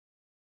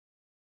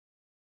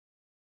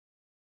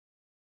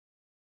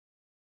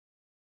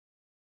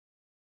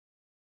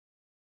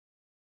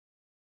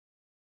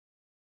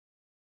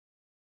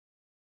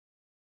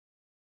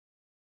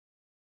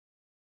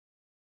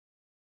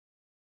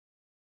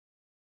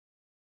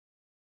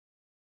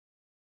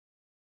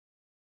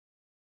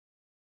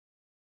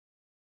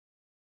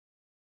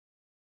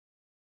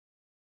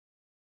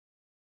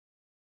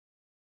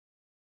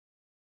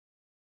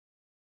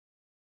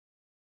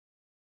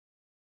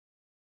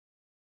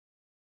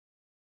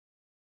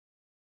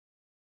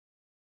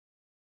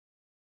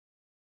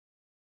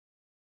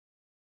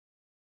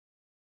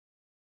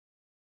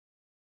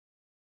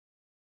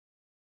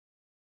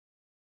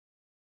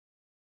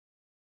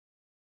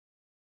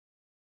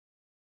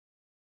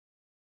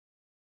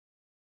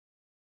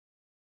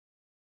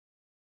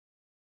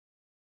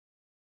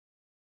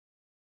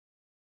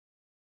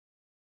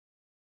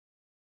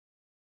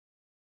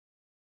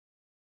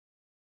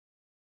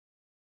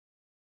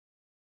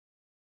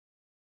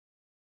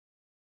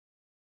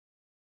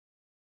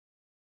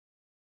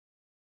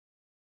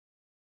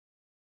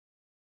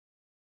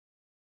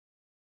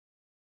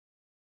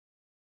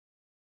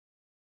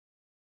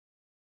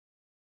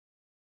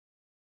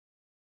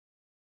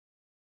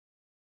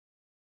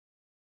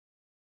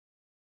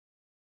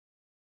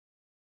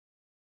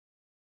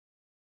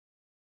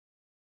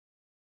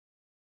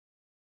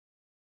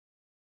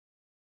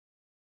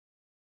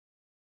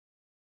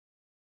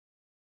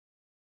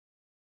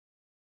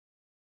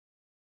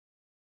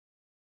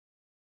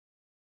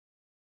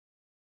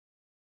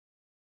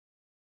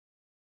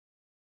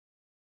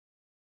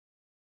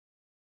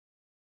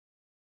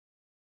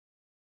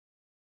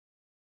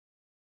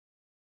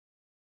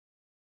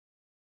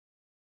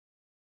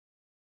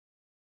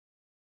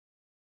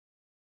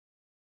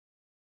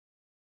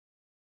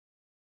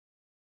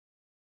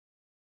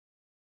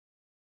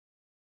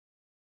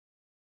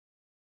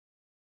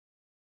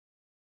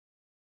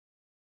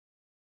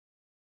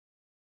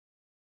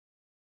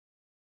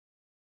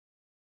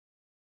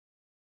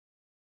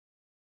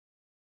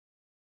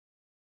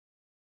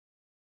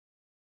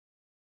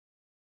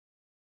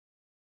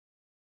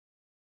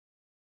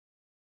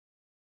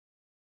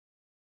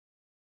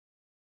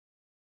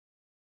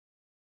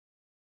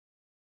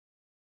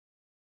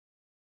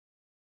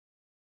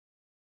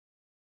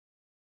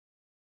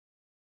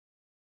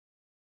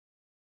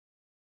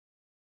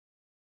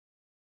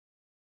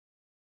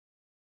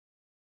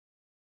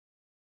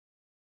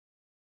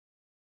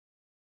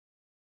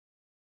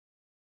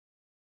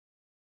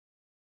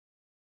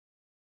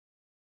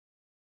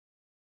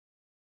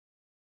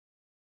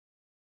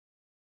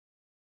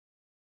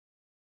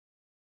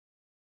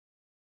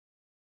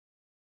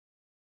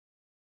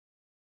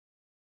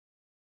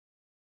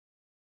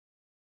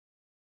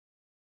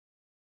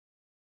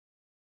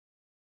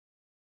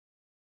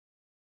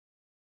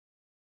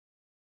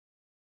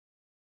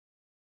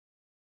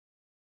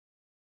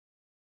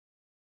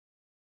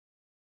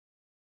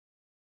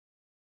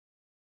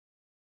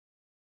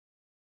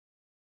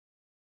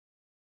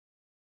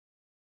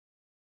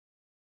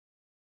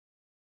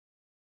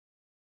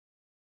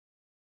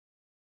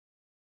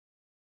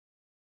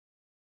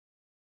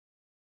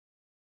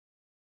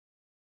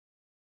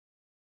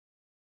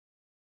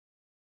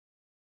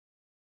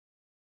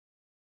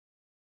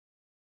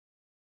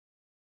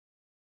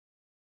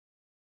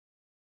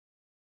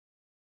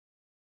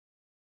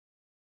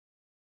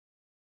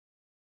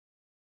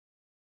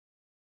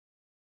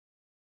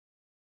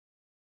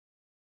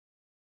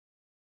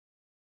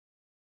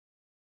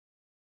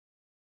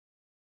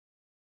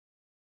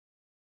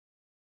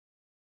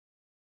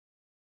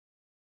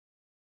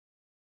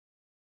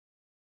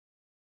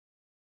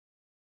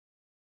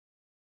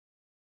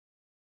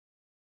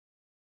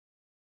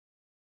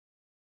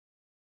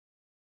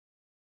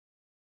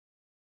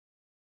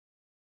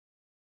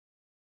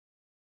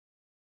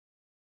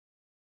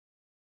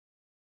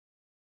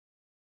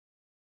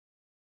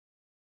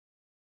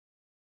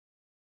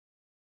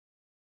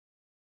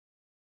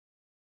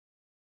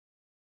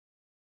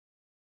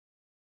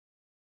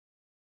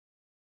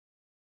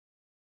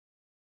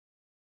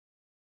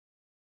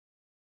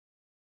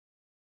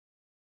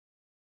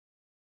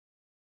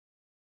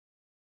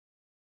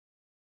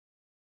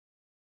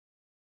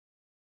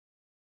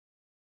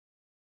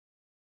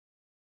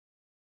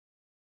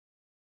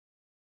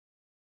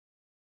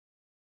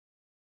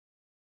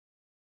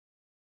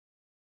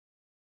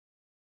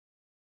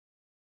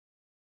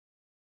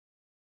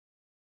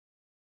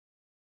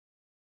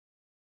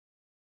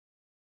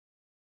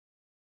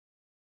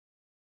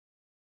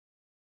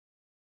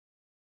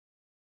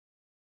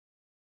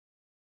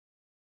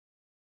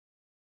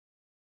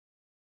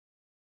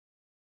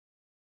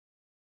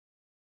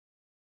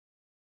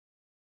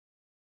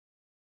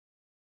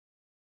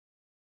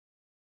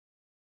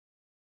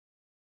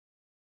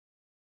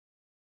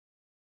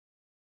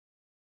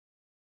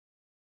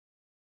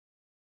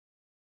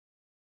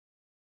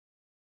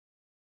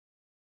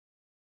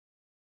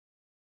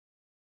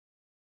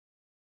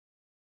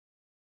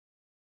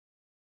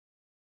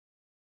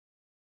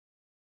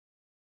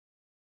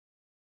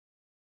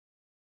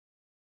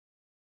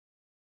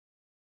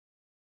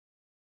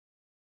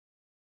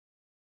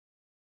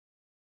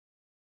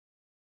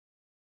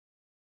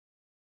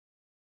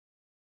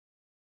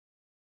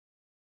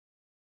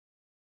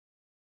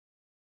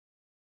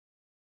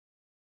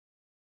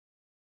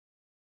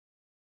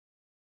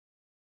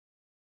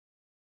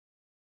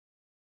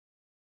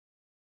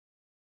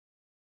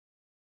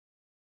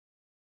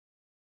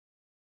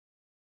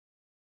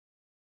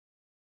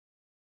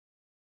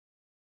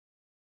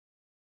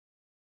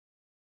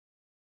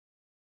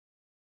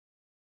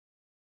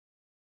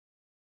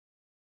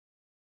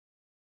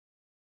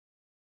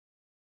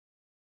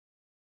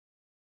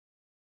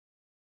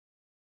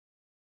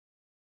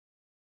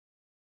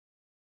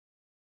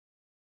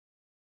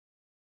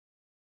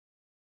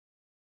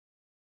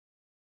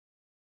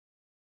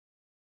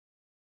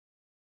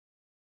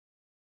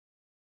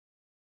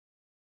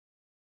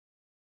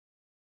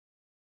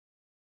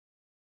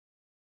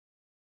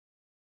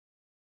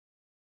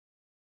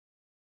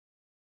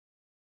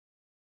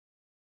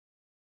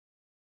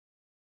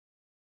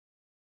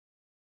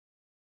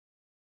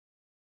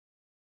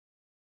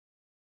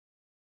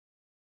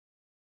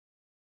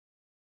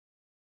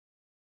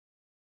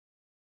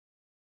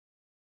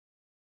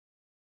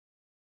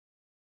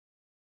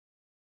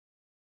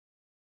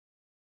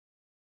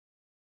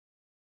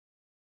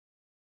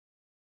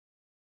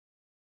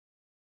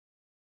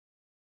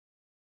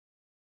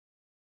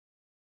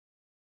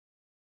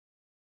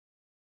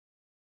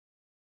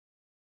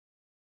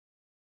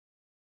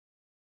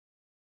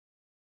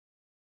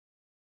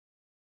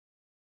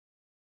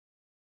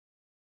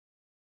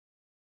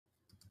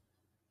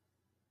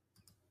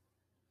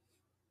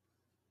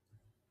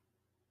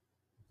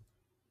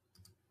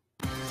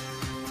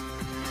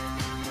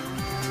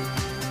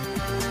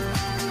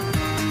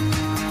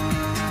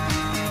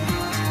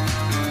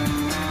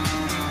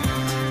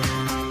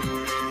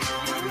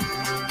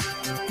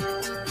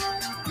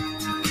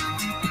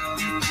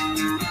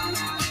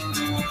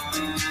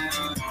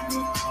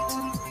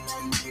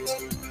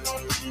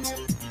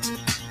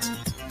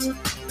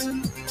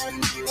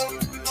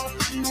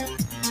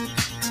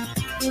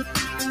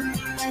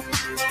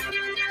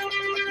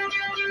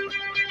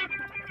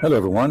Hello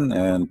everyone,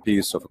 and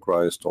peace of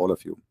Christ to all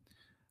of you.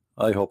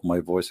 I hope my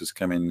voice is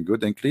coming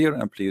good and clear,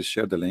 and please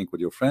share the link with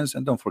your friends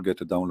and don't forget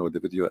to download the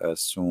video as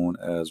soon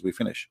as we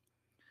finish.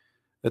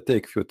 It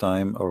take a few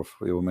time or a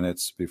few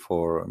minutes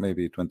before,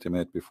 maybe 20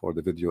 minutes before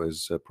the video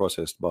is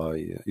processed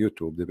by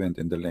YouTube,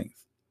 depending on the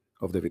length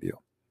of the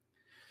video.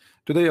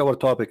 Today our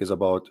topic is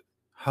about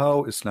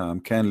how Islam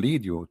can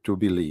lead you to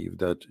believe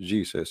that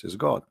Jesus is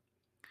God.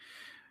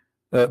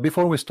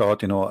 Before we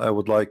start, I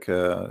would like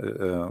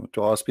to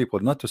ask people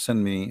not to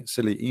send me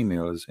silly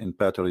emails in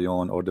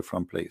Patreon or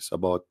different place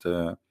about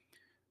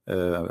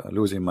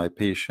losing my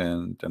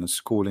patience and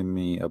schooling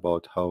me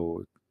about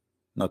how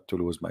not to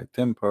lose my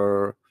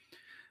temper.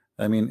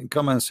 I mean,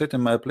 come and sit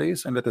in my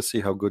place and let us see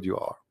how good you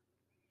are.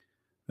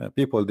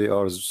 People, they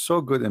are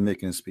so good in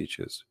making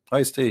speeches.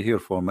 I stay here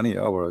for many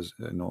hours.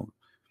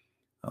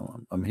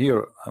 I'm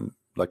here.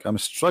 I'm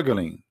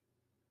struggling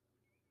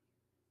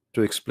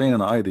to explain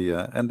an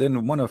idea, and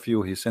then one of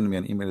you, he sent me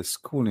an email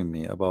schooling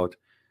me about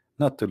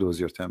not to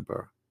lose your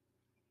temper.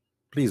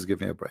 Please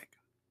give me a break.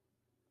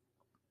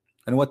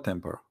 And what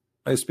temper?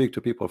 I speak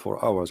to people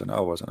for hours and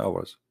hours and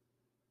hours.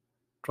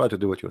 Try to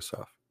do it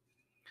yourself.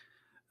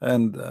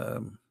 And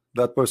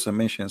that person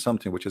mentioned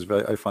something which is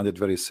I find it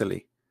very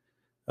silly.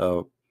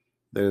 If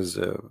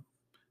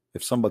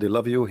somebody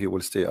love you, he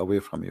will stay away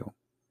from you.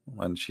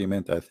 And she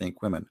meant, I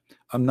think, women.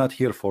 I'm not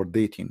here for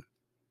dating.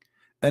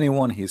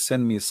 Anyone he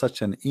send me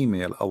such an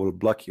email, I will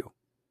block you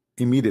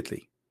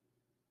immediately.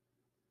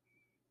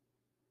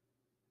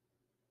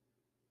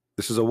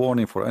 This is a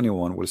warning for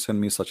anyone who will send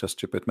me such a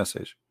stupid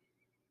message.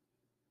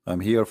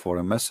 I'm here for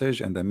a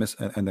message and a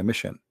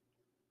mission.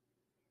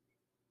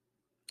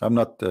 I'm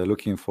not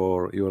looking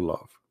for your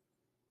love.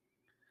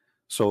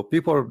 So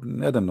people,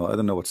 I don't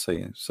know what to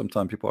say.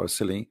 Sometimes people are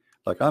silly.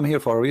 Like, I'm here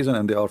for a reason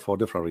and they are for a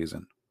different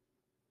reason.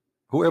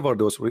 Whoever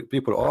those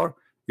people are,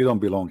 you don't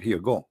belong here.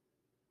 Go.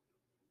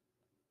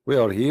 We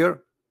are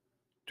here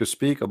to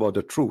speak about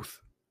the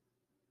truth.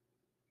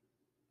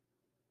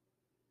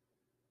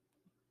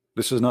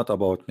 This is not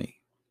about me.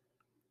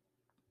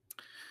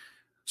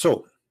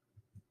 So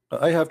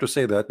I have to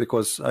say that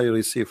because I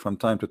receive from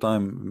time to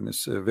time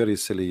very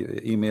silly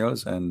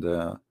emails and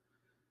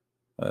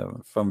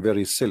from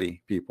very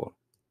silly people.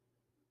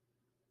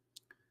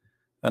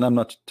 And I'm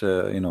not,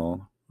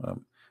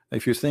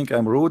 if you think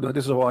I'm rude,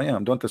 this is who I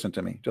am. Don't listen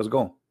to me. Just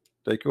go.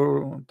 Take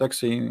your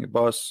taxi,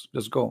 bus,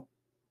 just go.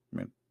 I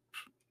mean,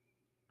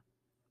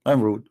 I'm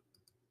rude.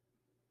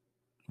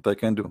 What I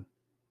can do.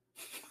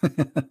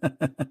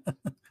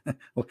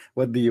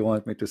 What do you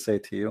want me to say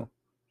to you?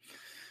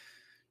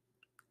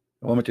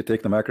 You want me to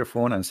take the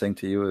microphone and saying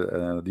to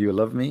you, do you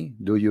love me?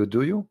 Do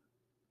you?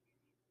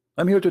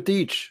 I'm here to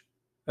teach.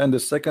 And the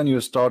second you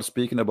start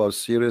speaking about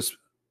serious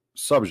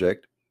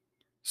subject,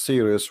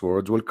 serious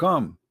words will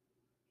come.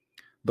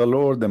 The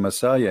Lord, the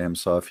Messiah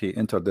himself, he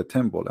entered the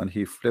temple and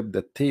he flipped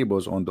the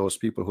tables on those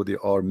people who they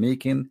are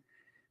making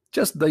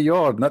just the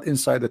yard, not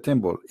inside the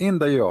temple, in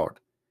the yard.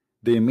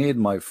 They made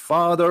my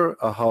father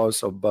a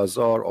house of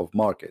bazaar, of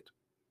market.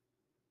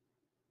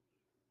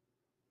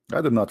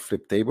 I did not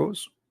flip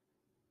tables.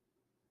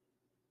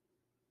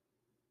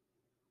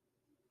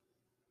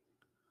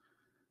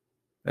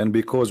 And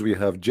because we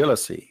have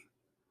jealousy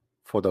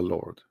for the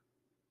Lord,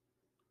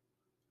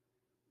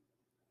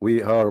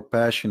 we are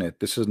passionate.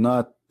 This is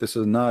not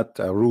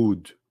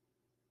rude.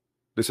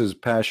 This is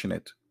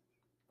passionate.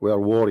 We are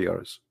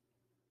warriors.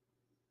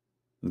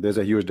 There's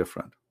a huge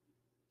difference.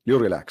 You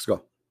relax,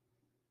 go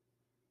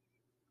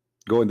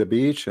in the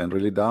beach and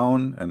really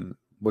down and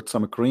put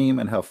some cream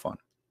and have fun.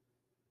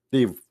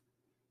 Leave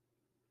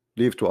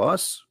to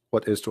us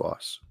what is to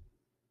us.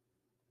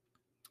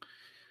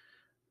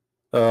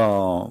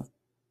 Now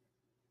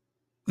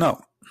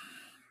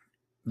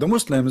the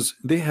Muslims,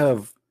 they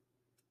have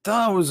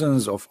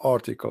thousands of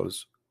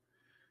articles.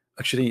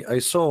 Actually, I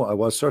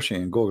was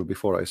searching in Google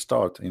before I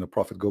start,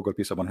 Prophet Google,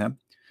 peace upon him,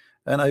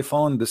 and I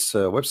found this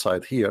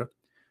website here.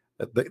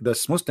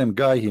 This Muslim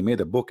guy, he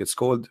made a book. It's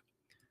called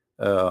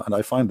and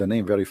I find the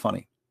name very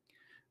funny,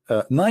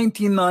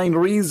 99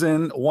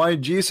 reasons why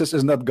Jesus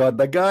is not God.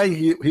 The guy,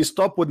 he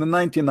stopped with the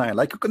 99.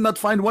 Like, you could not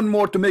find one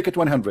more to make it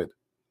 100.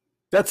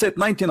 That's it,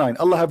 99.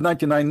 Allah have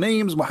 99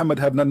 names, Muhammad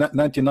have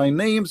 99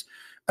 names,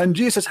 and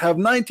Jesus have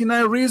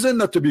 99 reasons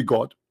not to be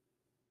God.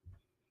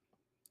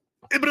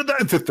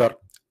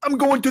 I'm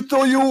going to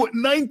tell you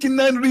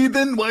 99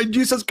 reasons why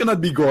Jesus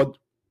cannot be God.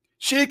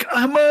 Sheikh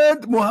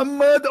Ahmad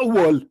Muhammad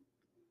Awal.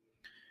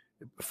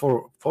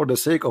 For the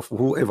sake of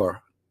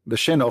whoever, the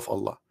shin of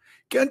Allah,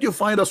 can't you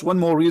find us one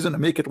more reason to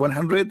make it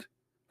 100?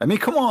 I mean,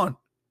 come on.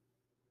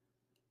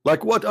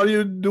 Like, what are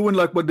you doing?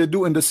 Like what they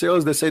do in the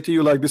sales, they say to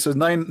you, like, this is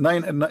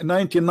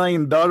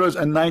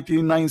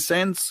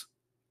 $99.99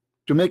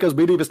 to make us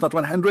believe it's not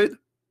 100.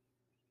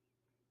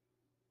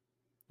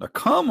 Now,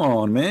 come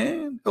on,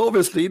 man.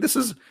 Obviously,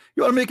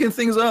 you are making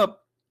things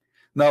up.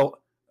 Now,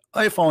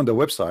 I found a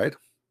website.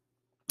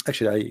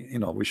 Actually,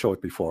 we showed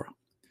it before.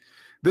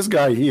 This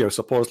guy here,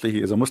 supposedly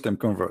he is a Muslim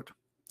convert.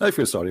 I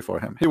feel sorry for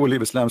him. He will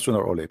leave Islam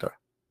sooner or later.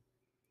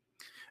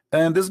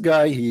 And this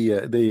guy,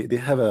 they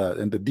have a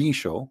in the Dean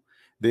show,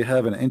 they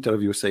have an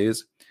interview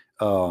says,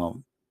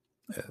 10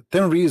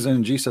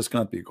 reasons Jesus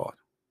cannot be God.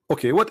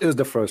 Okay, what is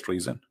the first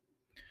reason?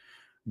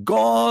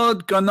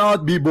 God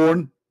cannot be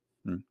born.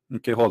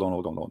 Okay, hold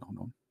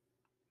on.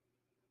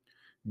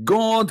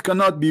 God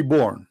cannot be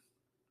born.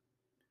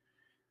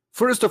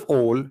 First of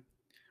all,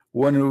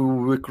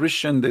 when we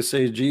Christian, they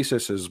say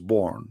Jesus is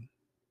born.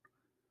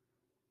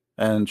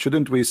 And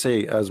shouldn't we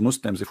say, as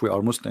Muslims, if we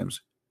are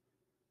Muslims,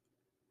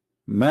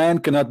 man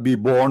cannot be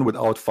born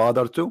without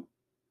father too?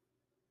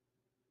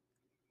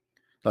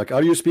 Like,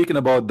 are you speaking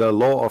about the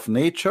law of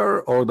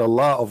nature or the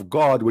law of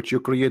God, which you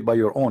create by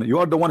your own? You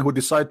are the one who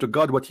decide to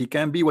God what he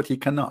can be, what he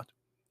cannot.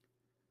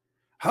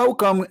 How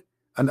come?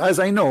 And as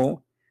I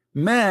know,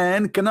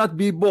 man cannot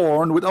be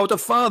born without a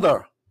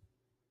father.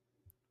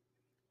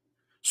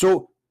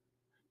 So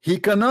he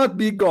cannot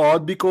be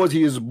God because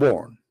he is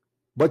born.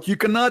 But you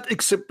cannot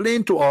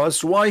explain to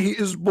us why he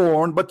is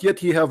born, but yet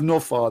he have no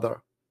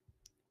father.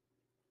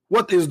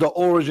 What is the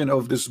origin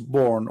of this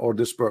born or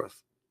this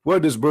birth? Where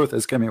this birth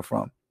is coming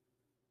from?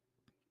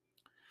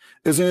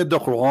 Isn't it the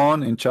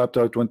Quran in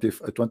chapter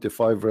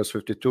 25 verse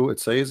 52? It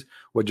says,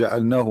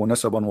 وَجَعَلْنَاهُ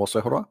نَسَبًا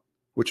وَصِهْرًا,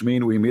 which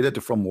means we made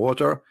it from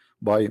water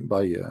by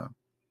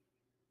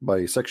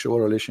sexual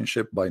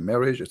relationship, by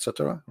marriage,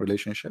 etc.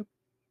 relationship.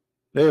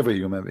 Every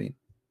human being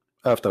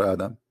after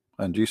Adam,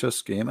 and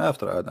Jesus came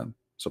after Adam,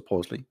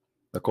 supposedly,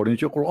 according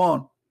to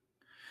Quran.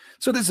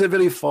 So this is a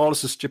very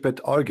false,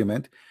 stupid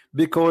argument,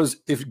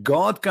 because if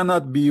God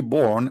cannot be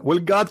born, well,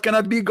 God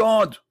cannot be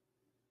God.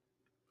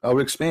 I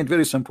will explain it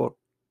very simple.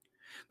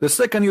 The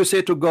second you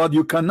say to God,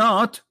 you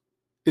cannot,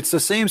 it's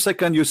the same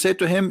second you say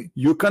to him,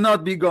 you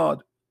cannot be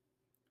God.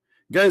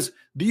 Guys,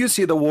 do you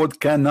see the word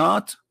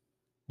cannot?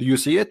 Do you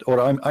see it? Or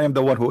I am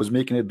the one who is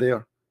making it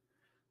there?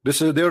 This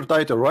is their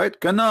title, right?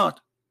 Cannot.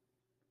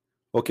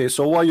 Okay,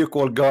 so why you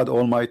call God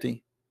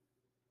Almighty?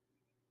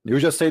 You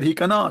just said he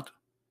cannot.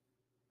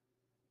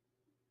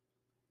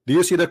 Do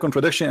you see the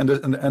contradiction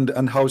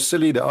and how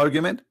silly the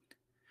argument?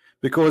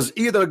 Because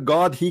either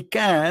God he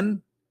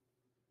can,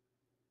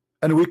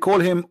 and we call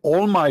him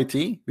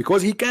Almighty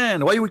because he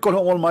can. Why we call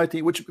him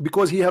Almighty?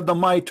 Because he have the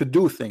might to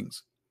do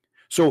things.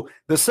 So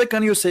the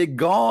second you say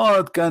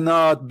God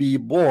cannot be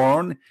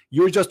born,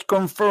 you just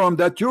confirm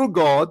that your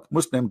God,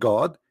 Muslim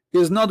God,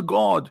 is not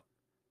God.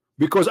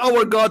 Because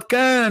our God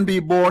can be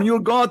born, your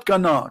God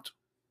cannot.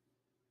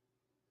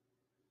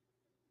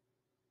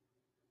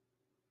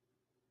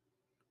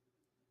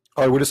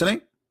 Are we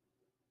listening?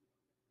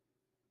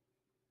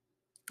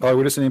 Are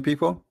we listening,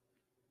 people?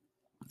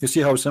 You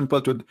see how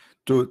simple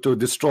to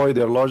destroy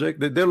their logic?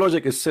 Their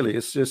logic is silly.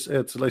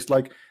 It's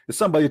like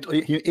somebody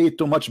he ate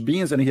too much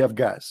beans and he have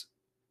gas.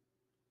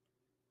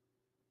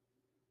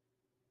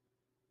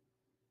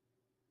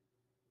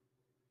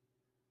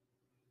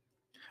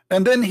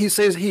 And then he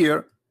says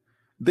here,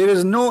 there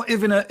is no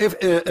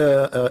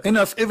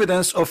enough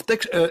evidence of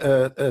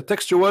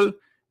textual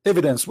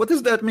evidence. What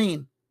does that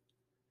mean?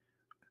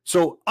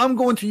 So I'm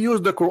going to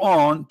use the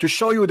Quran to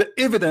show you the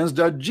evidence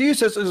that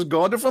Jesus is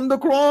God from the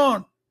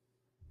Quran.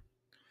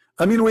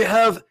 I mean, we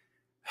have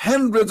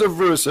hundreds of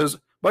verses.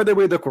 By the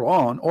way, the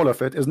Quran, all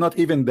of it, is not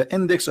even the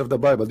index of the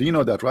Bible. Do you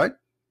know that, right?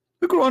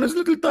 The Quran is a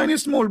little tiny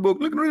small book.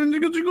 You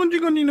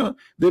know,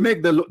 they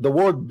make the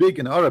word big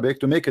in Arabic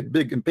to make it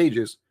big in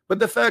pages. But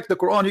the fact the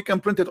Quran, you can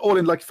print it all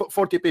in like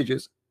 40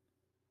 pages.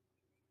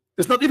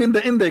 It's not even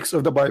the index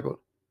of the Bible.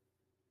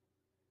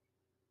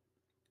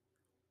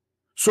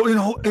 So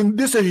in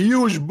this a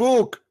huge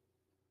book,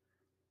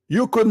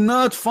 you could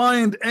not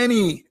find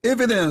any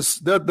evidence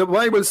that the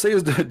Bible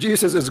says that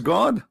Jesus is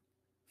God.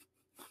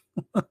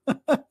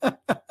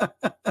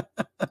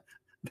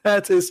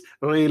 That is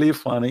really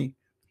funny.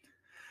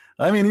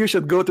 I mean, you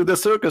should go to the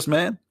circus,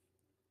 man.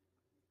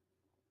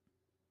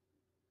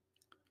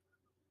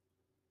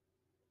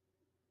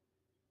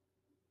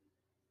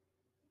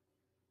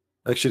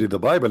 Actually, the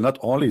Bible not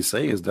only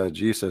says that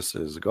Jesus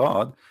is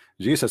God,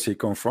 Jesus, he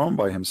confirmed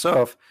by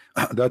himself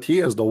that he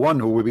is the one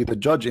who will be the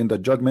judge in the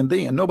judgment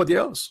day and nobody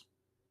else.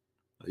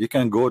 You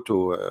can go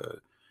to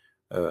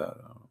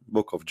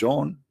book of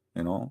John,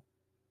 you know,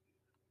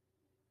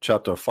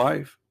 chapter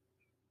 5.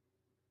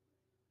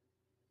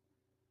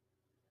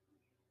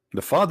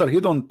 The Father, he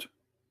don't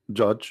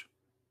judge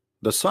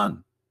the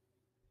Son.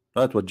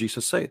 That's what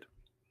Jesus said.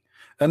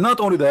 And not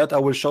only that, I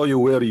will show you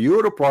where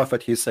your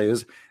prophet, he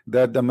says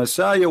that the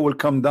Messiah will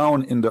come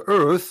down in the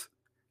earth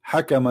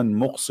hakaman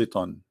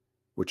muqsitan,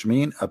 which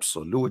means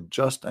absolute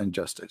just and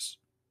justice.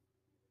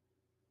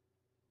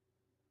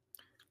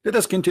 Let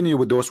us continue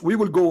with those. We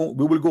will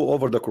go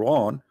over the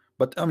Quran,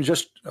 but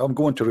I'm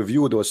going to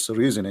review those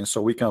reasoning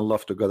so we can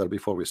laugh together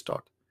before we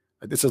start.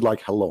 This is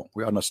like hello,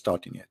 we are not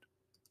starting yet.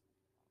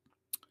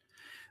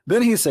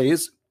 Then he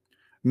says,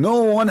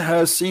 no one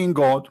has seen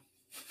God.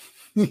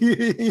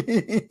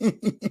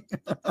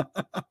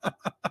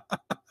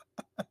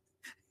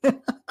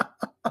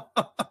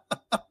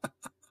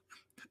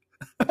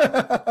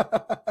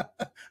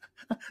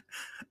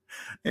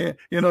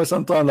 You know,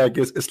 sometimes like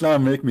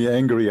Islam make me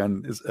angry,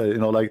 and you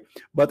know, like,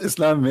 but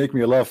Islam make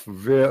me laugh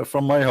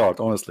from my heart,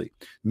 honestly.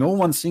 No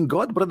one seen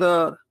God,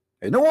 brother.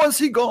 No one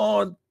see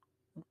God.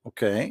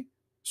 Okay,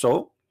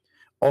 so,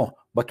 oh,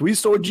 but we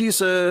saw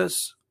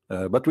Jesus,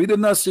 but we did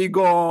not see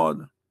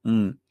God.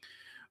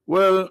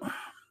 Well,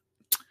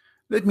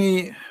 let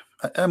me.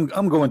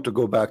 I'm going to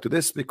go back to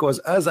this, because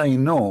as I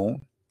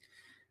know,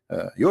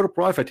 your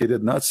prophet, he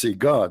did not see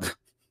God,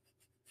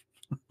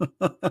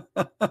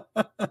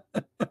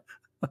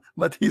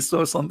 but he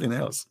saw something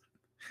else.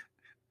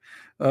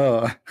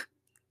 Uh,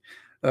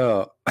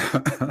 uh,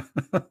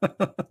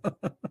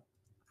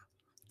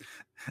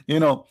 you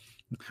know,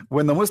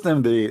 when the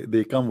Muslim,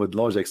 they come with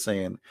logic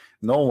saying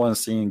no one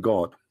seeing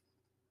God,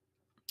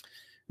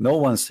 no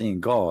one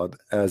seeing God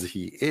as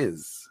he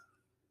is,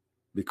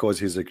 because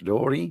his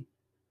glory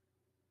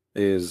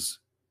is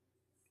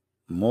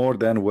more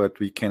than what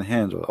we can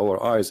handle.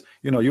 Our eyes,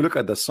 you know, you look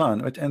at the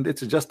sun, and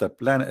it's just a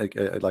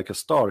planet, like a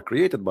star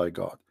created by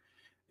God.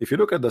 If you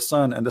look at the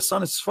sun, and the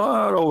sun is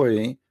far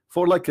away,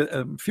 for like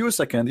a few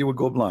seconds you will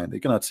go blind, you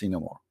cannot see no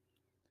more.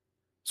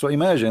 So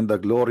imagine the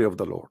glory of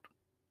the Lord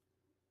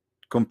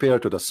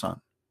compared to the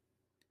sun.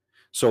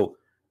 So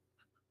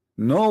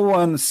no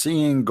one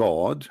seeing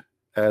God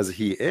as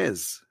he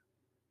is,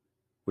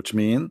 which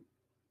means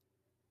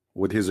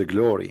with his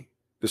glory.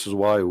 This is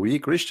why we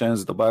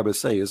Christians, the Bible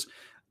says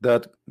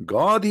that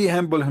God, he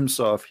humbled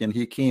himself, and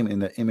he came in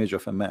the image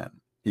of a man.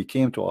 He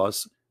came to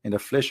us in the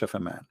flesh of a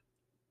man.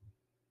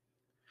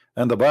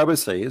 And the Bible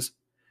says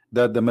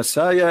that the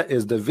Messiah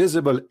is the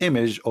visible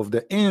image of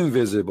the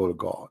invisible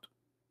God.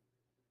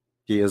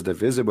 He is the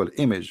visible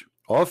image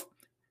of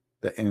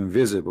the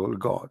invisible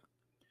God.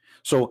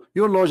 So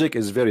your logic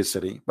is very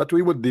silly, but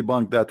we would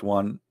debunk that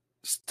one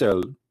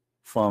still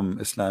from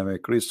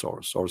Islamic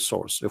resource or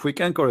source, if we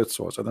can call it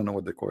source. I don't know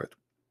what they call it.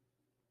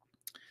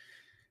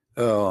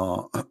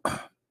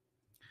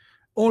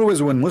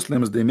 Always when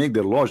Muslims, they make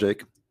their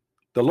logic,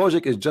 the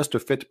logic is just to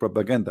fit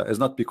propaganda. It's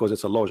not because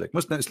it's a logic.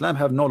 Muslim Islam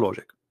have no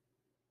logic.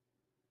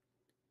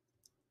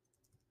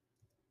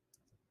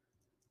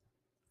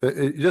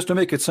 Just to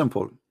make it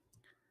simple,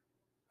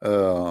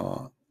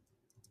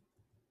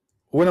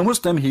 when a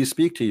Muslim, he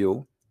speak to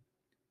you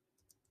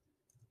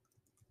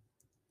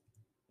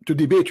to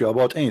debate you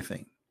about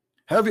anything,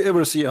 have you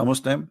ever seen a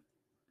Muslim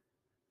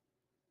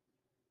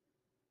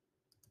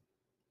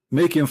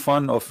making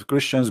fun of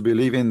Christians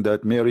believing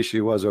that Mary, she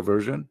was a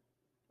virgin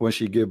when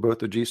she gave birth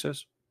to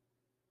Jesus?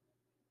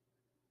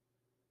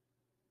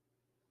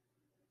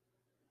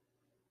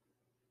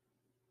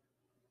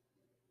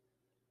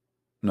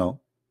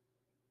 No.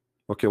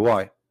 Okay,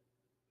 why?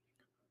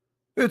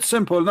 It's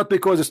simple, not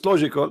because it's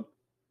logical.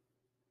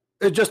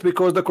 It's just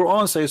because the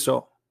Quran says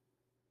so.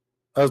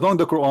 As long as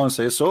the Quran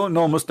says so,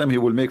 no Muslim, he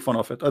will make fun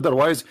of it.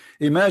 Otherwise,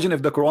 imagine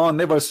if the Quran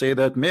never say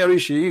that Mary,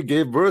 she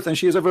gave birth and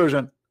she is a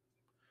virgin.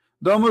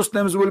 The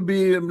Muslims will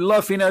be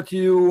laughing at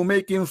you,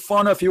 making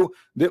fun of you,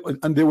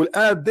 and they will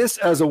add this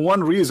as a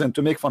one reason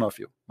to make fun of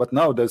you. But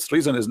now this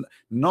reason is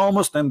no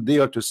Muslim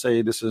dare to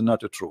say this is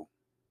not true,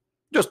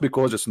 just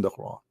because it's in the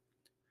Quran.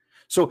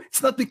 So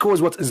it's not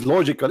because what is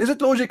logical. Is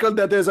it logical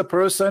that there's a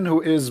person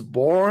who is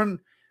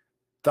born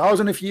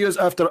thousands of years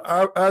after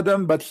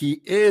Adam, but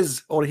he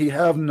is, or he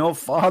have no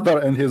father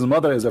and his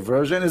mother is a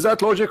virgin? Is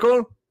that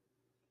logical?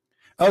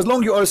 As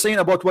long you are saying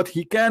about what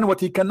he can,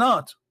 what he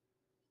cannot.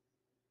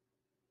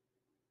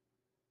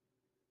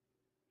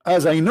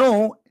 As I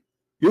know,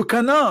 you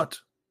cannot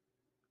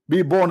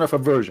be born of a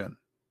virgin.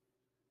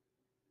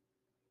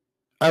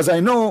 As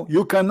I know,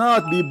 you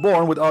cannot be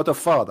born without a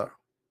father.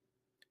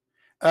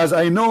 As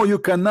I know, you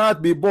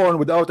cannot be born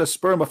without a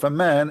sperm of a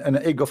man and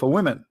an egg of a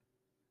woman.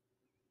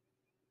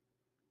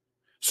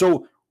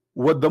 So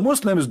what the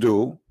Muslims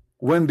do,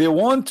 when they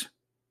want,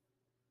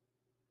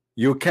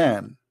 you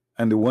can,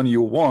 and when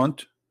you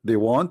want, they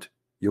want,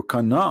 you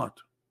cannot.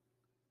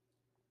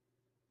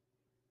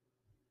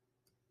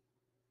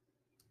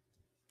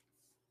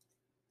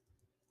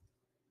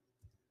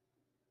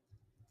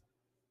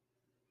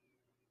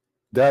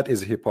 That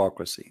is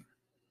hypocrisy.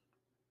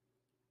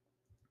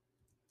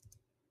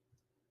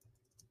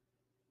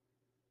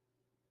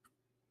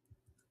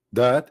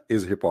 That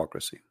is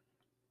hypocrisy.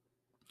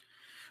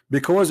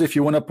 Because if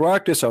you want to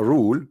practice a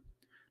rule,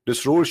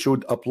 this rule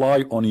should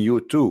apply on you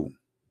too,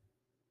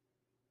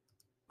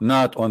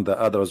 not on the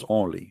others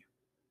only.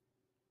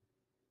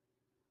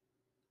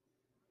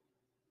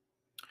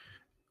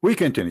 We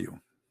continue.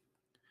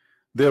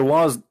 This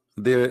was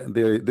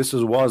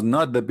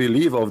not the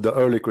belief of the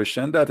early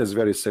Christian. That is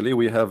very silly.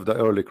 We have the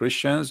early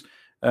Christians,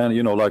 and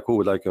you know, like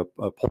who, like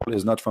Paul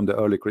is not from the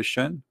early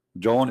Christian,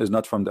 John is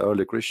not from the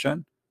early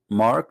Christian,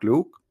 Mark,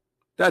 Luke.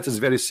 That is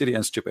very silly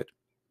and stupid.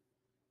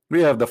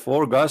 We have the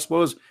 4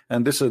 Gospels,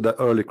 and this is the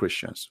early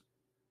Christians.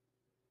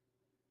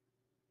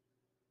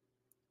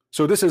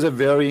 So this is a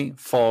very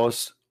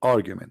false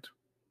argument.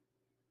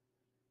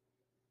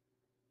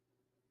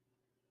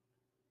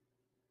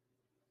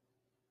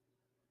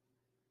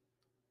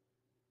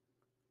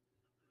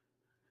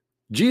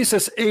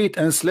 Jesus ate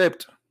and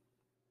slept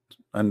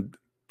and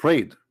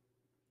prayed.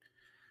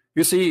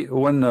 You see,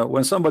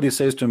 when somebody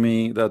says to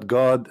me that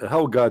God,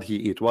 how God he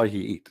eat, why he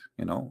eat,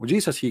 you know,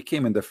 Jesus, he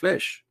came in the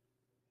flesh.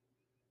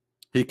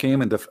 He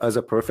came in the as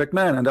a perfect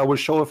man, and I will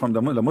show from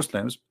the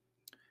Muslims.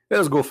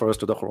 Let's go first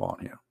to the Quran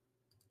here.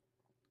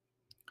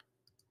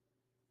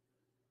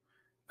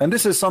 And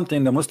this is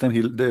something the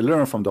Muslim they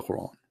learn from the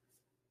Quran.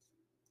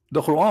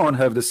 The Quran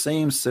have the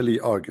same silly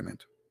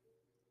argument.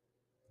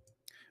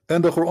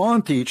 And the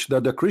Quran teach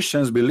that the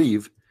Christians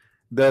believe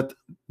that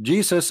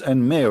Jesus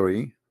and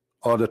Mary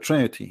are the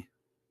Trinity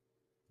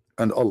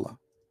and Allah.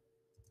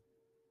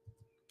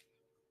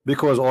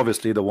 Because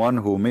obviously the one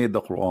who made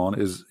the Quran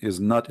is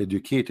not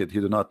educated. He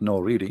do not know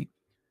really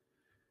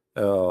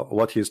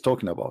what he is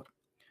talking about.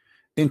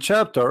 In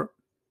chapter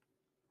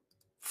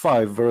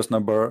 5 verse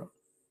number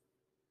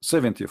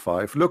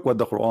 75, look what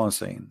the Quran is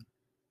saying.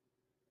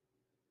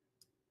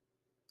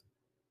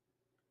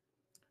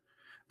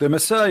 The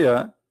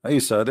Messiah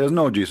Isa, there's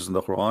no Jesus in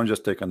the Quran,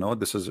 just take a note,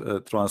 this is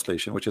a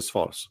translation which is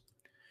false.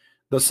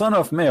 The son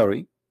of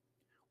Mary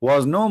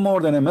was no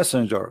more than a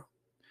messenger.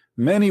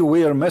 Many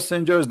were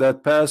messengers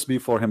that passed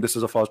before him. This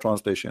is a false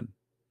translation.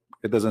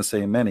 It doesn't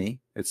say many,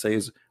 it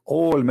says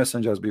all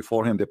messengers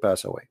before him, they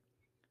pass away.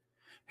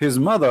 His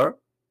mother,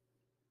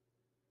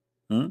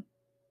 and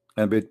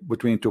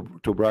between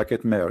two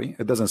bracket Mary,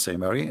 it doesn't say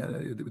Mary,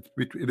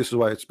 this is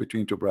why it's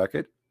between two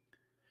bracket,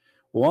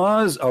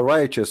 was a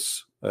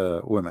righteous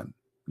woman.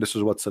 This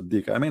is what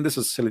Siddiqa. I mean, this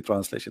is silly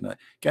translation.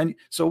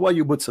 So why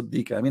you put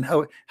Siddiqa? I mean,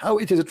 how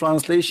it is a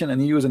translation and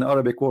you use an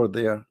Arabic word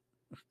there?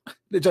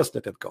 They just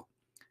let it go.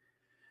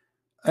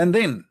 And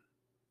then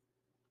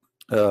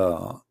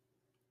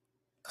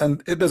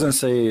and it doesn't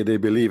say they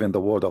believe in the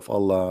word of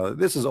Allah.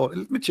 This is all.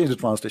 Let me change the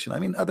translation. I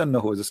mean, I don't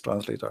know who is this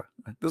translator.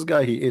 This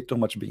guy, he ate too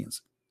much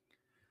beans.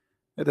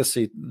 Let us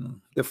see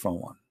different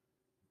one.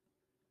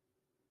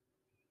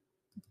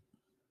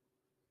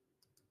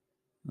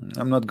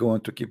 I'm not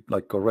going to keep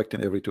like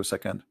correcting every 2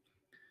 seconds.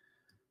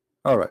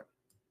 All right.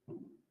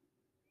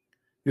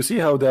 You see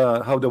how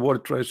the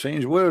word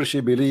change? Where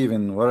she believe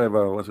in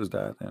whatever. What is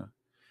that? Yeah.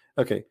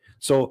 Okay.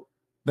 So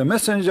the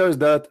messengers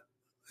that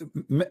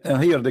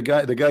here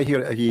the guy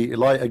here, he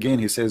lie again.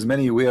 He says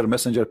many were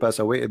messenger pass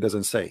away. It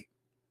doesn't say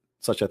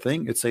such a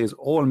thing. It says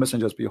all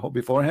messengers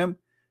before him,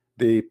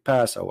 they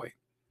pass away.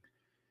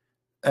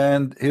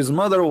 And his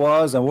mother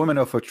was a woman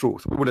of a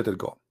truth. We will let it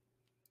go.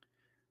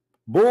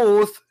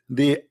 Both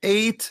they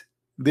ate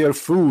their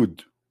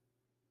food.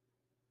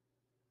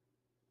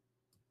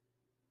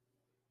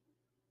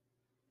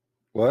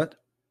 What?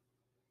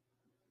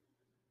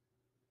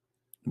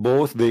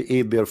 Both they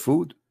ate their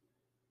food.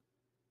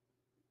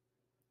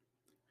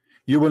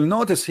 You will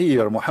notice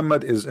here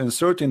Muhammad is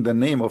inserting the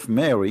name of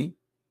Mary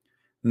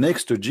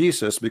next to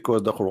Jesus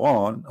because the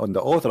Quran, and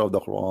the author of the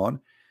Quran,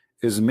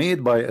 is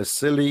made by a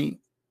silly,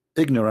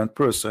 ignorant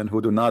person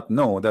who do not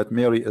know that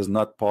Mary is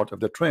not part of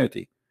the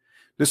Trinity.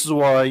 This is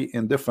why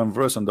in different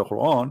verses in the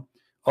Quran,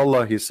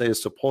 Allah, he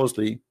says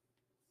supposedly,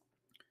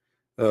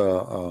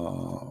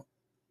 you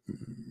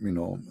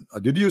know,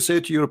 did you say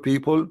to your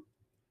people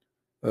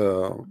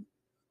to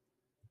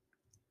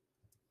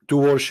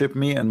worship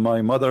me and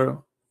my mother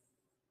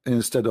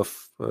instead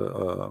of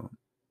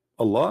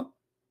Allah?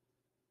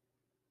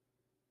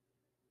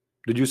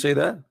 Did you say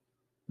that?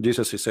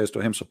 Jesus, he says to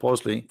him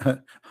supposedly,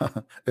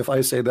 if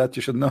I say that,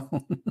 you should know.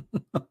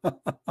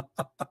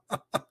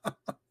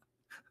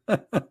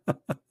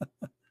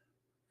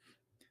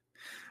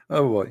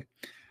 Oh boy.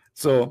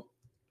 So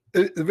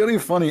it's a very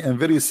funny and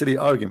very silly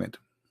argument.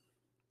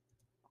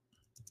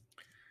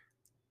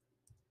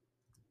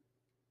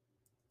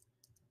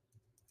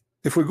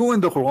 If we go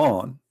in the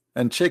Quran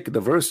and check the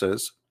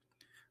verses,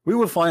 we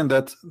will find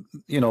that,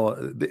 you know,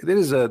 there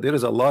is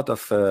a lot of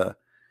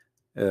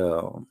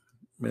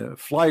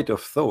flight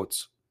of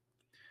thoughts.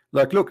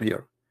 Like, look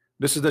here,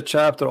 this is the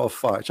chapter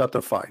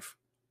 5,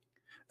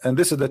 and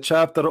this is the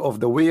chapter of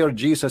the where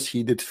Jesus,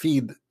 he did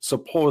feed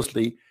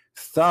supposedly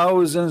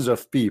thousands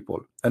of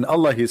people, and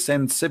Allah, he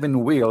sent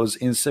 7 whales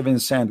in 7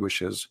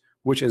 sandwiches,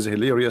 which is a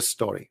hilarious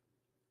story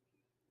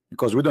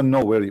because we don't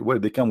know where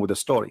they come with the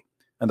story.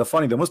 And the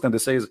funny, the Muslim, they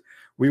says,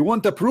 we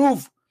want a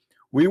proof,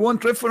 we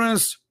want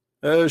reference,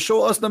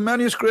 show us the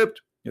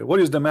manuscript. What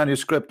is the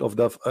manuscript of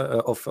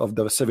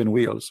the 7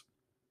 wheels?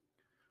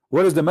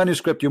 What is the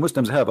manuscript you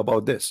Muslims have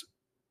about this?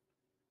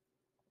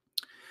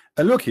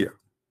 And look here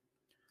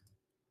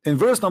in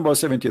verse number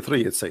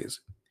 73, it says,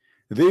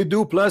 they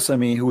do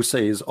blasphemy who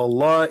says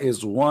Allah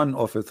is one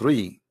of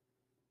 3.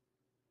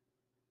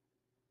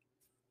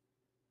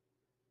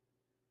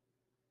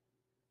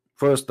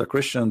 First, the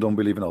Christian don't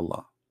believe in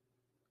Allah.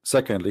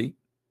 Secondly,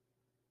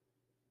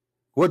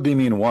 what do you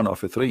mean one of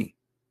 3?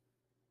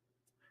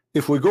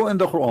 If we go in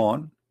the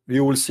Quran,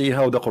 you will see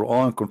how the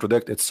Quran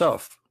contradicts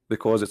itself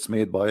because it's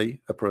made by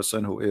a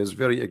person who is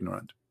very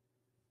ignorant.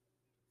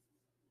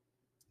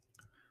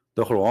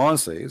 The Quran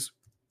says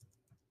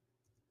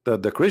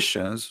that the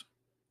Christians,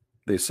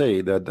 they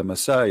say that the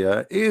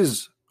Messiah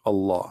is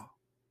Allah.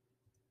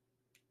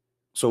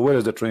 So where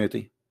is the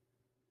Trinity?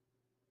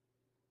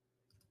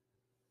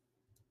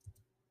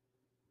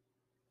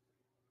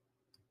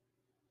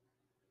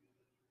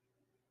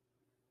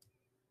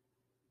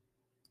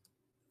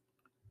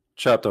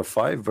 chapter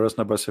 5 verse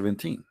number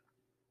 17.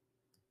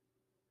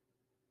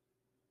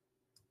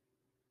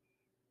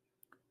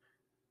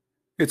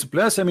 It's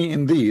blasphemy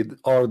indeed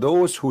are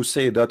those who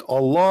say that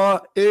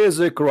Allah is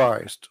a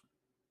Christ.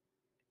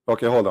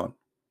 Okay, hold on.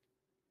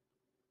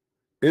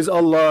 Is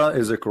Allah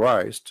is a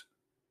Christ,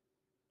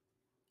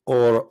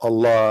 or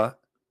Allah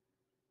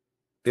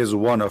is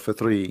one of the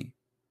three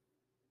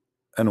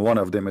and one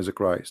of them is a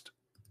Christ?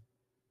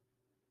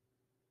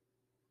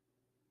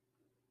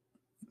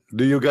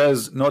 Do you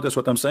guys notice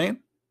what I'm saying?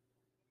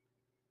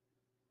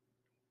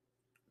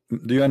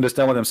 Do you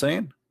understand what I'm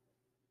saying?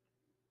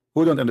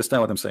 Who don't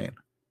understand what I'm saying?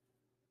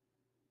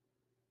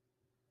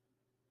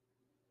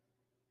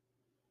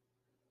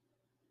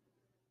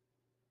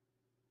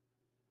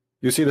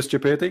 You see the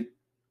stupidity?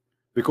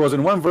 Because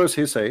in one verse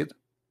he said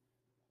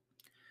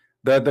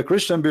that the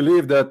Christian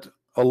believe that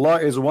Allah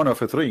is one of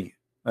the three.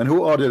 And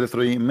who are the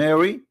three?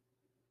 Mary,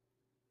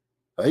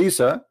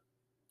 Isa,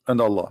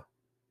 and Allah.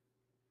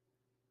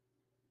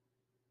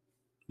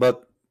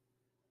 But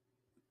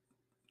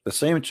the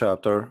same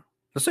chapter,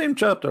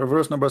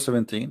 verse number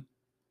 17,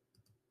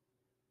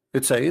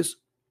 it says,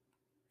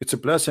 it's a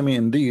blasphemy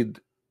indeed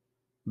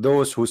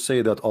those who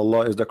say that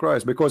Allah is the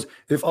Christ. Because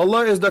if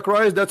Allah is the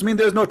Christ, that means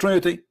there's no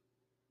Trinity.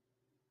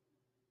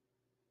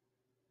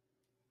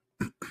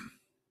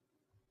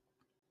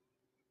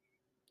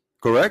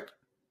 Correct?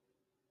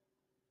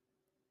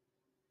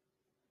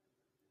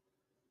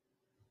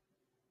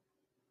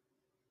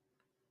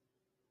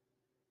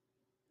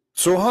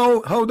 So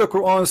how the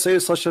Quran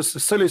says such a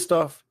silly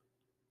stuff?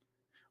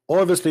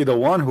 Obviously the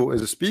one who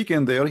is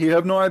speaking there, he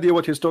have no idea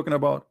what he's talking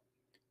about.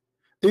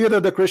 Either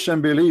the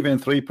Christian believe in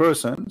three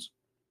persons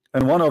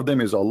and one of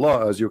them is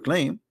Allah as you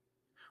claim,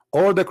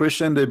 or the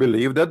Christian they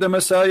believe that the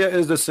Messiah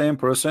is the same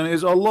person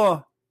as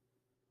Allah.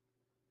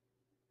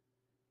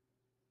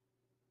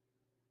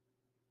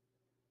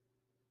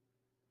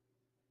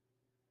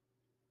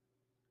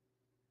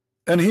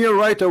 And here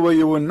right away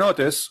you will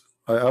notice,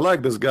 I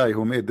like this guy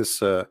who made this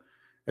a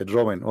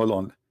drawing. Hold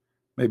on,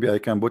 maybe I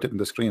can put it in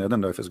the screen. I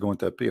don't know if it's going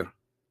to appear.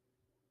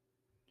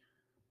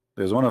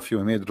 There's one of you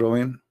who made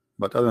drawing,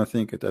 but I don't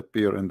think it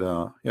appear in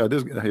the, yeah,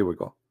 this, here we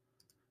go.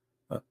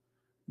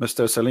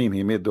 Mr. Salim,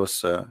 he made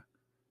those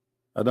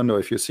I don't know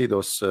if you see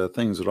those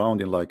things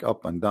rounding like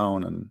up and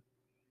down, and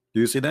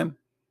do you see them,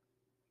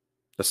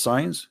 the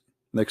signs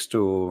next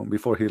to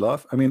before he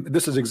laughed? I mean,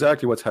 this is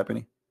exactly what's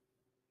happening.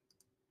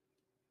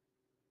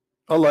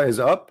 Allah is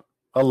up,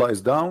 Allah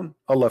is down,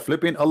 Allah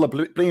flipping, Allah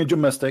playing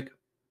gymnastic.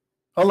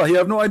 Allah, he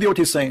have no idea what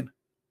he's saying.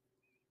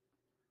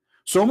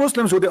 So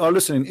Muslims who they are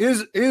listening,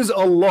 is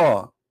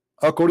Allah,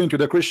 according to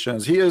the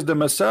Christians, he is the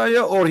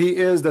Messiah, or he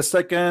is the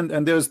second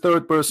and there's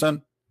third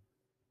person?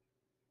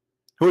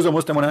 Who's a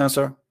Muslim want to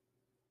answer?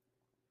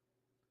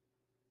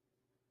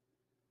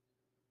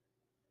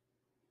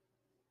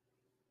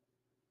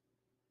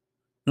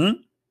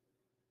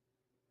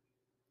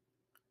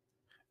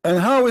 And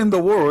how in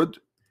the world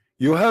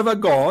you have a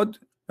God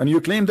and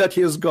you claim that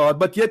he is God,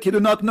 but yet you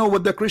do not know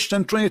what the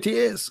Christian Trinity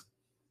is?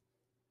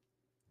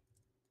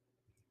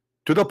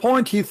 To the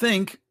point he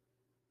think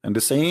in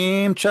the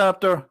same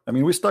chapter, I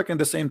mean we're stuck in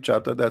the same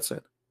chapter, that's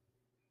it.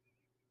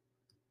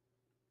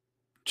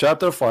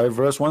 Chapter 5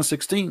 verse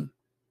 116.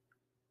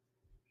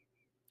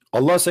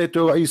 Allah said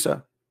to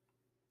Isa,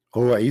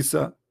 "Oh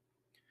Isa,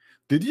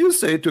 did you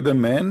say to the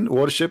men,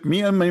 worship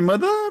me and my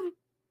mother?"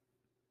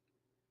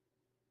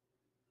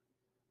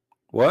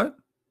 What?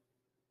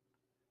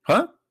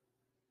 Huh?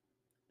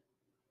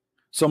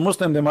 Some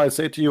Muslim they might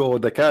say to you, "Oh,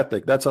 the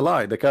Catholic," that's a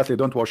lie. The Catholic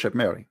don't worship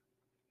Mary.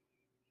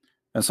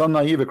 And some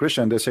naive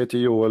Christian they say to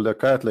you, "Well, the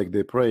Catholic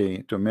they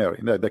pray to Mary."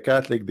 The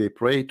Catholic they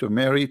pray to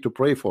Mary to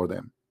pray for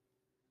them.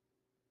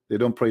 They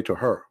don't pray to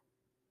her.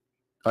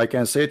 I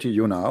can say to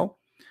you now,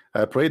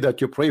 I pray that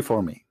you pray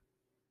for me.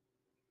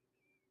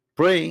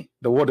 Pray,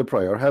 the word of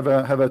prayer have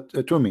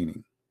a two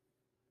meaning: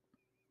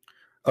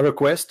 a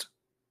request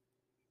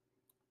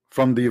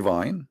from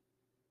divine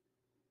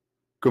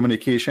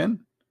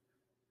communication,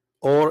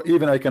 or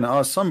even I can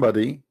ask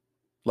somebody,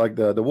 like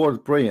the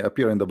word pray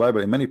appear in the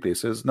Bible in many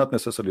places, not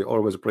necessarily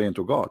always praying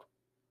to God.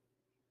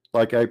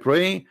 Like I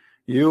pray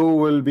you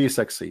will be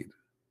succeed.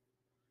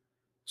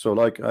 So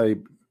like I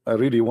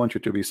really want you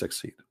to be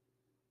succeed.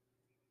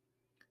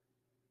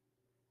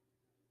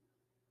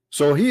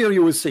 So here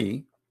you will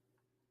see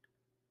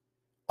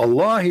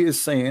Allah, he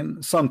is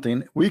saying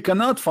something we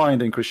cannot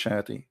find in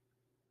Christianity.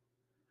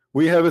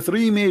 We have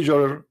three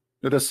major,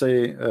 let us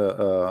say,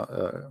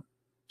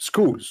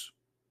 schools: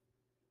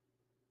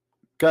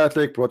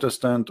 Catholic,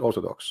 Protestant,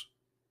 Orthodox.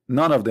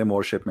 None of them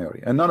worship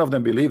Mary, and none of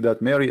them believe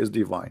that Mary is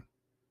divine.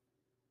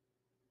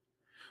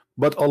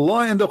 But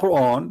Allah in the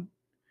Quran,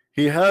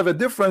 he have a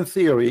different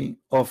theory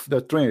of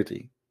the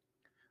Trinity,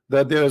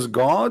 that there is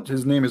God,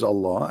 his name is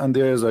Allah, and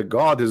there is a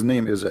God, his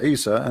name is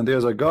Isa, and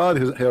there's a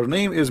God, her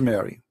name is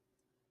Mary.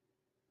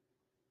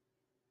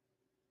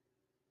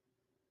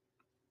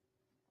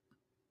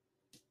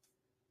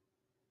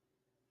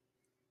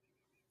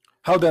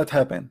 How that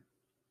happen?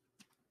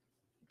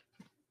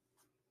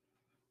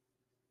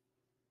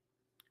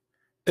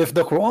 If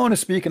the Quran is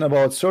speaking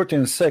about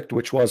certain sect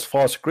which was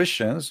false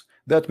Christians,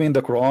 that means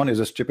the Quran is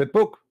a stupid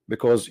book,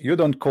 because you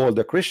don't call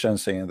the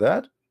Christians saying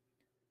that,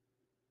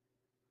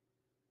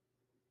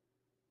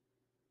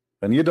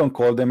 and you don't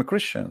call them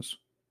Christians,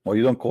 or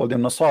you don't call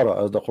them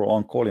Nasara as the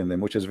Quran calling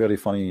them, which is very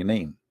funny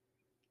name.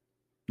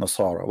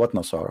 Nasara, what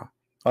Nasara?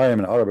 I am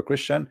an Arabic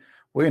Christian.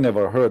 We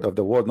never heard of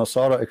the word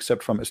Nasara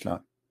except from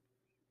Islam.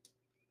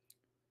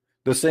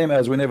 The same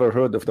as we never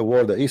heard of the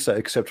word Isa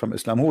except from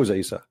Islam. Who is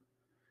Isa?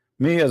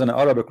 Me as an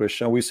Arabic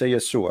Christian, we say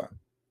Yeshua.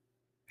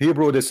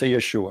 Hebrew, they say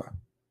Yeshua.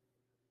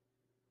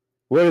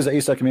 Where is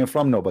Isa coming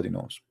from? Nobody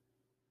knows.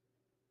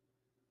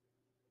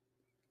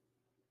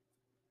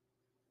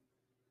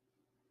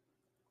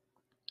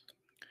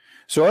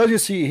 So as you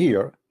see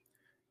here,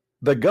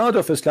 the God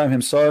of Islam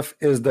himself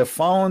is the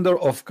founder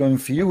of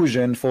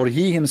confusion, for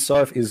he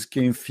himself is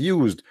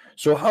confused.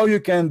 So how you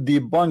can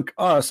debunk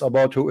us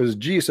about who is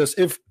Jesus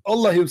if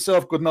Allah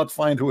himself could not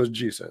find who is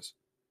Jesus?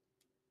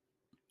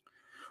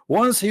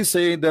 Once he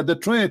said that the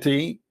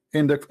Trinity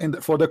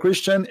for the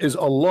Christian is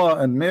Allah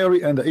and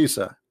Mary and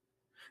Isa,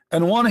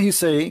 and one he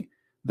say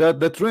that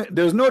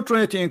there's no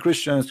Trinity in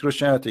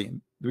Christianity,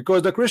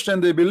 because the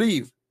Christian, they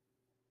believe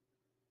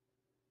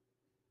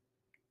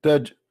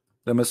that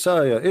the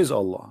Messiah is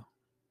Allah.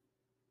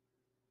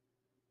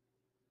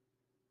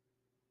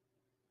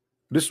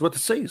 This is what it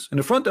says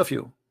in front of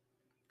you.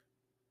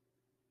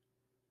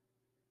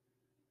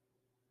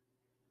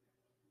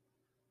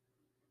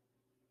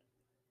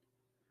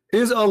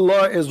 Is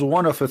Allah is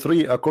one of the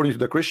three according to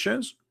the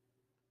Christians?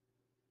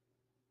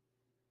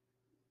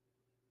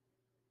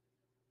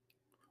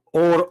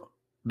 Or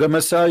the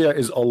Messiah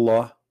is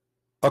Allah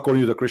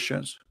according to the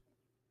Christians?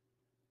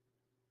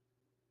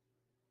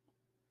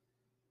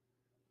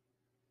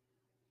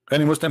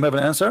 Any Muslim have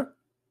an answer?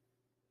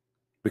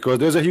 Because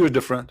there's a huge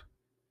difference.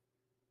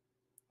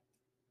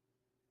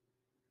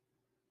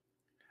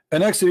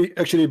 And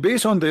actually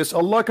based on this,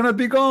 Allah cannot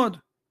be God,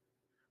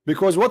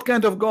 because what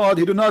kind of God?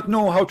 He do not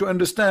know how to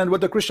understand what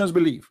the Christians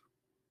believe.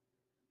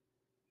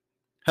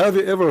 Have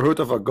you ever heard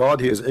of a God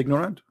he is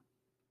ignorant?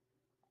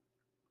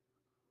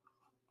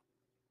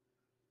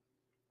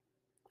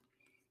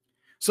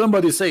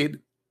 Somebody said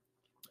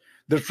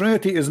the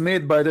Trinity is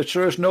made by the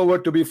church, nowhere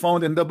to be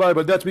found in the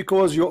Bible. That's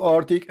because you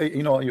are I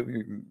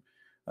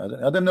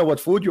don't know what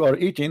food you are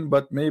eating,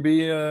 but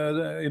maybe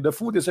the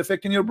food is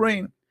affecting your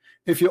brain.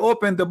 If you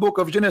open the book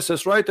of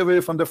Genesis right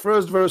away from the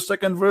first verse,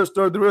 second verse,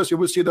 third verse, you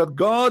will see that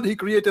God, he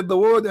created the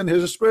world and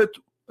his spirit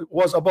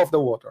was above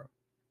the water.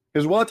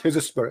 His what? His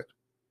spirit.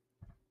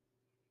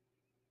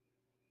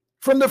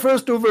 From the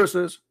first two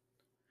verses.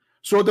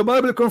 So the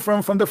Bible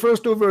confirms from the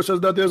first two verses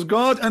that there's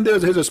God and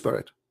there's his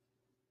spirit.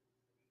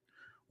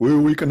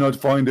 Well, we cannot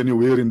find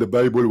anywhere in the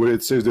Bible where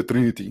it says the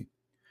Trinity.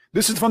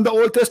 This is from the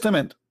Old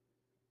Testament.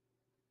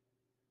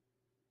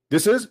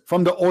 This is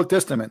from the Old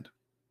Testament,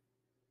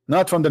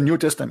 not from the New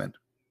Testament.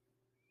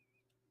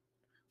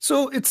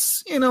 So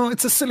it's,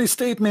 it's a silly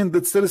statement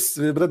that says,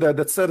 brother,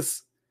 that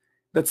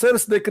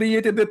says they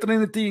created the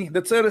Trinity.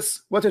 That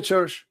says, what a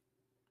church.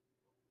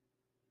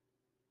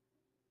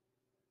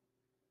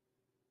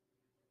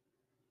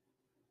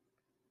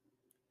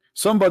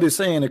 Somebody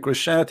saying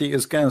Christianity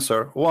is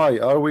cancer. Why?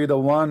 Are we the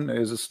one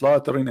is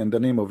slaughtering in the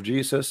name of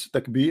Jesus?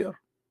 Takbir.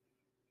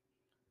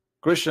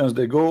 Christians,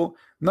 they go,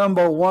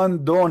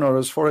 #1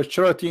 donors for a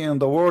charity in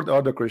the world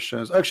are the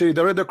Christians. Actually,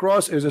 the Red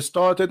Cross is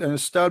started and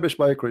established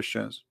by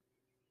Christians.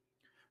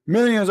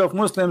 Millions of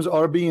Muslims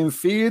are being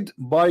fed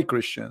by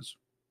Christians.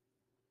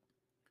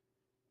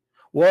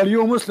 While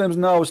you Muslims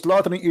now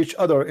slaughtering each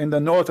other in the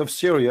north of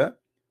Syria,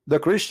 the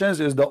Christians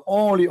is the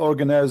only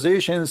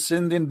organization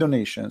sending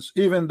donations,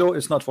 even though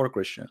it's not for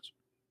Christians.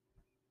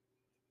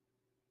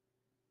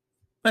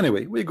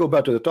 Anyway, we go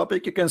back to the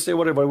topic. You can say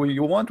whatever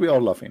you want. We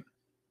are laughing.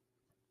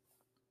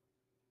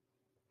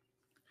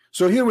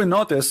 So here we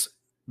notice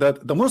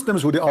that the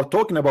Muslims who they are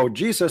talking about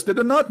Jesus, they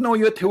do not know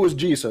yet who is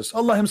Jesus.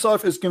 Allah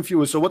himself is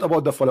confused. So what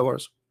about the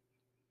followers?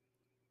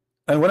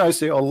 And when I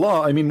say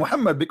Allah, I mean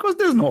Muhammad, because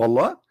there's no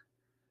Allah.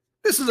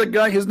 This is a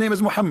guy, his name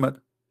is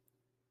Muhammad.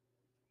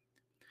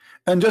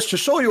 And just to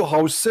show you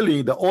how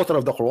silly the author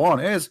of the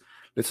Quran is,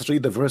 let's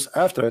read the verse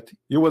after it.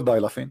 You will die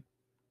laughing.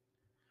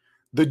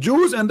 The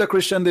Jews and the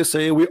Christian, they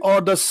say we are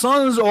the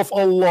sons of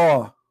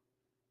Allah.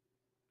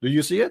 Do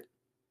you see it?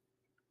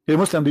 Hey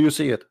Muslim, do you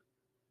see it?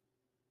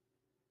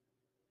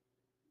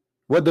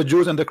 What the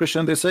Jews and the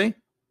Christian they say?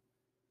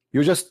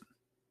 You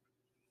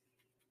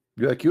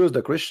accuse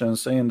the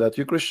Christians saying that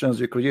you Christians,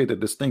 you created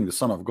this thing, the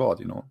son of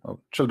God,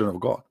 children of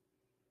God.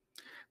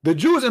 The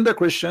Jews and the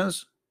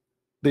Christians,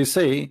 they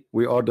say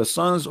we are the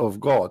sons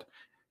of God.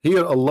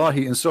 Here Allah,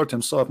 he insert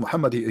himself,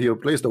 Muhammad, he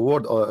replaced the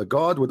word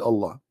God with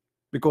Allah,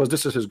 because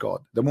this is his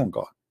God, the moon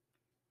God.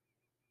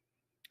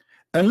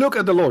 And look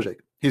at the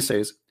logic. He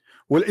says,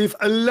 well, if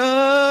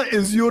Allah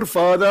is your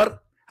father,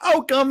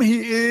 how come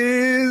he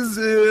is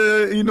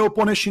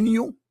punishing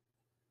you?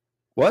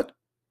 What?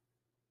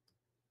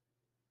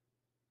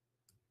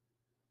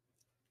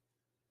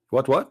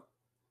 What?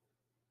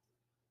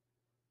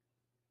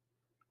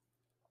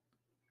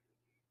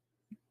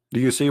 Do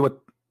you see what?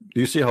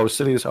 Do you see how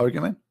silly this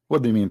argument?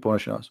 What do you mean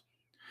punishing us?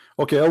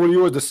 Okay, I will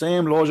use the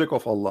same logic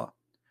of Allah.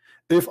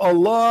 If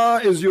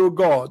Allah is your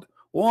God,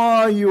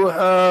 why you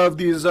have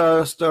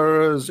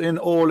disasters in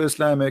all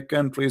Islamic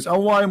countries,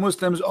 and why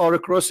Muslims are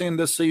crossing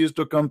the seas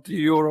to come to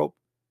Europe?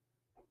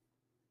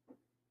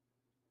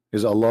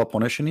 Is Allah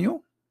punishing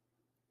you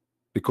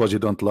because He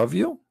don't love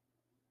you?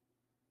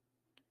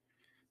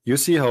 You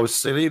see how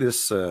silly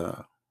this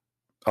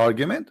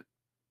argument?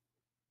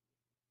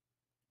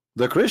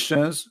 The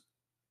Christians,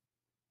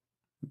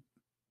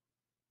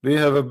 they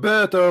have a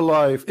better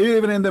life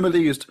even in the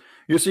Middle East.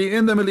 You see,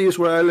 in the Middle East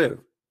where I live,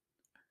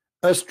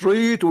 a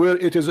street where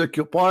it is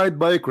occupied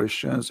by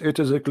Christians, it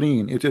is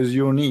clean, it is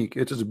unique,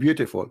 it is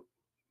beautiful.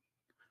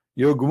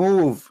 You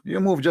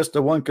move just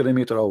 1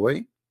 kilometer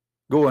away,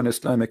 go an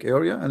Islamic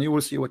area, and you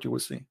will see what you will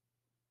see.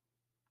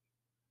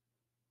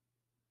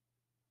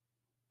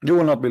 You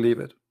will not believe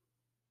it.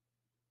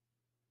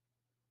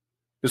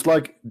 It's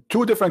like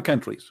 2 different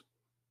countries.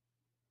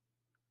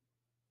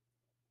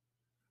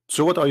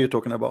 So what are you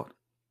talking about?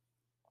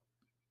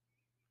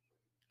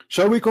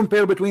 Shall we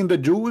compare between the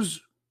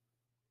Jews,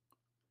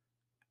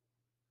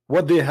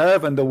 what they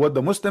have, and what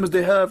the Muslims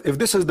they have? If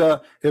this is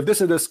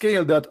the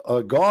scale that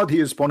God He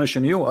is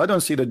punishing you, I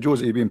don't see the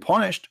Jews being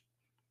punished.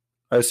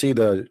 I see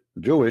the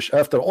Jewish,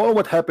 after all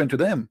what happened to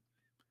them,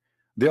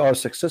 they are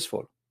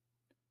successful.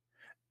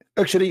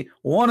 Actually,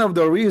 one of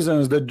the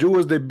reasons the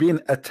Jews they've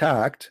been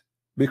attacked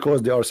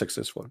because they are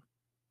successful.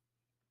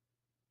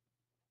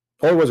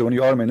 Always when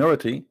you are a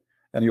minority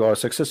and you are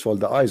successful,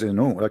 the eyes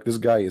know, like this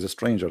guy is a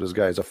stranger, this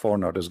guy is a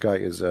foreigner, this guy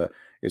is a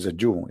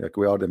Jew. Like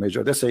we are the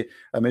majority. Let's say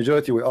a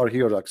majority, we are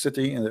here like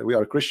city, and we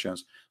are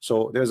Christians.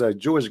 So there's a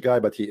Jewish guy,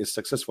 but he is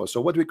successful. So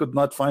what we could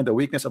not find a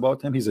weakness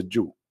about him, he's a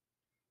Jew.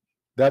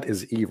 That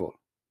is evil.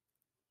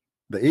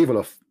 The evil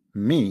of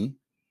me,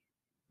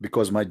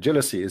 because my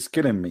jealousy is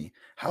killing me.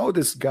 How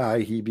this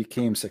guy he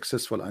became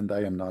successful and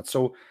I am not.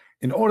 So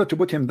in order to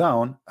put him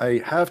down,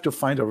 I have to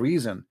find a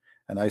reason,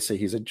 and I say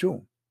he's a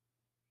Jew.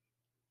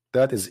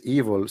 That is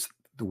evil's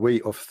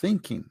way of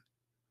thinking.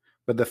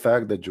 But the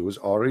fact that Jews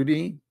are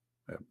really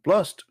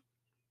blessed,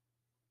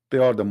 they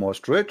are the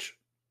most rich,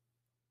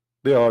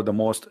 they are the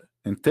most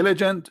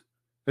intelligent.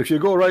 If you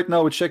go right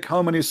now and check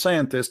how many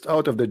scientists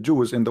out of the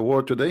Jews in the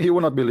world today, you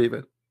will not believe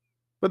it.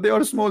 But they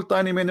are a small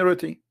tiny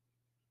minority.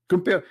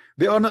 Compare,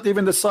 they are not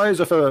even the size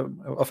of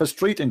a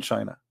street in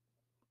China,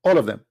 all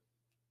of them.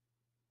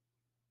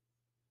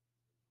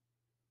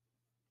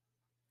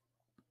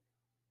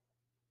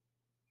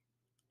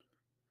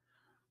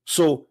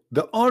 So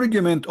the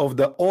argument of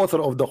the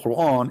author of the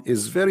Quran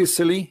is very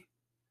silly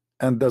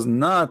and does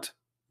not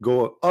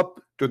go up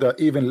to the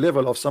even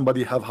level of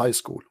somebody have high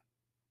school.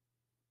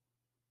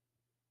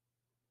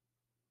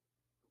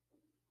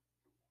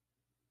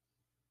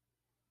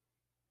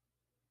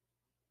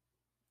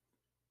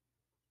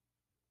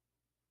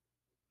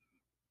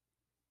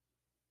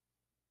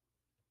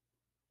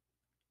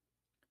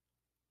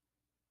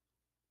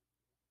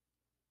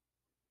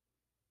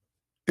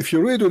 If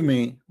you read with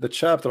me the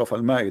chapter of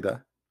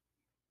Al-Ma'idah,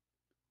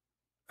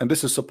 and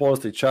this is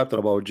supposedly a chapter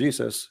about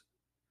Jesus,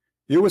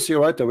 you will see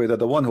right away that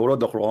the one who wrote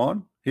the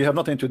Quran, he have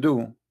nothing to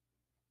do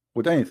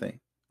with anything.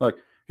 Like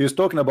he's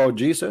talking about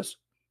Jesus,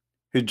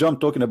 he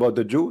jumped talking about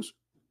the Jews,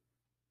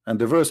 and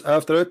the verse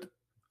after it,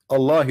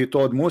 Allah he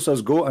told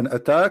Moses go and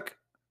attack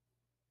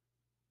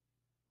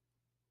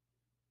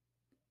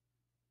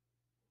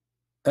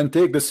and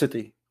take the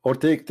city, or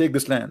take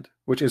this land,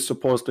 which is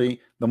supposedly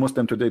the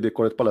Muslim today they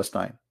call it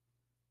Palestine.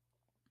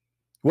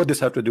 What does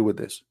this have to do with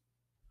this?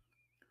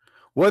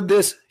 What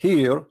this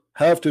here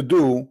have to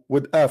do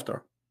with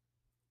after?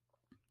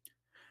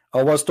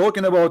 I was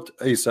talking about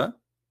Isa,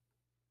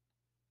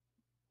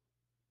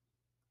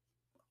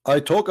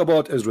 I talk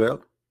about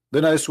Israel,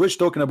 then I switch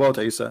talking about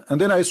Isa, and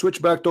then I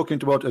switch back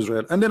talking about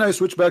Israel, and then I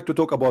switch back to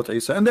talk about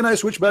Isa, and then I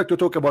switch back to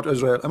talk about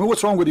Israel. I mean,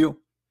 what's wrong with you?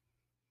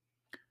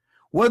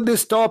 What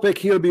this topic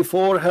here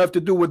before have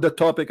to do with the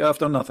topic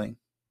after? Nothing.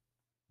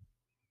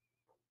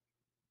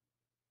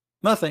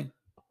 Nothing.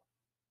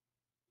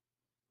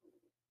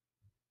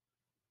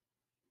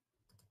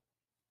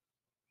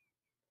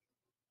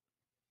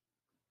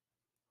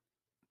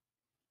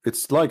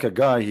 It's like a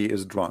guy, he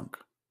is drunk.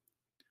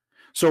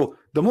 So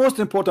the most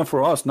important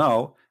for us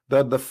now,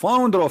 that the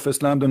founder of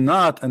Islam do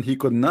not, and he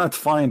could not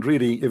find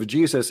really if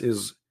Jesus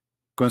is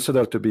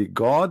considered to be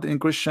God in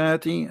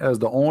Christianity as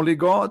the only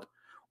God,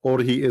 or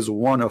he is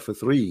one of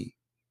 3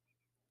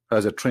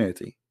 as a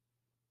Trinity.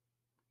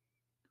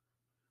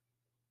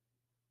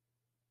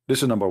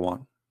 This is number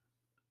 1.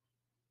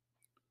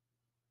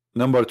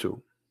 Number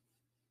 2,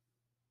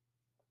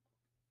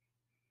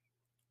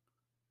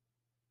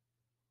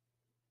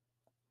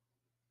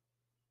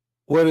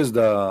 where is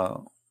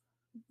the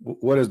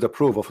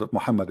proof of what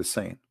Muhammad is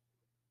saying?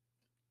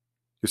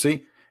 You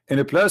see, in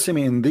a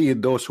blasphemy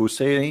indeed those who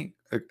say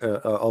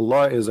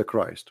Allah is a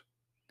Christ.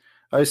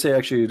 I say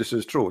actually this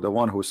is true. The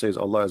one who says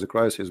Allah is a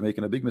Christ is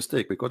making a big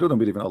mistake, because we don't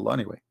believe in Allah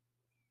anyway.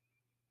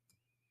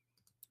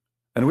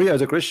 And we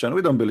as a Christian,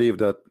 we don't believe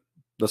that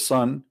the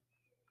Son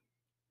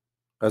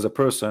as a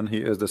person, he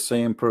is the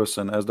same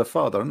person as the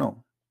Father.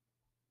 No,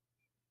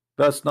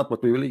 that's not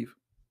what we believe.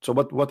 So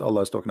what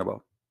Allah is talking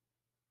about?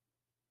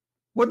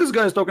 What this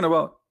guy is talking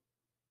about?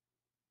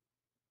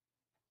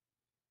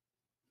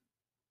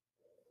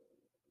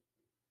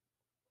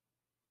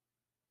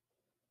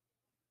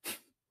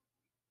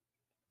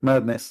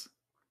 Madness.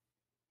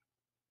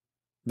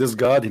 This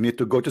God, he need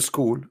to go to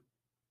school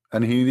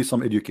and he needs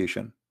some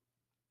education.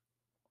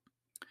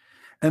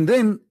 And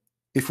then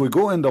if we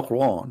go in the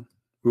Quran,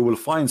 we will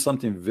find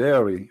something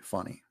very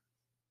funny.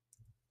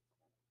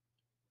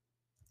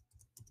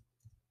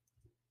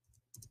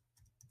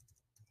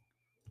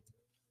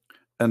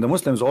 And the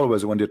Muslims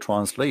always, when they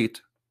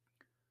translate,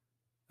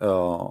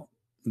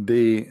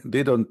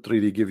 they don't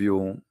really give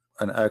you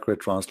an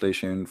accurate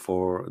translation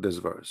for this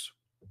verse.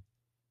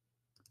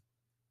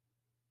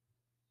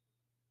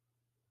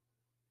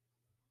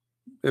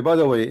 By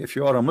the way, if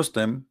you are a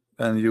Muslim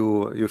and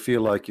you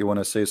feel like you want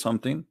to say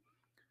something,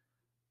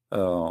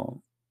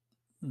 feel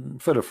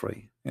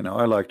free. You know,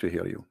 I like to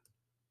hear you.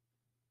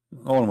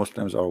 All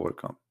Muslims are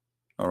welcome.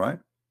 All right.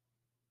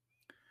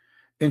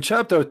 In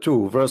chapter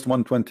 2, verse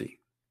 120,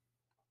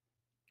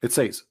 it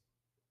says,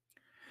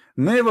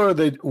 never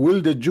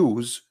will the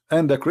Jews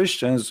and the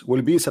Christians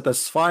will be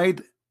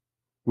satisfied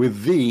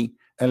with thee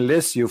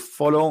unless you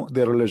follow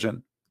their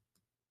religion.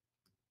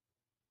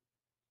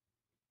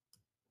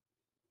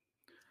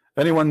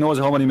 Anyone knows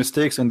how many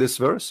mistakes in this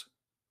verse?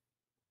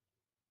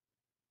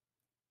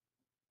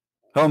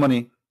 How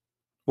many?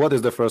 What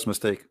is the first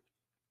mistake?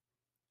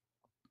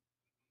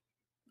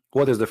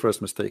 What is the first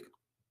mistake?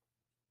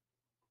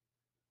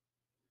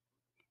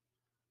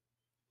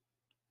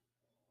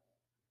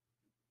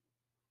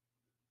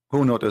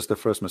 Who noticed the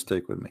first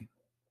mistake with me?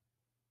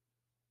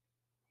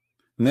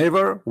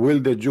 Never will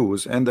the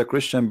Jews and the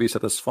Christian be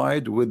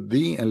satisfied with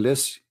thee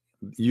unless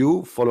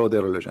you follow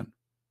their religion.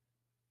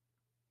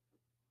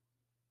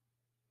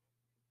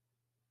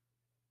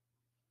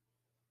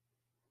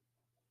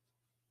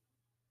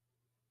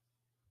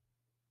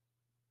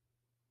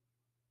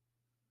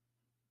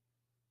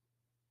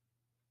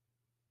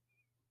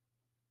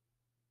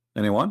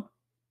 Anyone?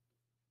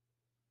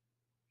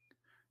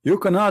 You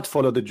cannot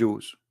follow the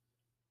Jews.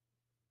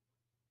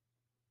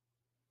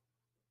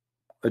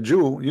 A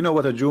Jew, you know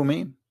what a Jew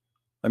mean?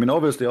 I mean,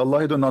 obviously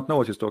Allah, he do not know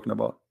what he's talking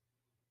about.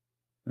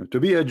 To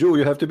be a Jew,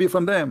 you have to be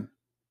from them.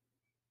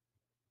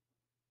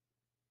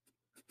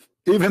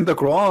 Even the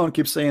Quran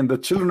keeps saying the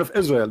children of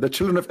Israel, the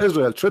children of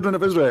Israel, children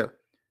of Israel.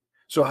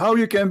 So how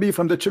you can be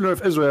from the children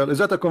of Israel? Is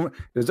that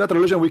a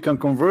religion we can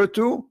convert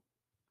to?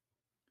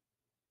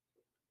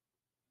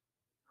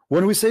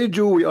 When we say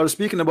Jew, we are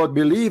speaking about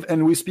belief,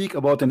 and we speak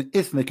about an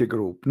ethnic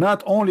group,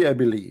 not only a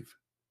belief.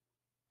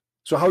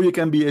 So how you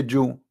can be a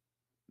Jew?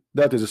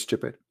 That is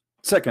stupid.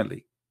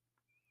 Secondly,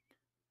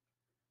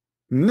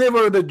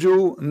 never the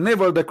Jew,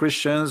 never the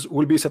Christians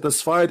will be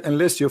satisfied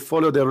unless you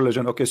follow their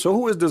religion. Okay, so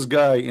who is this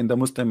guy in the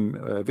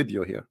Muslim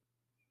video here?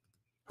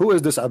 Who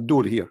is this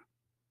Abdul here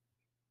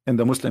in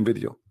the Muslim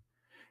video?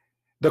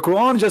 The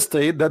Quran just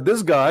stated that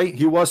this guy,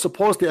 he was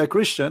supposedly a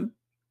Christian.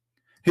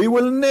 He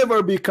will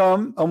never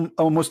become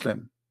a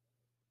Muslim.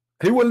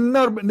 He will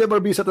never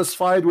be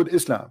satisfied with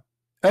Islam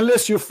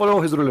unless you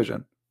follow his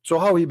religion. So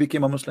how he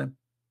became a Muslim?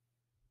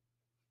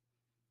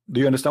 Do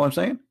you understand what I'm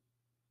saying?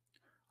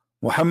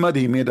 Muhammad,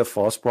 he made a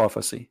false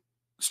prophecy,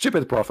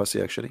 stupid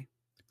prophecy actually,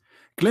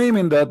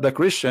 claiming that the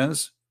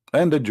Christians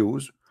and the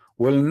Jews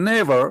will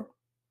never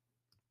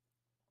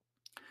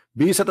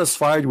be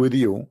satisfied with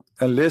you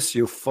unless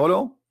you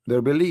follow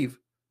their belief,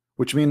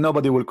 which means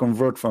nobody will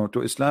convert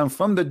to Islam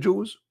from the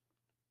Jews,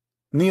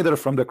 neither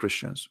from the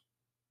Christians.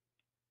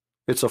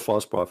 It's a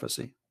false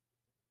prophecy.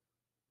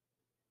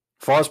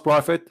 False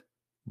prophet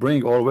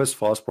bring always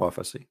false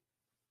prophecy.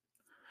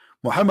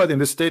 Muhammad in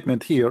this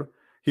statement here,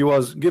 he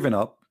was giving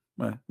up.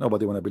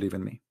 Nobody want to believe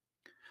in me.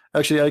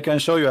 Actually, I can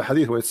show you a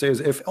hadith where it says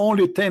if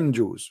only 10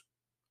 Jews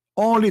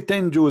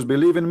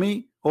believe in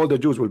me, all the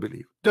Jews will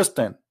believe. Just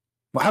 10.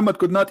 Muhammad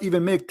could not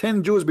even make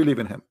 10 Jews believe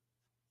in him.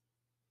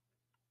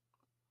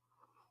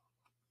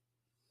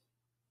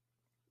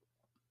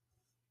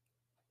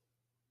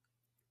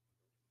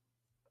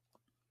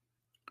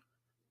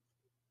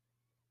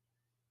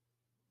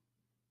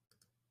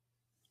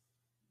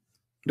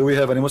 Do we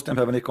have any Muslim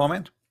have any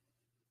comment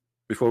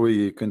before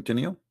we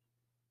continue?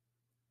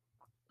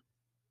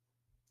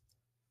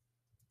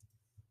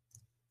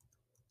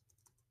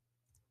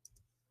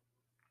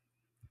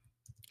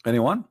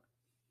 Anyone?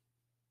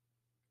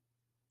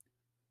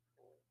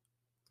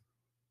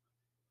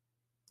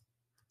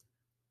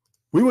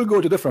 We will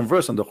go to different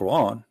verse in the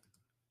Quran,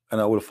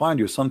 and I will find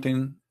you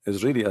something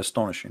is really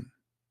astonishing.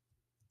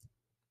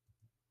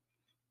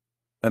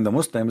 And the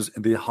Muslims,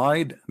 they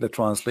hide the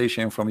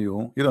translation from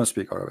you. You don't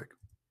speak Arabic.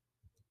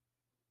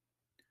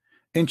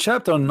 In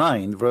chapter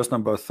 9, verse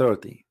number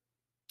 30,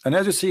 and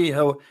as you see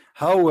how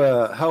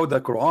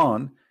the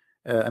Quran,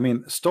 I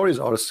mean, stories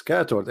are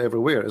scattered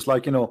everywhere. It's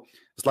like, you know,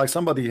 it's like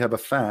somebody have a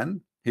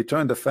fan. He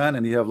turned the fan,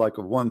 and he have like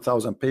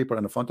 1,000 paper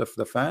in the front of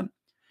the fan,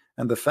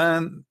 and the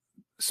fan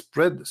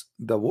spread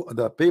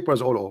the papers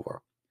all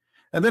over.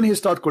 And then he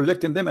started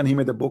collecting them and he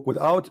made a book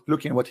without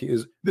looking at what he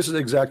is. This is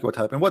exactly what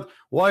happened.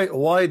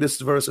 Why this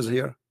verse is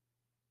here?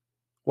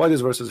 Why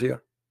this verse is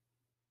here?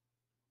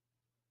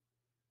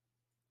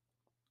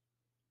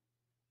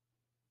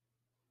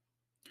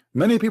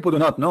 Many people do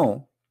not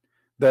know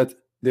that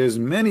there's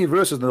many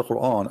verses in the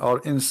Quran are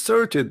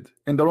inserted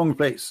in the wrong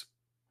place.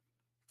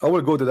 I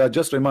will go to that.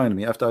 Just remind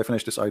me after I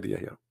finish this idea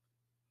here.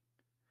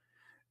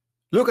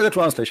 Look at the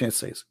translation. It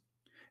says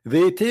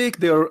they take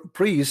their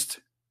priest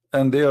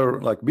and their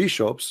like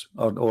bishops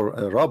or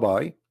a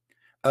rabbi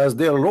as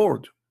their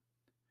Lord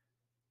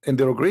in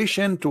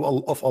derogation to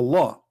of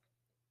Allah,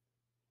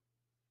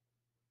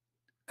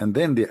 and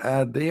then they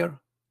add there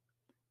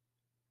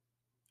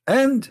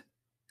and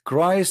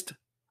Christ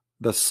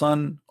the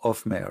Son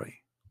of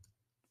Mary.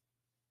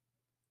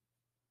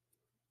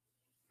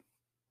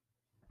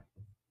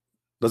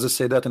 Does it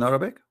say that in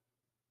Arabic?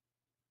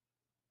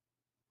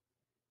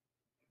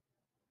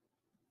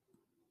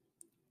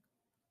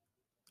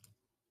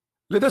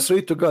 Let us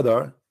read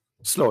together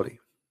slowly.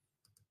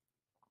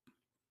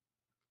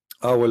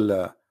 I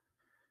will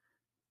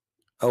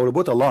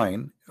put a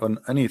line on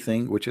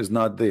anything which is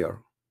not there.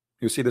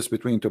 You see this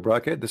between two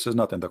brackets. This is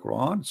not in the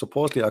Quran.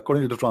 Supposedly,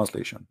 according to the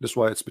translation, this is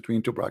why it's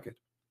between two brackets.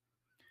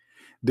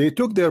 They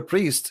took their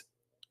priests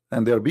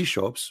and their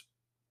bishops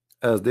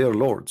as their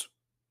lords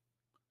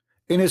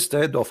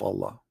instead of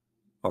Allah.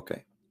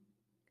 Okay.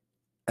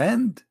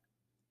 And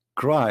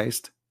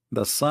Christ,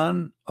 the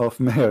Son of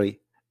Mary.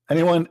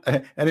 Anyone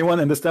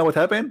understand what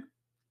happened?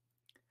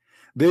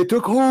 They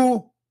took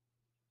who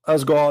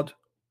as God?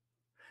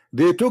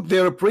 They took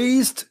their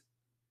priests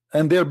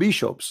and their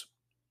bishops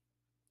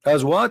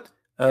as what?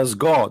 As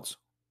gods.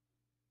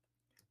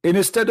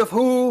 Instead of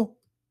who?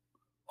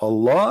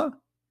 Allah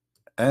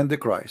and the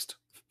Christ.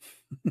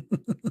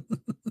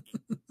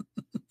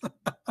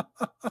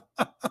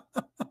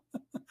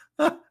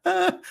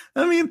 I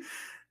mean,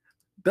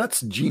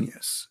 that's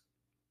genius.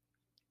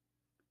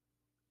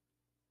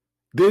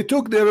 They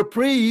took their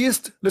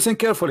priest. Listen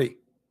carefully.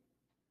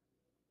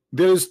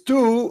 There is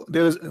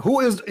who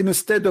is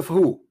instead of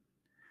who?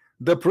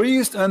 The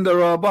priest and the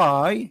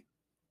rabbi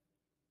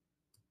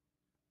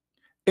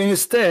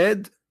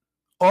instead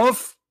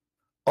of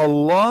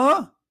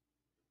Allah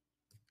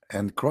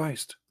and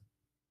Christ.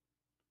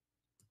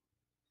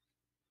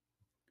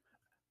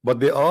 But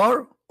they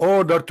are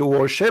ordered to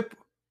worship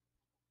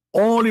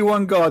only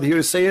one God. Here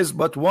it says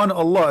but one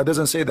Allah. It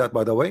doesn't say that,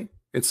 by the way.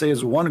 It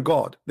says one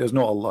God. There's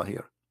no Allah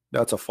here.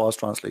 That's a false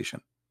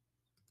translation.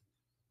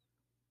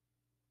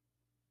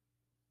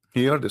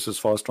 Here this is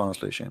false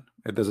translation.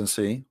 It doesn't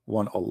say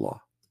one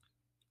Allah.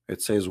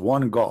 It says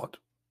one God.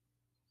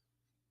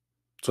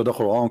 So the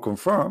Quran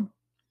confirms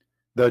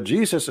that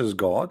Jesus is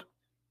God,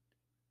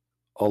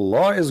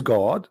 Allah is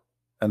God,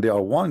 and they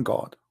are one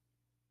God.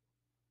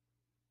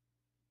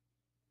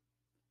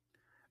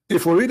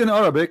 If we read in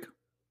Arabic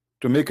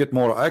to make it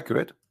more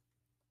accurate,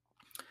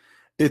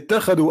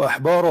 اتخذوا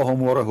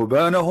أحبارهم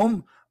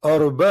ورهبانهم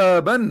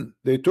أربابا.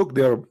 They took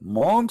their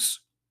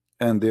monks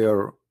and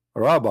their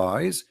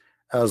rabbis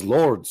as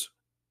lords,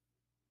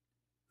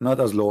 not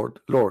as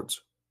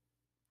lords.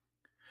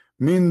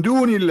 من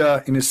دون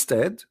الله,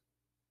 instead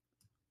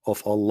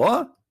of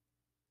Allah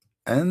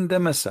and the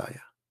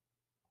Messiah.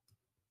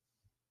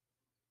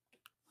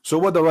 So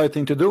what the right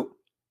thing to do?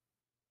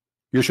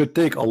 You should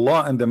take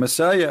Allah and the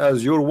Messiah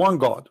as your one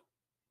God.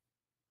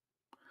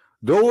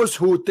 Those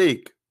who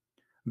take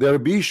their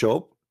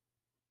bishop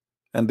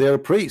and their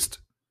priest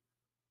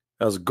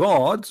as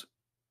gods,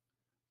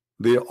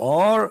 they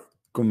are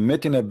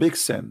committing a big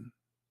sin.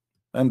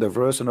 And the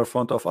verse in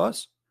front of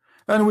us,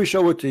 and we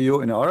show it to you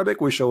in Arabic,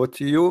 we show it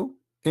to you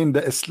in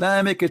the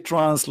Islamic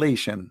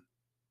translation.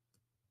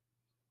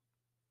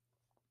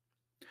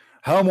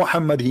 How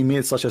Muhammad he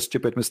made such a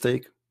stupid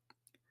mistake?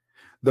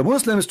 The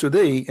Muslims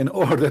today, in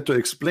order to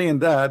explain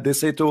that, they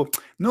say to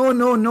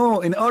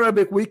no, in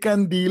Arabic we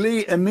can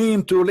delay a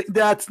name to.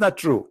 That's not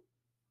true.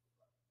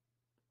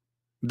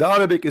 The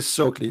Arabic is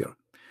so clear.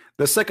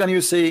 The second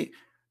you say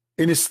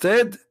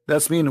instead,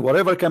 that's mean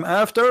whatever come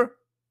after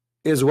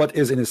is what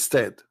is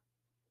instead.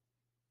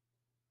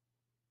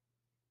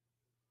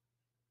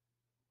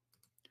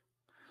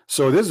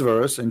 So this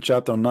verse in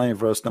chapter 9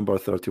 verse number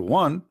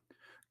 31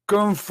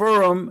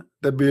 confirm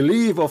the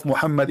belief of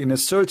Muhammad in a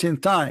certain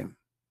time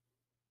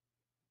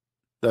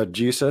that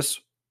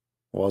Jesus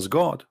was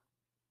God.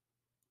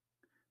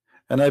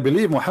 And I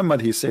believe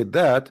Muhammad he said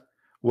that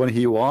when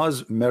he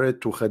was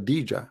married to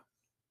Khadija.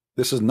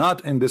 This is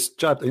not in this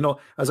chapter. You know,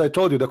 as I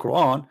told you, the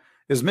Quran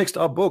is mixed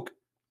up book.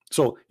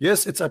 So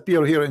yes, it's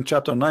appear here in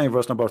chapter 9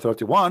 verse number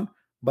 31,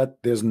 but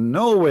there's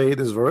no way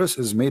this verse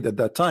is made at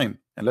that time,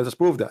 and let us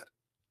prove that.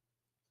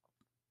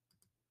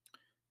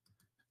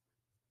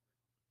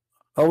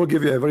 I will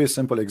give you a very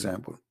simple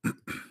example.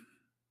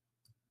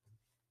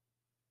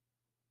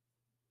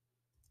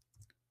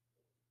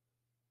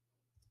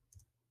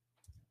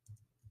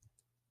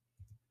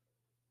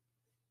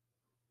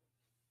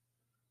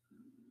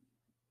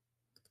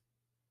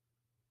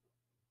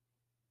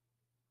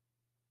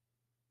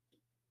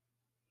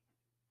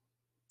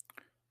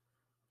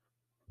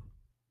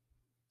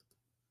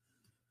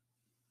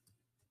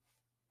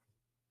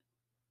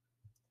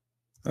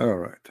 All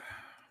right.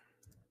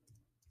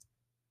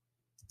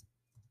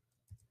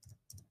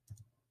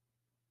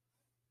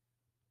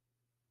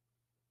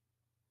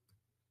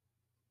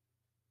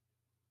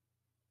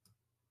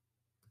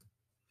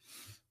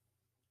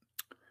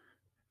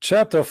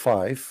 Chapter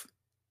 5,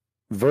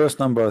 verse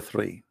number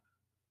 3.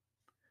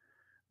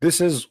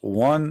 This is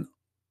one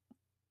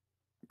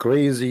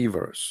crazy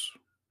verse.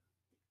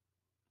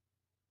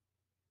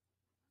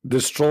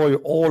 Destroy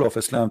all of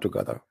Islam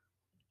together.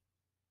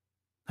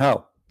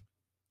 How?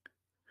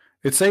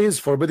 It says,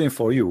 forbidden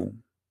for you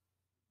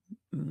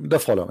the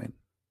following: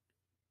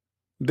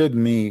 dead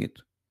meat,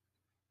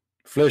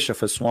 flesh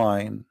of a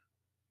swine,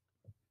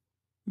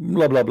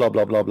 blah blah blah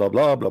blah blah blah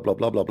blah blah blah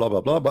blah blah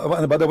blah blah blah.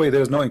 And by the way,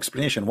 there is no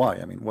explanation why.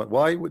 I mean,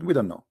 why? We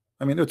don't know.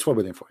 I mean, it's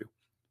forbidden for you.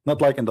 Not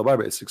like in the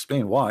Bible, it's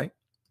explained why.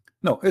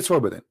 No, it's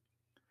forbidden.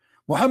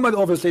 Muhammad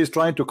obviously is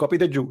trying to copy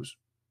the Jews.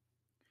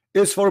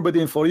 It's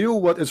forbidden for you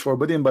what is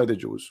forbidden by the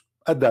Jews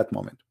at that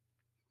moment.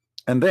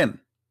 And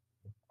then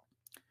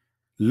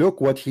look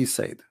what he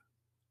said,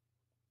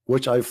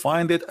 which I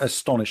find it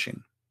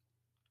astonishing.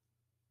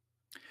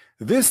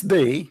 This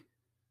day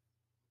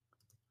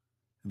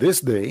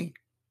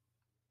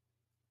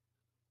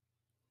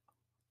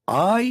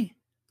I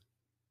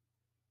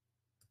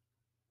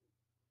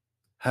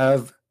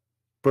have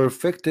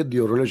perfected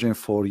your religion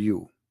for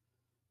you,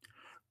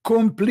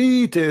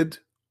 completed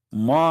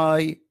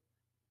my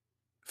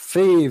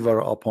favor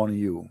upon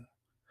you,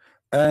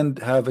 and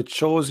have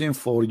chosen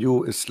for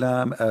you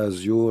Islam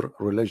as your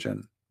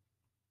religion.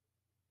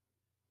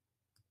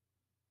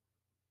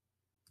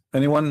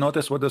 Anyone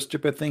notice what the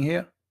stupid thing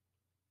here?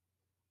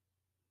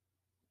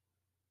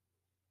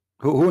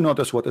 Who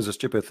noticed what is the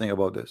stupid thing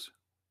about this?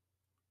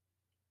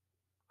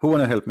 Who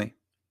wanna help me?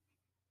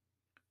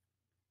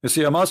 You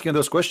see, I'm asking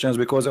those questions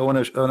because I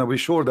wanna be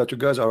sure that you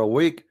guys are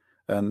awake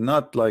and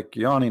not like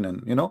yawning,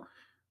 and you know.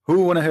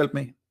 Who wanna help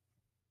me?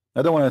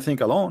 I don't want to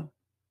think alone.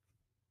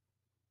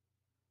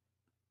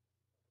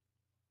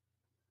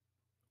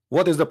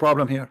 What is the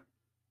problem here?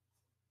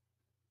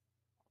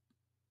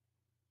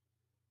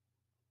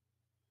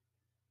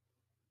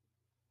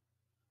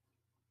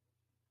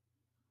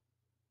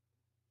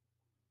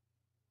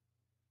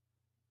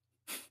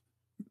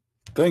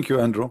 Thank you,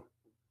 Andrew.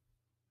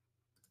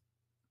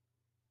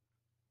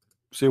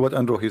 See what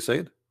Andrew he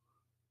said?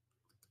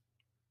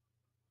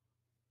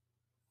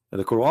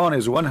 The Quran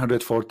is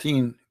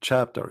 114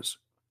 chapters,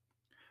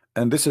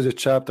 and this is a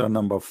chapter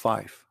number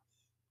 5.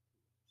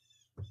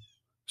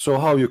 So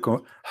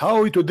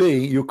how today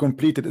you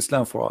completed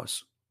Islam for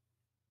us?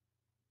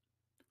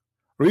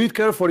 Read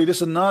carefully.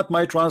 This is not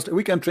my translation.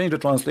 We can change the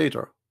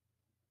translator.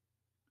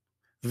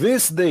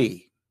 This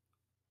day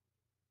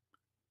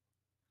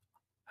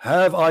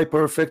have I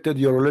perfected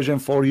your religion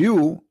for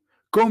you,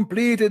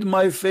 completed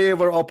my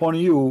favor upon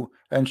you,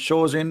 and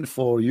chosen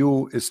for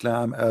you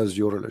Islam as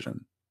your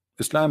religion.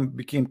 Islam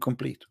became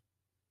complete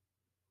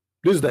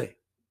this day.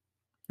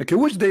 Okay,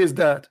 which day is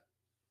that?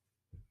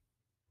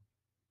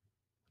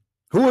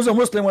 Who is a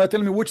Muslim when I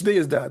tell me which day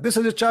is that? This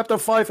is chapter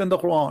 5 in the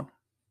Quran.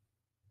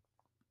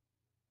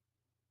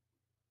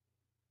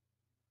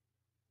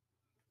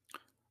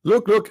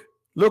 Look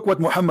what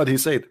Muhammad he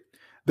said.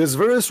 This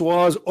verse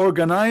was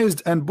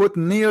organized and put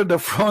near the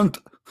front.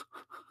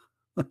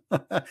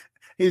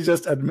 He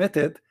just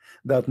admitted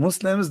that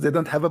Muslims, they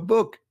don't have a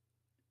book.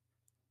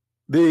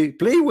 They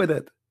play with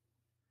it.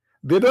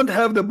 They don't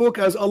have the book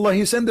as Allah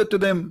he sent it to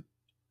them.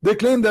 They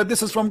claim that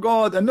this is from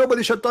God and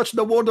nobody should touch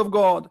the word of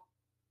God.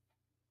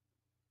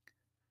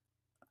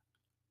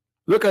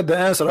 Look at the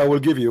answer I will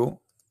give you,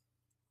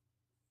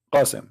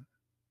 Qasim.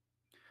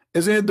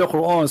 Isn't it the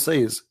Quran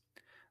says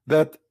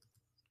that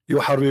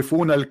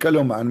يحرفون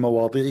الكلم عن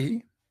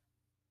مواضعه?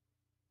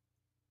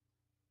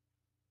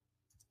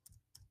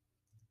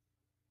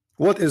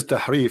 What is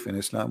tahrif in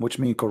Islam? Which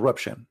means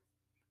corruption.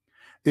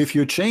 If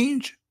you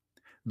change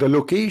the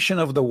location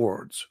of the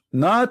words,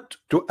 not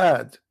to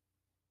add,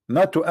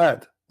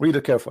 read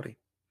it carefully.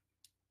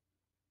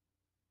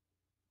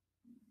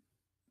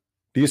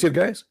 Do you see it,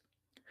 guys?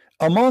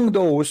 Among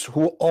those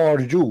who are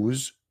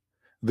Jews,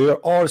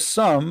 there are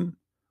some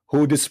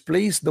who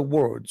displace the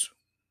words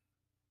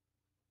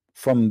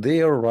from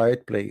their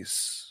right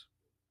place.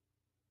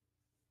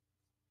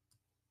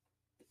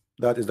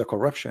 That is the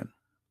corruption.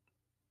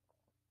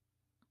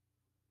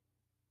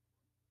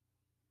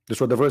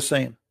 That's what the verse is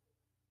saying.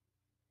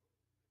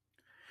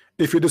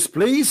 If you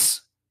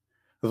displace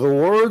the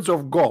words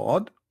of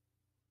God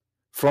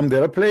from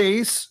their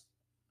place,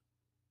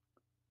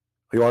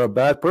 you are a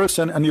bad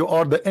person and you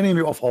are the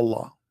enemy of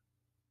Allah.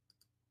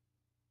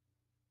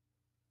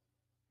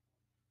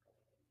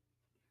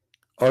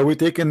 Are we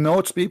taking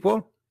notes,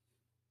 people?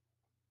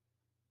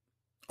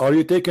 Are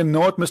you taking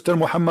note, Mr.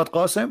 Muhammad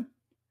Qasim?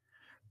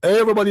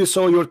 Everybody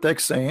saw your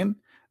text saying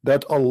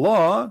that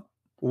Allah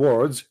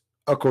words,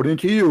 according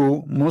to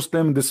you,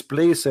 Muslim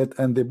displace it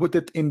and they put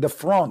it in the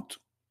front.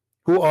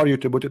 Who are you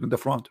to put it in the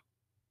front?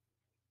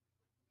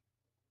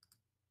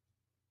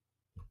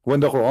 When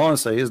the Quran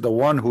says the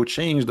one who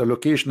changed the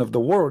location of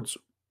the words.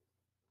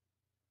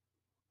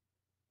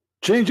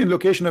 Change in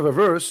location of a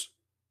verse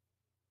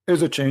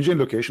is a change in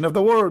location of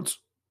the words.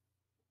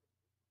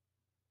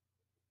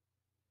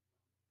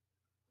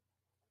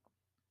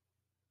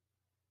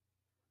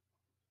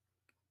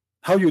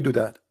 How you do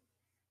that?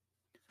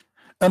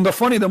 And the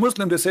funny, the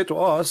Muslim, they say to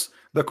us,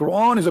 the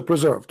Quran is a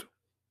preserved.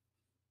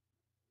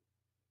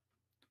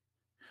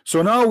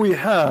 So now we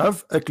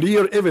have a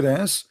clear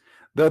evidence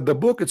that the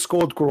book, it's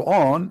called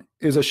Quran,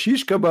 is a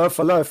shish kebab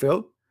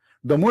falafel.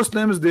 The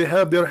Muslims, they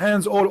have their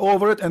hands all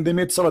over it and they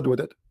made salad with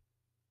it.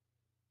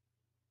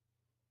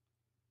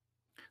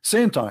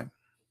 Same time,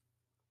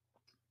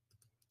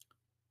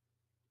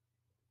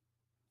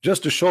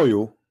 just to show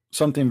you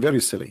something very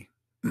silly.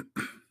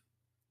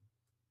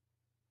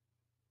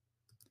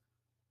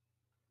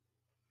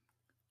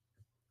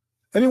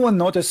 Anyone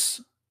notice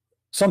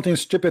something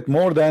stupid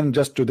more than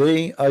just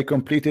today I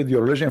completed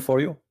your religion for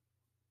you?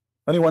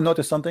 Anyone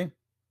notice something?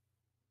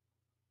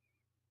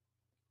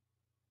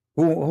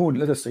 Who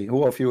let us see,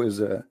 who of you is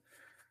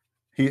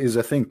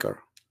a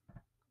thinker?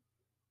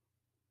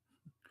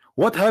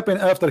 What happened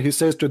after he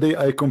says today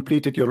I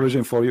completed your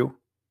religion for you?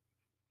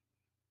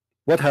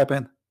 What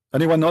happened?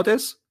 Anyone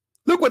notice?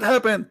 Look what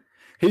happened.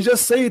 He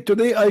just said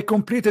today I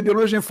completed your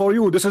religion for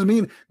you. This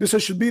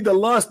should be the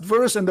last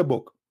verse in the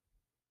book.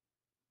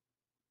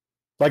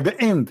 Like the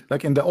end,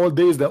 like in the old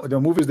days, the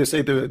movies, they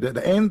say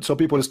the end, so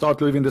people start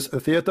leaving this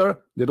theater.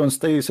 They don't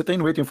stay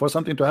sitting waiting for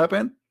something to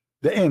happen.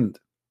 The end.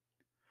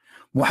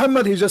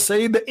 Muhammad, he just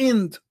said the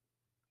end,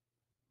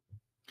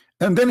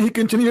 and then he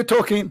continued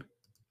talking,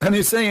 and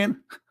he's saying,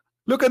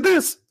 look at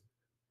this.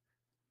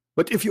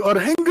 But if you are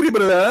hungry,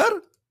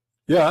 brother,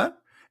 yeah,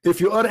 if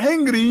you are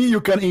hungry,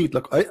 you can eat.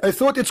 Look, I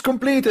thought it's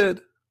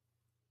completed.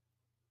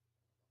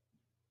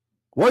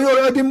 Why you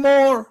are adding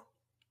more?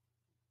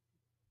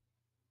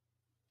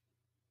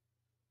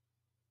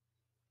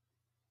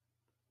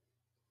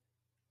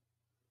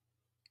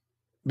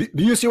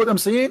 Do you see what I'm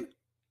saying?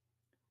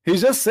 He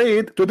just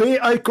said today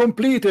I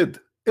completed.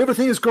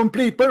 Everything is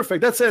complete,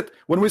 perfect. That's it.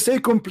 When we say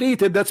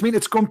completed, that means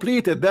it's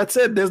completed. That's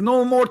it. There's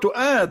no more to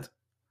add.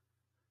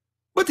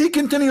 But he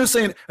continues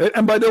saying,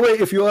 and by the way,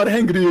 if you are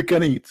hungry, you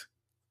can eat.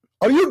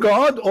 Are you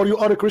God or you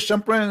are a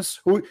Christian prince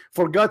who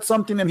forgot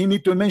something and he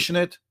need to mention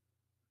it?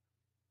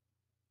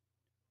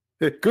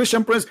 Hey,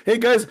 Christian prince, hey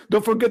guys,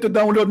 don't forget to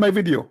download my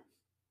video.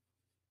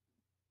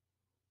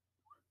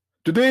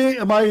 Today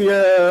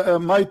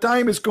my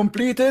time is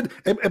completed.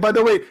 By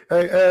the way,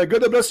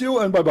 God bless you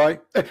and bye bye.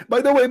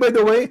 By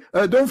the way,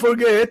 don't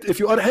forget, if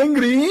you are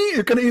hungry,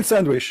 you can eat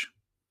sandwich.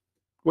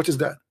 What is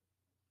that?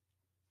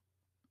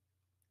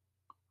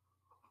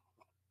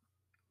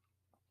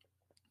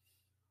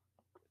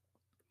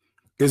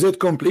 Is it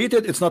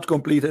completed? It's not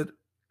completed.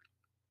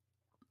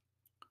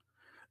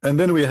 And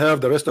then we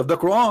have the rest of the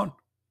Quran.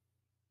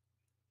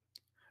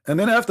 And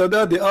then after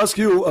that, they ask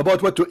you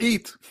about what to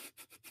eat.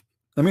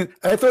 I mean,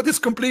 I thought it's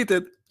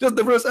completed. Just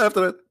the verse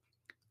after it.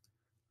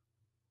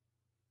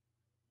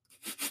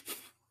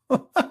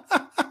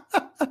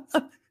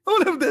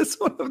 all of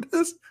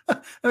this.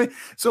 I mean,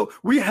 so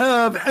we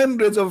have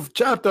hundreds of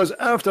chapters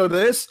after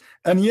this,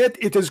 and yet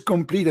it is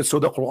completed. So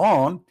the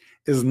Quran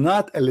is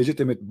not a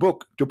legitimate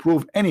book to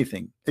prove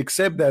anything,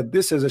 except that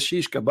this is a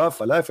shish kebab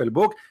falafel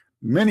book.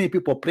 Many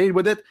people played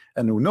with it,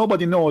 and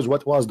nobody knows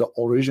what was the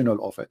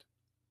original of it.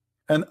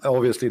 And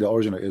obviously the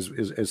original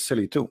is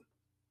silly too.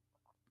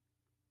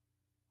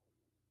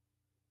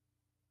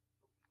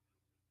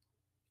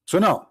 So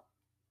now,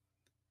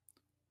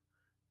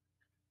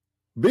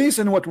 based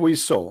on what we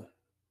saw,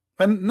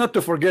 and not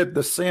to forget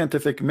the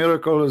scientific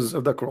miracles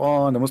of the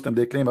Quran, the Muslim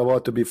they claim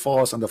about to be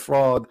false and the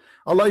fraud.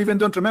 Allah even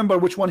don't remember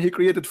which one He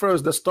created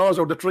first, the stars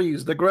or the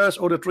trees, the grass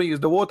or the trees,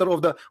 the water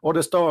or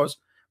the stars.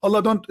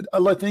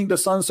 Allah think the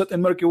sunset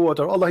and murky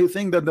water. Allah He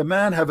think that the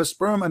man have a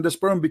sperm and the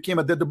sperm became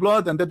a dead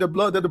blood, and that the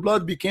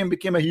blood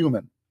became a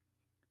human.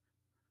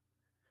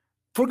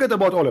 Forget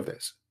about all of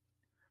this.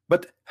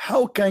 But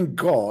how can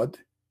God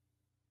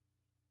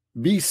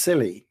be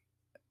silly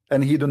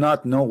and He do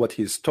not know what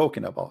He's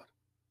talking about?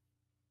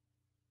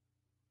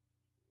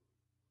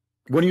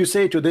 When you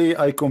say today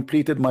I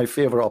completed my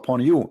favor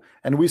upon you,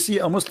 and we see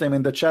a Muslim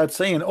in the chat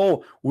saying,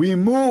 oh, we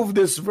move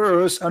this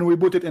verse and we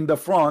put it in the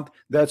front,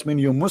 that's mean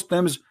you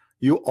Muslims,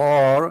 you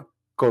are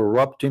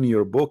corrupting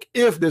your book,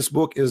 if this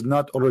book is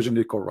not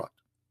originally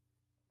corrupt.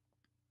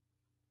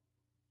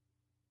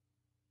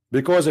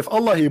 Because if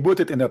Allah He put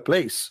it in a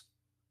place,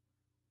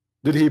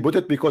 did He put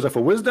it because of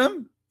a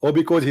wisdom, or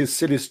because He's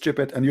silly,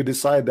 stupid, and you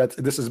decide that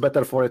this is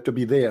better for it to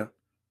be there?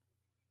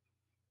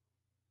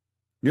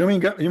 You know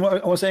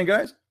what I'm saying,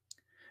 guys?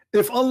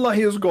 If Allah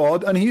He is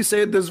God and He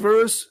said this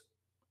verse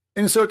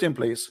in a certain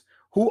place,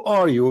 who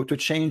are you to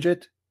change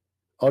it?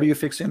 Are you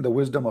fixing the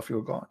wisdom of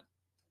your God?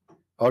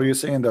 Are you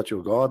saying that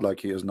your God, like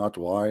He is not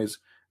wise,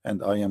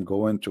 and I am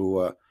going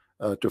to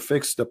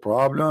fix the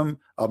problem?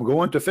 I'm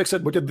going to fix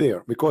it, put it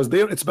there, because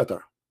there it's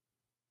better.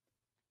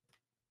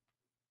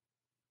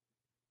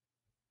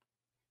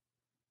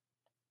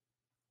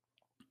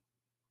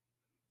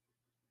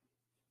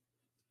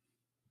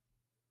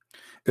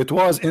 It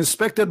was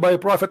inspected by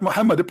Prophet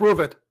Muhammad. Prove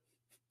it.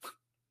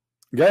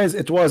 Guys,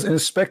 it was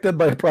inspected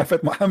by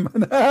Prophet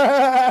Muhammad.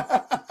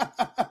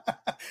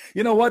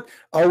 You know what?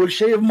 I will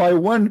shave my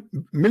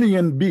 1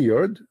 million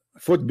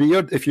foot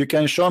beard if you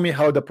can show me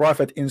how the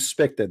Prophet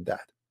inspected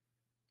that.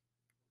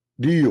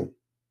 Do you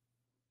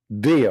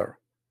dare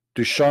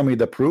to show me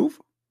the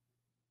proof?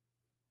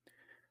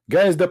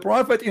 Guys, the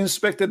Prophet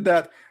inspected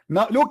that.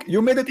 Now look,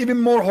 you made it even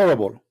more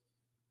horrible.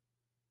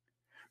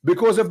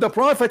 Because if the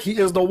Prophet, he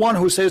is the one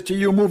who says to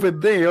you, move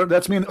it there,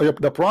 that means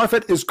the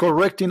Prophet is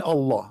correcting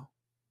Allah.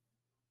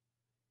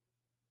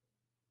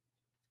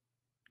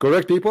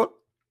 Correct, people?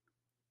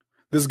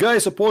 This guy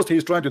is supposed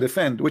he's trying to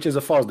defend, which is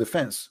a false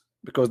defense,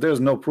 because there's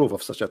no proof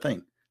of such a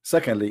thing.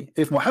 Secondly,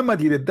 if Muhammad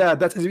he did that,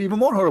 that is even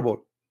more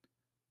horrible.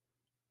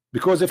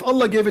 Because if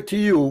Allah gave it to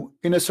you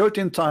in a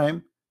certain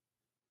time,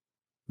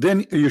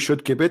 then you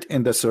should keep it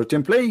in the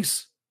certain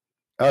place,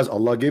 as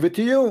Allah gave it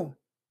to you.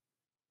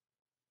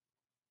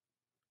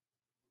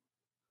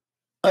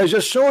 I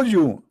just showed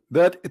you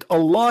that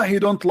Allah, he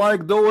don't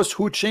like those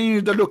who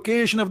change the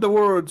location of the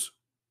words.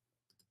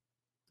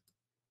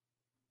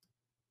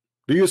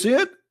 Do you see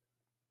it?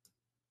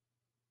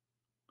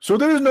 So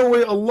there is no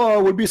way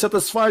Allah will be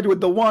satisfied with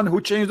the one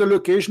who changed the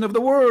location of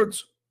the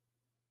words.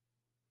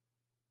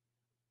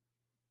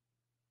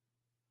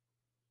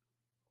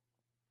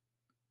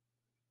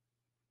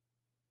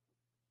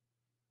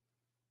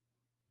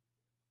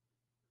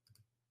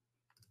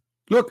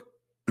 Look,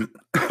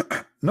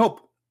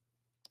 nope.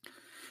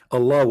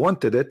 Allah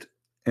wanted it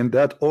in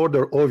that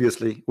order,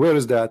 obviously. Where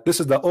is that? This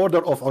is the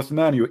order of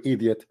Uthman, you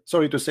idiot.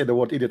 Sorry to say the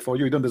word idiot for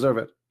you, you don't deserve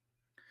it.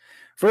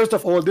 First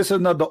of all, this is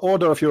not the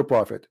order of your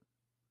prophet.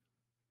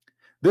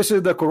 This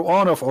is the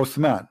Quran of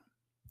Uthman.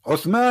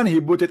 Uthman,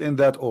 he put it in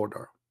that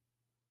order.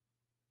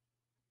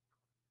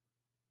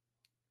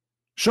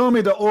 Show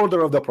me the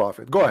order of the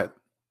prophet. Go ahead.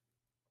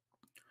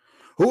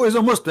 Who is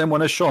a Muslim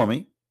want to show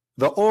me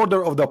the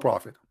order of the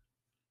prophet?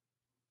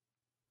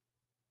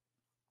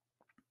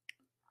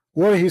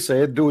 Where he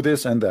said do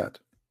this and that.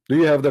 Do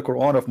you have the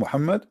Quran of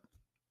Muhammad?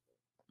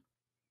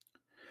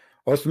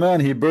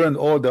 Uthman, he burned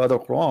all the other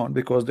Quran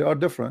because they are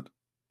different,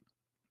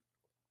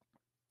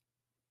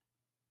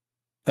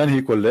 and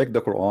he collect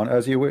the Quran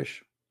as he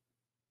wish.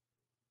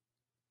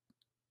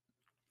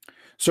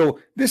 So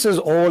this is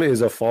all is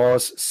a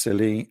false,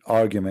 silly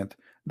argument.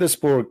 This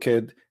poor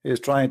kid is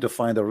trying to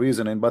find a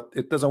reasoning, but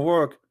it doesn't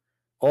work.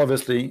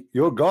 Obviously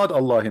your God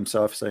Allah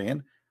himself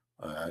saying,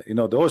 you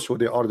know, those who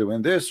they are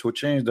doing this, who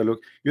change the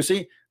look. You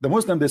see, the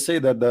Muslim, they say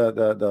that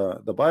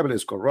the Bible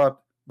is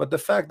corrupt, but the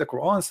fact the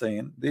Quran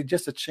saying they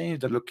just change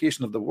the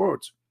location of the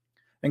words.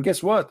 And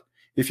guess what?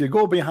 If you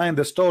go behind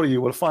the story, you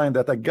will find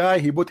that a guy,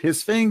 he put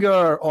his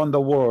finger on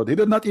the word. He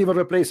did not even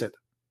replace it.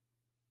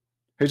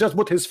 He just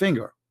put his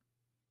finger.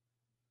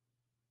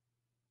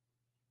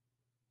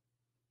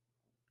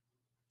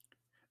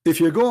 If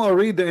you go and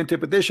read the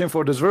interpretation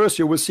for this verse,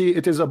 you will see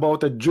it is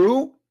about a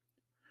Jew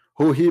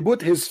who he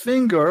put his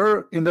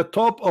finger in the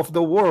top of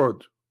the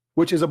word,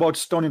 which is about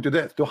stoning to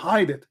death, to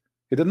hide it.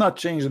 He did not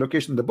change the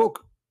location of the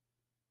book.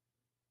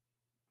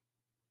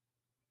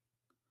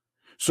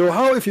 So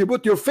how if you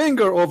put your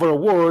finger over a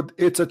word,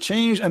 it's a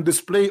change and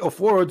display of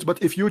words,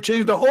 but if you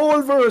change the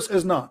whole verse,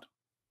 is not.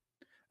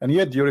 And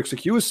yet you're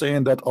excuse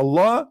saying that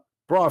Allah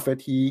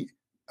Prophet, he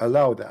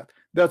allowed that.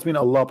 That means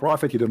Allah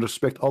Prophet, he didn't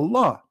respect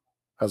Allah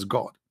as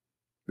God.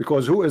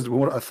 Because who is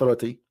more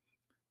authority?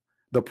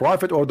 The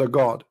Prophet or the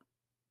God?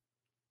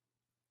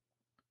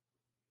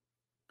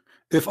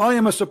 If I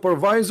am a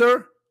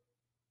supervisor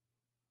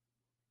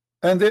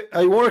and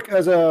I work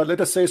as a, let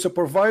us say,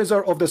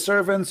 supervisor of the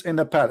servants in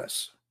a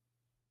palace,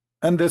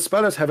 and this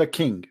palace have a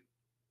king,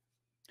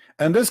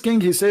 and this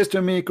king, he says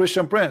to me,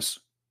 Christian Prince,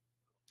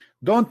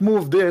 don't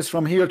move this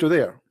from here to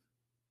there,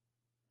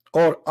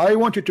 or I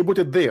want you to put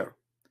it there.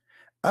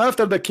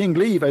 After the king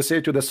leave, I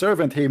say to the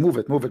servant, hey, move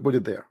it, put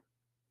it there.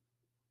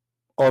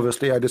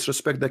 Obviously I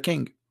disrespect the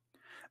king,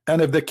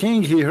 and if the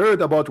king he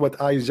heard about what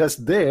I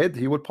just did,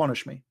 he would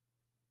punish me.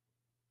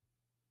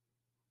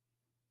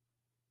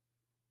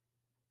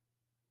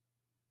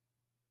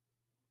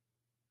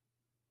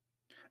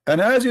 And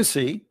as you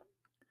see,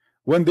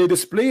 when they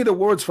display the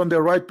words from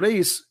their right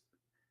place,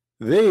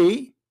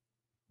 they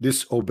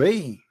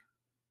disobey.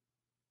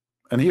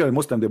 And here in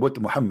Muslim they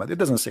put Muhammad. It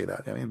doesn't say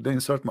that. I mean, they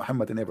insert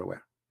Muhammad in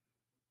everywhere.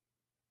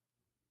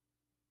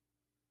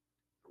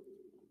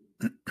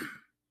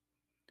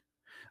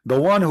 The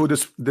one who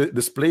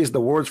displays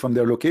the words from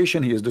their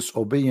location, he is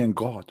disobeying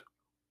God,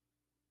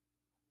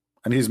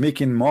 and he's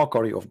making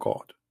mockery of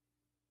God.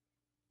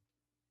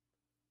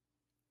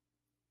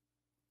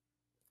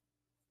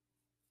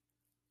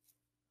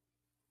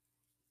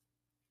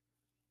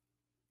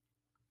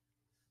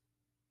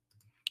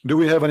 Do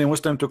we have any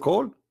Muslim to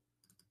call?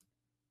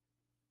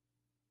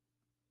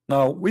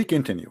 Now we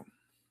continue.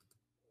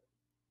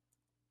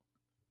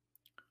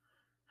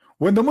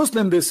 When the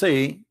Muslim they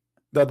say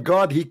that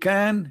God he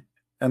can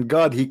and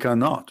God he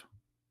cannot,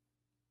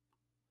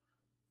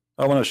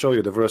 I want to show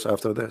you the verse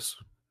after this,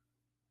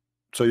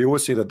 so you will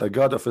see that the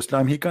God of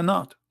Islam he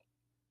cannot.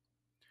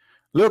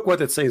 Look what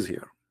it says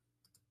here.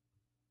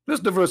 This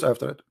is the verse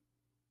after it.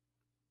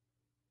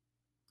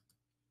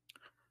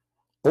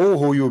 Oh,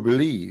 who you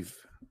believe,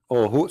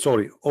 or who,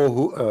 sorry, oh,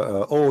 who,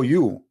 oh,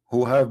 you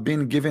who have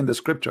been given the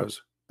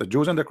scriptures, the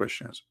Jews and the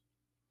Christians,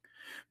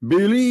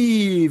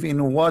 believe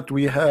in what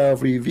we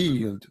have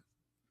revealed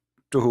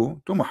to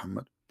who? To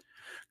Muhammad,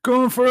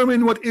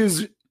 confirming what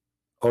is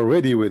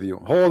already with you.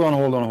 Hold on,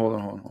 hold on, hold on,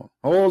 hold on,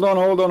 hold on,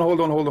 hold on,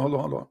 hold on, hold on, hold on,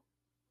 hold on.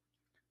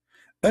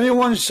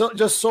 Anyone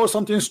just saw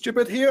something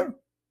stupid here?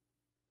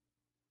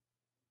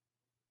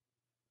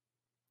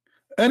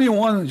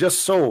 Anyone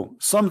just saw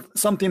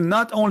something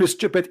not only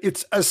stupid,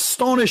 it's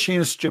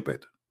astonishing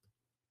stupid.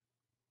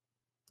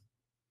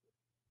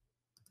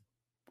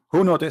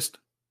 Who noticed?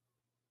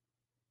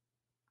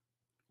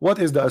 What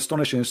is the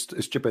astonishing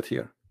stupid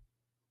here?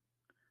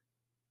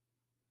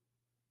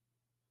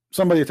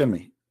 Somebody tell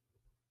me.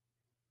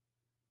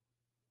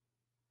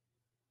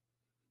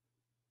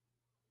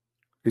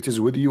 It is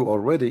with you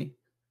already.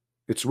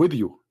 It's with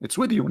you. It's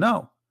with you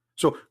now.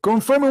 So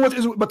confirming what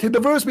is, but the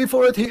verse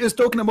before it, he is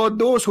talking about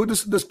those who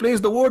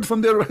displays the word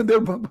from their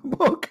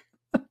book,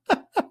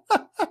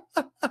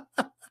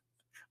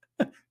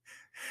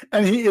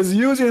 and he is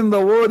using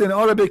the word in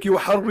Arabic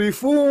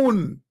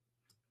yuharrifun.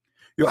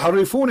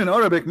 Yuharrifun in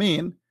Arabic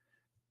mean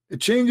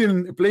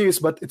changing place,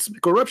 but it's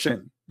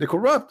corruption. They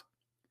corrupt.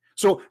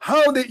 So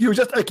how did you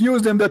just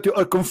accuse them that you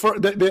are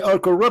that they are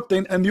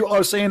corrupting, and you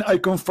are saying I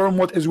confirm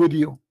what is with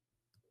you?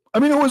 I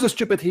mean, who is the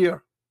stupid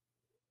here?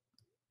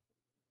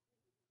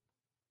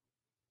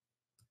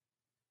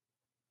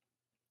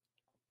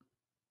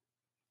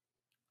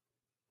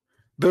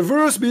 The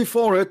verse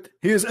before it,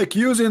 he is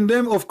accusing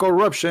them of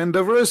corruption.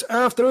 The verse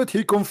after it,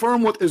 he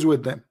confirmed what is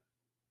with them.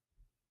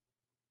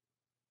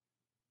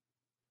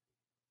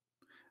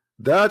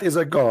 That is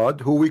a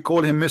God who we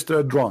call him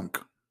Mr.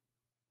 Drunk.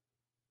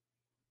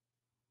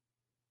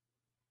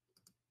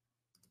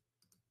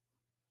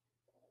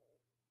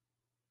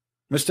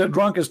 Mr.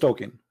 Drunk is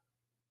talking.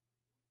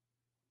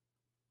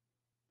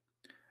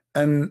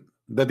 And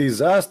the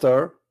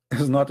disaster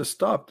is not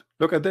stopped.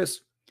 Look at this.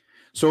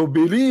 So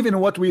believe in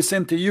what we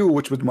sent to you,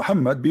 which was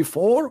Muhammad,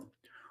 before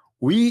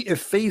we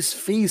efface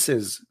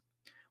faces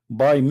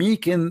by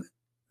making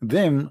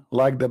them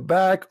like the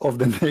back of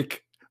the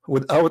neck,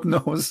 without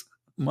nose,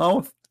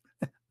 mouth,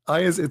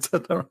 eyes,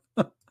 etc.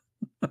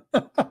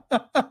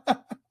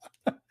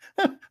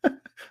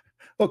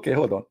 Okay,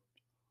 hold on.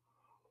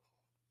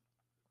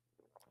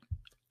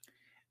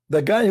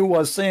 The guy who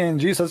was saying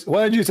Jesus,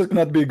 why Jesus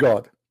cannot be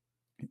God?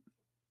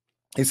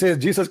 He says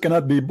Jesus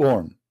cannot be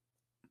born,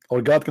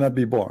 or God cannot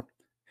be born.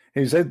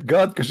 He said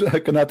God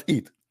cannot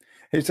eat.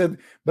 He said,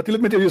 but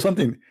let me tell you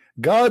something.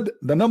 God,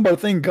 the number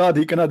thing God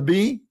he cannot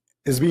be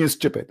is being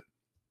stupid.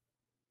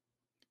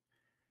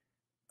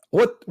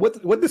 What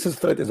this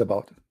threat is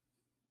about?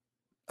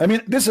 I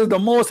mean, this is the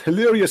most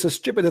hilarious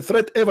stupid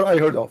threat ever I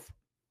heard of.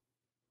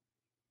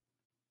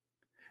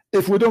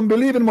 If we don't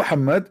believe in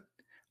Muhammad,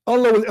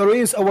 Allah will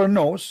erase our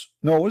nose,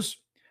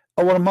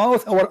 our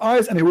mouth, our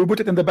eyes, and he will put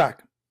it in the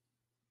back.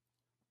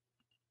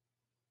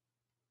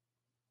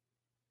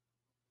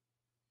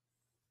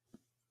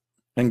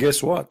 And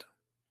guess what?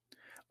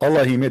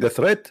 Allah, he made a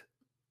threat.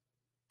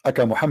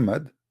 Aka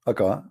Muhammad,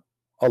 Aka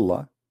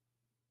Allah,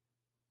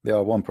 they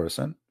are one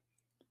person.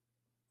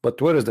 But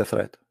where is the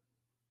threat?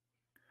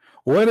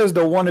 Where is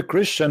the one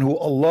Christian who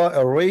Allah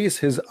erased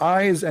his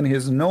eyes and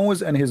his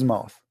nose and his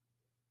mouth?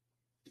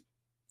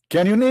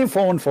 Can you name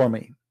one for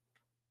me?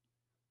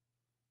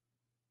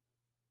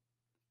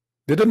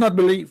 They did not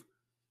believe.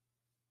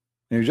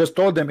 You just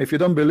told them, if you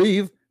don't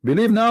believe,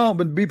 believe now,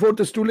 but before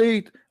it's too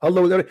late.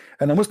 Allah will,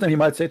 and a Muslim, he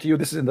might say to you,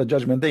 this is in the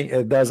judgment day.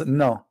 It doesn't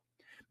know,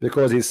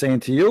 because he's saying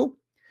to you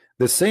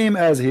the same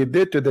as he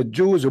did to the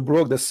Jews who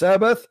broke the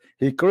Sabbath.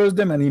 He cursed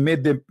them and he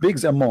made them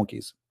pigs and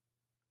monkeys.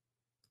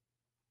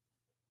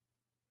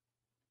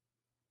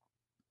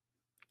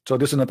 So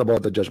this is not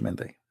about the judgment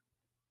day.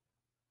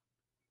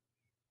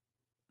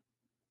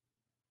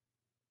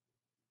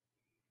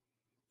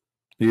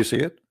 Do you see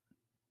it?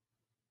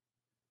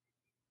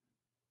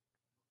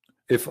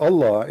 If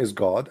Allah is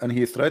God and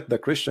he threat the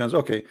Christians,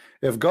 okay,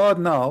 if God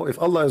now, if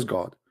Allah is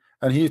God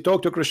and he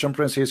talked to Christian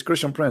Prince, he's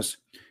Christian Prince,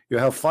 you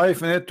have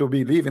 5 minutes to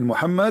believe in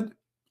Muhammad,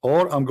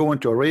 or I'm going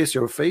to erase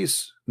your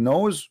face,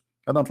 nose.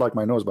 I don't like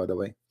my nose, by the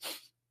way.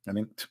 I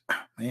mean,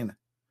 man,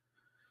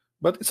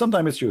 but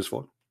sometimes it's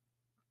useful.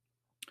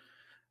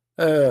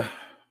 Yeah,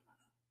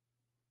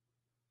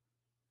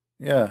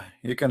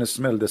 you can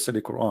smell the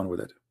silly Quran with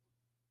it.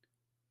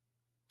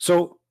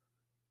 So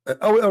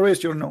I will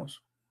erase your nose,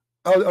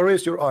 I'll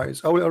erase your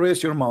eyes, I will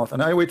erase your mouth,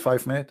 and I wait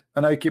 5 minutes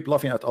and I keep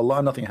laughing at Allah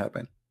and nothing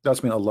happened.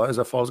 That's mean Allah is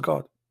a false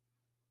God,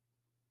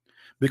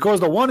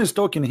 because the one is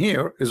talking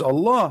here is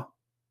Allah.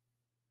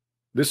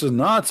 This is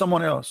not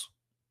someone else.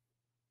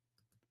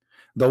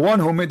 The one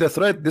who made the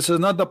threat, this is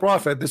not the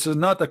Prophet, this is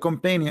not a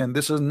companion,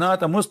 this is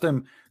not a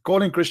Muslim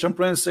calling Christian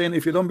Prince saying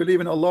if you don't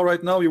believe in Allah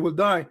right now you will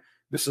die.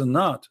 This is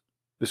not.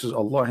 This is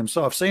Allah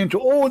himself saying to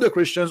all the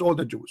Christians, all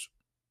the Jews.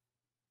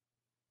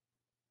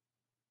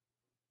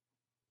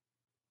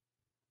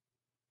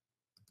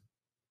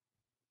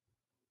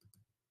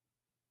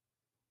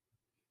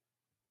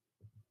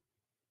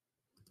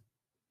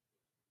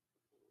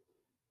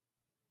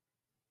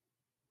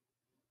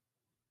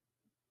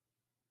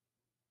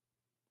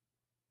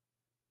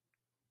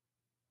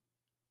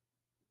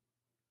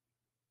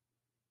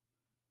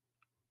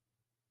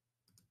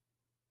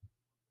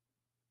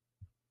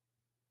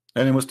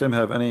 Any Muslim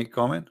have any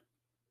comment?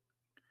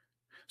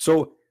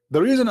 So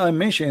the reason I'm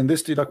mentioning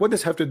this to you, like, what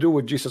does have to do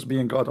with Jesus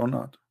being God or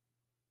not?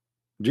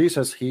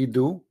 Jesus, he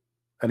do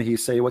and he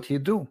say what he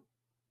do.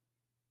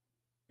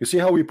 You see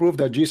how we prove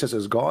that Jesus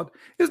is God?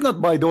 It's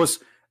not by those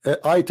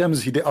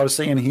items they are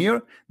saying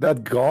here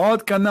that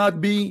God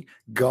cannot be.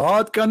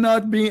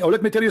 Oh,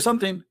 let me tell you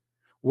something.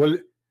 Well,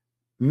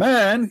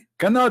 man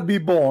cannot be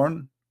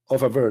born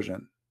of a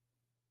virgin.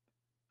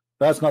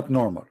 That's not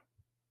normal.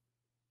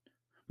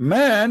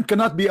 Man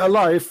cannot be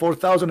alive for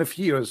thousands of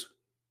years.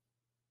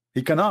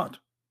 He cannot.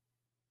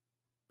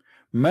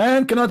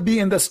 Man cannot be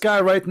in the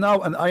sky right now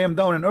and I am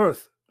down on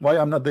earth. Why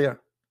I'm not there?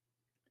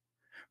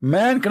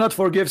 Man cannot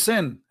forgive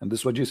sin, and this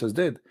is what Jesus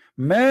did.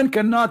 Man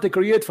cannot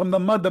create from the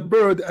mud the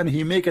bird and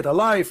he make it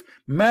alive.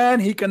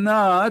 Man, he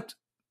cannot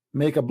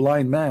make a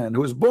blind man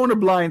who is born a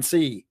blind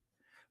see.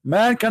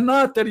 Man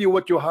cannot tell you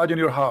what you had in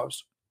your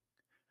house.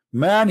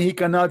 Man, he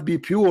cannot be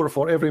pure,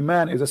 for every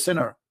man is a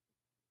sinner.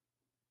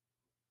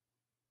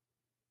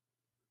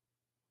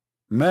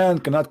 Man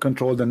cannot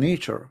control the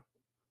nature.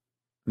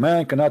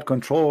 Man cannot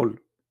control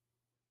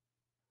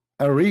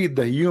and read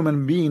the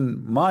human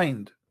being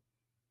mind.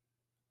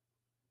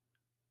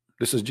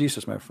 This is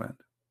Jesus, my friend.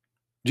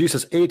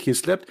 Jesus ate, he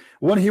slept.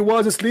 When he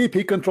was asleep,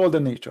 he controlled the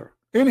nature.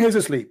 In his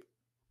sleep.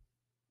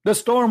 The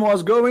storm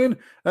was going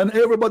and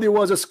everybody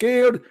was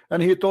scared,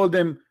 and he told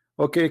them,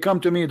 okay,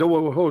 come to me,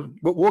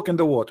 walk in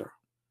the water.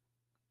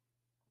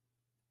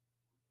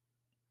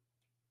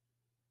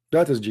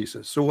 That is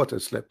Jesus. So what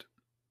is slept?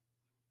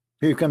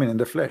 He coming in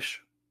the flesh.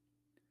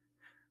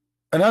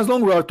 And as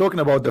long as we are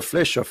talking about the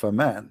flesh of a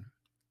man,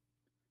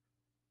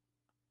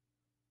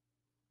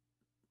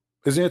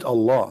 isn't it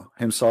Allah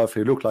himself,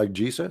 he looked like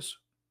Jesus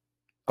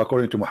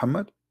according to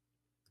Muhammad?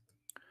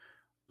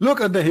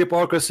 Look at the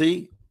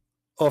hypocrisy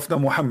of the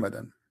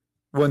Muhammadan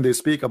when they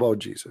speak about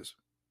Jesus.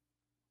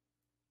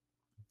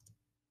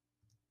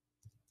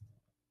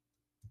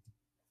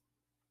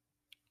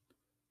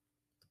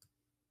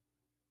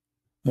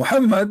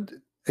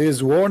 Muhammad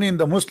is warning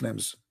the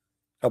Muslims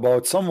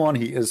about someone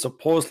he is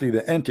supposedly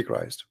the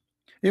Antichrist.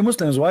 Hey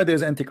Muslims, why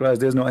there's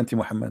Antichrist? There's no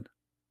anti-Muhammad.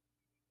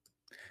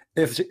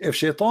 If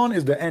Shaitan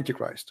is the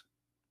Antichrist,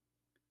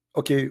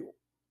 okay,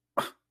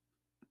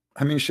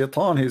 I mean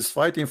Shaitan is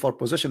fighting for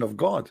possession of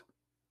God.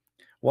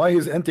 Why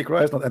is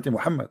Antichrist not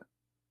anti-Muhammad?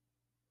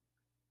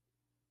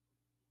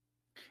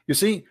 You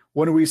see,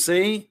 when we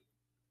say,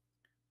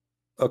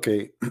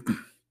 okay,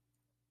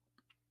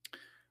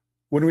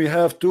 when we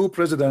have two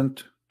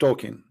presidents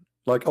talking,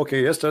 like,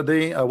 okay,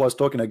 yesterday I was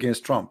talking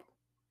against Trump.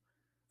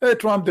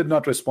 Trump did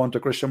not respond to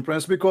Christian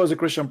Prince because the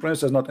Christian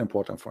Prince is not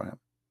important for him.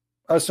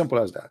 As simple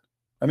as that.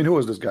 I mean, who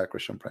is this guy,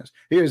 Christian Prince?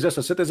 He is just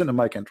a citizen in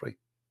my country.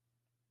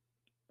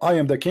 I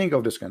am the king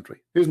of this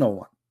country. He's no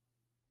one.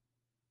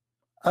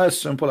 As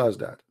simple as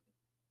that.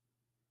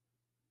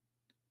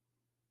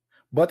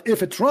 But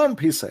if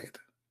Trump, he said,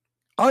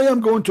 I am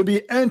going to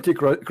be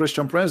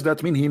anti-Christian Prince,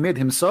 that means he made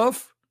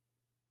himself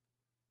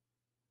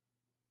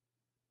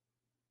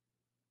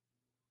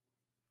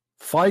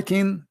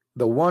fighting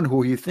the one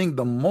who he think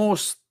the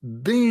most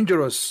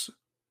dangerous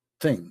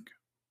thing,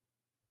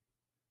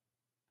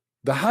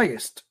 the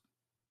highest.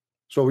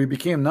 So we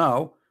became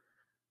now,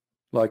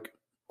 like,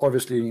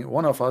 obviously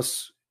one of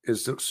us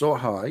is so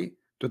high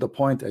to the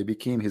point I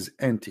became his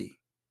anti.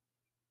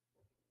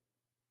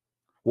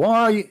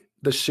 Why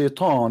the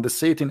Shaitan, the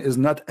Satan, is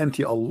not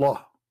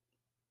anti-Allah?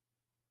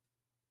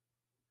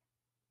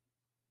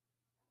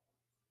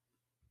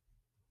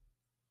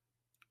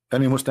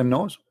 Any Muslim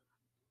knows?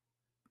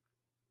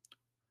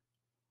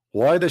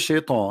 Why the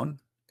Shaitan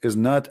is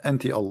not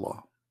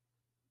anti-Allah?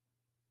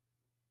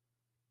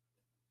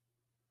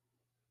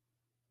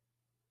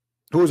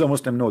 Who's a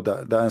Muslim know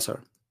the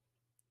answer?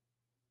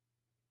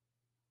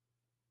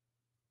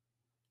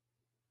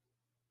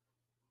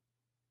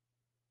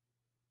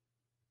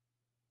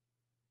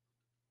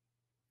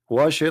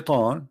 Why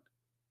Shaitan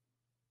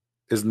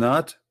is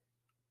not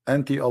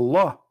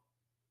anti-Allah?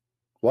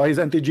 Why is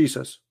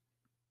anti-Jesus?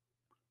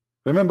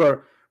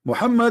 Remember,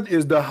 Muhammad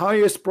is the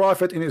highest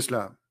prophet in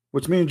Islam,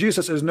 which means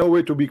Jesus is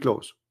nowhere to be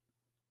close.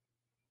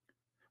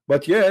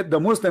 But yet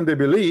the Muslim, they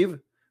believe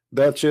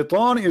that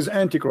Shaitan is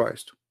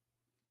antichrist.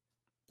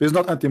 He's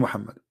not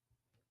anti-Muhammad.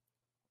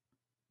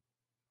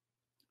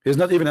 He's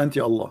not even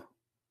anti-Allah.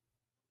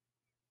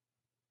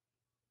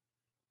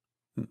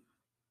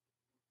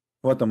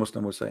 What the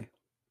Muslim will say?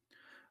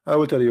 I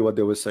will tell you what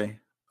they will say.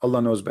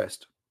 Allah knows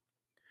best.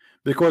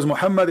 Because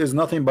Muhammad is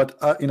nothing but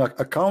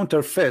a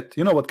counterfeit.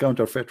 You know what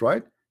counterfeit,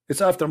 right?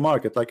 It's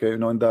aftermarket, like you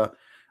know, in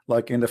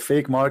the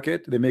fake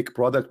market, they make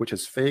product which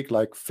is fake,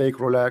 like fake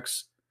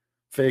Rolex,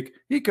 fake.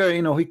 He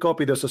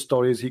copied those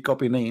stories, he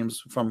copied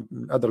names from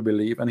other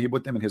belief, and he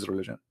put them in his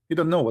religion. He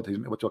don't know what he's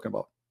talking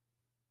about.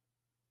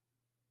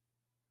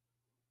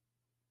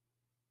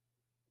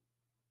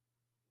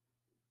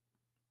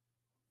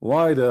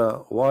 Why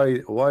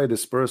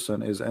this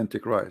person is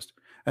antichrist?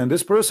 And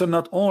this person,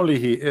 not only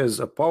he is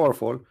a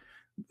powerful,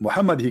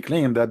 Muhammad, he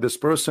claimed that this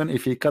person,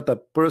 if he cut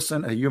a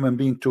human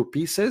being, to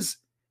pieces,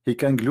 he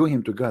can glue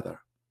him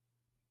together.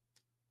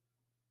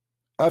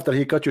 After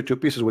he cut you to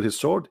pieces with his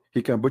sword,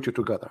 he can put you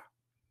together.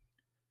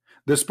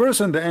 This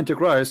person, the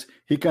Antichrist,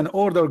 he can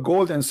order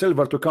gold and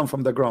silver to come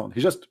from the ground.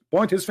 He just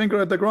point his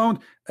finger at the ground,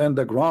 and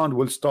the ground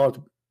will start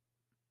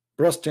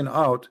bursting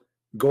out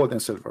gold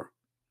and silver.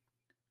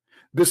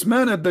 This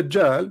man at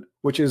Dajjal,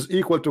 which is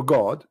equal to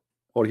God,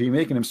 or he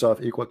making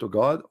himself equal to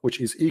God, which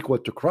is equal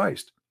to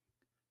Christ,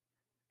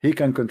 he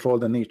can control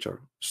the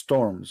nature,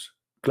 storms,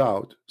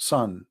 cloud,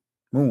 sun,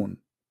 moon.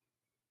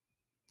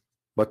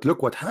 But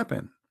look what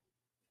happened.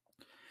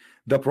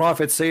 The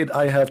Prophet said,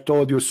 I have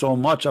told you so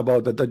much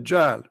about the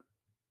Dajjal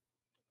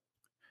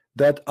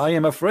that I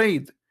am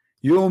afraid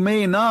you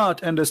may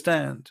not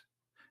understand.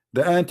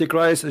 The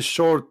Antichrist is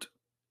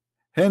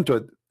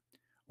short-hinted,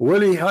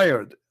 woolly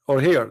haired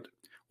or haired,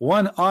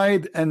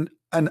 one-eyed and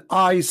an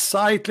eye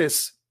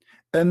sightless,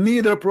 and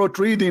neither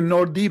protruding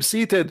nor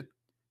deep-seated.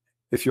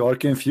 If you are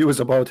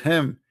confused about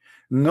him,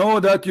 know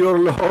that your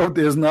Lord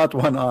is not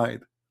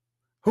one-eyed.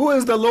 Who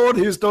is the Lord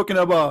he's talking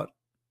about?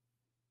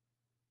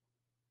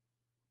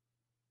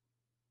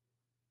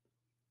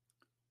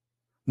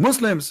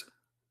 Muslims,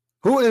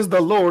 who is the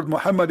Lord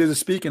Muhammad is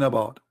speaking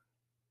about?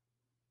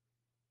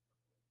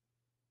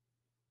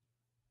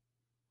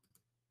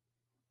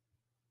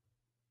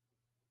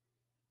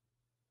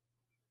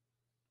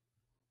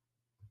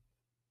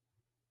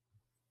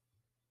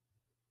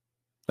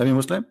 Any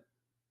Muslim?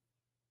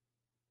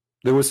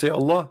 They will say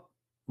Allah,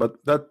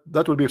 but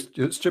that would be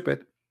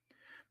stupid,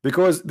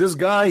 because this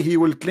guy, he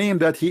will claim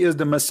that he is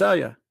the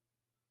Messiah.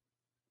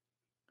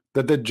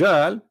 The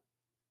Dajjal,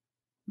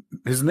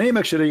 his name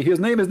is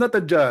not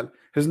Dajjal,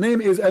 his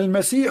name is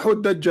Al-Masih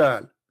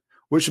Dajjal,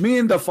 which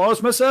means the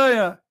false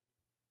Messiah.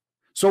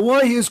 So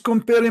why he is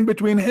comparing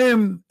between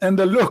him and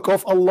the look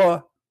of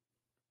Allah?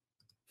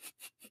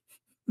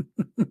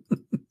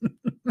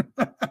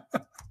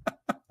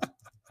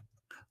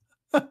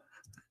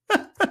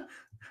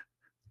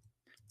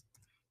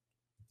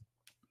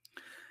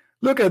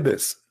 Look at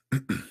this. Do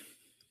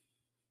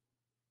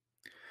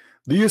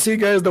you see,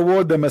 guys, the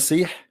word the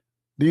Masih?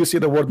 Do you see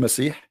the word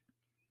Masih?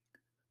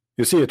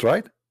 You see it,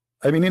 right?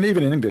 I mean,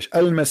 even in English,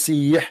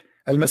 Al-Masih.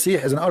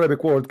 Al-Masih is an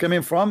Arabic word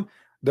coming from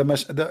the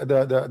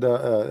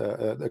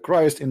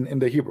Christ in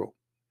the Hebrew,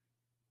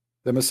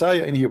 the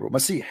Messiah in Hebrew,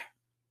 Masih.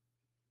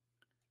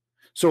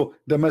 So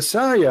the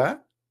Messiah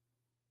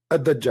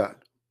at Dajjal.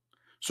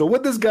 So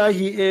what this guy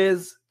he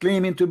is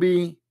claiming to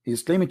be?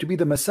 He's claiming to be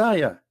the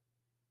Messiah.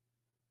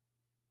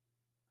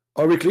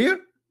 Are we clear?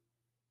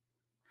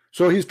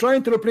 So he's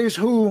trying to replace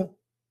who?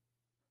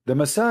 The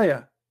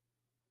Messiah.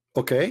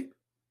 Okay.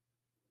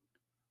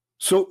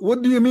 So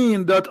what do you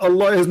mean that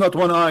Allah is not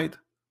one-eyed?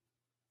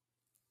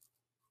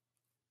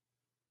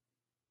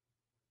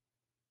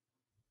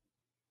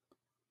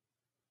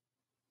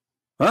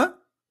 Huh?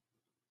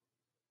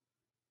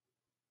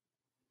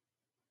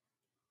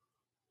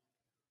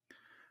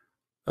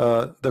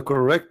 The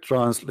correct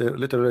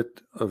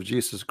transliterate of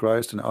Jesus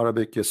Christ in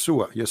Arabic,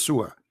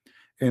 Yeshua.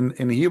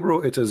 In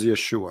Hebrew, it is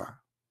Yeshua.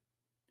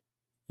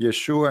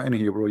 Yeshua in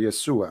Hebrew,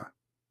 Yeshua.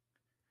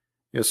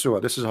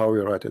 This is how we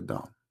write it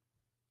down.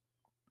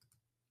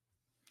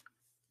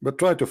 But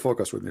try to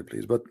focus with me,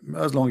 please. But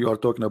as long as you are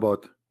talking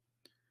about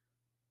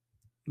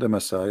the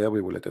Messiah, we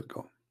will let it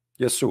go.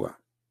 Yeshua.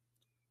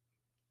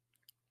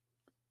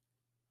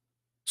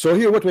 So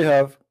here what we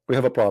have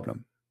a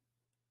problem.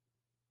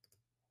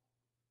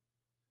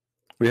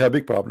 We have a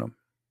big problem.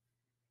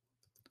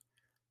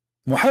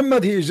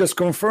 Muhammad, he is just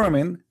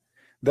confirming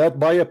that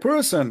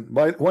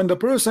when the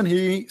person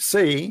he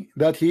say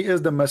that he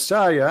is the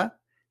Messiah,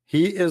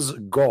 he is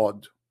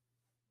God.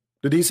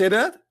 Did he say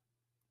that?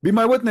 Be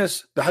my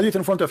witness, the hadith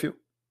in front of you.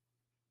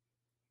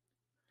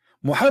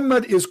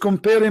 Muhammad is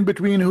comparing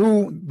between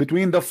who?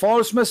 Between the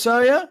false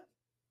Messiah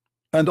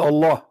and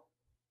Allah.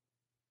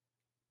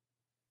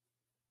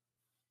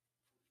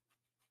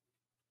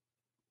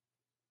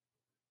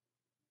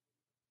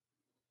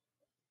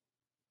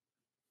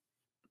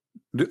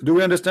 Do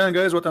we understand,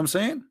 guys, what I'm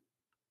saying?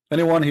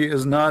 Anyone he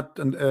is not,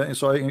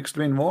 so I can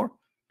explain more.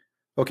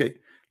 Okay,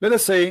 let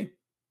us say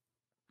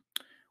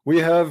we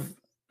have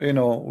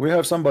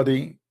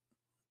somebody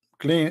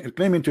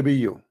claiming to be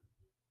you,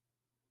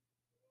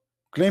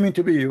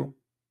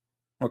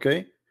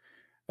 okay,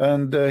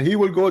 and he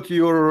will go to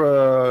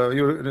your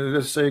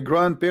let's say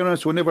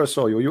grandparents who never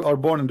saw you. You are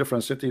born in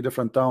different city,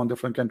 different town,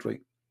 different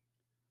country,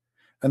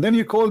 and then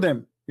you call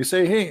them. You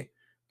say, hey,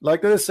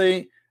 like let's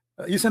say.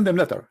 You send them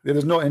letter. There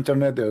is no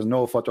internet. There is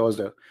no photos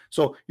there.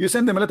 So you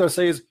send them a letter.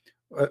 Says,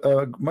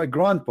 my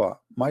grandpa,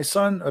 my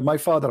son, my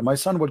father, my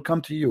son will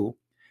come to you,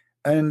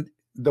 and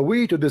the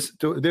way to this.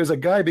 There's a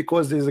guy,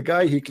 because there's a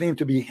guy he claimed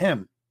to be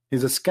him.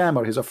 He's a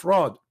scammer. He's a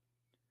fraud.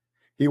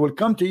 He will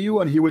come to you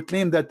and he will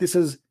claim that this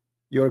is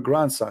your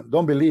grandson.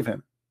 Don't believe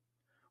him.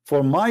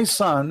 For my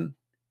son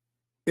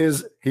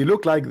he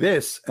looked like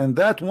this, and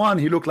that one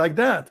he looked like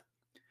that.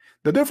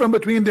 The difference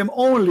between them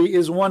only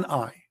is one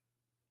eye.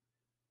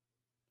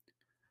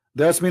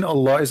 That's mean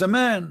Allah is a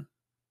man.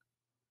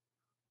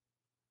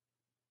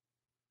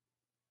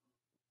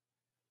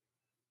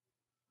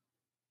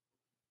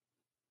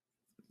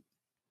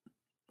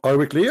 Are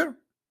we clear?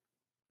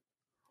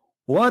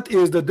 What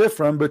is the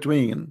difference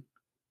between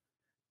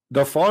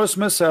the false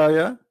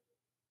Messiah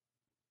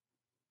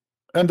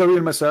and the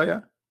real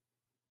Messiah?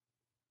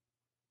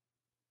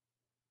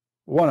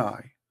 One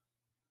eye.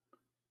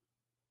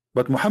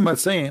 But Muhammad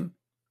saying,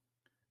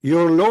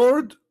 your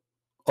Lord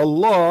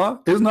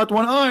Allah is not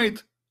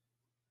one-eyed,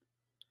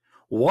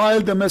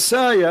 while the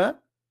Messiah,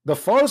 the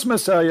false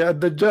Messiah,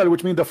 Dajjal,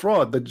 which means the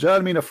fraud,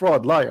 Dajjal mean a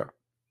fraud, liar,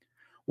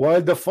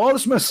 while the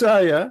false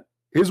Messiah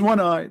is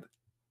one-eyed.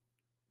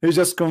 He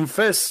just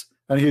confessed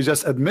and he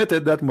just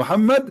admitted that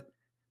Muhammad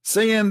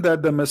saying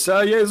that the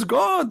Messiah is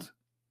God.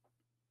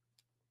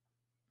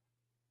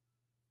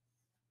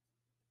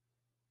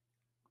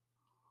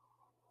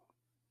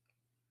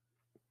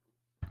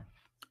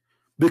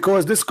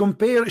 Because this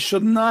compare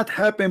should not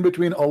happen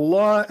between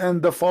Allah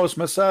and the false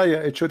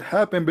Messiah. It should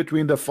happen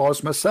between the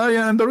false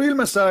Messiah and the real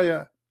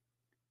Messiah.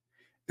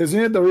 Isn't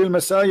it the real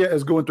Messiah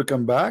is going to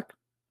come back?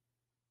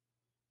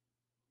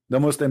 The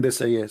Muslim, they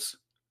say yes.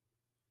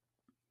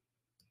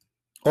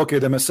 Okay,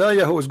 the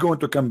Messiah who is going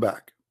to come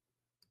back.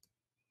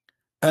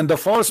 And the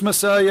false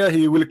Messiah,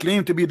 he will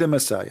claim to be the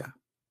Messiah.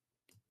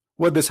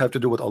 What does this have to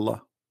do with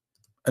Allah?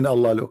 And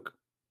Allah, look.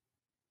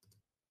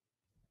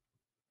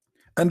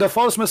 And the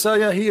false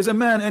Messiah, he is a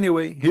man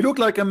anyway. He looked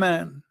like a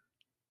man.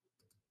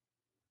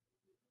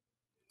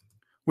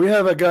 We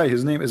have a guy,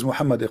 his name is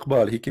Muhammad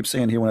Iqbal. He keeps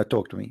saying he want to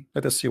talk to me.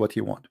 Let us see what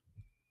he wants.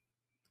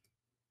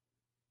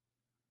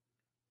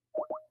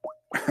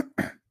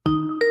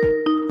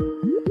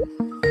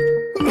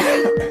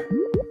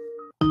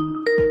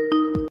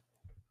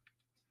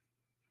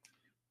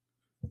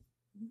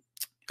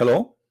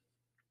 Hello?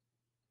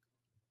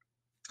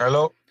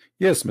 Hello?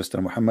 Yes,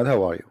 Mr. Muhammad,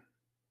 how are you?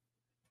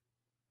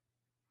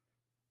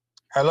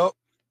 Hello?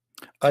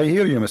 I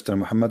hear you, Mr.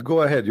 Muhammad.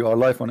 Go ahead. You are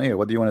live on air.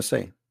 What do you want to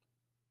say?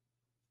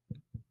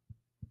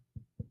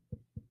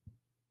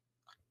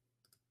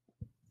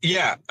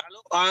 Yeah.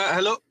 Hello?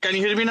 Hello? Can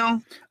you hear me now?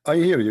 I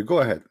hear you. Go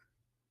ahead.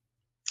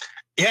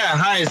 Yeah.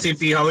 Hi,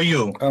 CP. How are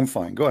you? I'm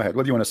fine. Go ahead.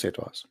 What do you want to say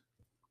to us?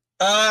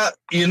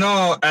 You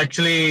know,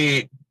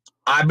 actually,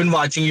 I've been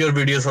watching your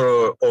videos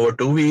for over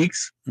 2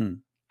 weeks.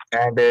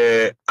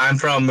 And I'm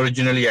from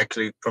originally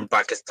actually from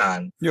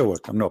Pakistan. You're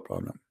welcome. No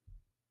problem.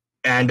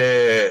 And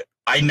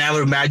I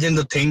never imagined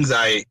the things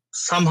I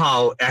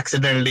somehow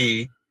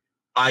accidentally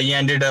I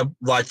ended up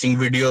watching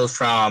videos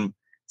from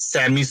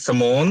Sammy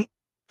Simone,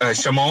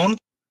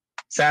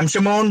 Sam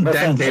Shimon, My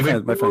then friend,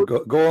 David. my friend,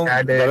 go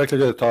and, directly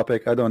to the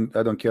topic. I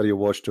don't care you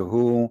watch to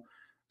who,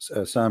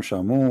 Sam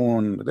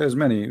Shamoon. There's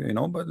many, you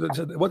know. But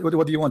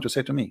what do you want to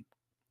say to me?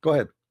 Go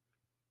ahead.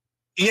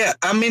 Yeah,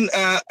 I mean,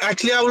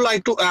 actually, I would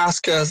like to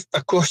ask us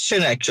a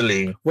question.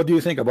 Actually, what do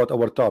you think about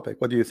our topic?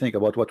 What do you think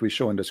about what we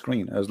show on the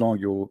screen? As long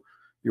you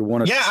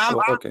want to. Yeah,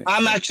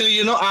 I'm actually,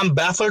 you know, I'm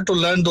baffled to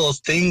learn those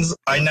things.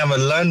 I never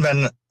learned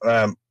when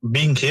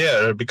being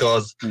here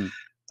because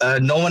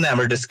no one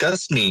ever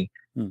discussed me.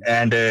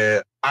 And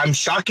I'm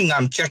shocking.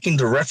 I'm checking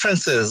the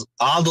references,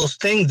 all those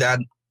things that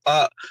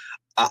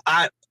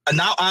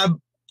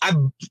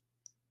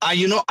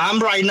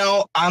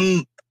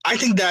I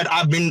think that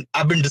I've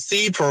been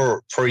deceived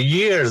for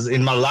years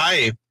in my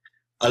life,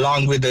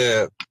 along with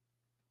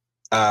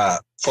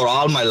for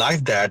all my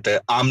life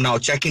that I'm now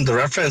checking the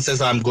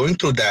references. I'm going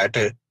through that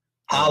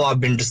how I've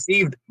been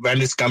deceived when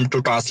it's come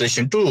to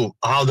translation too.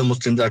 How the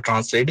Muslims are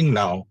translating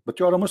now. But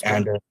you are a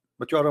Muslim.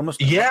 But you are a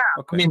Muslim. Yeah,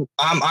 okay. I mean,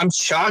 I'm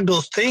shocked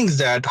those things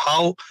that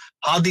how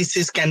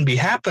this can be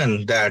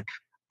happen. That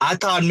I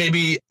thought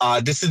maybe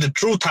this is the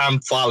truth. I'm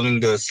following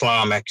the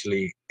Islam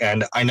actually,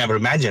 and I never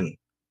imagined.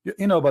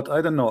 You know, but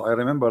I don't know. I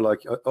remember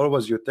like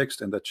always you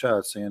text in the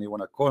chat saying you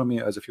want to call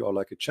me as if you are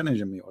like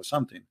challenging me or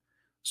something.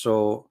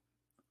 So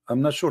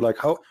I'm not sure like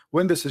how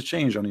when this has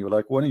changed on you.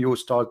 Like when you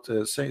start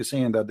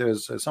saying that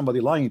there's somebody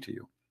lying to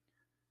you.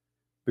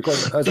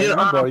 Because as I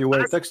remember, you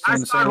were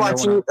texting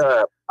saying.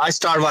 I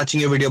started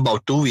watching a video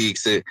about 2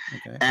 weeks,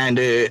 and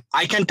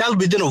I can tell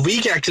within a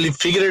week actually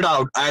figure it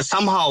out.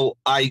 Somehow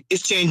it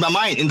changed my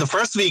mind. In the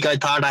first week, I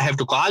thought I have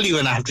to call you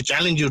and I have to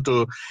challenge you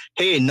to,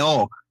 hey,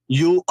 no,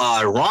 you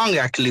are wrong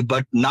actually.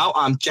 But now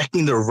I'm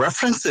checking the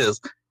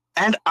references,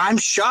 and I'm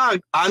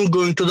shocked. I'm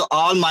going to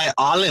all my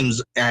alims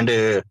and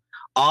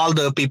all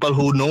the people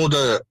who know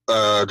the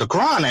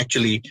Quran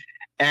actually.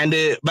 And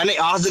when I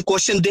ask the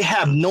question, they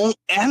have no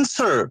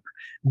answer.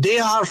 They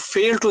are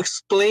failed to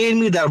explain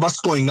me that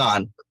what's going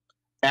on.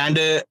 And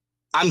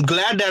I'm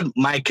glad that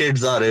my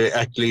kids are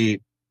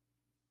actually,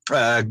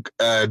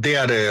 they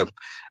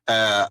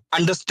are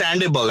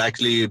understandable.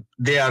 Actually,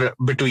 they are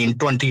between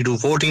 20 to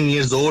 14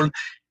 years old.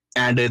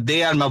 And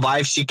they are my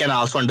wife. She can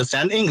also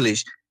understand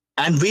English.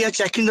 And we are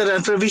checking the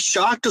reference. We're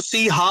shocked to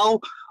see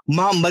how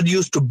Muhammad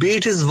used to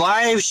beat his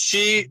wife.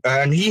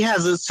 And he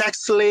has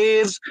sex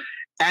slaves.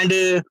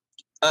 And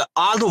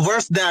all the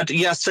words that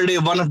yesterday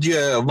one of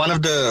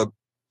the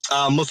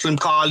Muslim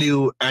call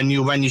you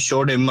and when you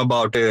showed him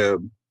about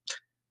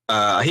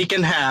he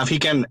can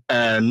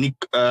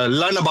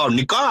learn about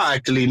nikah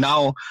actually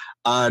now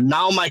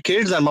my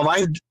kids and my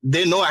wife,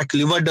 they know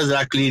actually what does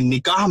actually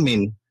nikah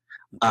mean.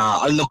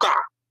 al-nuqa.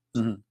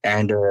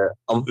 And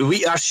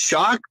we are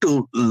shocked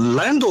to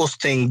learn those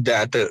things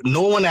that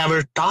no one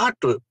ever taught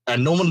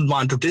and no one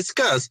want to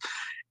discuss.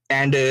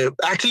 And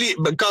actually,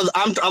 because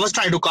I was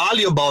trying to call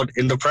you about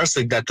in the first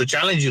week that to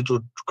challenge you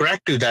to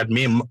correct you that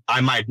I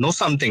might know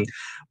something,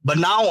 but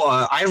now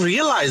I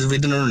realize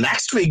within the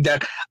next week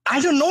that I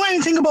don't know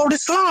anything about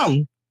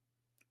Islam.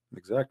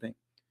 Exactly.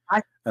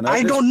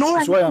 I don't know.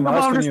 That's why I'm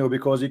asking you,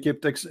 because you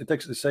keep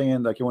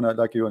saying like you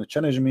wanna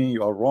challenge me.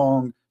 You are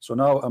wrong. So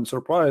now I'm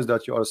surprised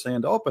that you are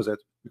saying the opposite.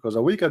 Because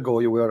a week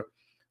ago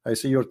I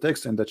see your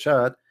text in the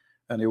chat,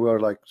 and you were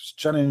like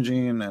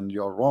challenging, and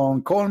you're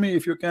wrong. Call me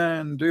if you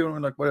can. Do you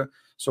like whatever?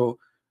 So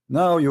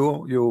now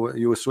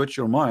you switch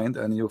your mind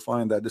and you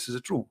find that this is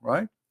true,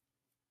 right?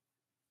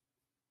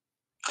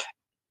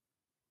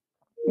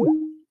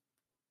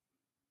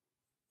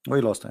 We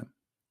lost him.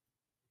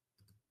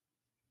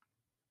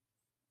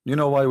 You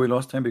know why we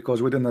lost him?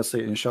 Because we didn't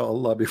say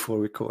inshallah before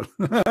we call.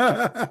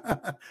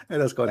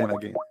 Let's call him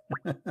again.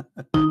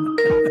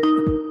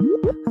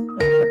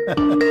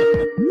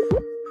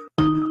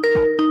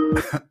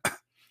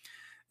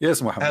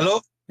 Yes, Muhammad.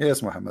 Hello.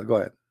 Yes, Muhammad. Go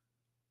ahead.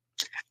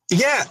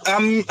 Yeah.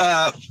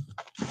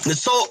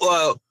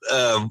 So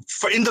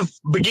in the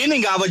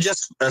beginning, I was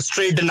just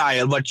straight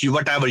denial.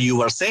 Whatever you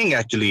were saying,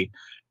 actually,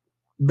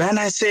 when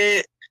I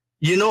say,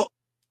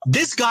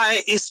 this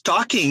guy is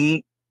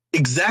talking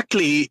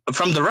exactly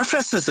from the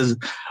references.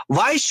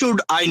 Why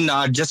should I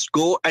not just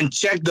go and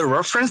check the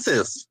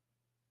references?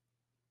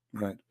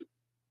 Right.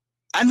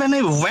 And when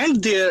I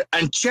went there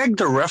and checked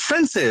the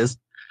references,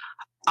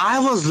 I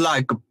was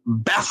like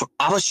baffled.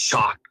 I was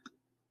shocked.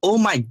 Oh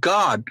my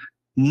God.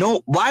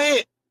 No,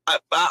 why?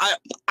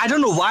 I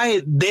don't know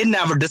why they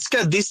never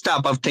discuss this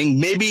type of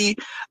thing. Maybe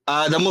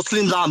the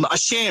Muslims are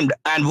ashamed.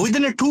 And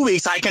within 2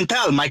 weeks, I can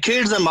tell my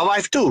kids and my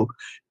wife too.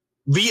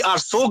 We are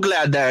so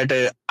glad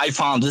that I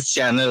found this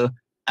channel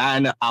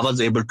and I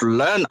was able to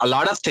learn a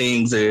lot of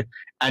things. And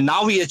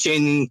now we are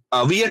changing.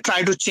 We are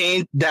trying to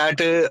change that.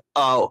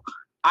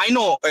 I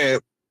know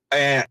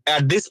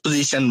at this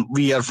position,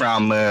 we are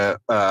from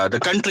the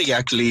country.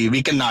 Actually,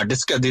 we cannot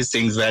discuss these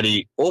things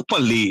very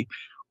openly.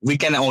 We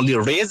can only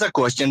raise a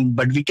question,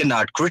 but we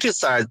cannot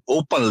criticize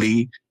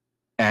openly.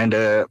 And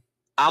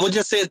I would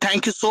just say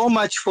thank you so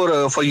much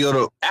for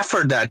your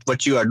effort that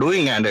what you are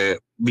doing, and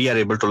we are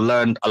able to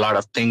learn a lot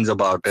of things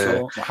about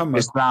Muhammad,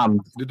 Islam.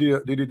 Did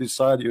you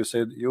decide? You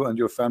said you and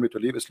your family to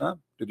leave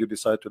Islam. Did you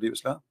decide to leave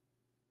Islam?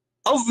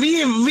 Oh,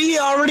 we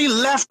already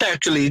left.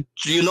 Actually,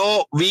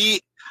 we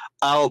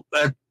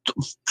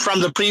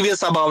from the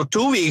previous about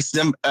 2 weeks.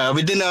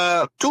 Within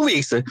 2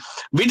 weeks,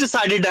 we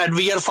decided that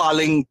we are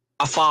following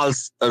a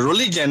false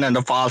religion and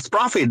a false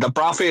prophet. The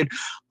prophet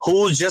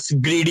who's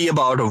just greedy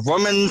about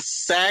women,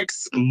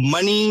 sex,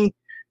 money,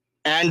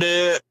 and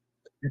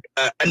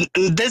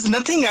there's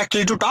nothing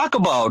actually to talk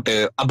about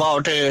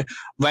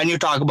when you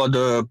talk about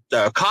the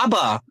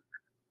Kaaba.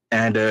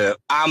 And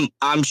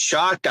I'm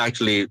shocked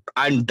actually.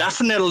 I'm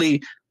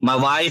definitely, my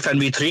wife and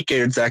we 3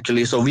 kids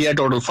actually. So we are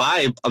total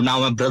 5. Now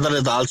my brother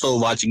is also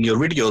watching your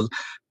videos,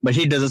 but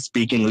he doesn't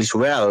speak English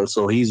well.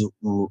 So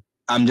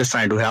I'm just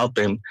trying to help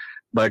him.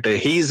 But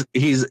he's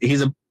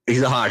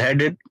a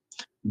hard-headed.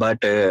 But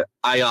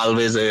I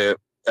always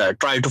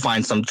try to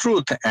find some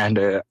truth,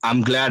 and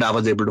I'm glad I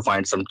was able to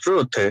find some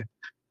truth.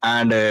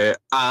 And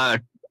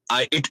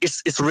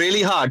it's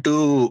really hard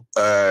to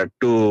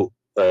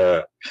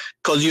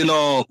because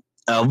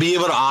we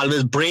were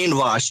always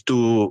brainwashed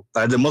to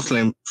the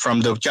Muslim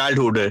from the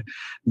childhood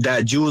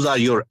that Jews are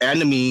your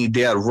enemy,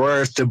 they are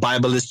worse, the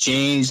Bible is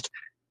changed,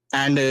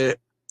 and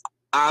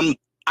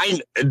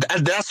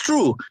that's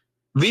true.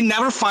 We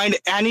never find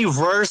any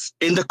verse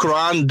in the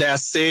Quran that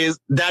says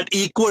that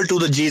equal to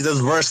the Jesus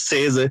verse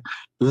says,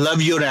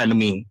 love your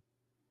enemy,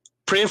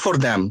 pray for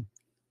them.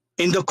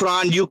 In the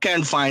Quran, you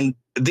can find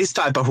this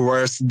type of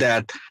verse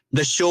that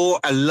the show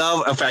a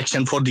love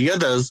affection for the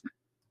others.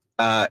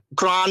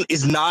 Quran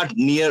is not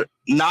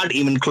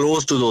even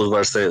close to those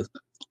verses.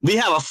 We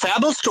have a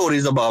fabulous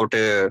stories about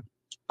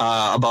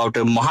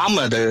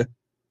Muhammad,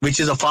 which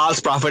is a false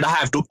prophet. I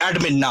have to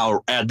admit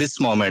now at this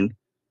moment,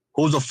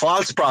 who's a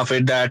false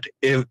prophet that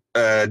the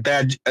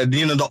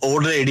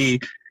old lady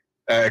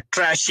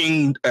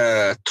trashing,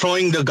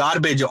 throwing the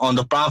garbage on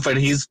the prophet.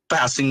 He's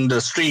passing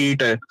the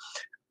street.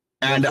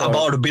 And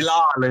about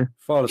Bilal,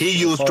 he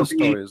used to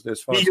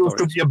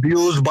be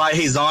abused by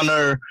his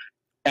honor,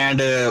 and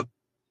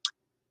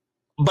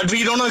but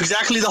we don't know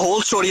exactly the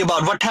whole story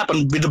about what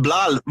happened with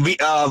Bilal.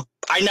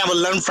 I never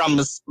learned from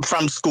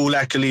school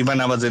actually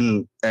when I was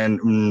in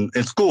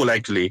school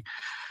actually,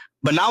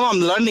 but now I'm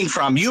learning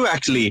from you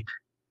actually,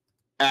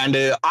 and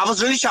I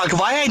was really shocked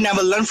why I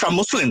never learned from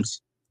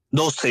Muslims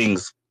those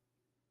things.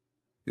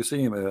 You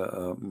see,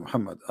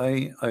 Muhammad,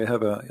 I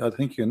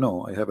think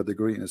I have a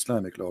degree in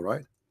Islamic law,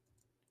 right?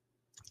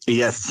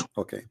 Yes.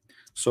 Okay.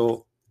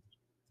 So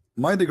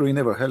my degree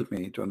never helped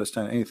me to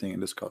understand anything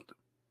in this cult.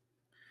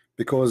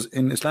 Because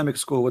in Islamic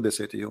school, what they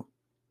say to you?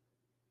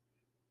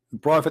 The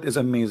Prophet is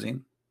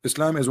amazing.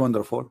 Islam is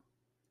wonderful.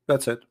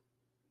 That's it.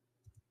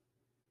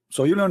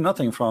 So you learn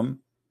nothing from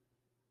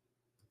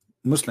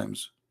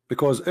Muslims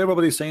because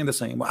everybody's saying the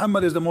same.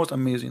 Muhammad is the most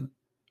amazing.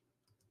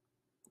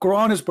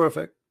 Quran is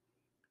perfect.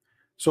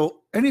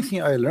 So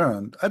anything I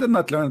learned, I did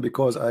not learn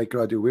because I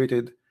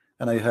graduated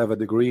and I have a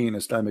degree in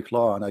Islamic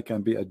law and I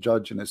can be a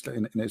judge in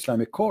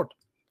Islamic court,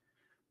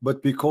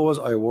 but because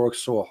I work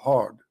so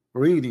hard,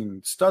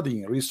 reading,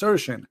 studying,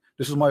 researching.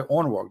 This is my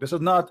own work. This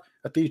is not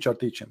a teacher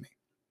teaching me.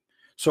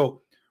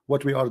 So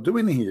what we are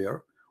doing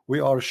here, we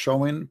are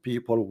showing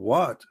people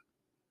what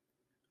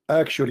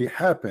actually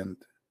happened,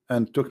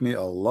 and took me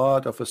a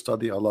lot of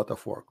study, a lot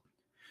of work.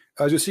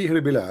 As you see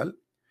here,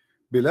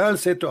 Bilal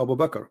said to Abu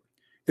Bakr,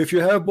 if you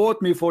have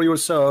bought me for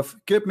yourself,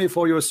 keep me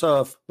for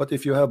yourself, but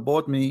if you have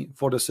bought me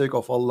for the sake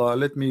of Allah,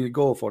 let me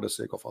go for the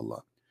sake of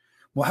Allah.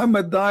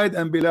 Muhammad died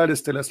and Bilal is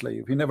still a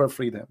slave. He never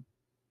freed him.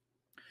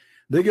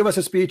 They give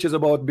us speeches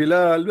about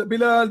Bilal,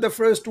 the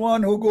first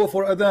one who go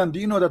for adhan. Do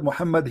you know that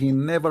Muhammad, he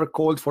never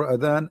called for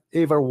adhan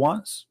ever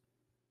once?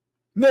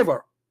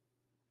 Never.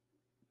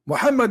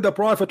 Muhammad, the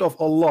prophet of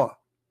Allah,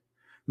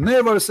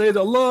 never said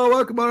Allahu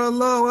Akbar,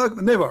 Allahu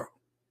Akbar. Never.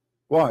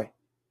 Why?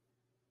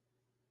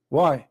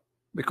 Why?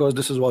 Because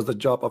this was the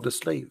job of the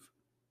slave.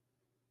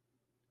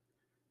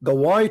 The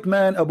white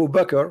man Abu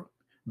Bakr,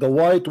 the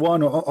white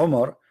one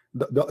Umar,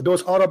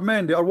 those Arab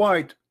men, they are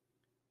white.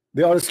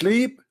 They are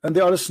asleep and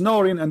they are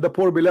snoring, and the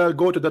poor Bilal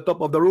go to the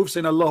top of the roof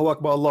saying Allahu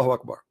Akbar, Allahu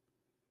Akbar.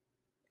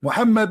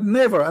 Muhammad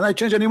never, and I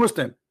change any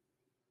Muslim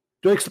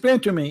to explain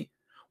to me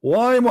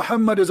why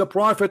Muhammad is a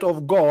prophet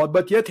of God,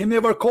 but yet he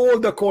never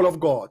called the call of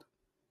God.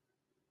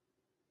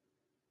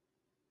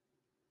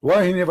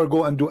 Why he never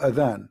go and do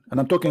adhan? And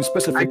I'm talking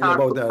specifically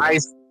about that. I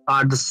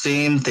thought the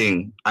same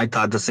thing.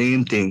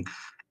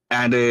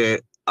 And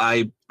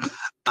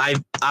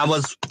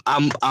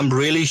I'm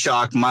really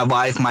shocked. My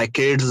wife, my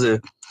kids,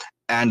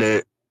 and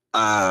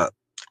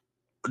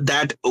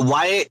that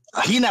why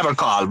he never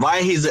called.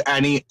 Why he's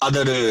any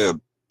other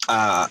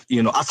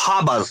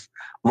ashabas?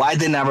 Why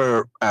they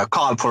never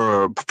call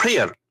for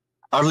prayer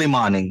early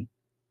morning?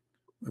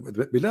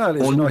 Bilal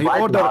is, he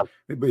ordered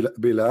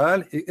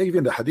Bilal.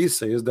 Even the hadith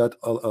says that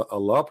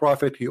Allah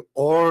Prophet, he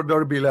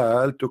ordered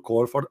Bilal to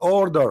call for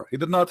order. He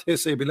did not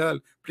say, Bilal,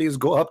 please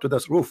go up to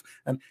this roof.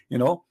 And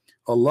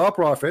Allah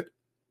Prophet,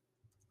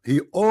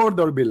 he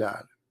ordered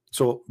Bilal.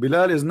 So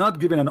Bilal is not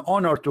given an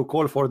honor to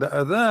call for the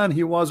adhan.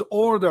 He was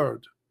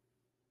ordered.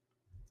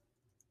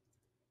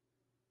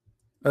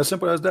 As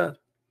simple as that.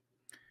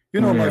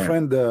 My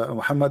friend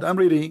Muhammad, I'm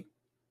really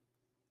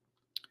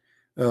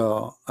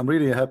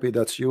happy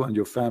that's you and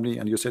your family,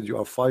 and you said you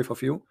are 5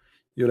 of you.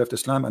 You left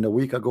Islam, and a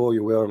week ago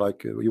you were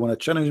like, you want to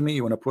challenge me,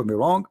 you want to prove me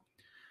wrong.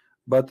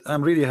 But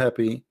I'm really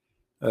happy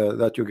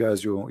that you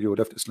guys you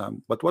left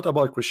Islam. But what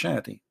about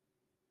Christianity?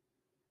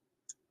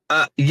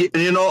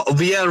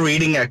 We are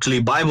reading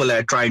actually Bible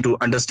and trying to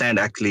understand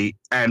actually,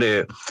 and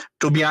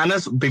to be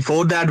honest,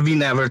 before that we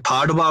never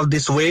thought about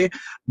this way.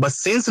 But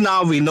since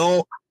now we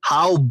know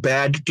how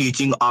bad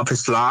teaching of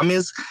Islam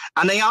is,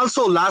 and I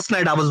also last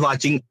night I was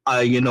watching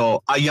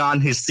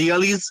Ayaan Hirsi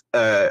Ali's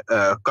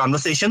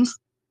conversations.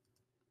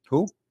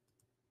 Who?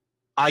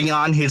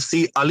 Ayaan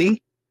Hirsi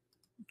Ali.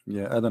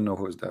 Yeah, I don't know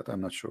who is that. I'm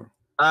not sure.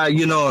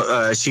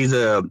 She's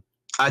a,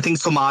 I think,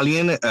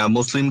 Somalian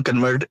Muslim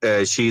convert.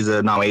 She's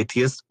now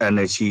atheist,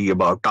 and she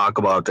talk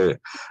about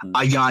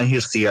Ayaan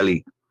Hirsi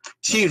Ali.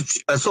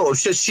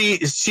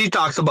 She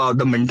talks about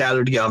the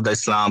mentality of the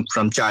Islam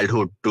from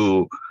childhood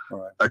to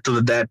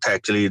the death.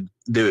 Actually,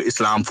 the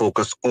Islam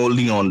focus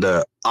only on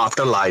the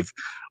afterlife,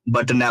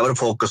 but never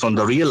focus on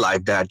the real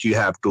life, that you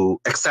have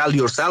to excel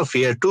yourself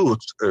here too,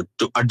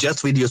 to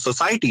adjust with your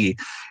society.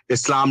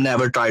 Islam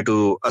never try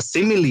to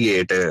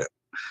assimilate,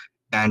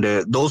 and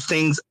those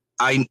things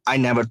I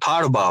never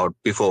thought about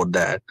before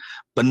that.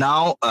 But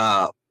now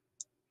I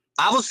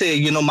would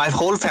say, my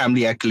whole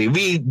family actually,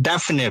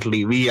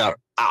 we are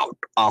out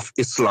of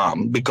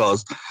Islam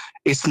because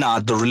it's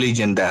not the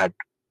religion that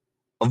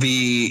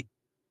we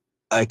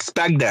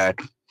expect that.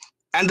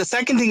 And the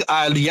second thing,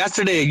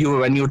 yesterday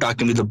when you were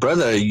talking with the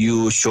brother,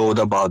 you showed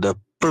about the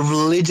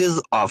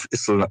privileges of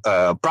Islam,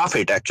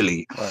 Prophet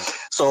actually. Right.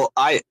 So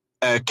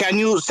can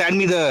you send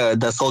me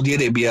the Saudi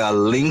Arabia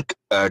link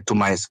to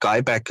my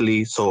Skype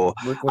actually, so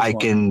I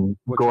can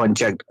go and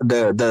check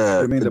the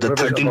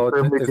 13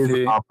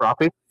 privileges of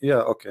Prophet?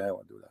 Yeah, okay, I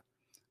will do that.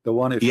 The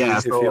one if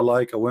you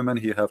like a woman,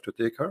 you have to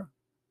take her.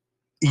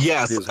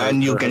 Yes,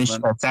 and you can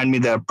send me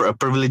the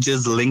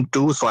privileges link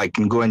too, so I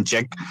can go and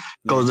check.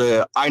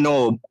 Because I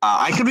know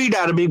I can read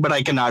Arabic, but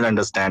I cannot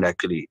understand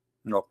actually.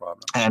 No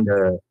problem. And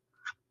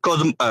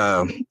because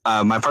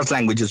my first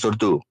language is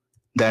Urdu,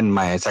 then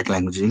my second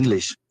language is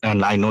English,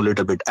 and I know a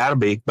little bit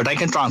Arabic, but I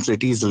can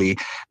translate easily.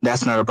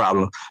 That's not a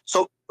problem.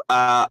 So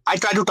I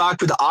tried to talk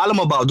with the alim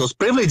about those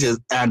privileges,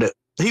 and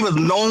he was,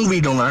 no,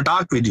 we don't want to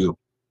talk with you.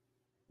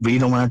 We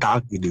don't want to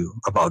talk with you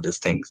about these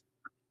things.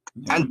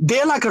 And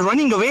they're like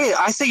running away.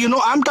 I say,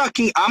 I'm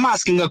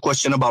asking a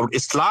question about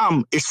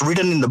Islam. It's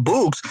written in the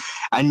books,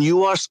 and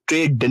you are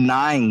straight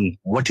denying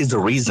what is the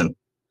reason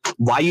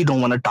why you don't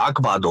want to talk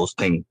about those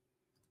things.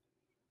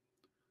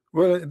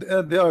 Well,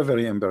 they are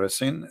very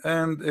embarrassing,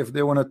 and if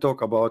they want to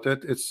talk about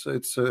it,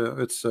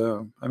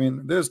 I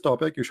mean, this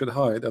topic you should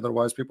hide,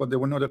 otherwise people they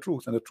will know the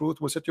truth, and the truth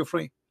will set you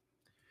free.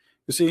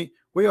 You see,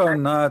 we are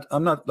not.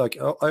 I'm not like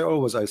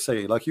I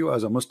say, like you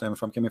as a Muslim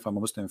from coming from a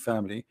Muslim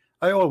family.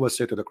 I always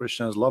say to the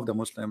Christians, love the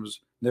Muslims,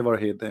 never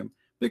hate them,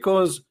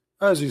 because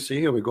as you see,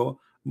 here we go.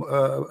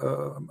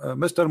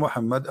 Mr.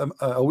 Muhammad,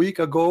 a week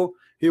ago,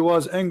 he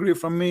was angry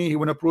from me. He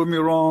want to prove me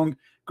wrong.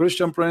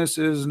 Christian Prince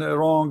is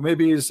wrong.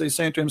 Maybe he's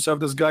saying to himself,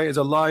 this guy is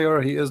a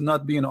liar. He is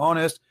not being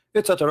honest,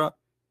 etc.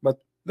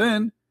 But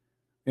then,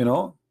 you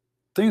know,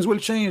 things will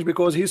change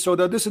because he saw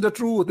that this is the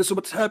truth. This is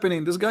what's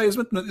happening. This guy is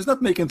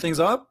not making things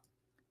up.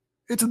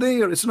 It's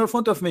there. It's in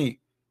front of me.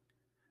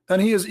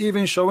 And he is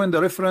even showing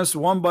the reference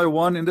one by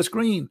one in the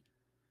screen.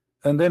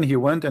 And then he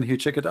went and he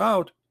checked it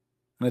out.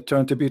 And it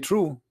turned to be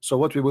true. So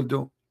what we will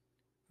do?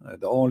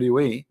 The only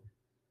way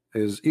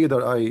is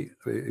either I,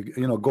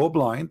 go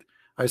blind.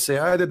 I say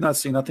I did not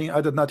see nothing, I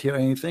did not hear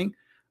anything,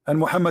 and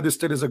Muhammad is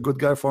still a good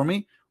guy for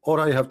me, or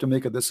I have to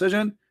make a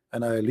decision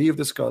and I leave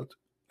this cult.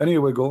 And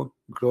here we go.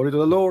 Glory to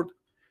the Lord.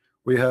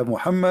 We have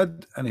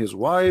Muhammad and his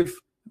wife,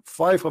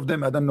 5 of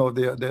them. I don't know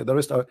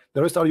the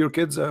rest are your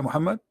kids,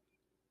 Muhammad.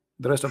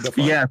 The rest of the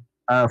 5. Yeah,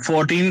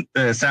 14,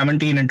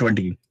 17, and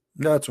 20.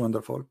 That's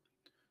wonderful.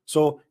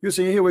 So you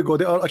see, here we go.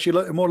 They are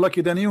actually more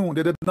lucky than you.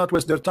 They did not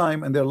waste their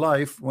time and their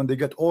life when they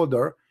get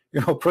older,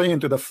 praying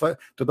to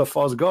the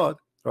false god,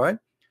 right?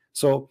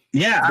 So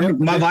yeah, I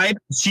mean, my wife,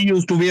 she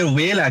used to wear a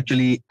veil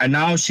actually, and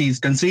now she's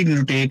considering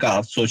to take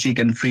off so she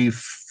can feel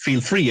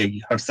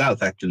free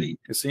herself actually.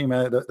 You see,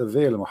 man, the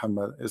veil,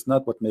 Muhammad, is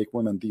not what make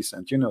women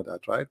decent. You know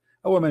that, right?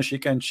 A woman, she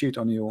can cheat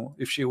on you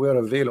if she wear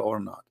a veil or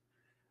not.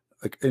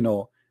 Like,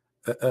 if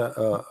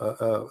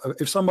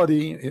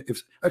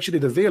actually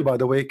the veil, by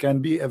the way,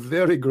 can be a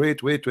very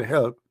great way to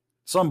help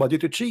somebody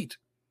to cheat,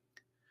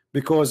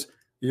 because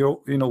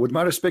with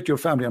my respect, your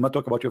family, I'm not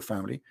talking about your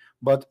family,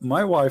 but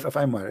my wife, if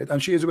I'm married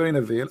and she is wearing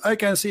a veil, I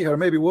can see her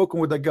maybe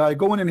walking with a guy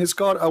going in his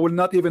car. I will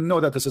not even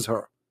know that this is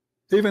her,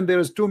 even there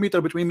is 2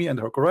 meters between me and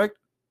her, correct?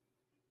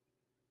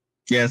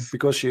 Yes,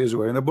 because she is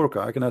wearing a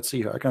burqa. I cannot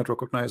see her, I cannot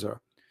recognize her.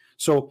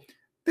 So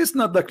this is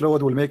not the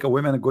clothes will make a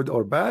woman good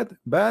or bad.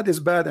 Bad is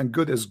bad and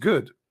good is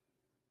good.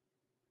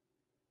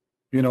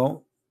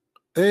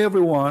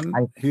 Everyone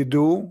he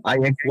do I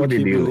agree what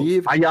he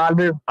believe. I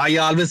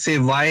always say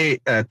why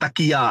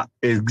taqiya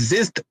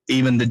exists.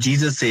 Even the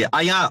Jesus say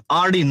I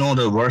already know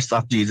the verse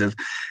of Jesus.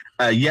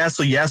 Yes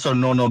or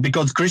no,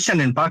 because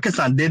Christian in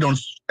Pakistan, they don't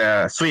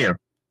swear.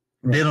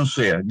 Right. They don't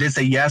swear. They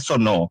say yes or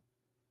no.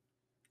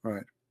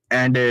 Right.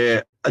 And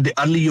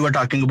early you were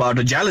talking about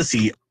a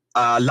jealousy.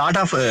 A lot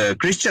of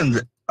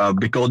Christians,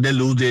 because they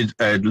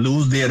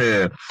lose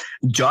their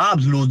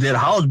jobs, lose their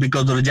house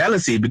because of the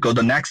jealousy, because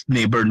the next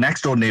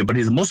door neighbor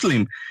is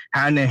Muslim,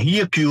 and he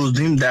accused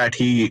him that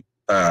he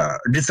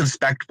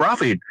disrespect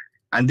Prophet,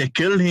 and they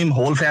killed him,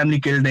 whole family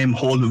killed him,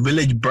 whole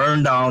village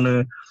burned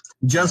down,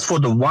 just for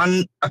the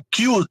one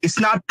accused. It's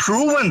not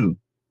proven.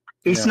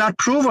 It's not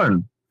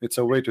proven. It's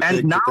a way to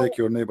take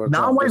your neighbor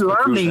down. Now we're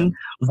learning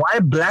why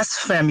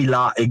blasphemy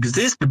law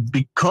exists,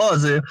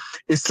 because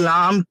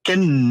Islam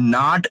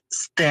cannot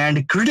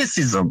stand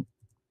criticism.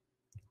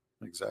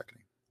 Exactly.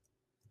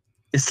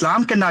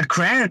 Islam cannot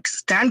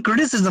stand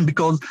criticism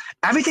because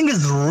everything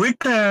is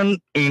written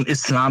in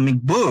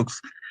Islamic books.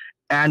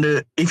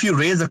 And if you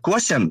raise a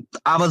question,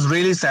 I was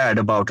really sad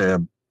about,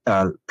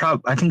 I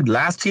think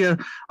last year,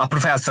 a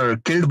professor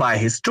killed by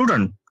his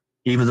student.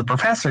 He was a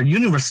professor at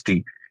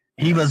university.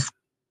 He was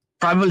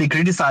probably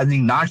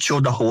criticizing, not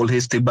show the whole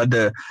history, but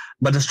the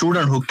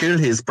student who killed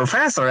his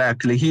professor,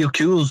 actually, he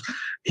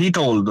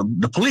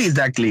told the police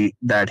actually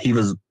that he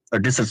was a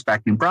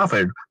disrespecting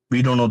Prophet.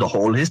 We don't know the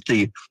whole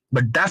history,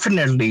 but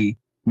definitely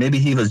maybe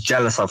he was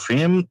jealous of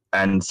him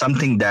and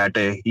something that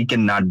he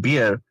cannot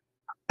bear.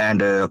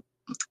 And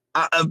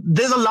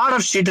there's a lot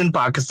of shit in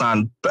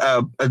Pakistan.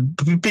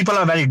 People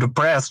are very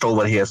depressed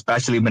over here,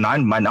 especially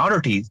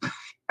minorities.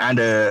 And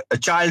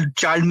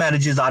child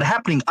marriages are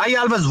happening. I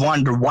always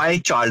wonder why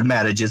child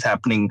marriage is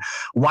happening,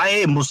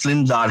 why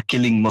Muslims are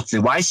killing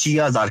Muslims, why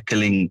Shias are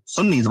killing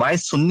Sunnis, why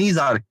Sunnis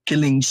are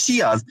killing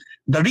Shias.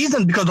 The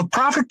reason, because the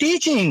Prophet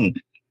teaching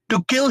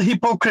to kill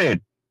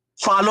hypocrite,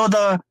 follow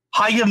the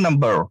higher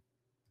number,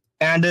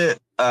 and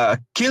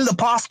kill the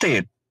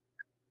apostate.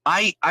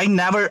 I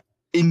never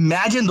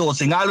imagined those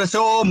things. I always say,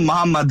 oh,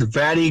 Muhammad,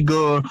 very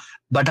good,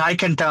 but I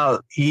can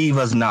tell he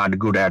was not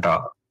good at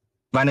all.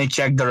 When I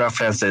check the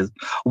references,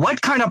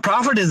 what kind of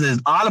prophet is this?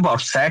 All about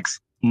sex,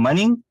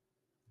 money.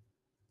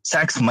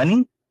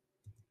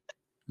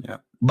 Yeah.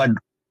 But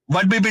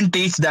what we've been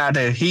taught that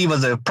he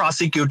was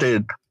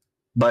prosecuted.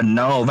 But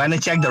no, when I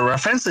check the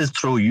references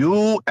through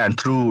you and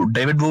through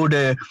David Wood,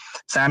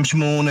 Sam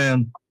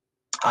Shmoon,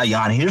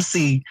 Ayan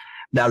Hirsi,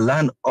 that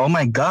learn, oh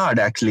my God,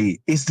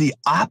 actually, it's the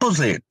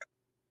opposite.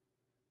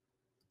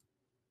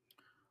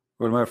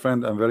 Well, my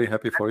friend, I'm very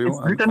happy for you.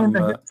 I'm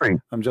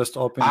just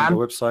opening the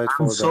website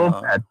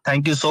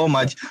Thank you so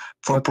much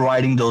for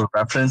providing those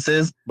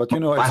references. But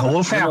my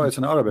whole family, it's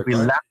in Arabic,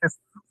 right?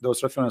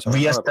 Those references are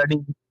we are Arabic.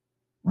 studying.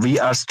 we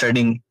are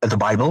studying the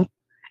Bible.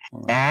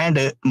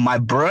 And my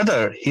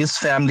brother, his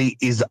family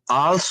is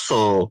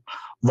also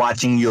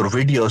watching your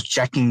videos,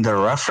 checking the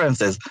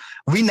references.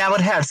 We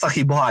never had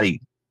Sahih Bukhari.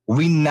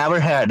 We never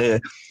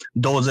had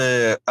those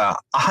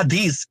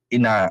ahadith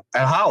in our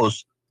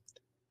house.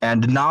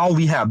 And now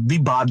we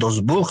bought those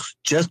books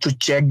just to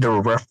check the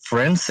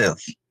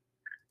references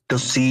to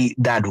see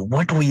that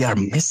what we are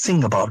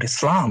missing about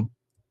Islam.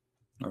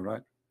 All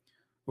right.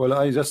 Well,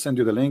 I just sent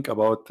you the link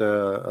about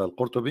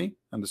Al-Qurtubi,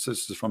 and this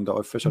is from the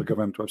official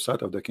government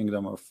website of the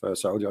Kingdom of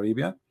Saudi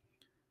Arabia.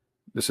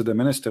 This is the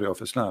Ministry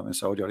of Islam in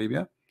Saudi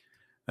Arabia,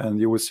 and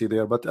you will see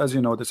there. But as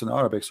you know, this is in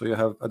Arabic, so you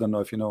have, I don't know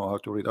if you know how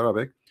to read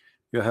Arabic,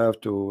 you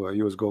have to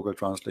use Google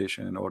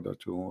Translation in order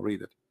to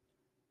read it.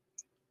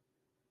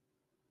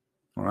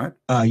 All right.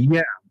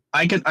 Yeah,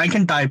 I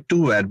can type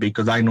too, Ed,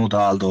 because I know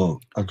all those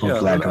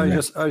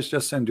letters. I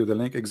just sent you the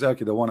link,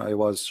 exactly the one I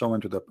was showing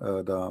to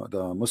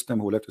the Muslim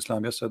who left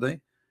Islam yesterday.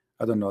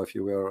 I don't know if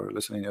you were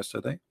listening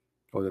yesterday.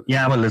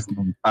 Yeah, I was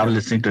listening. I was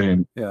listening to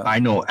him. Yeah. I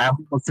know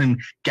every person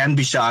can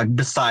be shocked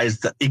besides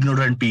the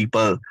ignorant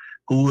people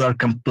who are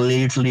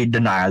completely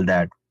denial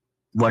that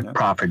what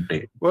Prophet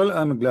did. Well,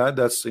 I'm glad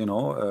that's,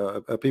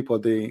 people,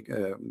 they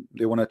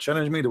want to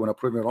challenge me, they want to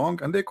prove me wrong,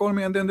 and they call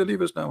me and then they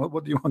leave us now.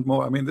 What do you want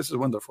more? I mean, this is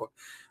wonderful.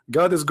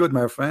 God is good,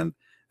 my friend,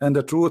 and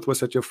the truth will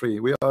set you free.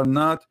 You are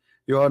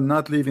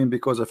not leaving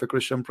because of a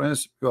Christian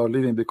prince. You are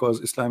leaving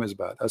because Islam is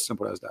bad. As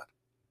simple as that.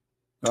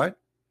 Right?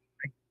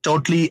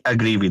 Totally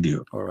agree with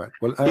you. All right.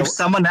 Well, if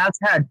someone else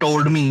had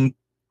told me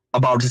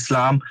about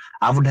Islam,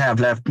 I would have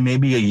left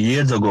maybe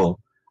years ago.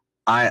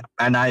 I've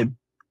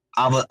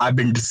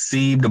been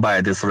deceived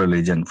by this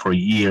religion for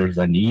years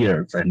and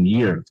years and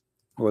years.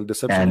 Well,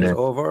 deception is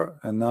over,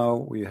 and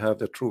now we have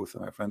the truth,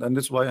 my friend. And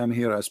that's why I'm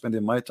here. I'm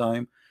spending my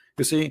time.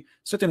 You see,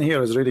 sitting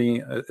here is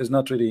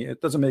not really. It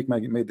doesn't make my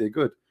day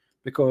good,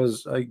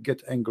 because I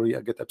get angry,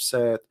 I get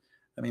upset.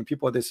 I mean,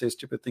 people, they say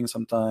stupid things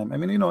sometimes. I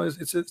mean,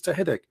 it's a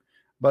headache.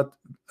 But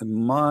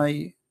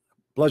my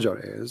pleasure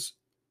is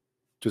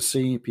to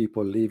see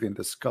people leaving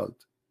this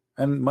cult.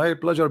 And my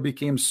pleasure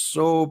became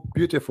so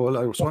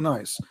beautiful, so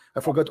nice. I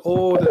forgot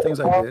all the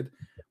things I did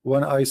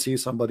when I see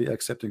somebody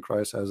accepting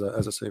Christ as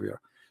a savior.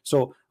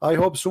 So I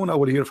hope soon I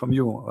will hear from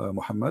you,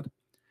 Muhammad,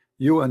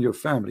 you and your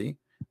family,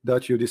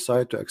 that you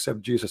decide to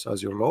accept Jesus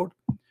as your Lord.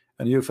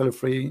 And you feel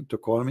free to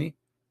call me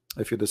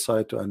if you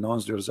decide to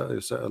announce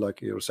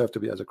yourself to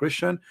be as a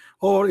Christian,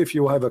 or if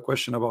you have a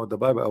question about the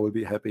Bible, I will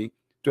be happy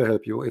to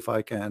help you if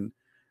I can,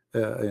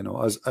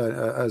 as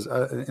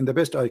in the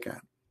best I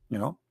can,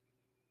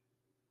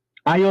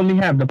 I only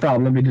have the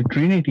problem with the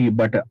Trinity,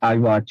 but I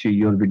watched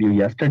your video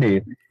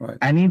yesterday. Right.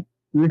 And it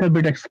little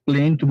bit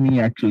explained to me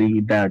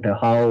actually that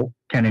how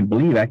can I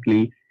believe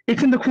actually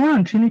it's in the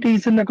Quran. Trinity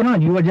is in the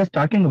Quran. You were just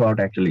talking about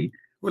actually.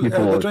 Well,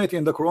 the Trinity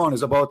in the Quran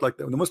is about, like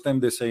the Muslim,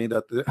 they say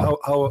that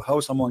how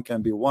someone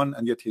can be one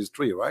and yet he's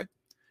three, right?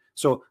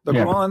 So the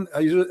Quran, I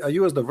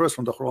use the verse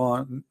from the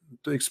Quran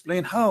to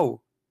explain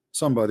how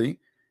somebody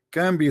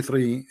can be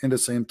three in the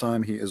same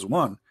time he is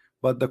one.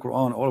 But the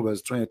Quran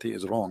always, Trinity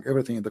is wrong.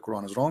 Everything in the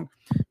Quran is wrong.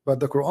 But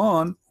the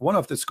Quran, one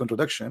of its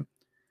contradiction,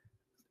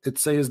 it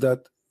says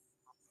that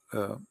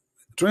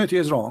Trinity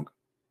is wrong.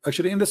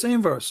 Actually, in the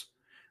same verse,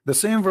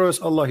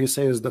 Allah, he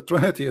says the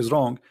Trinity is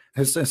wrong.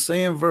 It's the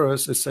same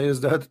verse, it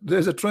says that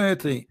there's a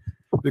Trinity,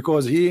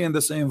 because he in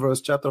the same verse,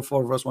 chapter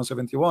 4, verse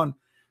 171,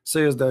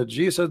 says that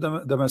Jesus,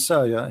 the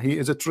Messiah, he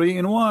is a three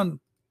in one.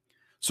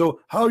 So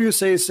how you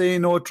say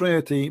no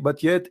Trinity,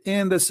 but yet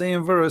in the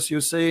same verse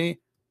you say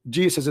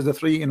Jesus is a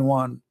three in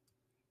one,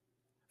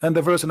 and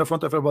the verse in the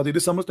front of everybody,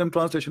 this is a Muslim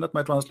translation, not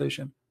my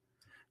translation.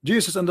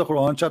 Jesus in the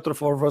Quran, chapter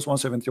 4, verse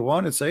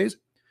 171, it says,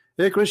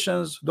 hey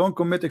Christians, don't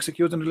commit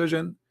executing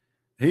religion.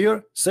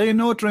 Here, say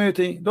no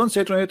Trinity. Don't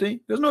say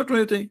Trinity. There's no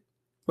Trinity.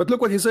 But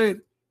look what he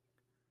said.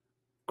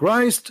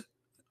 Christ,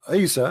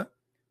 Isa,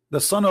 the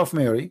son of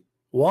Mary,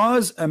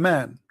 was a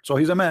man. So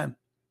he's a man.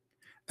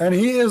 And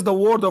he is the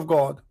word of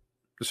God.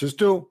 This is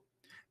two.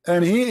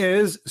 And he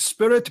is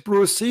spirit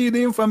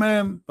proceeding from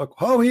him. Look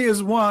how he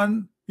is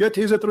one, yet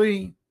he's a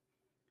three.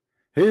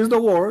 He is the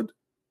word.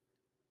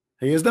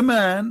 He is the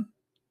man.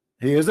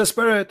 He is the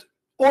spirit.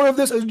 All of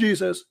this is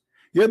Jesus.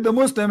 Yet the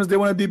Muslims, they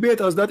want to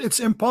debate us that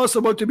it's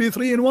impossible to be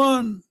three in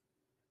one.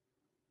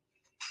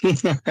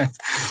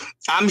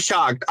 I'm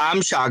shocked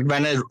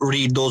when I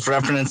read those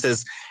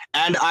references,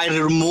 and I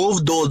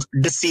remove those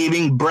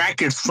deceiving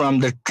brackets from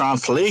the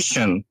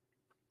translation.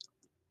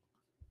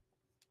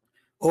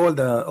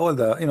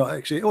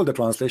 Actually all the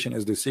translation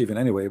is deceiving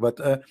anyway, but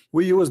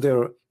we use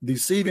their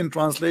deceiving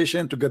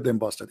translation to get them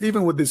busted.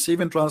 Even with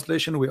deceiving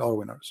translation, we are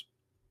winners.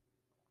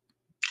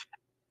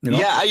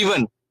 Yeah,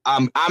 even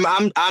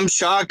I'm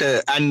shocked,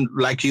 and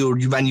like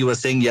when you were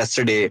saying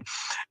yesterday,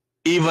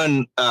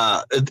 even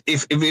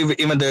if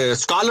even the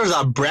scholars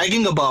are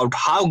bragging about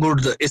how good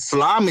the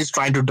Islam is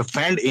trying to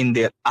defend in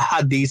their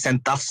ahadith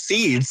and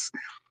tafsirs,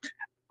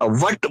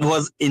 what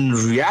was in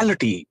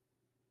reality,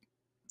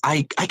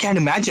 I can't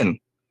imagine.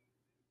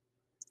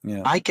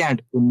 Yeah. I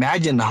can't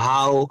imagine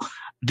how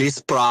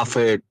this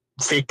prophet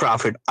fake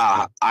prophet.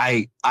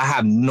 I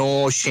have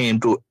no shame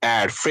to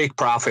add. Fake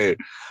prophet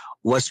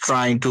was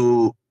trying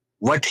to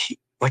what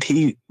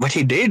he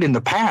did in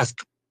the past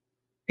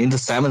in the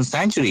 7th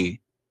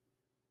century.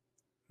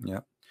 Yeah.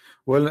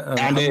 Well,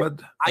 And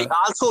Muhammad, I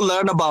also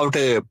learn about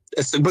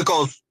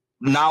because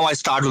now I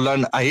start to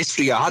learn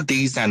history,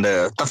 hadiths, and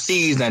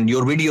tafsirs, and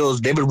your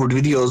videos, David Wood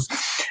videos,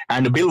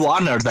 and Bill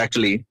Warner's.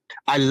 Actually,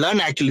 I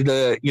learned actually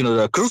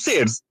the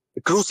Crusades.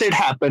 The Crusade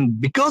happened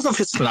because of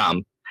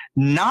Islam,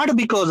 not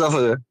because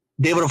of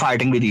they were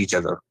fighting with each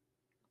other.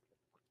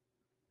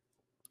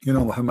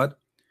 Muhammad,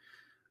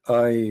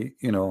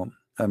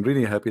 I'm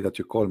really happy that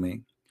you call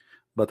me,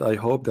 but I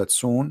hope that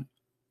soon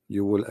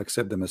you will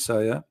accept the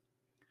Messiah,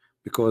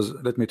 because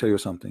let me tell you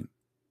something.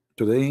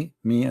 Today,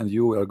 me and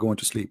you are going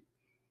to sleep.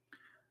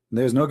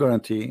 There's no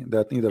guarantee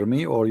that neither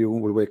me or you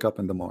will wake up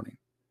in the morning.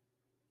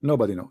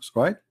 Nobody knows,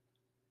 right?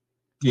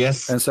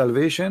 Yes. And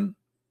salvation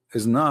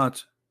is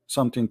not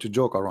something to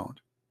joke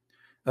around.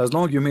 As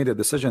long as you made a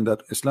decision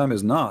that Islam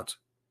is not,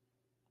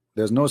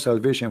 there's no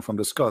salvation from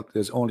the skull,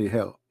 there's only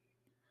hell.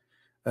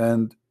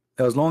 And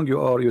as long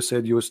you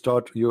said you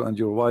and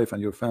your wife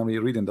and your family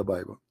reading the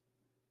Bible,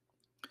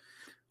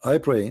 I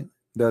pray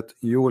that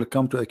you will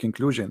come to a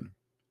conclusion,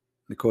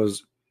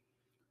 because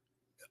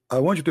I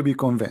want you to be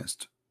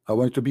convinced. I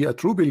want you to be a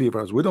true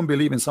believer. We don't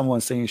believe in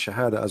someone saying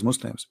Shahada as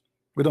Muslims.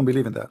 We don't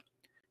believe in that.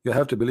 You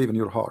have to believe in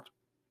your heart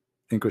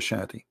in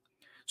Christianity.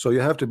 So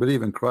you have to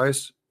believe in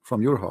Christ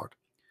from your heart.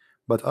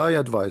 But I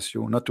advise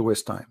you not to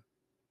waste time.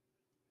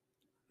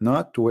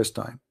 Not to waste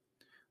time.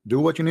 Do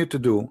what you need to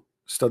do.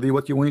 Study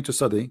what you need to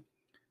study.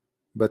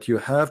 But you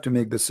have to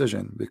make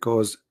decision,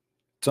 because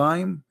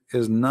time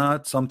is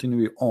not something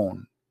we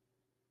own.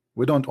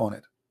 We don't own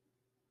it.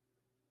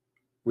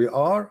 We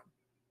are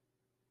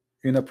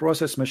in a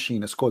process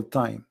machine. It's called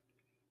time.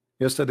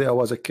 Yesterday I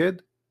was a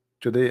kid.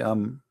 Today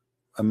I'm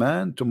a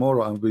man.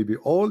 Tomorrow I will be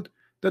old.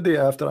 The day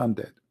after I'm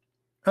dead.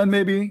 And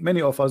maybe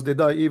many of us, they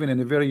die even in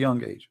a very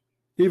young age.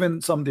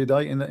 Even some they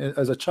die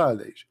as a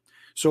child age.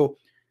 So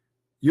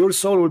your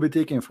soul will be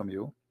taken from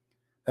you,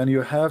 and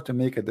you have to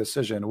make a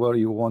decision where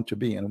you want to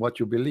be and what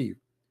you believe.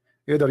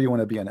 Either you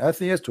want to be an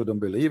atheist who don't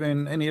believe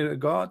in any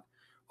God,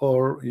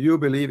 or you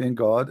believe in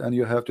God and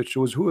you have to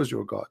choose who is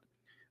your God.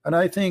 And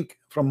I think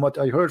from what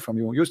I heard from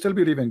you, you still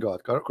believe in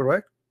God,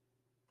 correct?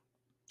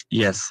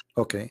 Yes.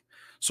 Okay.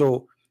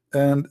 So,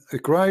 and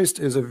Christ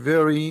is a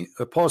very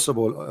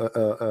possible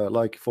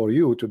like for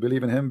you to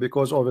believe in him,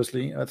 because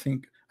obviously I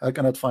think I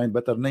cannot find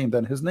better name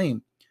than his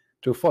name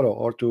to follow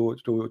or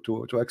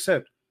to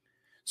accept.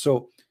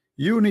 So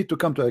you need to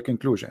come to a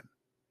conclusion.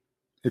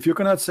 If you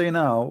cannot say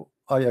now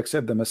I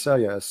accept the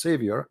Messiah as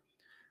Savior,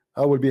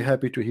 I will be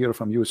happy to hear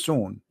from you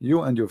soon.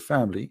 You and your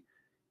family,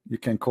 you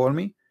can call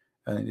me,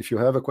 and if you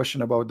have a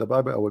question about the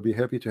Bible, I will be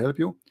happy to help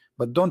you.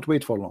 But don't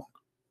wait for long,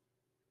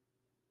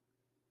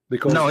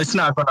 because no, it's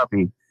not gonna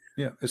be.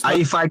 Yeah,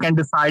 if I can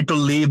decide to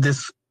leave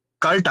this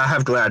cult, I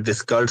have to add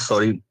this cult.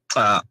 Sorry,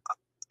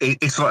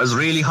 it's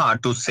really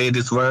hard to say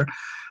this word.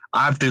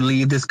 I have to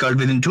leave this cult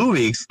within 2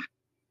 weeks,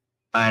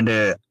 and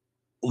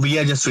we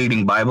are just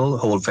reading Bible,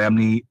 whole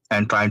family,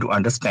 and trying to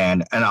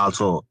understand, and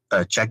also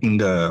checking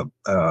the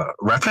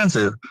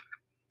references.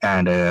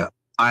 And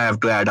I have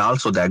to add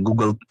also that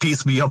Google,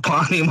 peace be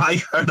upon him,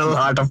 I heard a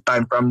lot of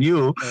time from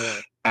you,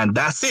 and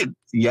that's it.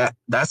 Yeah,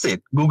 that's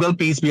it. Google,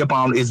 peace be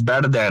upon, is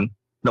better than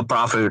the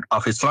Prophet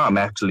of Islam,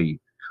 actually,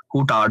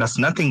 who taught us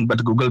nothing,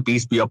 but Google,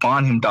 peace be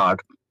upon him, taught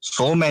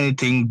so many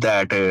things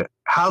that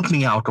helped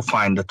me out to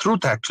find the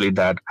truth, actually,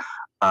 that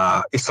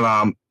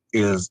Islam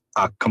is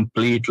a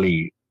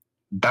completely,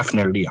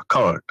 definitely a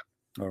cult.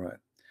 All right.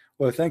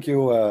 Well, thank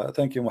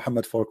you,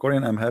 Muhammad, for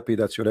calling. I'm happy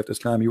that you left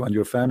Islam, you and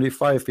your family.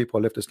 5 people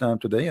left Islam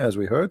today, as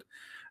we heard,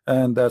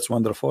 and that's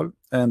wonderful.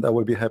 And I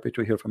will be happy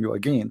to hear from you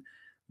again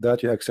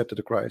that you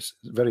accepted Christ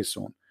very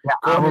soon. Yeah,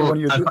 Call me when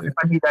you do. If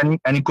I need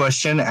any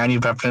question, any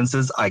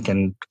references, I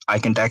can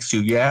text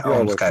you. Yeah,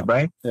 on Skype,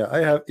 right? Yeah, I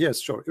have. Yes,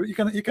 sure. You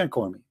can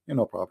call me.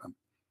 No problem.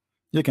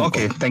 You can.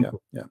 Okay, thank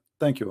you. Yeah,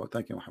 thank you,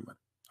 Muhammad.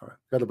 All right.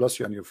 God bless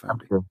you and your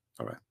family.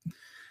 All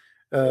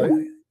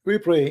right. We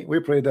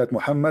pray that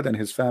Muhammad and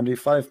his family,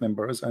 5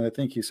 members, and I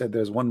think he said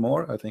there's one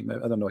more. I think,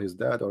 I don't know, his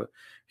dad, or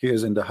he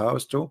is in the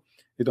house too.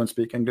 He don't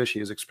speak English. He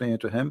is explaining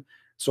to him.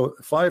 So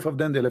 5 of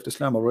them, they left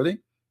Islam already,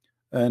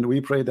 and we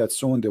pray that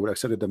soon they will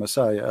accept the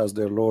Messiah as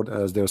their Lord,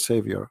 as their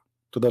Savior.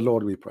 To the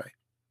Lord we pray.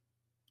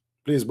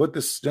 Please put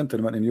this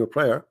gentleman in your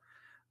prayer,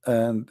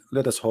 and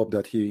let us hope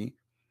that he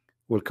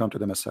will come to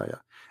the Messiah.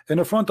 In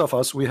the front of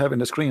us, we have in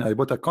the screen, I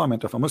put a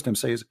comment of a Muslim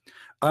says,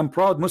 "I'm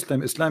proud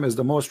Muslim. Islam is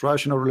the most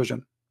rational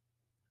religion.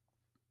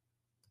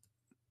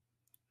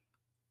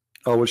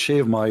 I will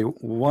shave my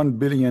 1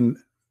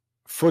 billion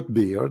foot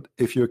beard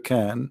if you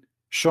can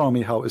show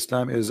me how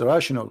Islam is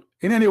rational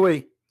in any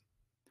way.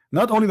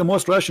 Not only the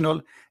most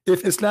rational,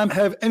 if Islam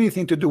have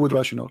anything to do with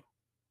rational."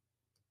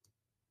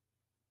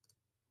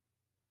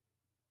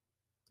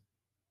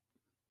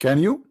 Can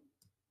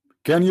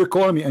you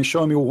call me and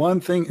show me one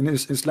thing in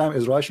Islam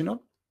is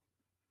rational?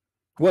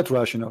 What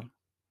rational?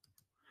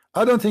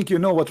 I don't think you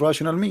know what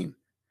rational mean.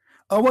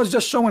 I was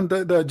just showing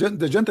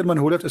the gentleman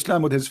who left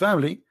Islam with his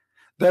family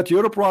that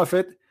your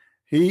prophet,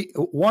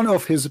 one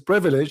of his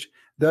privilege,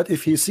 that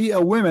if he see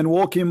a woman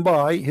walking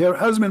by, her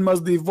husband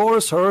must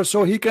divorce her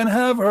so he can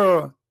have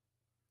her.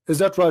 Is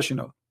that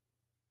rational?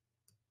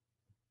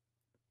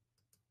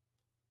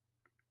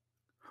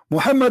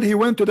 Muhammad, he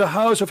went to the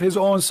house of his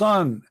own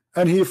son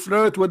and he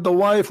flirted with the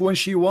wife when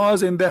she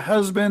was in the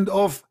husband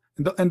of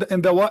in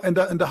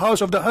the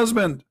house of the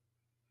husband.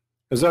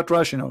 Is that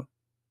rational?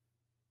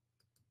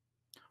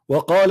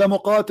 وقال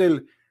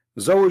مقاتل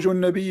زوج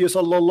النبي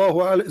صلى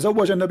الله عليه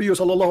زوج النبي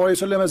صلى الله عليه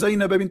وسلم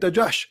زينب بنت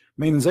جحش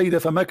من زيد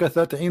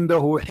فمكثت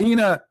عنده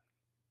حين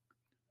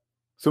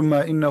ثم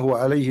إنه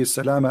عليه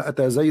السلام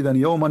أتى زيدا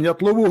يوما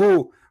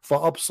يطلبه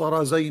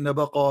فأبصر زينب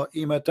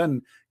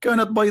قائمة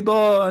كانت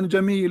بيضاء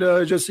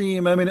جميلة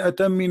جسيمة من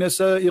أتم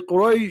نساء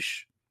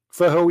قريش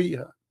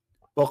فهويها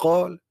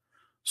وقال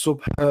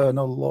سبحان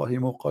الله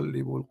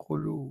مقلب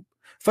القلوب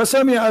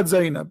فسمعت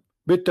زينب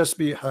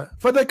بالتسبيحة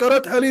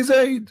فذكرتها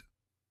لزيد.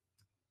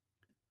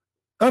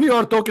 And you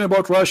are talking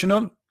about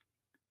rational?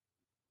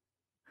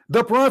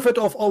 The Prophet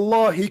of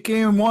Allah, he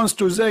came once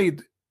to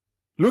Zayd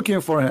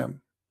looking for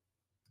him.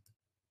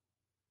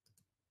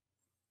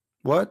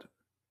 What?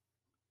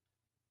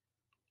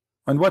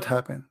 And what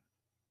happened?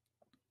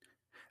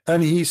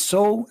 And he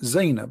saw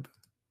Zainab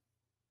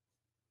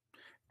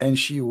and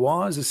she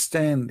was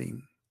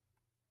standing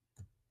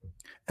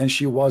and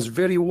she was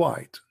very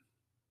white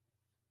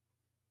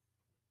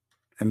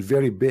and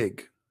very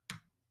big,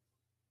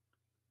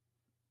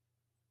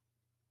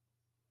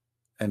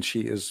 and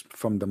she is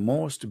from the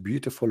most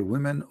beautiful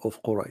women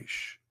of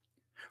Quraysh.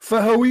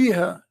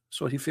 فهويها,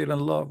 so he fell in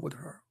love with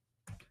her.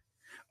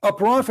 A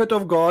prophet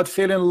of God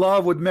fell in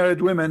love with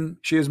married women.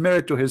 She is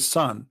married to his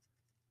son.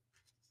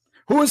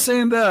 Who is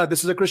saying that?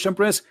 This is a Christian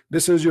press.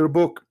 This is your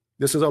book.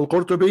 This is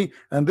Al-Qurtubi,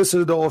 and this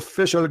is the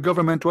official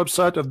government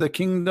website of the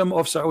Kingdom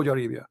of Saudi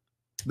Arabia,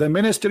 the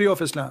Ministry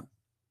of Islam.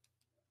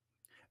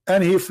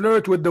 And he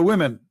flirted with the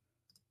women.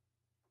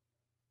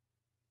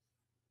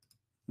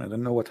 I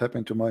don't know what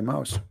happened to my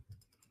mouse.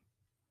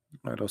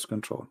 I lost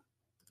control.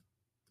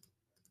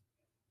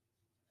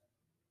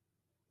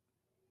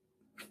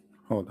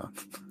 Hold on.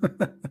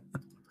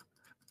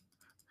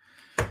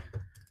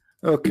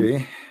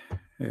 Okay,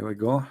 here we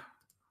go.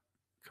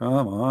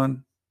 Come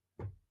on.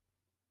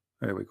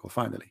 There we go,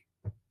 finally.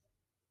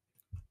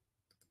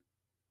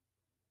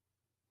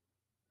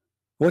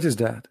 What is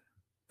that?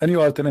 And you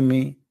are telling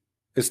me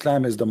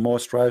Islam is the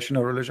most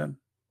rational religion?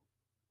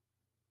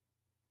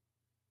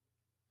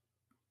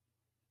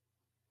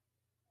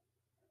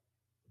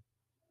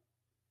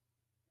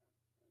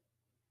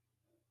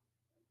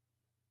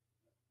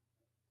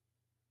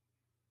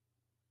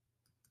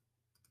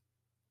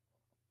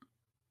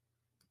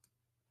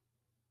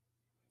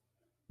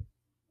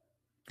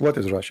 What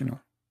is rational?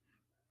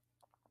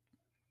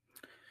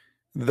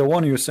 The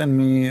one you send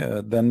me,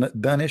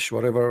 Danish,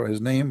 whatever his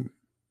name.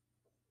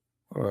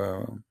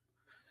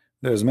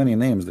 There's many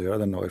names there. I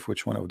don't know if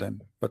which one of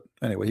them, but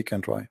anyway, he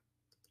can try.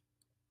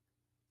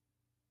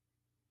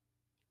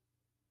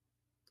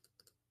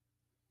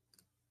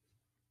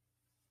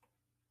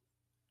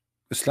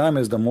 Islam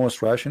is the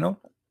most rational.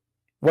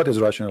 What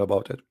is rational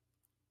about it?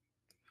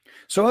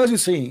 So as you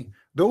see,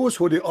 those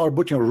who they are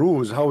putting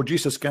rules how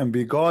Jesus can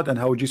be God and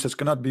how Jesus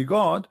cannot be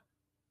God,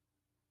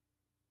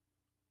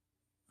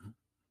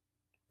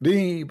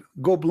 they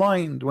go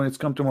blind when it's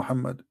come to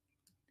Muhammad,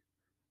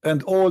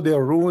 and all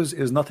their rules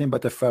is nothing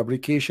but a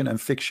fabrication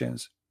and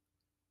fictions.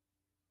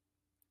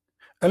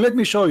 And let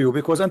me show you,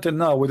 because until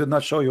now we did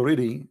not show you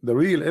really the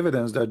real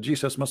evidence that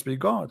Jesus must be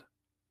God.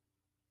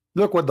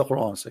 Look what the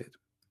Quran said.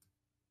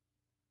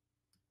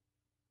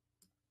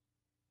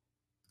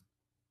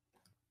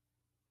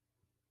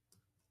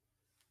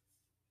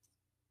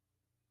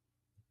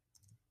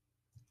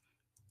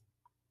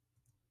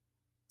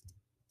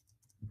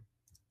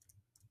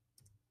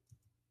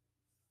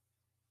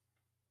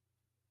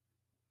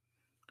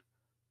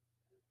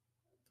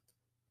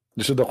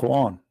 This is the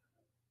Quran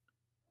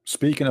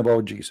speaking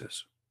about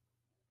Jesus.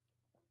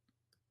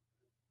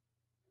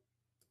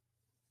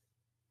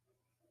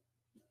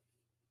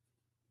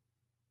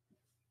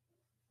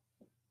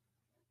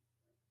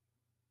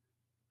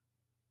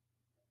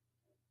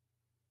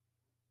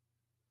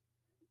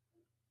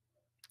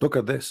 Look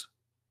at this.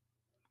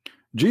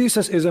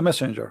 Jesus is a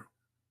messenger.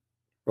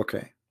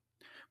 Okay.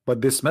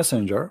 But this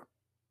messenger,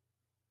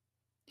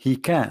 he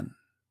can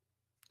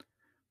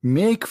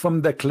make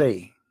from the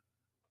clay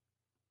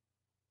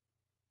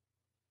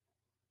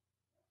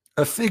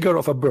a figure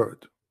of a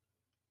bird,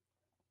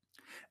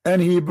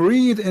 and he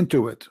breathed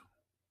into it,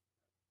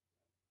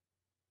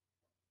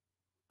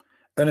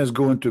 and is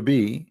going to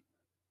be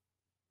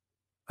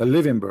a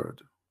living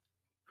bird.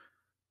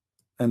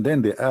 And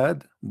then they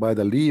add by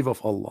the leave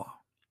of Allah.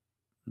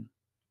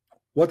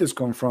 What is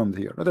confirmed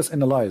here? Let us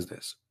analyze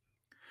this.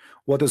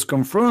 What is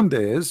confirmed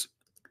is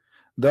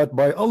that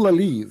by Allah's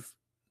leave,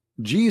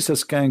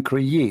 Jesus can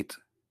create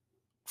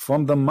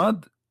from the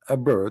mud a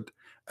bird,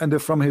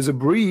 and from his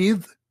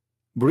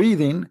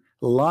breathing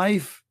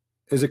life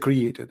is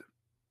created.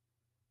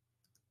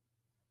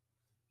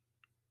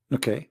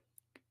 Okay.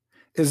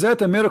 Is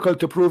that a miracle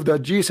to prove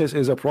that Jesus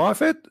is a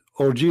prophet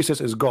or Jesus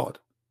is God?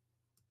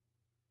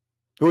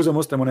 Who's a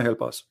Muslim want to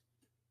help us?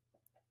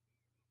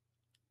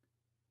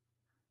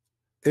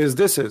 Is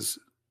this is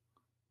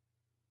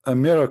a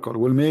miracle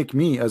will make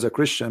me as a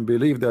Christian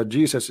believe that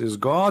Jesus is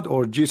God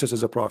or Jesus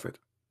is a prophet?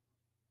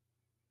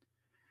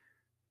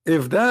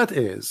 If that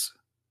is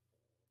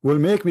will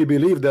make me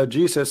believe that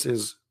Jesus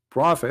is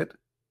prophet,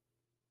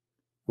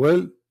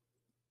 well,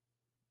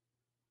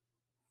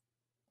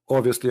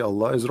 obviously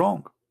Allah is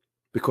wrong,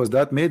 because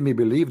that made me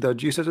believe that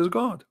Jesus is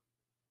God.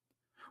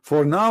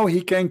 For now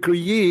he can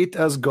create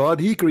as God.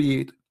 He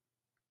create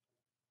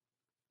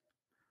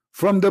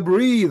from the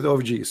breath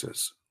of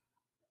Jesus.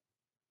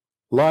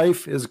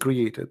 Life is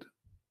created.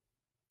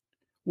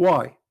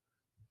 Why?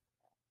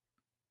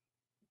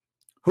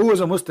 Who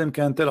as a Muslim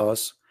can tell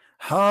us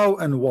how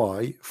and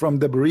why from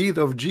the breath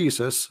of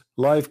Jesus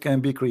life can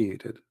be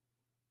created?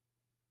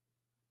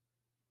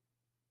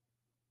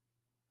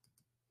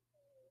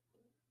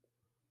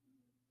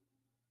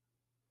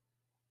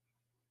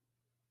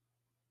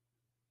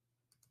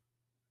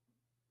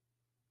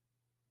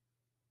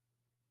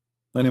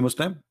 Any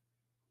Muslim?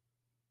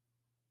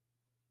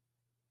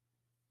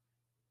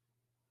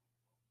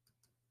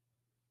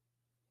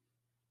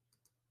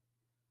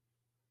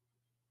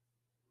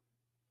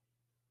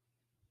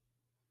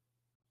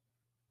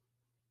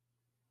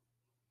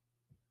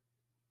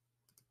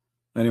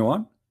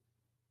 Anyone?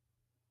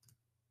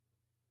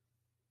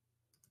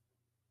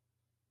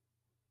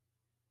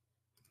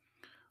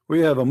 We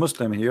have a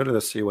Muslim here.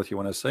 Let's see what he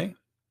want to say.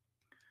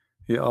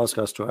 He asked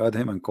us to add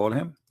him and call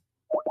him.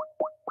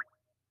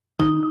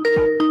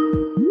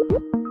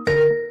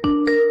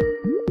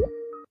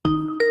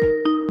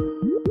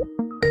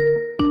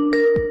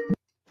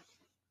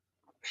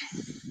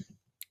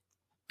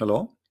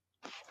 Hello?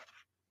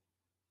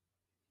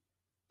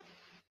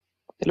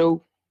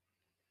 Hello.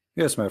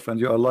 Yes, my friend,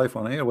 you are live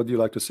on air. What do you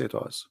like to say to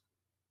us?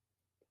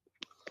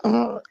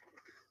 I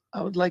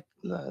would like,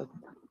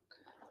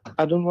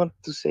 I don't want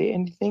to say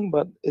anything,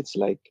 but it's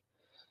like,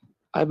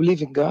 I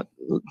believe in God,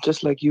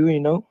 just like you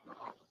know.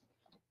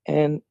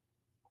 And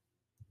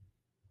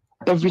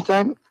every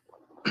time,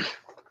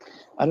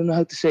 I don't know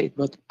how to say it,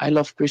 but I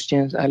love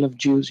Christians, I love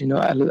Jews,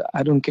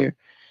 I don't care.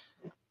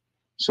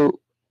 So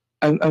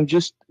I'm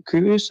just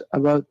curious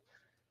about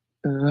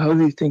how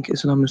do you think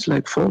Islam is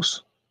like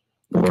false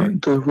or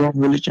the wrong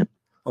religion?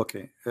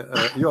 Okay.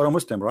 You are a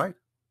Muslim, right?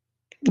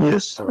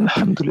 Yes, right.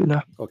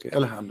 Alhamdulillah. Okay,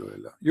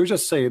 Alhamdulillah. You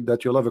just said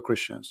that you love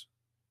Christians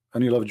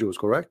and you love Jews,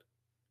 correct?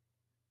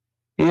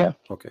 Yeah.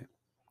 Okay.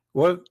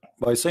 Well,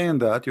 by saying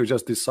that, you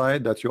just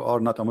decide that you are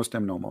not a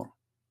Muslim no more.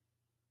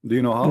 Do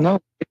you know how? No.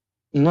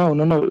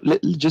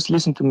 Just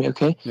listen to me,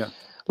 okay? Yeah.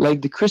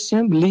 Like the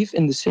Christian believe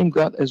in the same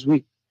God as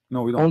we.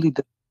 No, we don't. Only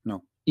the.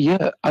 No.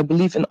 Yeah, I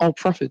believe in all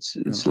prophets.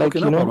 It's like,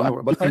 okay, no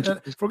problem, but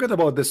forget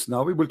about this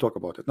now. We will talk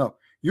about it. Now,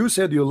 you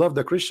said you love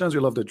the Christians,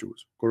 you love the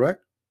Jews,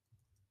 correct?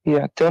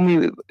 Yeah, tell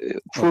me,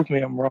 prove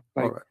me I'm wrong.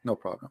 All right, no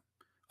problem.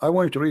 I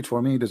want you to read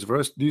for me this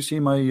verse. Do you see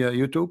my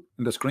YouTube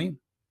in the screen?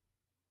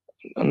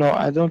 No,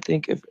 I don't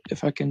think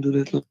if I can do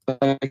that.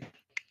 Like,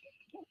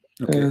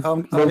 okay,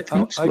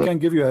 I can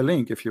give you a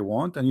link if you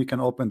want, and you can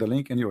open the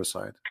link in your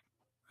side.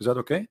 Is that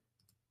okay?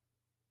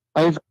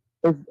 I've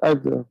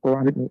the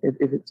Quran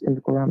if it's in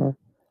the Quran.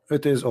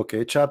 It is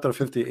okay. Chapter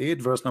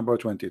 58, verse number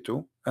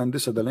 22, and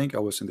this is the link. I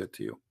will send it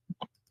to you.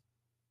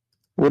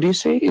 What do you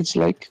say? It's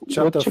like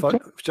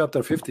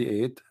chapter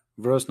 58,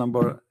 verse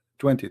number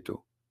 22.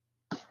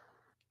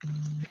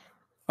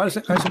 I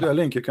send you a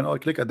link. You can all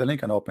click at the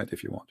link and open it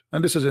if you want.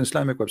 And this is an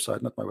Islamic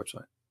website, not my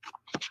website.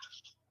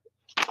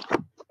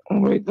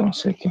 Wait 1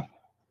 second.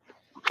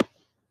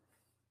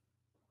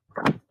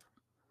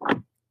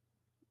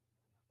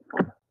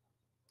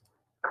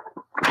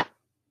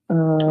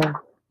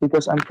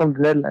 Because I'm from the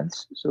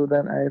Netherlands, so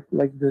then I have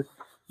like the.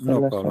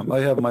 No problem. I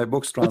have my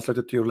books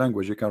translated to your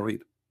language. You can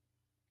read.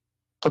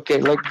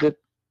 Okay, like the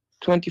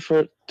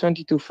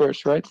 22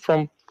 verse, right?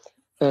 From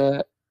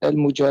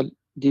Al-Mujadila,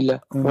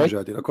 right?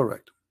 Mujadila,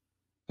 correct.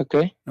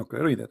 Okay. Okay,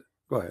 read it.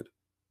 Go ahead.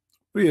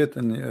 Read it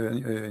and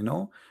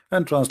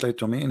and translate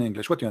to me in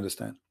English. What do you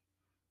understand?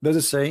 Does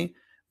it say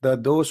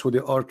that those who they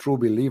are true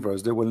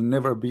believers, they will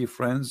never be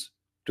friends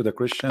to the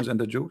Christians and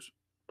the Jews?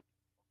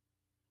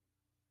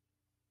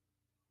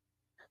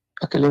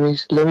 Okay, let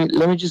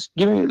me just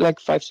give me like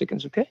 5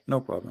 seconds, okay?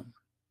 No problem.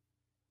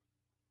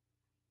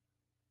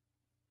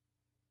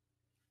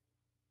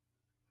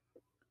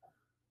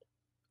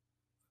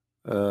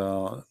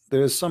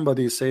 There is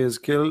somebody says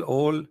kill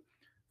all.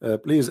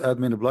 Please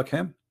admin block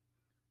him.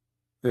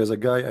 There's a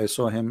guy I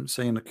saw him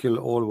saying kill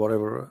all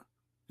whatever.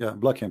 Yeah,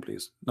 block him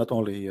please. Not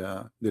only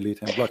delete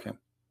him, block him.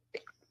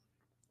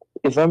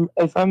 If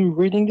I'm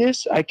reading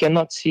this, I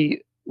cannot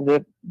see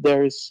that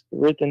there is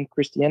written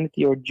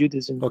Christianity or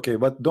Judaism. Okay,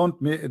 but don't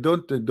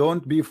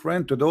be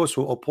friend to those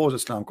who oppose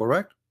Islam,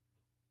 correct?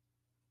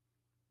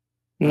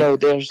 No,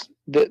 there's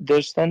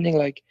standing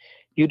like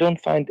you don't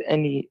find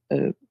any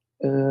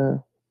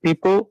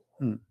people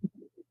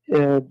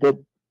that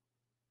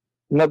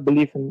not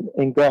believe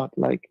in God,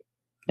 like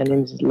and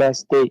in the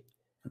last day.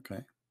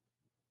 Okay.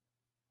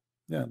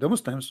 Yeah, the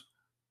Muslims.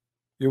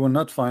 You will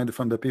not find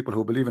from the people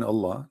who believe in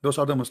Allah. Those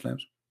are the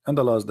Muslims. And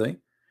the last day,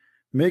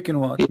 making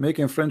what?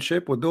 Making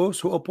friendship with those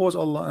who oppose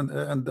Allah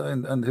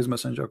and His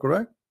Messenger.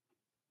 Correct?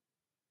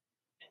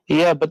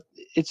 Yeah, but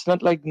it's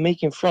not like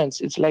making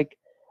friends. It's like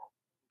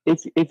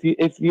if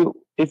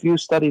you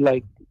study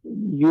like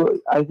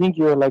you, I think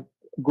you're like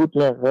good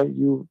learner, right?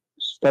 You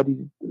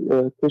study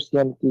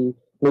Christianity,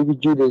 maybe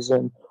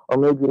Judaism, or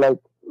maybe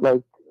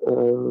like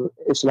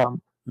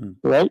Islam,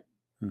 right?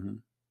 Mm-hmm.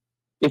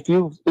 If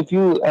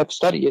you have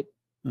studied it,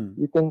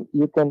 you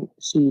can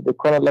see the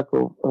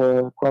chronicle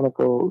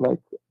like,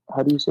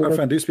 how do you say My that?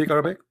 friend, do you speak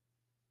Arabic?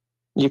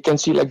 You can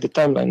see like the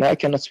timeline. I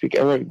cannot speak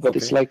Arabic, but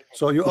it's like,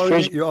 so you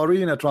are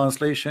reading a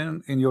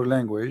translation in your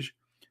language.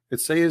 It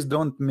says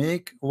don't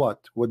make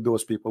what with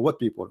those people. What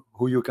people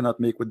who you cannot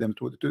make with them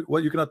to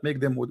what you cannot make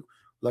them with,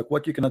 like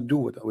what you cannot do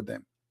with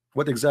them.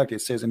 What exactly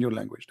it says in your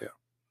language there?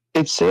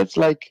 It says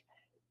like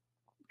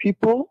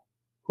people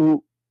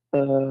who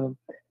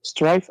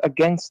strive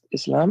against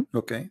Islam.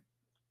 Okay.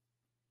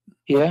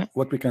 Yeah.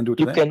 What we can do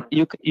to them?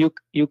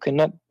 You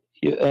cannot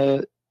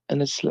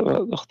and it's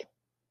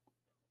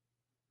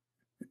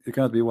you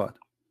cannot be what?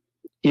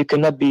 You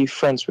cannot be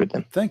friends with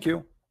them. Thank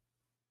you.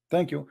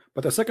 Thank you.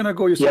 But a second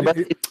ago you said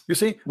you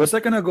see, a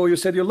second ago you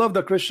said you love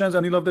the Christians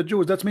and you love the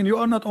Jews. That means you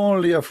are not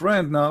only a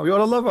friend now, you are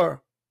a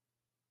lover.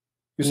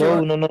 You see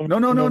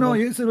no.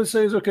 He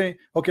says okay,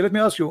 let me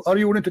ask you, are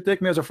you willing to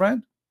take me as a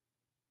friend?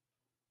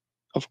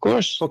 Of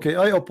course. Okay,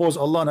 I oppose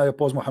Allah and I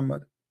oppose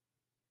Muhammad.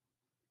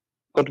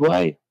 But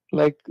why?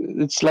 Like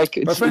it's like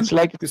it's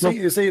like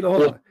you see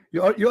hold on.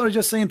 You are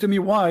just saying to me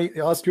why.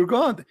 Ask your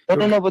God.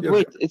 No, but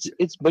wait,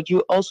 it's but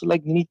you also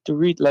like need to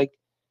read like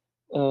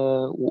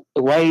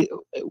why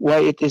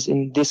it is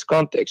in this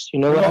context, you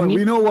know what I mean?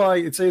 We know why.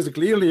 It says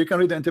clearly, you can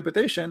read the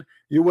interpretation.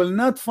 You will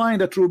not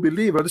find a true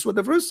believer. This is what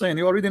the verse is saying.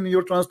 You are reading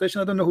your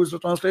translation. I don't know who's the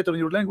translator in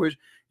your language.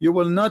 You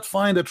will not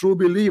find a true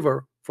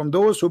believer from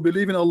those who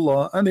believe in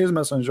Allah and His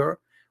Messenger.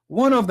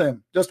 One of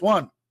them, just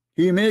one.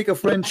 He make a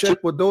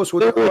friendship with those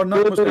who are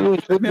not Muslim.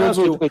 Let me ask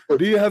you,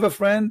 do you have a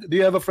friend? Do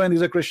you have a friend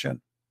who's a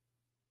Christian?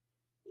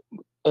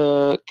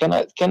 Can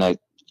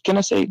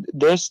I say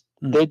there's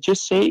they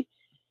just say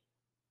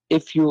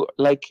if you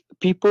like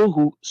people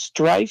who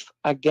strive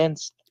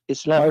against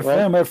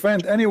Islam, my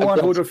friend, anyone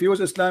who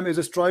refuses Islam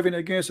is striving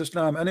against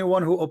Islam.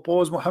 Anyone who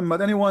opposes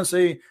Muhammad, anyone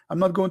say I'm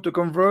not going to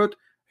convert,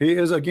 he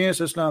is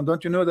against Islam.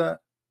 Don't you know that?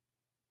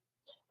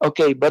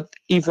 Okay, but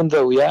even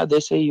though they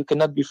say you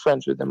cannot be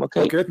friends with them.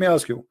 Okay, let me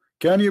ask you,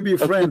 can you be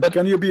friend?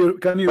 Can you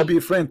be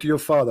friend to your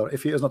father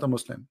if he is not a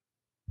Muslim?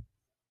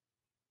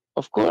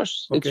 Of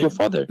course, it's your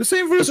father. The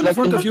same verse in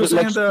front of you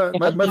saying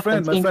that, my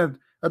friend,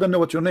 I don't know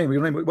what your name.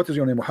 What is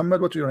your name? Muhammad.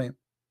 What's your name?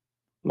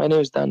 My name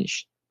is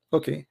Danish.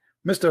 Okay,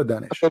 Mr.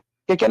 Danish.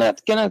 Okay, can I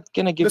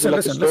give you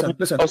like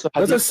listen.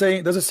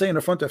 Does it say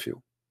in front of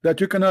you that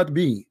you cannot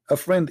be a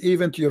friend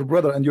even to your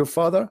brother and your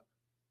father?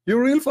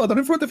 Your real father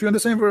in front of you in the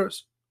same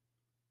verse.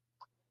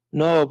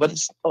 No, but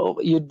it's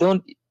you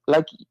don't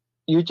like,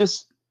 you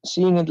just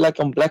seeing it like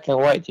on black and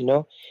white, you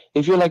know.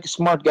 If you're like a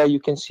smart guy, you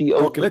can see.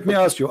 Okay, let me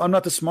ask you, I'm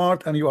not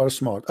smart and you are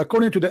smart.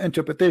 According to the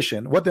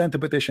interpretation, what the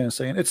interpretation is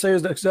saying, it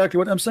says exactly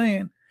what I'm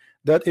saying,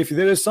 that if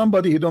there is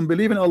somebody who don't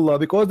believe in Allah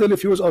because they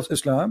refuse of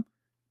Islam,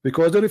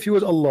 because they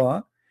refuse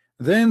Allah,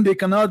 then they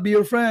cannot be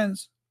your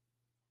friends.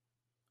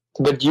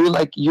 But you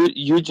like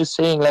you're just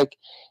saying like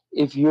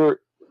if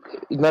you're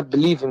not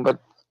believing, but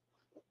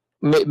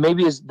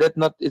maybe it's that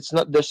not, it's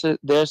not,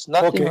 there's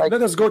nothing. Okay, like,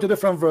 let us go to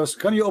different verse.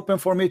 Can you open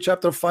for me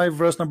chapter 5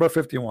 verse number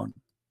 51?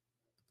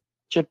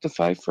 Chapter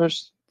 5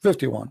 verse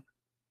 51.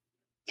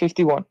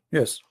 51.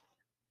 Yes.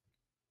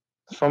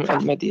 From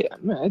Al-Ma'idah.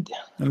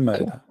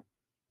 Al-Ma'idah.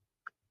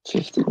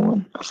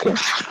 51. Okay.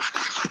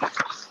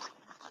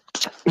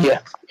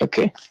 Yeah.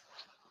 Okay.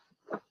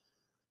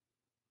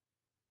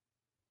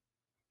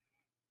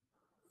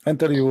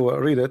 Until you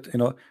read it,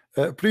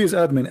 please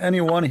admin,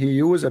 anyone who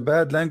use a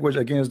bad language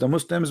against the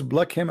Muslims,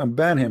 block him and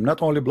ban him.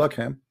 Not only block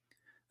him,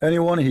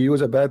 anyone who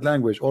use a bad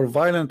language or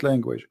violent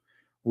language,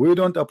 we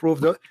don't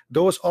approve.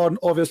 Those are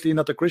obviously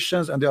not the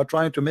Christians, and they are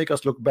trying to make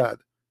us look bad.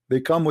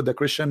 They come with the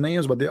Christian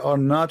names, but they are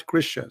not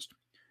Christians.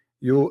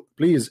 You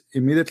please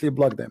immediately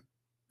block them.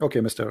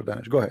 Okay, Mr.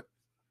 Danish, go ahead.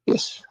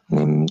 Yes.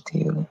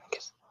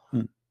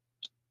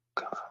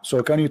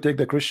 So can you take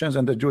the Christians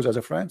and the Jews as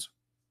a friends?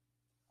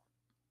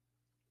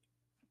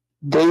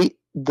 The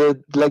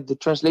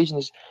translation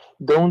is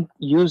don't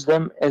use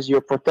them as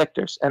your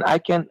protectors, and I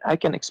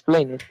can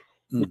explain it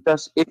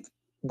because if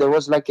there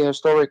was like a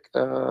historic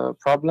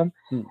problem,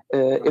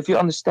 if you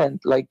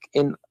understand, like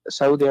in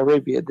Saudi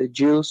Arabia, the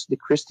Jews, the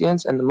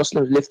Christians, and the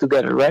Muslims live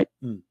together, right?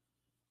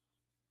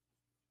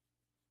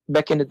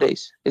 Back in the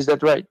days, is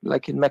that right?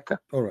 Like in Mecca?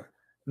 All right.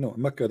 No,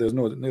 Mecca, there's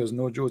no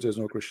Jews, there's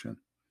no Christian.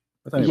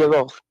 But anyway. Yeah,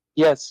 well,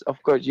 yes,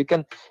 of course. You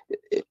can,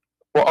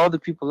 for all the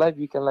people live,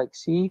 you can like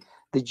see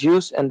the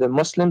Jews and the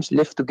Muslims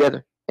live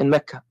together in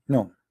Mecca.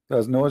 No,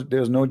 there's no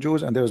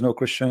Jews and there's no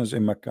Christians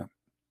in Mecca.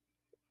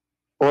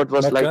 or it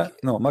was Mecca,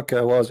 like no, Mecca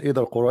was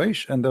either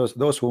Quraysh, and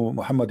those who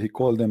Muhammad he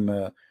called them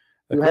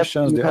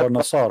Christians. They have are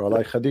Nasara,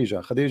 like Khadija.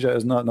 Khadija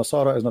is not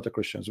Nasara, is not a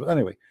Christian. But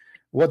anyway,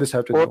 what does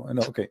have to or, do?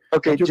 No, okay,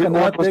 okay, but you what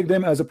cannot was, take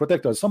them as a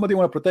protector. Somebody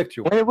want to protect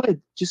you. wait,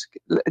 just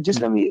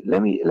let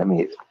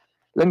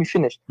me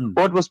finish.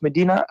 What was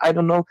Medina? I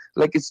don't know.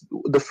 Like, it's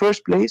the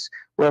first place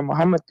where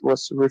Muhammad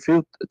was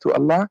revealed to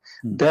Allah.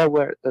 There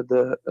were the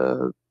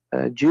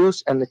Jews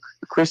and the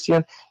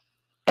Christian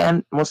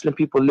and Muslim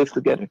people live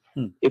together.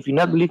 If you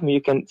not believe me,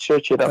 you can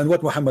search it up. And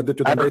what Muhammad did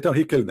to them later,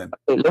 he killed them.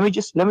 Okay, let me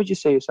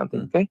just say you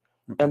something, okay?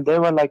 And they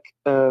were like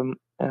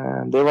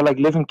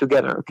living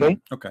together, okay?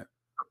 Okay.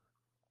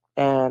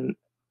 And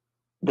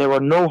there were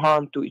no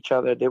harm to each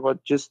other. They were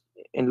just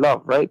in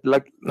love, right?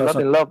 Like not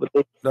in love, but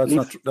they that's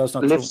live,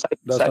 not live true. Side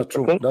That's side, not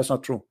true. okay? That's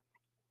not true.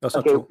 That's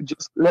not Okay, true.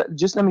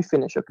 just let me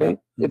finish, okay?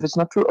 If it's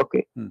not true,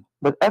 okay.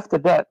 But after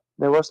that,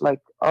 there was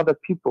like other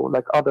people,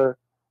 like other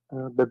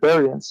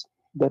barbarians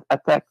that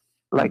attacked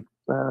like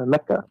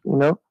Mecca, you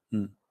know,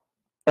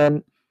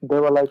 and they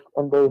were like,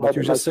 and they. But had,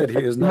 you just like, said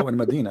he is now in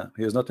Medina.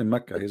 He is not in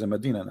Mecca. He's in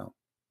Medina now.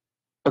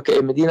 Okay,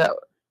 in Medina,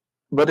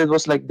 but it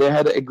was like they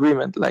had an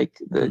agreement, like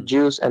the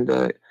Jews and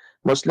the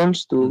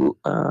Muslims, to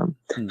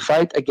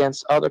fight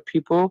against other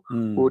people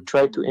who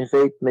tried to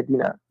invade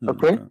Medina.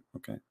 Okay.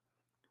 Okay.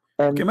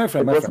 And okay, my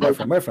friend.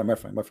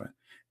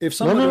 If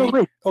somebody,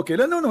 wait. Okay,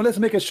 no, let's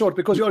make it short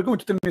because you are going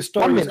to tell me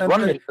stories,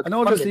 and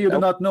obviously you do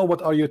not know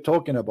what are you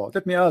talking about.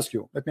 Let me ask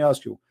you,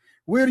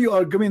 where you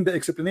are giving the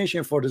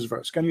explanation for this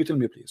verse. Can you tell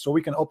me, please, so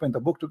we can open the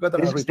book together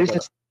and read together?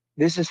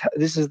 This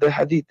is the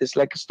hadith. It's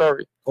like a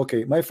story.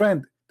 Okay, my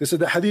friend, this is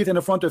the hadith in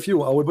front of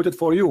you. I will put it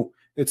for you.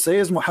 It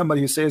says, Muhammad,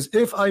 he says,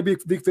 if I be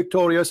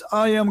victorious,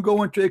 I am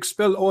going to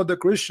expel all the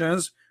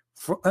Christians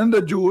and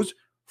the Jews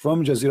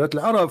from Jazirat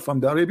al-Arab, from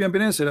the Arabian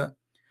Peninsula.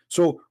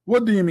 So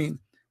what do you mean?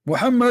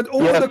 Muhammad,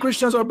 all the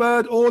Christians are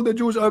bad, all the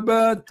Jews are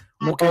bad.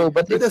 Okay,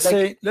 but let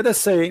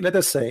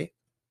us say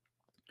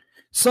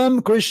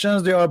some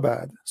Christians, they are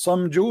bad,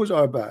 some Jews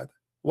are bad.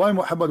 Why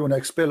Muhammad want to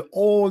expel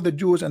all the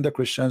Jews and the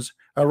Christians?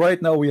 And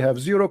right now we have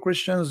 0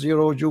 Christians,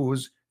 0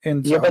 Jews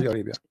in Saudi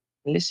Arabia.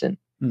 Listen,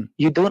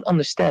 you don't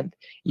understand.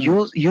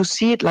 You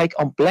see it like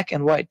on black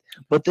and white,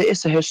 but there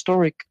is a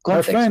historic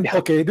context. My friend,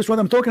 okay, this is what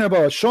I'm talking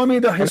about. Show me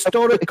the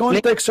historic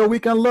context so we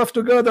can love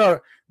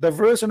together. The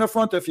verse in the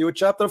front of you,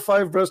 chapter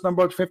 5, verse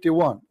number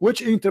 51.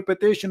 Which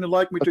interpretation you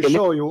like me to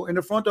show you in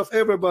the front of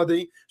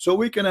everybody so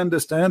we can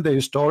understand the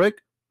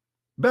historic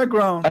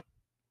background?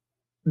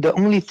 The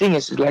only thing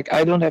is, like,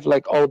 I don't have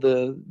like all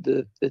the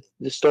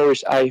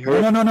stories I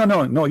heard.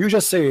 No. You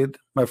just say it,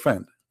 my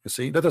friend. You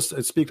see, let us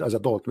speak as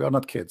adults. We are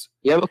not kids.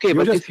 Yeah, okay,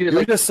 but if you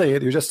just say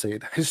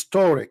it,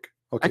 historic.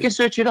 Okay. I can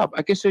search it up.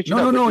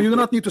 No, you do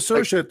not need to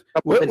search it.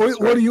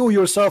 Where you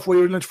yourself, where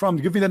you learned from?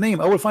 Give me the name.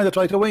 I will find it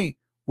right away.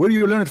 Where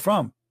you learn it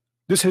from?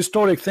 This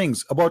historic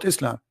things about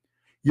Islam.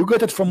 You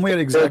get it from where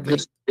exactly?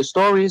 The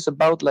story is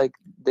about like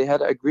they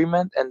had an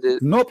agreement and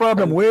no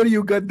problem. Where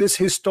you get this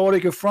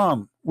historic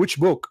from? Which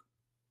book?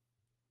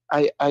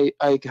 I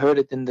heard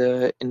it in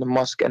the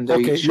mosque, and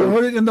okay, you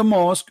heard it in the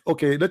mosque.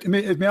 Okay, let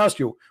me ask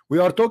you. We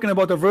are talking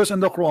about a verse in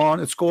the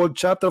Quran. It's called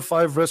chapter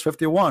 5, verse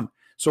 51.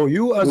 So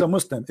you, as a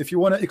Muslim, if you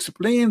want to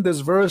explain this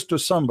verse to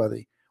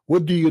somebody,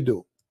 what do you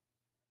do?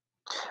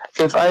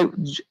 I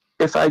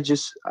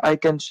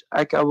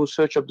will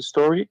search up the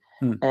story,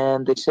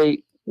 and they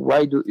say,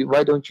 why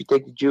don't you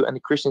take the Jew and the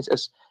Christians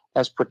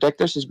as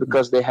protectors? Is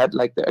because they had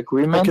like the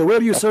agreement. Okay, where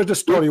do you search the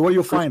story? Where do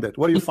you find it?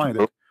 Where do you find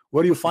it?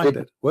 Where do you find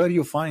it? Where do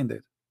you find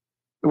it?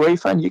 Where you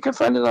find it? You can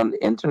find it on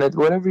the internet,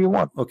 whatever you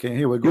want. Okay,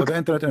 here we go. The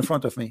internet in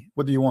front of me.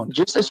 What do you want?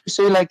 Just as you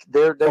say, like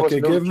there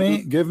okay, was no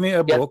give me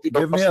a book.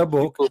 Give me a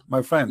book,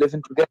 my friend.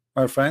 Living together.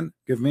 My friend,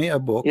 give me a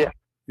book. Yeah.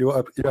 You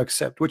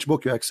accept. Which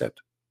book you accept?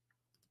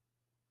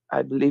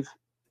 I believe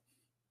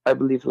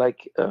like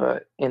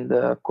in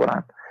the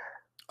Quran.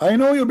 I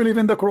know you believe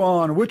in the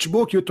Quran. Which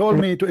book? You told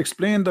me to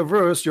explain the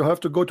verse. You have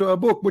to go to a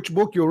book. Which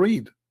book you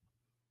read?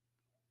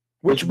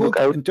 Which book?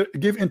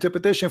 Give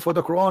interpretation for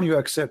the Quran you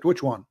accept.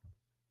 Which one?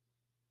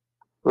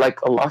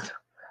 Like a lot.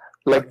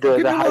 Like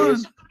the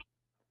highest.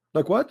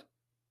 Like what?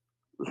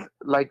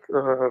 Like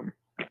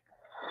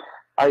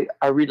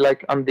I read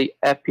like on the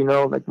app, you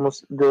know, like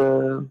most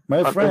the.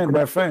 My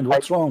friend,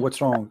 what's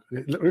wrong?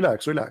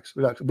 Relax.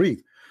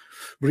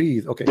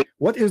 Breathe. Okay.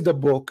 What is the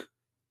book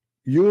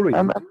you read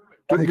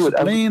to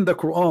explain the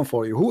Quran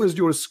for you? Who is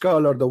your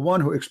scholar, the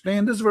one who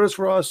explained this verse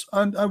for us?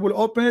 And I will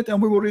open it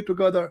and we will read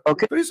together.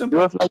 Okay. Very simple.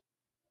 You have like,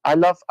 I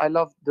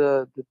love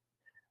the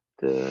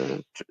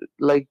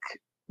like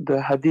the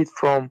hadith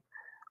from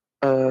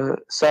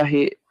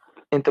Sahih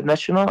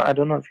International. I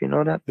don't know if you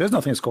know that. There's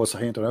nothing called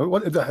Sahih International.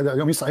 What is that?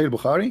 You mean Sahih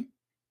Bukhari?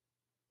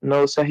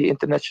 No, Sahih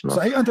International.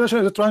 Sahih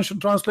International is a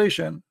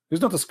translation. He's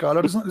not a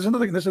scholar. This is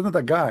not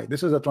a guy.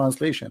 This is a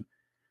translation.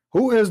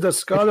 Who is the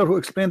scholar who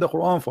explained the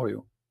Quran for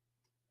you?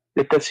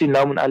 the tafsir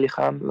Nauman Ali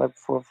Khan, like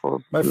for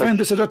My like, friend,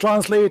 this is a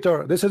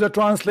translator. This is a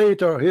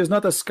translator. He is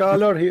not a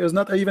scholar. He is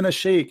not even a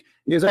sheikh.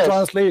 He is a yes.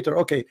 translator.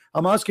 Okay,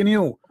 I'm asking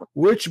you,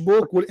 which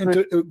book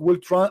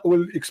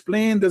will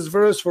explain this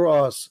verse for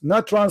us?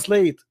 Not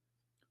translate.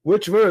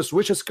 Which verse?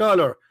 Which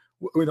scholar?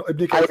 You know,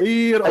 Ibn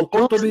Kathir,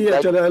 Al-Qurtubi,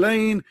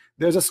 Jalalain.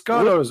 There's a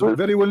scholars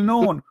very well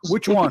known.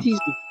 Which one?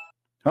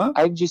 Huh?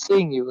 I'm just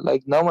saying you,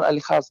 like Nauman Ali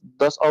Khan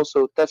does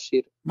also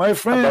tafsir. My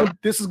friend,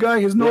 this guy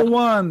is no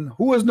one.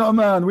 Who is no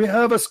man? We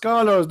have a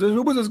scholars.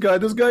 Who is this guy?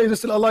 This guy is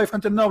still alive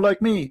until now, like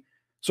me.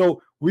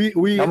 So we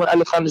Nauman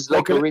Ali Khan is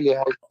like okay, a really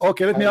high.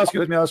 Okay, let me ask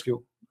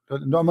you.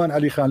 Nu'man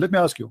Ali Khan, let me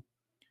ask you.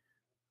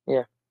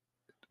 Yeah.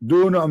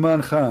 Do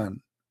Nu'man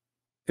Khan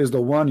is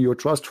the one you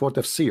trust for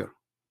tafsir?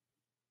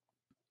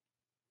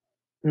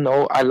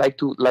 No, I like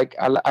to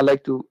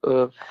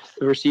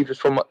receive it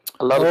from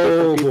a lot of oh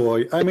different people.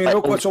 Boy, I mean,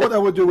 look, so what I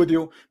would do with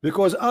you,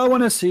 because I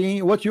want to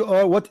see what you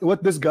are,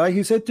 what this guy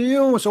he said to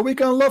you, so we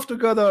can love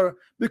together.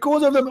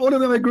 Because of them, all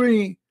of them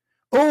agree.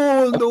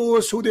 All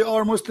those who they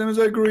are Muslims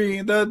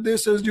agree that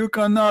this is, you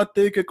cannot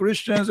take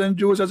Christians and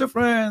Jews as a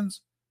friends.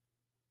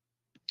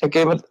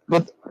 Okay,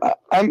 but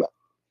I'm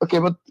okay,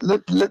 but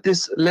let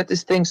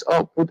these things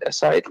all put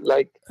aside.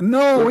 Like,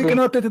 no, we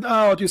cannot let it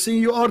out. You see,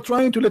 you are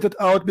trying to let it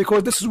out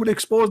because this will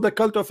expose the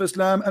cult of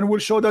Islam and will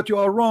show that you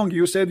are wrong.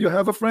 You said you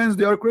have a friends,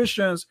 they are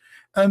Christians,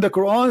 and the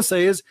Quran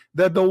says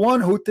that the one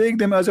who take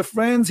them as a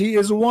friends, he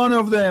is one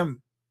of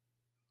them.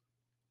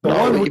 The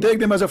one who take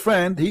them as a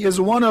friend, he is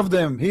one of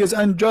them. He is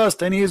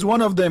unjust and he is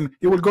one of them.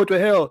 He will go to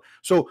hell.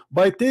 So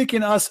by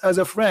taking us as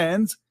a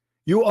friends,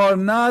 you are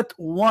not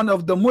one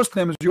of the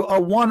Muslims. You are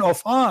one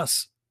of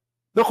us.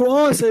 The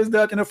Quran says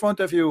that in front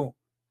of you.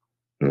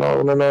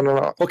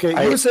 No.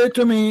 Okay, you said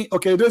to me,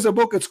 okay, there's a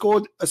book, it's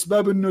called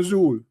Asbab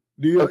al-Nuzul.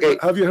 Do you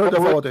have you heard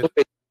about it?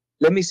 Okay.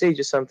 Let me say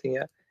just something.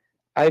 Yeah,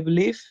 I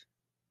believe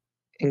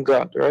in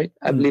God, right?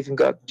 I believe in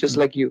God, just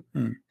like you,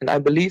 and I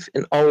believe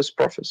in all His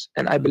prophets,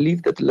 and I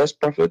believe that the last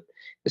prophet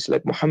is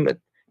like Muhammad,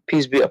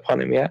 peace be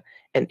upon him. Yeah,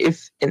 and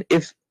if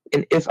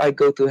I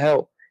go to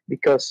hell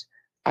because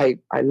I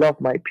love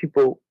my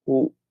people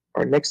who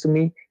are next to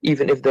me,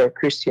 even if they're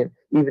Christian,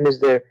 even if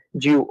they're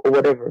Jew or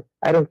whatever,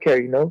 I don't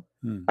care, you know.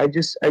 I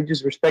just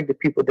respect the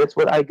people. That's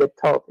what I get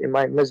taught in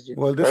my masjid.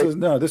 Well,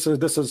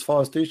 this is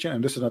false teaching,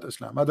 and this is not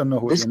Islam. I don't know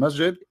who's your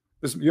masjid.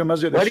 Your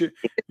masjid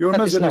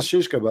is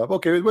shish kebab.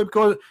 Okay,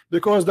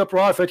 because the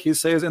Prophet, he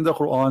says in the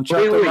Quran,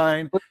 chapter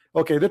 9.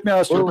 Okay, let me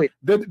ask you.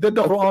 Did the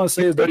Quran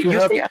says that you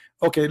have?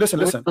 Okay,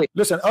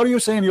 listen. Are you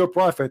saying your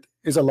Prophet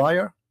is a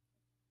liar?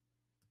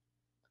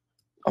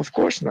 Of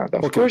course not.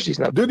 Of course he's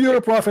not. Did your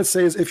Prophet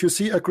says if you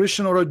see a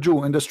Christian or a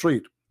Jew in the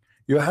street,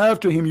 you have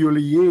to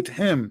humiliate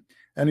him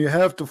and you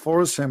have to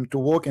force him to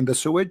walk in the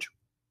sewage?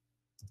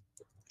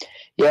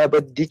 Yeah,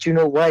 but did you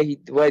know why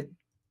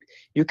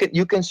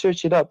you can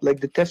search it up, like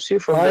the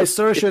tafsir from I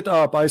search it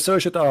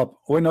up.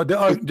 Well, no, they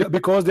are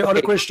because they are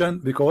a Christian.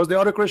 Because they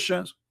are the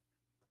Christians.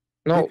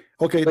 No.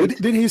 Okay.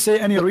 Did he say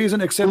any reason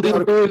except they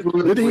are?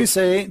 Did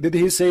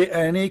he say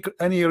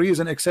any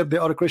reason except they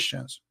are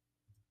Christians?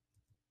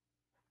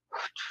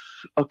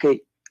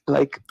 Okay,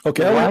 like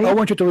okay, I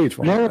want you to read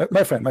for me,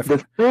 my friend.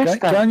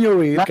 Can you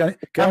read?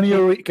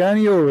 Can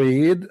you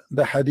read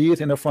the hadith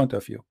in front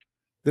of you?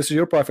 This is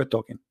your Prophet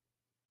talking.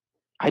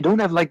 I don't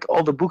have like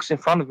all the books in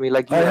front of me.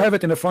 Like I have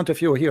it in front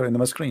of you here in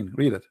my screen.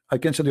 Read it. I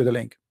can send you the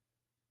link.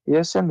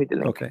 Yeah, send me the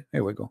link. Okay,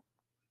 here we go.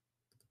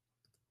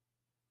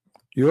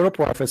 You're a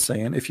Prophet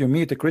saying if you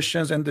meet the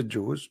Christians and the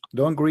Jews,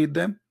 don't greet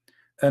them,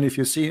 and if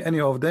you see any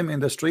of them in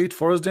the street,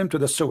 force them to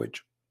the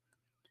sewage.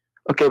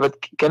 Okay, but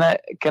can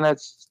I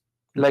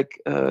like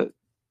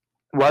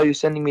while you're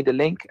sending me the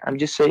link, I'm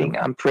just saying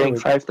I'm praying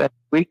 5 times a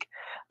week.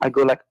 I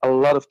go like a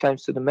lot of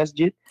times to the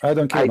masjid. I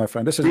don't care, my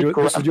friend. This is your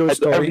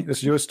story. This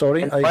is your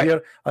story.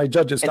 I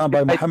judge Islam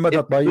by Muhammad,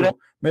 not by you.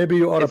 Maybe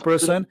you are a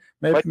person.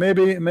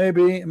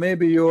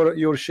 Maybe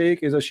your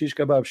sheikh is a shish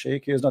kebab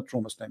sheikh. He is not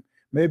true Muslim.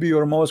 Maybe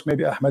your mosque,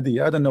 maybe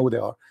Ahmadiyya. I don't know who they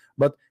are.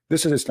 But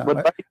this is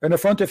Islam. In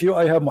front of you,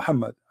 I have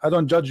Muhammad. I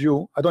don't judge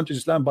you. I don't judge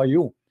Islam by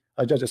you.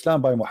 I judge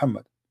Islam by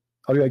Muhammad.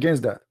 Are you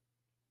against that?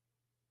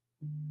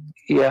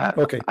 Yeah.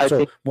 Okay.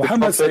 So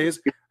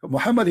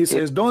Muhammad he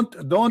says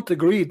don't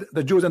greet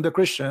the Jews and the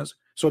Christians.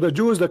 So the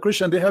Jews, the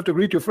Christians, they have to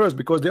greet you first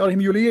because they are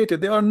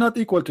humiliated. They are not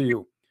equal to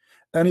you.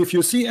 And if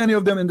you see any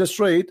of them in the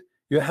street,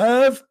 you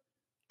have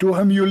to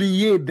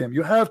humiliate them.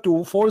 You have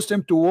to force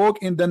them to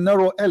walk in the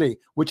narrow alley,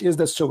 which is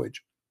the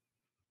sewage.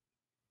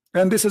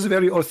 And this is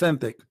very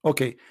authentic.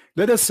 Okay.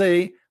 Let us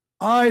say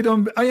I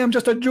am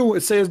just a Jew.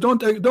 It says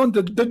don't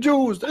the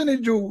Jews, any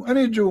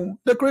Jew,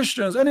 the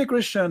Christians, any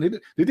Christian.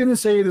 He didn't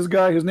say this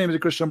guy, his name is a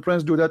Christian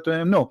Prince, do that to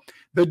him. No,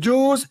 the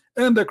Jews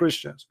and the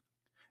Christians.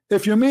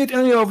 If you meet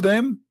any of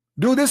them,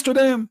 do this to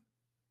them.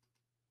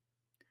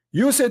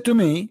 You said to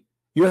me,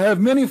 you have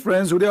many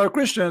friends who they are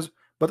Christians,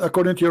 but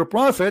according to your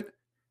Prophet,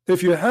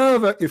 if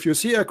you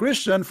see a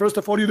Christian, first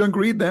of all, you don't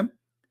greet them.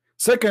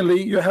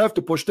 Secondly, you have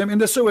to push them in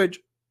the sewage.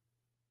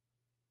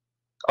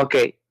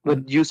 Okay,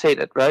 but you say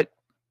that, right?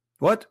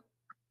 What?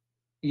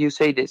 You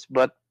say this,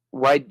 but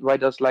why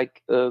does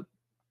like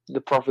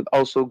the Prophet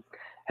also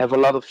have a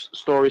lot of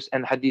stories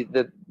and hadith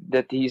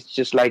that he's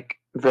just like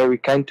very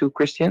kind to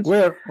Christians?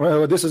 Where?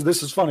 Well, this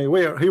is funny.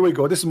 Where? Here we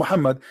go. This is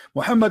Muhammad.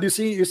 Muhammad,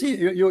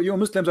 you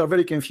Muslims are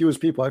very confused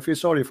people. I feel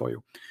sorry for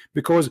you,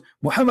 because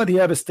Muhammad, he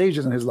had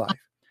stages in his life.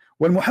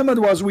 When Muhammad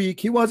was weak,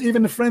 he was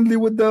even friendly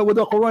with the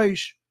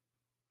Quraysh.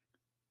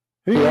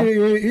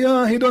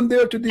 He don't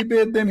dare to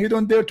debate them. He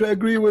don't dare to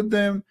agree with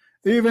them.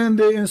 Even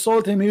they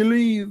insult him, he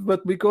leave.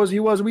 But because he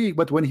was weak.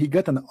 But when he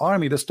got an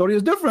army, the story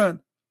is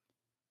different.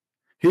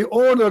 He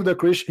ordered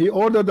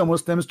the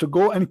Muslims to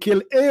go and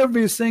kill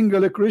every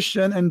single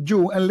Christian and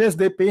Jew unless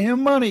they pay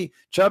him money.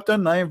 Chapter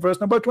 9, verse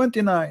number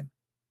 29.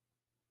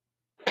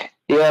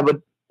 Yeah,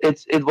 but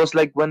it was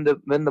like when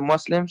the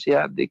Muslims,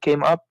 they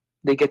came up,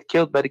 they get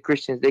killed by the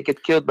Christians, they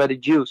get killed by the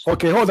Jews.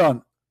 Okay, hold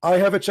on. I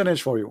have a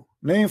challenge for you.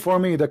 Name for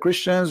me the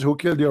Christians who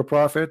killed your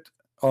prophet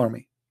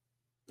army.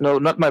 No,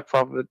 not my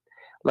prophet.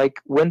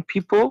 Like when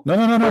people. No.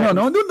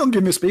 Don't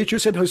give me speech. You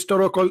said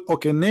historical.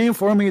 Okay, name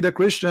for me the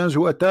Christians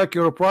who attacked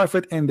your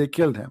prophet and they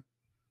killed him.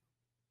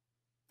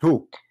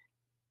 Who?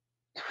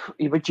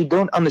 But you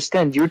don't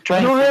understand. You're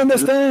trying. No, I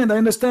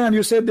understand.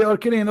 You said they are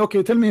killing.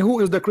 Okay, tell me who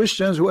is the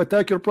Christians who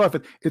attack your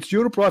prophet? It's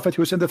your prophet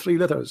who sent the 3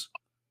 letters.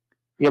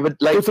 Yeah, but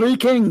like to 3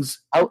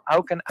 kings.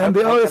 How can? And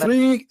there are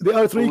three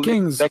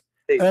kings,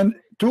 and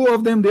 2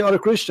 of them they are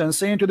Christians,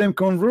 saying to them,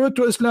 convert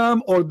to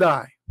Islam or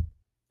die.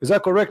 Is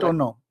that correct or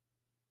no?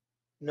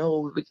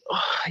 No,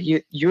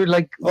 you're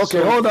like. Okay,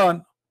 so, hold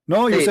on.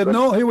 No, you said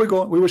no. Here we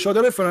go. We will show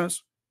the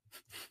reference.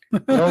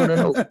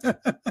 No.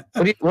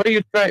 What are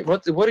you trying?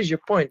 What is your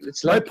point?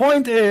 It's like, my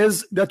point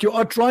is that you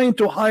are trying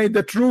to hide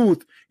the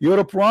truth.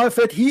 Your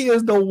prophet, he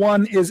is the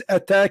one is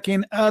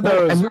attacking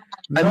others.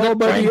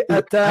 Nobody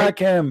attack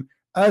him.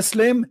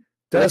 Aslim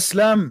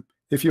taslam.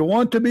 If you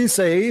want to be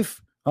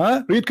safe,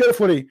 read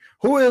carefully.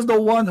 Who is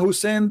the one who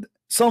sent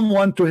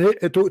someone to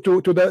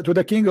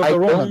the king of the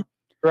Roman? Don't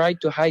try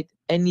to hide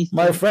anything.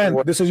 My friend,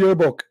 this is your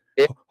book.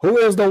 Yeah. Who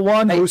is the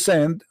one who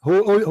sent?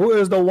 Who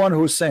is the one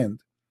who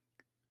sent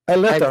a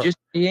letter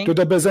to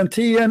the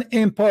Byzantine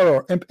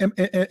emperor,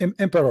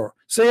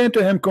 saying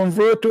to him,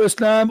 convert to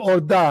Islam or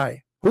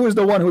die? Who is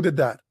the one who did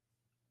that?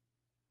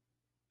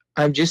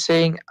 I'm just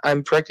saying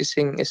I'm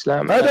practicing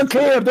Islam. I don't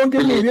care. Don't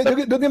give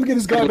me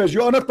this garbage.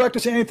 You are not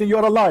practicing anything. You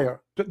are a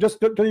liar. Just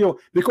to tell you,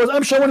 because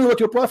I'm showing you what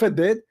your prophet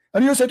did,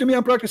 and you say to me,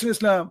 I'm practicing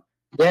Islam.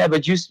 Yeah,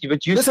 but you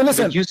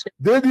listen.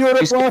 Did your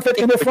prophet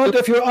in the front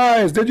of your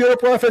eyes? Did your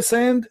prophet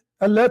send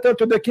a letter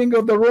to the king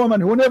of the Roman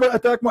who never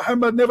attacked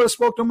Muhammad, never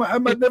spoke to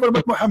Muhammad, never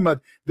met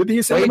Muhammad? Did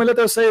he send him a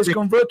letter says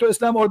convert to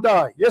Islam or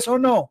die? Yes or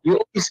no? You're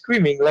always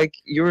screaming like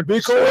you're.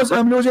 Because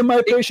I'm losing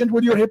my patience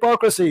with your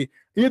hypocrisy.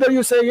 Either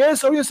you say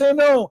yes or you say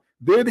no.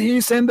 Did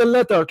he send a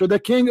letter to the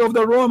king of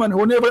the Roman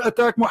who never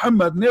attacked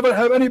Muhammad, never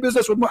have any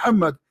business with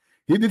Muhammad?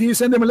 Did he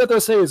send him a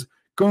letter says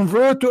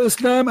convert to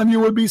Islam and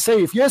you will be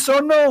safe? Yes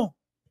or no?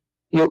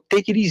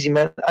 Take it easy,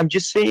 man. I'm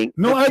just saying.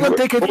 No, I don't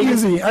take it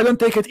easy. I don't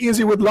take it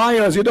easy with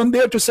liars. You don't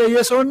dare to say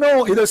yes or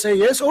no. Either say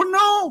yes or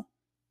no.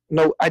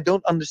 No, I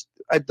don't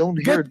understand. I don't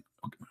hear.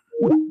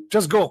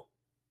 Just go.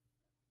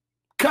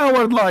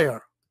 Coward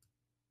liar.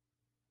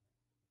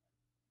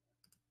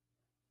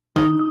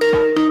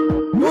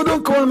 No,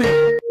 don't call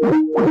me.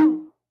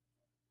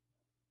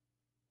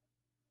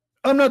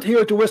 I'm not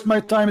here to waste my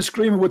time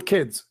screaming with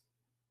kids.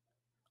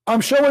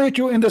 I'm showing it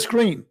to you in the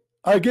screen.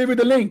 I gave you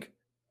the link.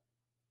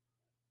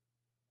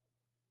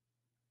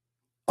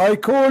 I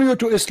call you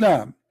to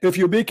Islam. If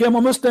you become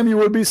a Muslim, you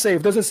will be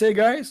safe. Does it say,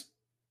 guys?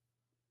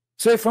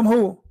 Safe from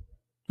who?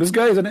 This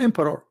guy is an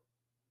emperor.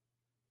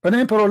 An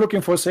emperor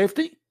looking for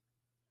safety?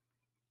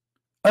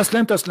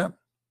 Aslam taslam.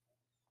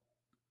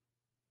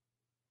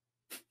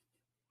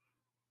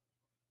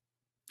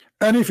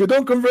 And if you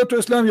don't convert to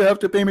Islam, you have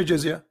to pay me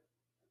jizya.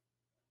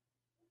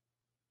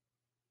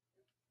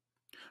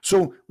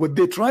 So what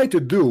they try to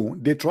do,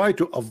 they try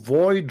to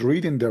avoid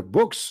reading their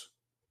books.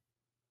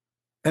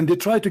 And they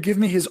try to give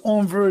me his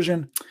own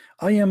version.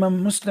 I am a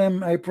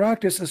Muslim. I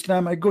practice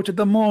Islam. I go to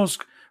the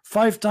mosque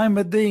 5 times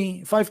a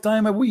day, 5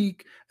 times a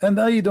week, and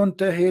I don't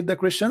hate the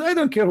Christian. I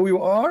don't care who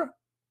you are.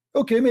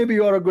 Okay, maybe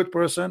you are a good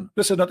person.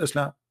 This is not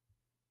Islam.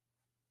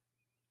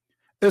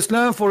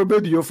 Islam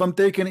forbid you from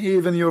taking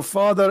even your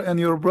father and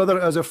your brother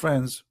as a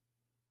friends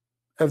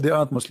if they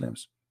aren't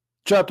Muslims.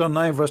 Chapter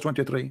 9, verse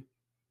 23.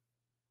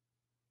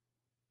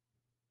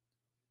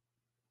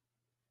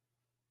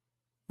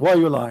 Why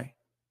you lie?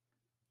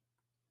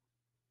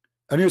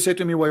 And you say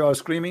to me, why you are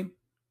screaming?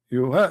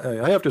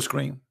 I have to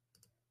scream.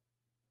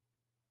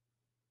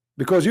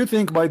 Because you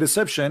think by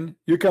deception,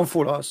 you can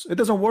fool us. It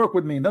doesn't work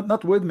with me,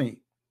 not with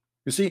me.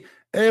 You see,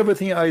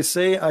 everything I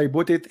say, I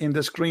put it in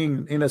the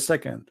screen in a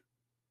second.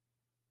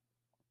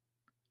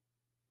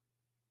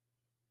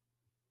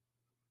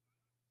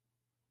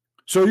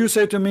 So you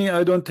say to me,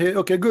 I don't hate,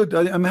 okay, good.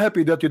 I'm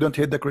happy that you don't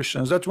hate the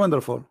Christians. That's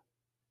wonderful.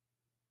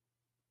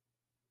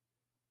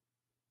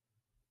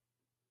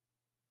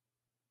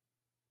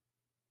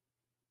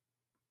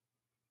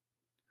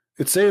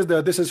 It says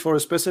that this is for a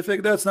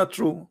specific. That's not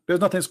true. There's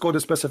nothing called a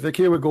specific.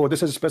 Here we go.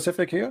 This is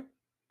specific here.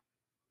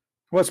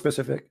 What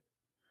specific?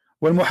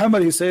 When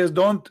Muhammad he says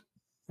don't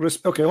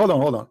okay, hold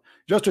on,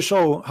 just to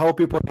show how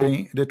people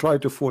they try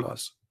to fool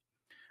us.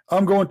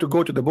 I'm going to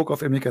go to the book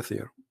of Ibn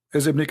Kathir.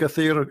 Is Ibn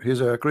Kathir,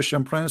 he's a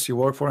Christian prince, you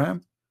work for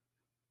him?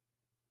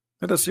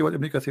 Let us see what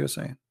Ibn Kathir is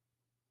saying.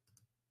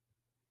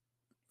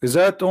 Is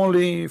that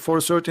only for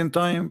a certain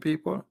time,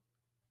 people?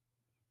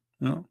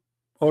 No?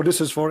 Or this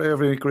is for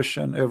every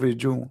Christian, every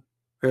Jew,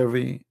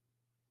 every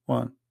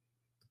one?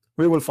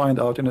 We will find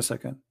out in a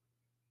second.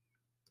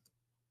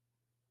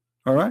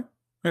 All right,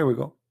 here we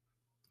go.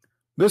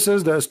 This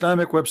is the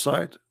Islamic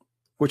website,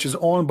 which is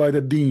owned by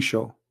the Deen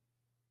Show.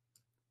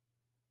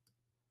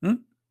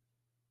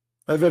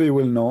 A very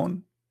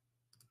well-known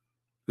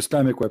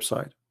Islamic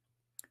website.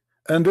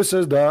 And this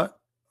is the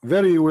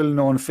very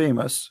well-known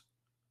famous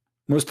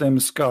Muslim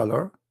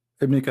scholar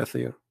Ibn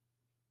Kathir.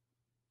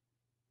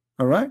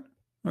 All right,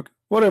 okay,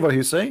 whatever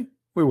he say,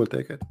 we will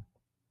take it.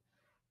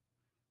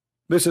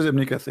 This is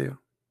Ibn Kathir.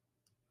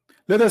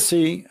 Let us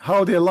see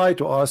how they lie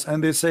to us,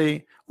 and they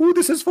say, oh,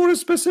 this is for a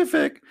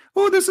specific,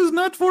 oh, this is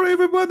not for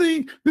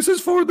everybody, this is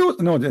for those.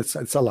 No, it's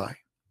a lie.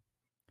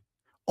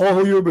 All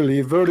who you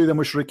believe, verily the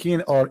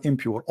mushrikeen are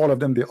impure, all of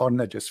them, they are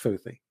najis,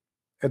 filthy.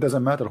 It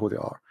doesn't matter who they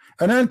are.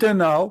 And until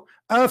now,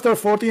 after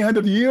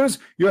 1400 years,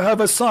 you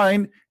have a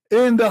sign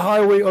in the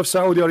highway of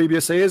Saudi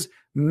Arabia says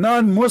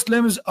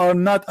non-Muslims are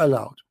not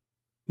allowed,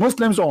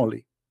 Muslims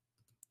only.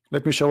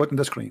 Let me show it in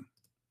the screen.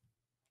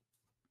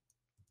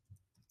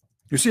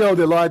 You see how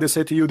they lie? They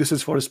say to you, this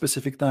is for a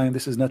specific time,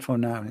 this is not for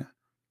now.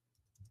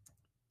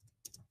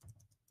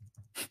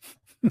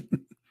 Yeah?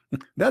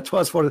 That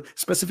was for a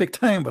specific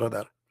time,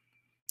 brother.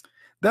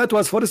 That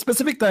was for a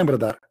specific time,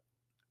 brother.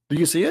 Do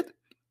you see it?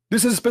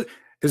 This is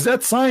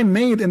that sign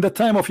made in the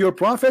time of your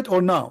prophet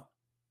or now?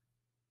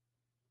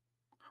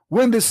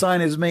 When this sign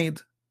is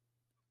made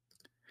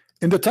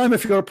in the time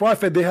of your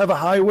prophet, they have a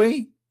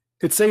highway,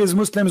 it says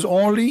Muslims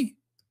only,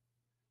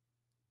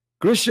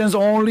 Christians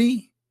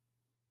only,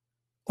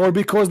 or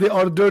because they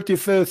are dirty,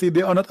 filthy,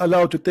 they are not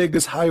allowed to take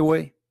this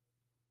highway.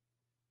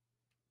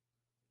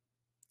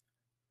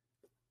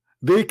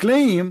 They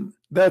claim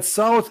that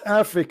South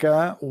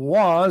Africa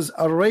was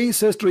a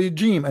racist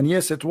regime, and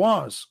yes, it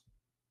was.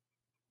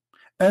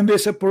 And they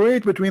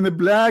separate between the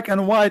black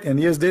and white, and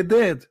yes, they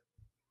did.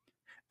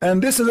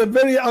 And this is a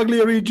very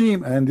ugly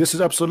regime, and this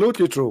is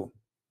absolutely true.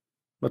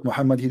 But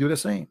Muhammad, he do the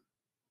same.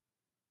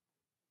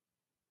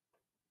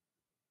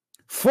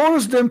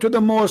 Force them to the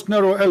most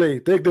narrow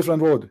alley, take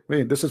different road.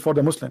 Wait, this is for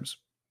the Muslims.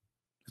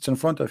 It's in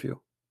front of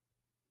you.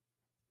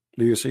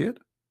 Do you see it?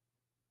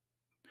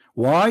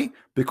 Why?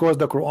 Because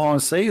the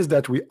Quran says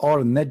that we are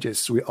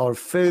najis, we are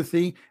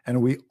filthy,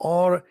 and we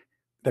are,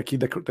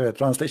 the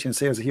translation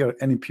says here,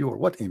 impure.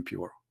 What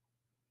impure?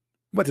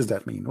 What does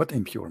that mean? What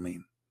impure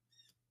mean?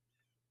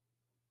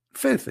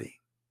 Filthy.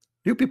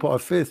 You people are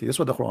filthy. That's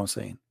what the Quran is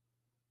saying.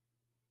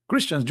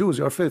 Christians, Jews,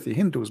 you are filthy.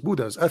 Hindus,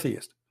 Buddhas,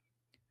 atheists.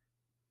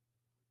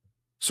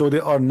 So they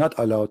are not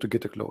allowed to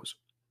get close.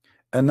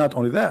 And not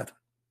only that,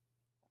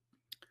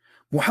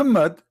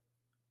 Muhammad,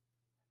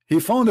 he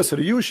found a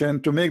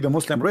solution to make the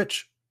Muslim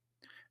rich.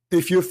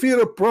 If you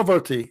fear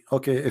poverty,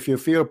 okay, if you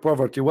fear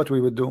poverty, what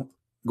we would do?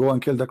 Go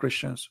and kill the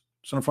Christians.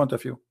 It's in front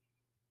of you.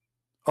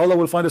 Allah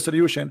will find a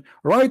solution.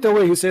 Right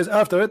away, he says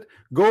after it,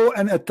 go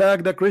and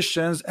attack the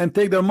Christians and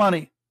take their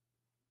money.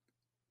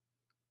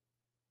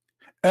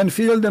 And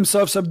feel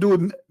themselves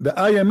subdued. The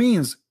ayah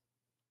means,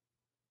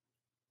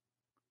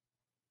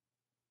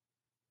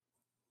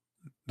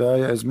 the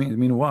ayah is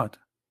mean what?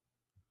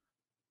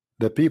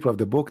 The people of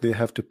the book, they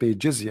have to pay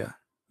jizya.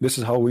 This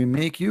is how we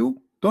make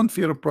you. Don't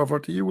fear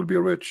poverty, you will be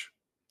rich.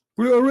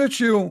 We will enrich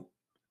you.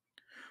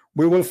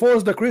 We will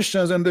force the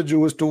Christians and the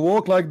Jews to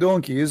walk like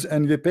donkeys,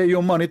 and they pay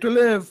you money to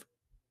live.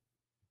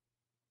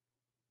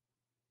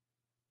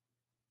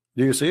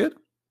 Do you see it?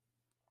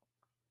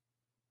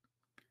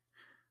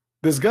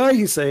 This guy,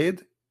 he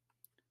said,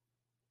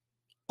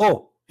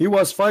 oh, he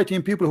was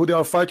fighting people who they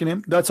are fighting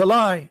him. That's a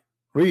lie.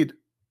 Read.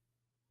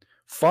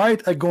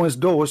 Fight against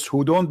those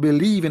who don't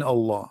believe in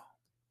Allah.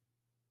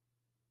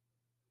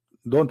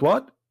 Don't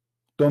what?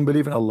 Don't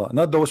believe in Allah.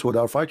 Not those who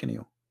are fighting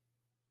you.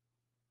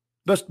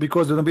 Just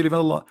because they don't believe in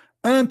Allah.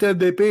 Until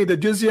they pay the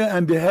jizya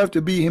and they have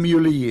to be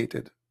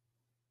humiliated.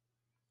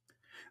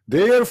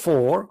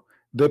 Therefore,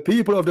 the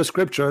people of the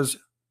scriptures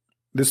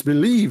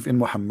disbelieve in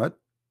Muhammad.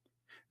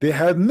 They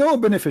had no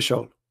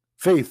beneficial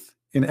faith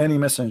in any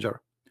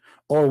messenger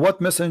or what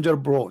messenger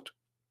brought.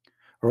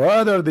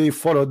 Rather, they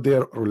followed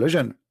their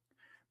religion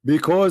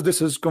because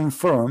this is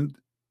confirmed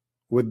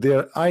with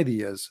their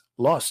ideas,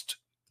 lost,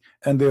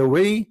 and their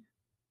way,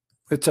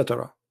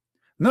 etc.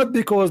 Not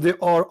because they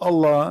are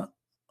Allah,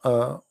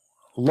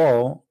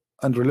 law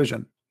and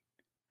religion,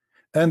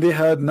 and they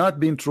had not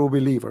been true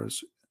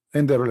believers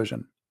in their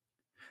religion.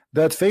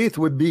 That faith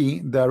would be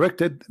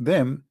directed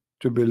them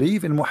to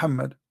believe in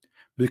Muhammad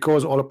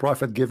because all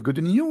prophet gave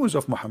good news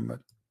of Muhammad.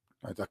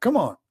 I thought, come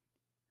on.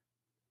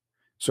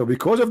 So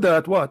because of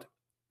that, what?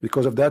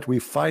 Because of that, we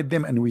fight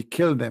them and we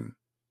kill them.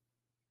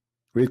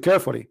 Read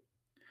carefully.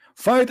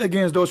 Fight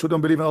against those who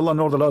don't believe in Allah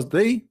nor the last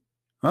day.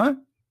 Huh?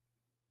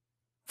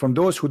 from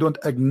those who don't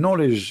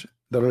acknowledge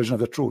the religion of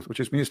the truth,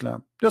 which is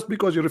Islam. Just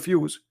because you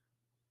refuse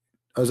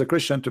as a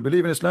Christian to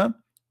believe in Islam,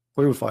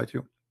 we will fight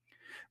you.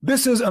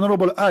 This is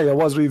honorable ayah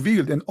was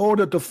revealed in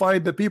order to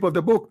fight the people of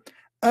the book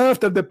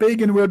after the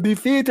pagan were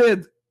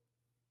defeated.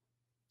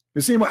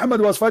 You see,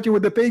 Muhammad was fighting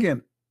with the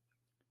pagan,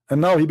 and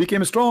now he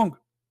became strong.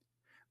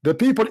 The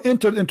people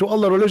entered into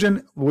Allah's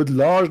religion with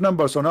large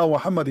numbers. So now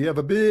Muhammad, he have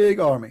a big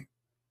army,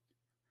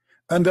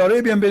 and the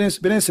Arabian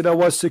Peninsula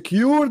was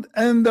secured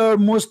under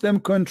Muslim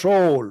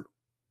control.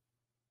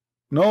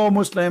 No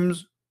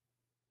Muslims,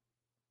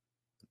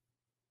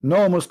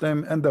 no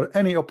Muslim under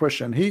any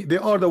oppression. They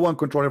are the one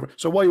controlling.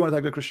 So why you want to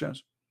attack the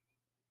Christians?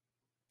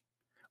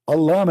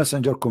 Allah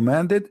Messenger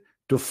commanded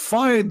to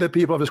fight the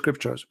people of the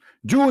scriptures,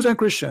 Jews and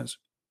Christians.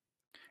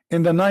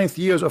 In the 9th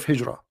years of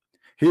Hijrah,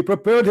 he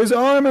prepared his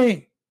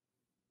army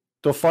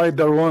to fight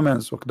the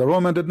Romans. The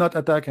Roman did not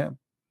attack him.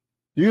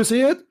 Do you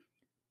see it?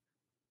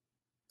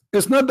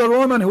 It's not the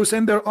Roman who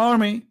sent their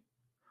army.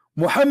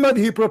 Muhammad,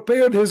 he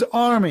prepared his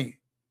army,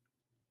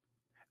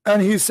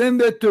 and he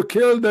sent it to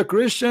kill the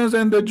Christians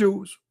and the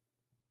Jews.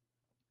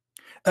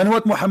 And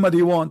what Muhammad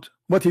he want?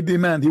 What he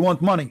demand? He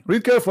want money.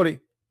 Read carefully.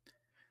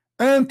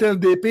 Until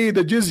they pay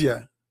the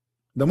jizya.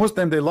 The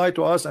Muslim, they lie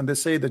to us and they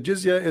say the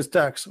jizya is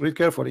tax. Read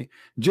carefully.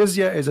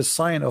 Jizya is a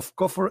sign of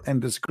kufr and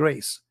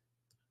disgrace.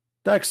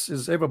 Tax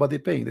is everybody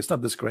paying. It's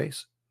not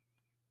disgrace.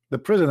 The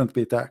president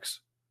pay tax.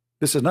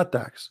 This is not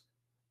tax.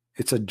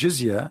 It's a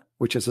jizya,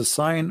 which is a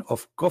sign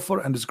of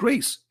kufr and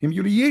disgrace,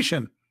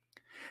 humiliation.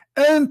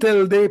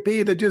 Until they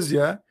pay the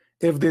jizya,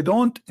 if they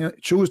don't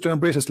choose to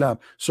embrace Islam.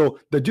 So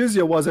the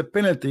jizya was a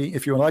penalty.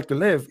 If you like to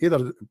live,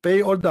 either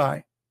pay or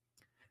die.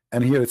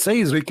 And here it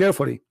says, read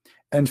carefully,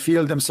 and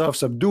feel themselves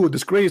subdued,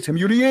 disgraced,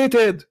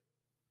 humiliated,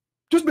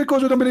 just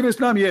because you don't believe in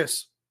Islam.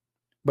 Yes,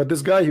 but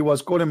this guy, he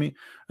was calling me,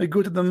 I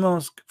go to the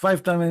mosque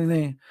 5 times a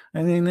day,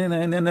 and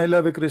then I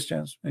love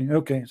Christians.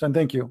 Okay, so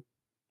thank you,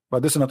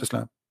 but this is not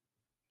Islam.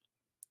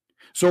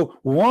 So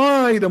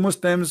why the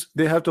Muslims,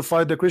 they have to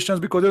fight the Christians?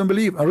 Because they don't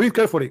believe. And read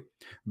carefully.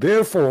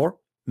 Therefore,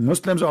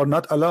 Muslims are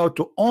not allowed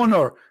to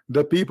honor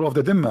the people of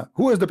the Dhimma.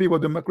 Who is the people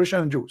of the Dhimma?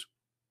 Christian and Jews.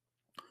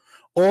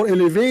 Or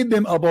elevate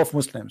them above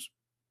Muslims.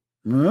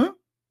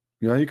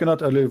 Yeah, you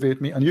cannot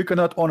elevate me, and you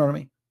cannot honor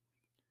me.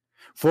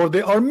 For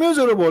they are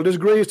miserable,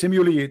 disgraced,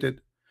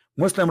 humiliated.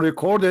 Muslim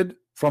recorded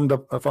from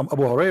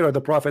Abu Hurairah, the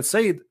Prophet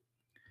said,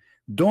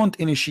 don't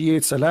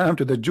initiate salam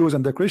to the Jews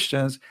and the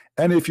Christians,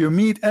 and if you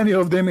meet any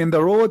of them in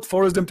the road,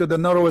 force them to the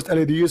narrowest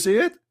alley. Do you see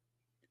it?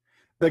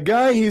 The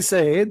guy, he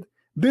said,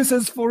 this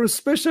is for a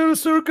special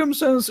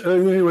circumstance.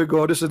 Here we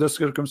go. This is the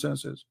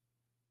circumstances.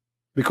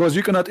 Because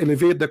you cannot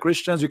elevate the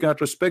Christians, you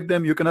cannot respect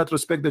them, you cannot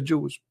respect the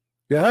Jews.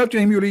 You have to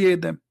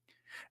humiliate them.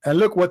 And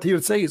look what here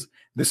it says.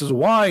 This is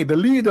why the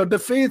leader, the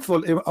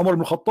faithful, Umar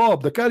ibn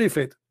Khattab, the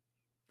caliphate,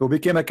 who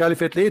became a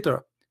caliphate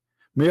later,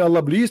 may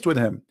Allah pleased with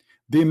him,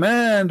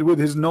 demand with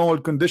his noble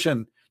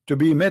condition to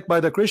be met by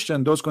the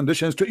Christian, those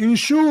conditions to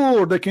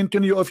ensure the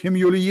continue of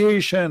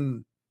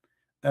humiliation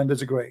and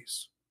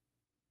disgrace.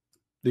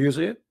 Do you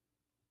see it?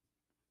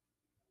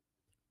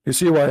 You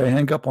see why I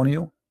hang up on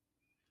you?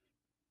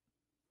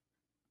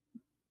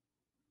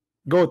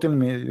 Go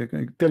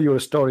tell your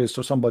stories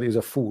so somebody is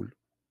a fool.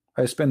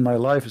 I spend my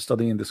life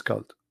studying this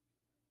cult.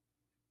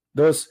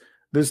 This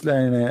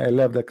line, I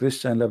love the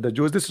Christian, love the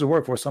Jews. This is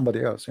work for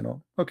somebody else, you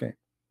know. Okay.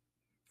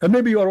 And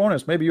maybe you are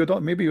honest, maybe you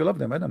don't, maybe you love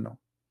them, I don't know.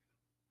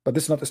 But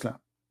this is not Islam.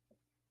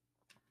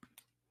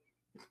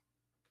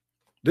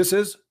 This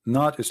is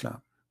not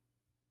Islam.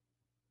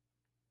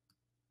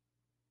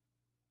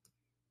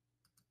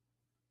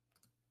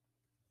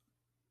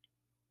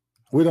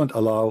 We don't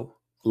allow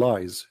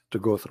lies to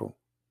go through.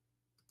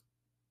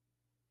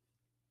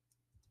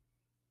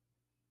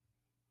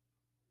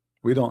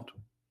 We don't.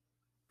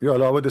 You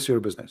allow it, this is your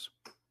business.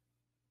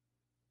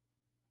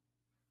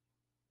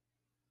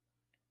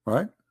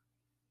 Right?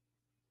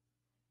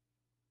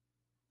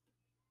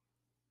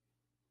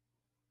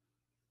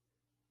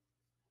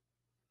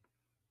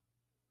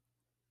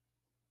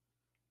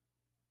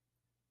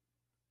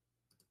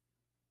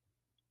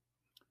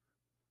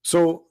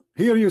 So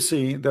here you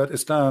see that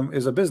Islam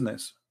is a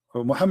business.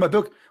 Muhammad,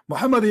 look,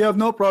 Muhammad, he have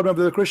no problem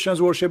if the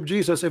Christians worship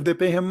Jesus if they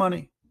pay him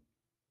money.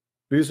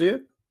 Do you see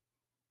it?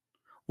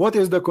 What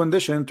is the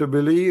condition to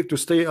believe, to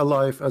stay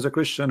alive as a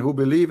Christian who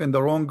believe in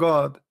the wrong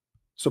God,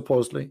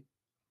 supposedly?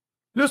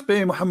 Just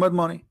pay Muhammad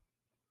money.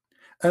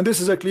 And this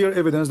is a clear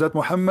evidence that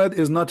Muhammad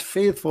is not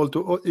faithful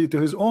to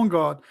his own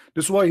God.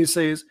 This is why he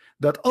says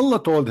that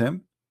Allah told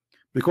him,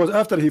 because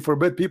after he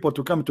forbid people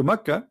to come to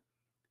Mecca,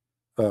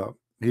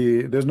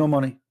 there's no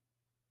money.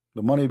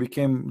 The money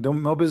became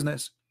no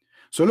business.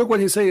 So look what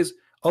he says.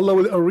 Allah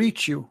will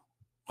enrich you.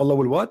 Allah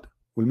will what?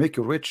 Will make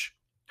you rich.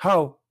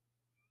 How?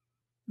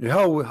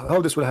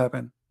 How this will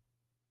happen?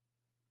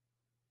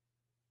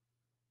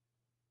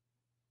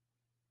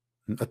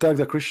 Attack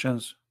the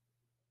Christians.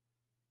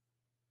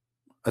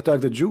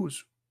 Attack the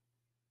Jews.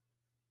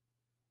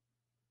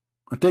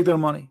 And take their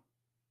money.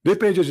 They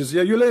pay judges.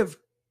 Yeah, you live.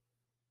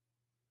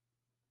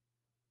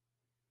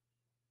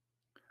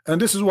 And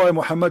this is why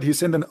Muhammad, he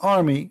sent an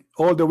army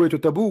all the way to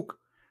Tabuk.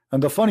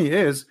 And the funny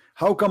is,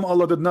 how come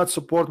Allah did not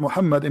support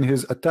Muhammad in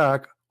his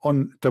attack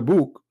on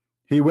Tabuk?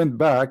 He went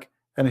back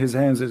and his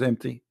hands is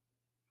empty.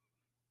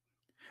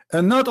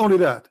 And not only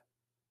that,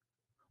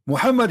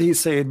 Muhammad, he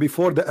said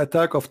before the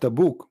attack of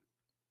Tabuk,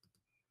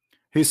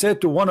 he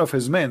said to one of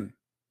his men,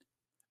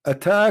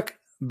 attack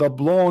the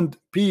blonde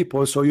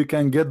people so you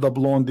can get the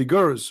blondie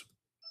girls.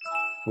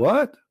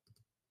 What?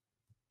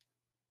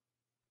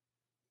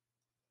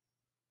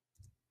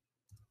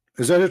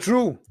 Is that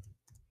true?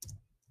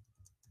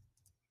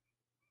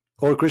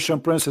 Or Christian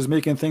Prince is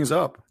making things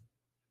up?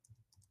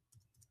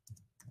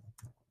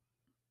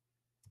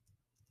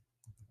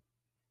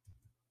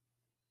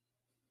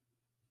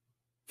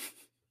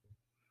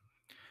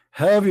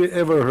 Have you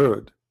ever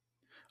heard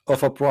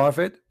of a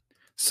prophet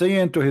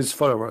saying to his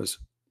followers,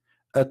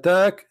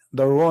 attack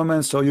the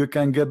Romans so you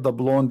can get the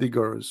blondie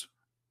girls?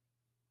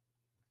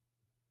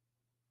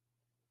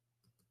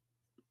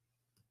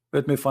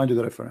 Let me find you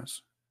the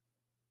reference.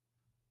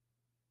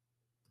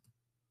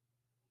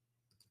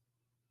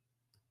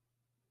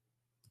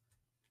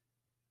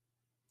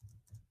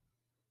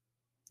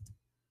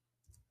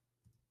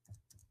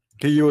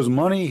 He used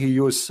money, he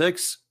used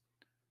sex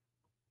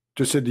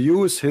to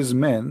seduce his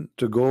men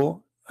to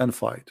go and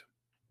fight.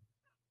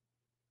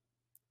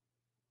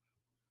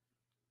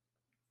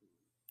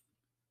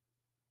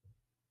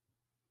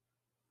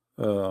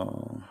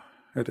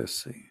 Let us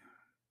see.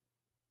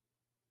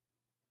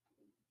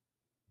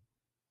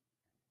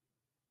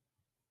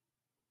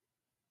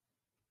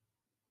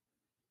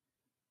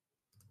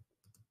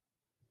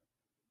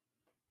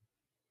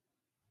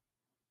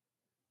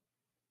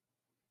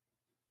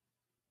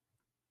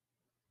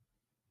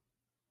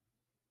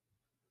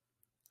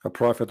 A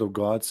prophet of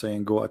God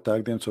saying go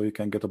attack them so you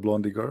can get a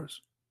blondie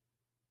girls.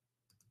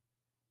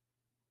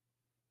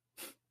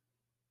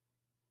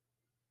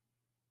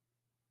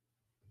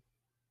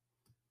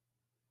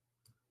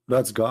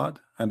 That's God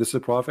and this is a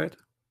prophet.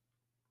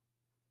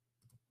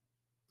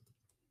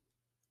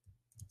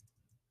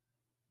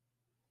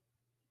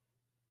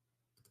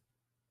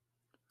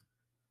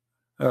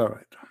 All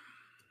right.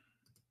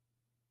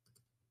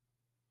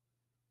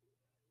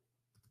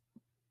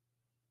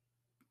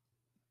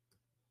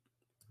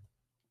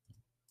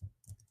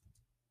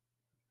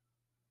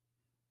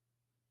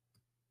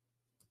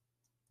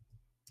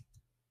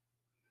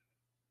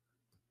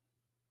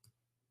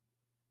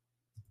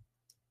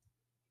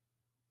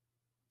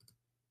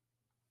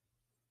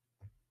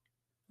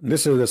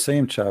 This is the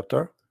same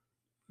chapter.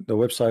 The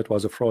website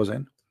was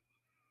frozen.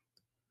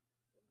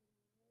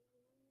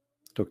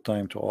 Took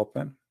time to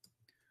open.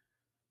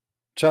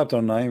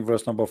 Chapter 9,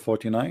 verse number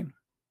 49.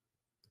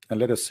 And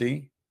let us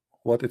see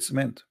what it's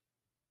meant.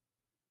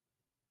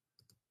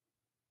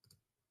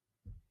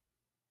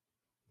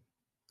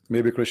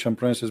 Maybe Christian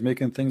Prince is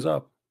making things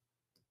up.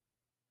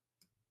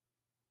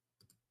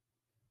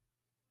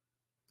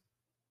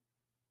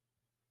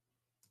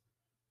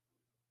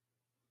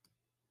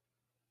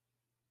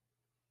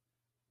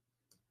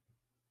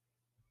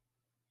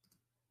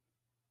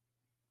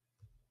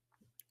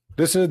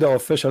 This is the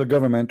official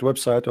government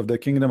website of the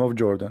Kingdom of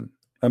Jordan.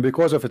 And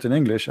because of it in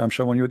English, I'm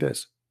showing you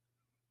this.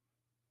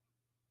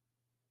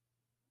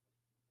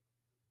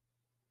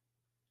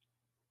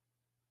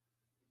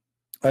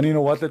 And you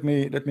know what? Let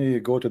me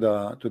go to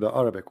the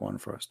Arabic one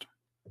first.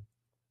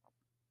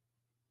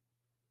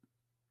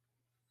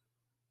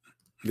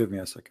 Give me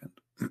a second.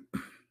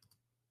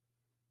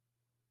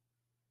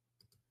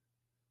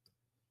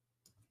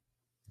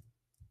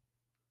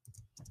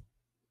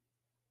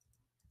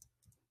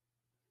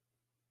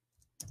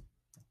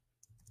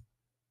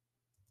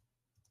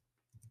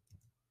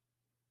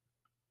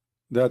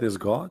 That is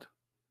God.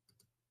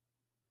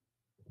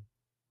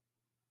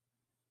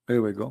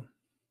 Here we go.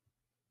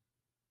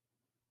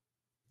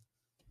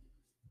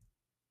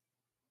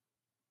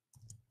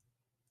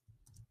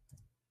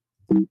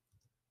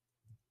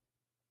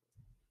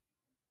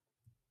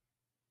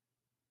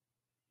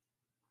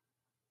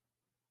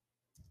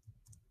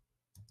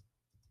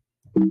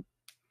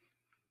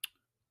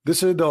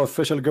 This is the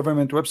official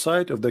government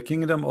website of the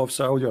Kingdom of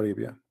Saudi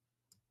Arabia.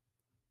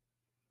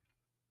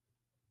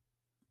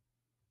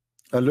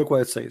 And look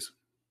what it says.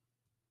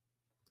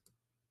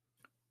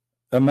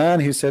 A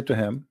man, he said to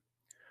him,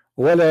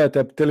 وَلَا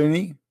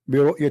تَبْتَلِنِي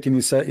بِرُؤْيَةِ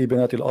نِسَاءِ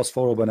بَنَاتِ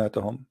الْأَصْفَرِ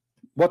وَبَنَاتَهُم.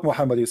 What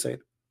Muhammad he said?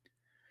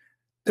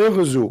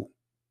 اغزوا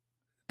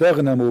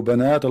تغنموا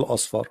بنات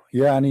الأصفر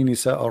يعني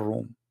نساء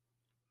الروم.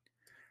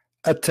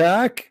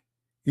 Attack,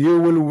 you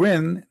will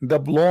win the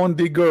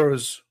blondie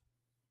girls.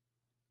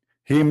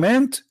 He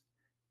meant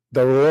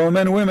the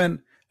Roman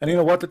women. And you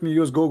know what? Let me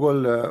use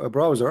Google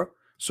browser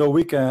so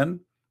we can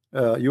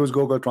use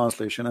Google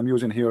translation. I'm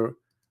using here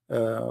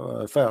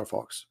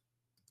Firefox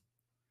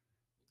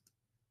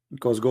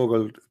because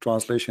Google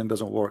translation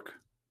doesn't work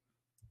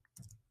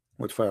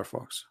with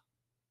Firefox.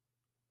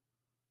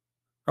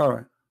 All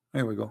right,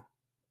 here we go.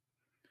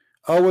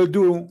 I will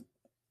do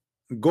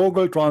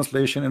Google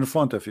translation in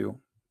front of you.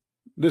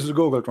 This is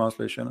Google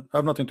translation.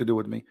 Have nothing to do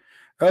with me.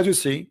 As you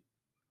see,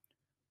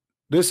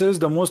 This is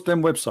the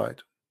Muslim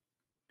website.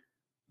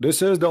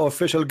 This is the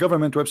official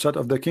government website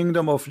of the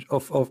Kingdom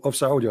of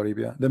Saudi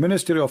Arabia, the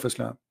Ministry of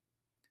Islam.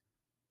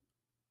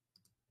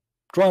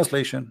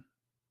 Translation.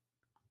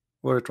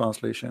 Where is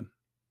translation?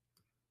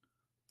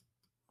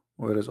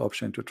 Where is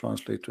option to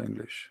translate to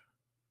English?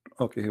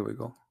 Okay, here we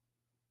go.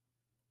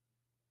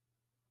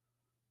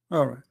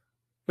 All right.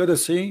 Let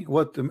us see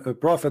what the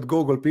Prophet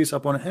Google, peace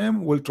upon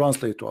him, will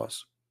translate to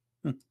us.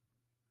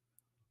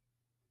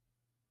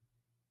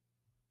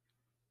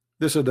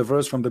 This is the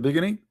verse from the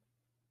beginning.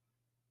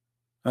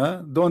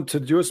 Don't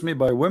seduce me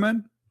by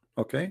women.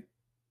 Okay.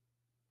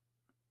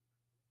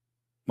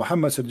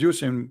 Muhammad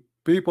seducing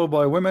people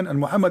by women, and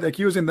Muhammad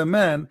accusing the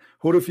man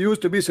who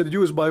refused to be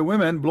seduced by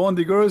women,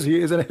 blondie girls. He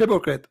is a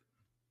hypocrite.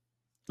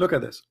 Look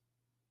at this.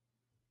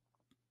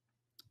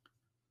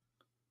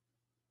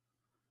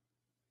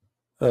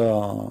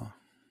 The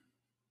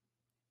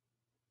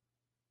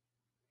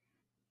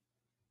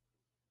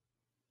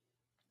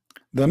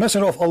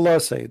Messenger of Allah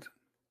said,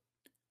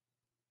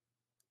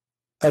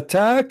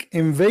 attack,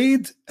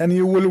 invade, and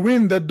you will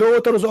win the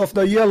daughters of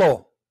the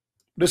yellow.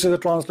 This is a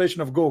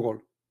translation of Google.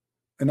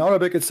 In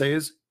Arabic it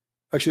says,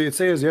 actually it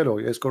says yellow,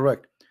 yes,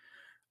 correct.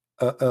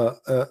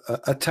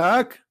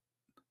 Attack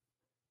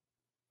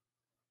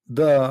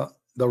the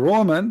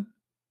Roman,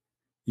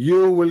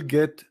 you will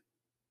get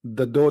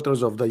the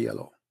daughters of the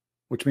yellow,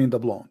 which mean the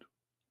blonde.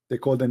 They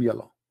call them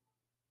yellow.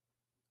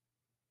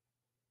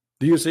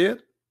 Do you see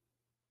it?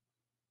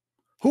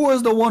 Who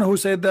is the one who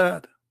said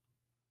that?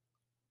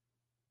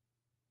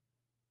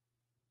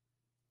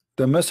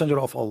 The Messenger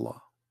of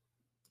Allah.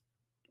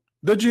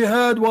 The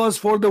jihad was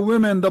for the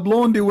women, the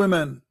blondie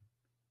women,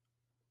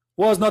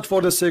 was not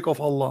for the sake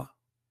of Allah.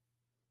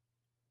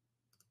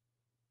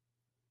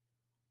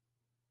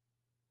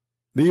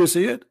 Do you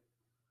see it?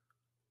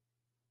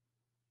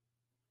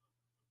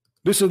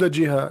 This is the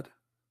jihad,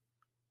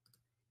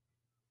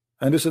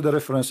 and this is the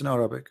reference in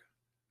Arabic.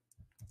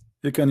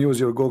 You can use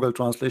your Google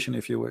translation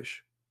if you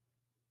wish.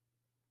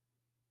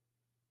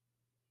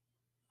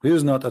 He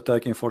is not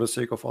attacking for the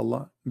sake of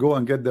Allah. Go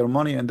and get their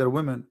money and their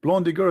women.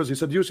 Blondie girls, he's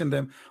seducing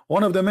them.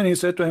 One of the men, he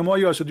said to him, why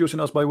you are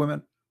seducing us by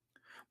women?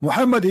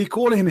 Muhammad, he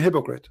called him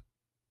hypocrite.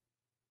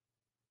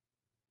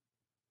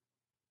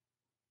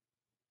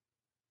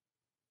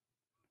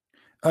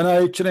 And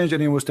I challenge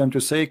any Muslim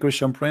to say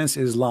Christian Prince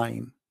is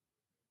lying.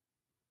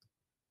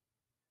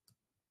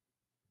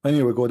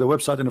 Anyway, go the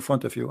website in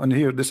front of you, and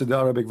here, this is the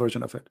Arabic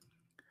version of it.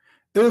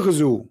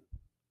 اغزو,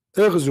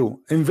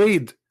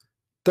 invade.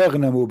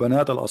 تغنموا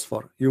بنات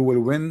الأصفر, you will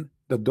win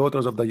the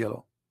daughters of the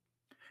yellow.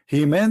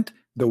 He meant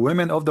the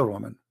women of the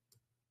Roman.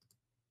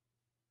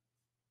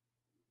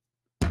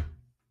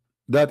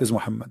 That is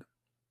Muhammad.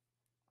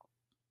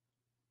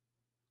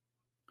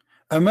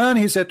 A man,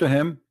 he said to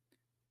him,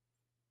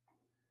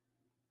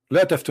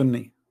 لا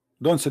تفتني,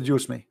 don't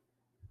seduce me.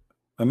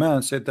 A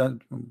man said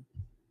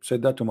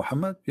that to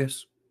Muhammad.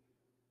 Yes,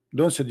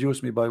 don't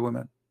seduce me by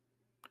women.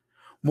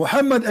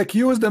 Muhammad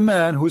accused the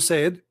man who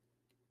said,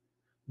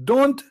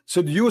 don't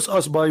seduce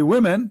us by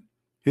women.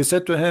 He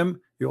said to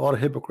him, you are a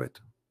hypocrite.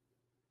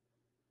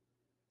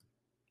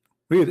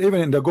 Read,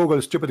 even in the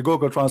Google, stupid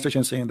Google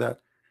translation saying that.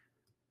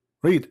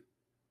 Read.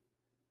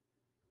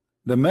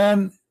 The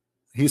man,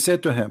 he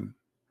said to him,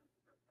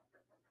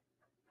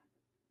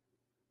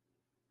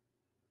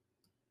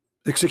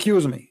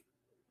 excuse me,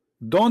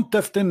 don't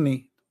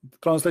taftinni.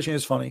 Translation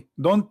is funny.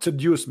 Don't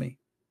seduce me.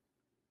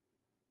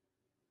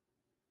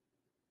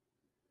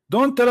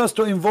 Don't tell us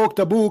to invoke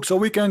the book so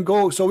we can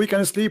go, so we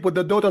can sleep with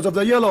the daughters of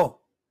the yellow.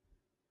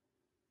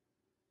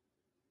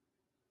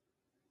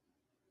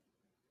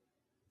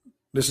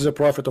 This is a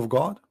prophet of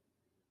God.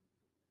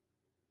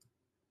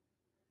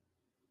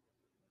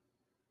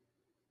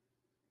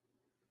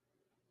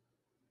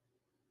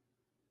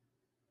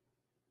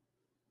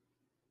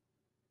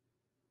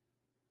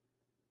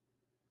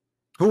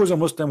 Who is a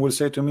Muslim will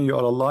say to me, you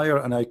are a liar,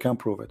 and I can't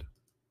prove it.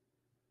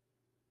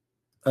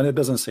 And it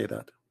doesn't say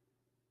that.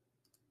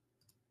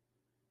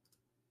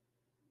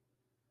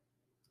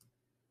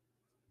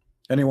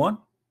 Anyone?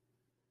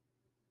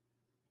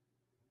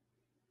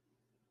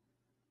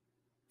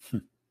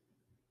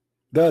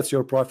 That's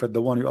your prophet,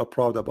 the one you are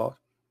proud about.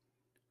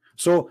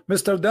 So,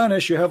 Mr.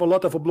 Danish, you have a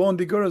lot of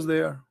blondie girls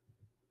there.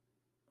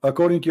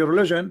 According to your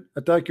religion,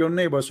 attack your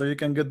neighbor so you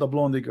can get the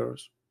blondie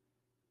girls.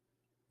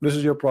 This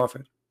is your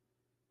prophet.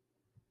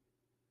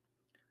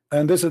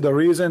 And this is the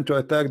reason to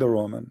attack the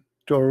Roman,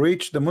 to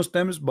reach the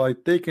Muslims by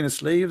taking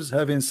slaves,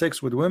 having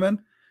sex with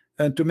women,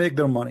 and to make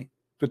their money,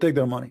 to take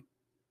their money.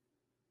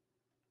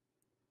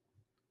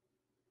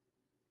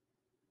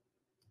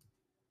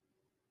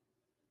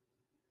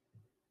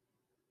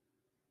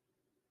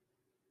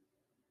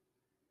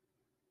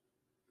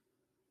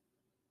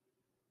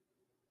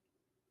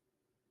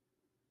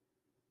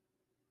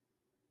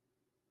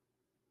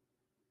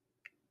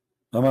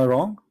 Am I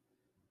wrong?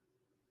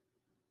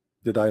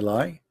 Did I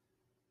lie?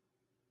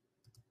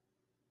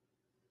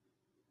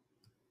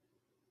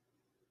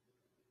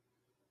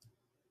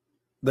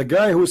 The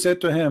guy who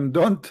said to him,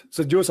 don't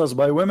seduce us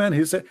by women,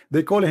 he said,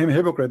 they call him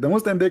hypocrite. The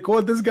Muslim, they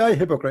call this guy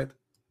hypocrite.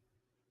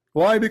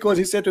 Why? Because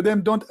he said to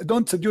them,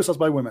 don't seduce us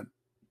by women.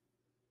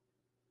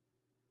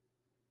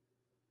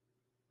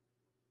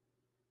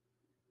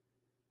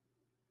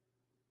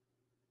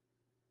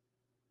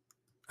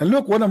 And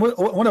look, one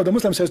of the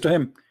Muslims says to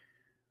him,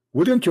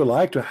 wouldn't you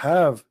like to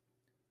have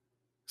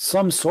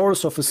some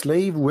source of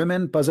slave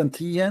women,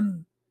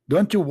 Byzantine?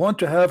 Don't you want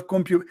to have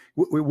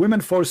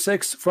women for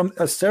sex from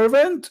a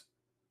servant?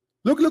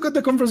 Look at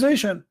the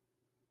conversation.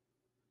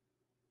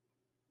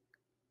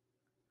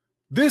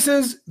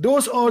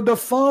 Those are the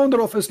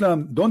founder of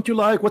Islam. Don't you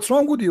like? What's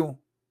wrong with you?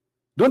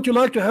 Don't you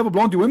like to have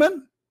blonde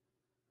women?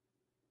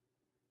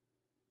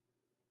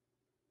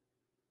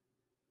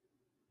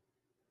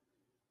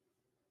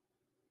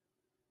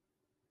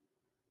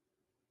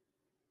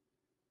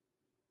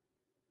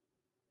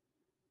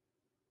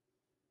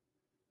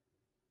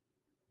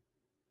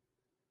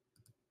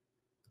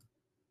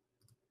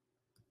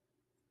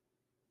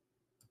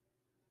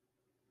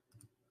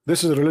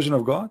 This is the religion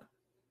of God.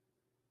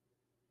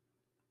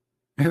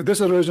 If this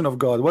is the religion of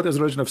God, what is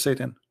the religion of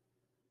Satan?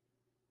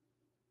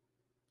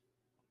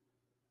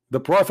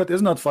 The Prophet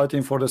is not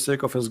fighting for the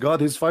sake of his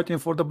God, he's fighting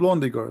for the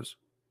blonde diggers.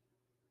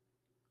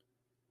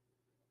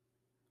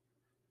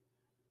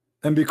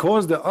 And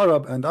because the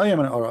Arab, and I am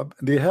an Arab,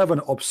 they have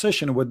an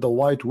obsession with the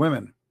white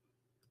women.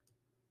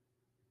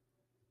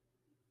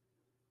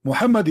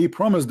 Muhammad, he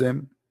promised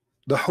them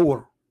the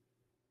hur.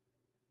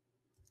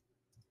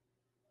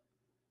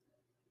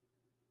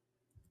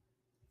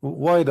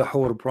 Why the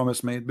hur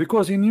promise made?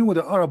 Because he knew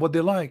the Arab what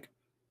they like.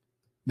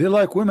 They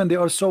like women, they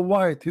are so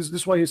white. This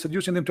is why he's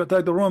seducing them to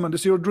attack the Roman.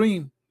 This is your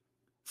dream.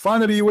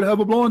 Finally you will have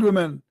a blonde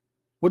woman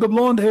with a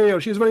blonde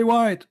hair. She's very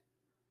white.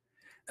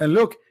 And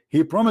look,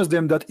 he promised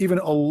them that even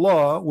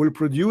Allah will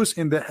produce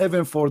in the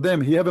heaven for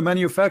them. He have a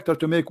manufacturer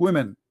to make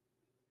women.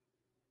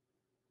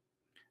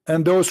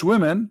 And those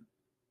women,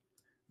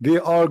 they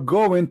are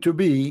going to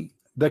be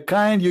the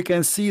kind you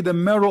can see the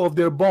marrow of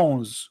their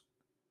bones.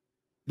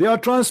 They are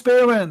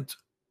transparent.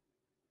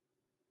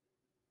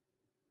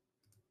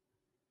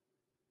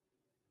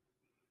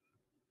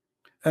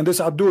 And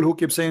this Abdul who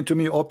keeps saying to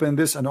me, open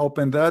this and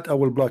open that, I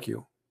will block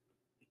you.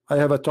 I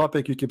have a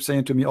topic, you keep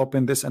saying to me,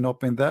 open this and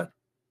open that.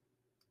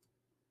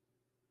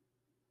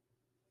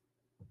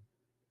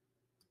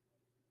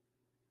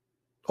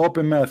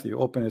 Open Matthew,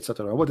 open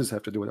etc. What does this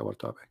have to do with our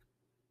topic?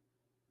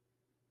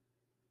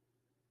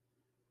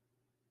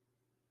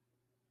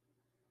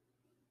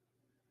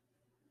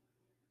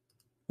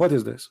 What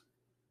is this?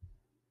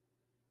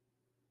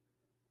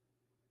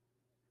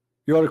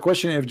 You are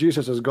questioning if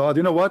Jesus is God.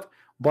 You know what?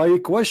 By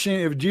questioning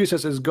if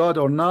Jesus is God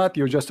or not,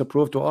 you just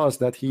prove to us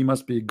that he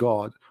must be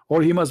God,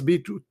 or he must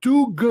be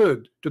too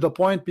good to the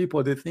point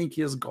people they think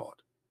he is God.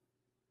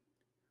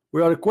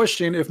 We are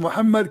questioning if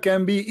Muhammad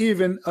can be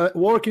even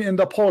working in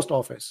the post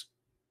office.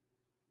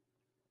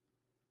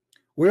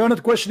 We are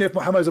not questioning if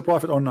Muhammad is a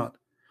prophet or not.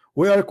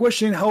 We are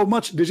questioning how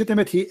much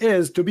legitimate he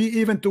is to be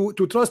even to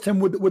trust him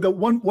with a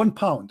one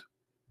pound,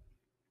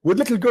 with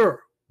little girl,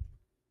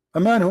 a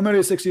man who married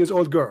a 6 years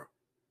old girl.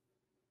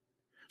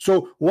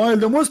 So while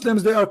the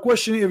Muslims, they are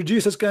questioning if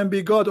Jesus can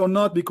be God or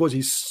not because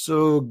he's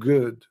so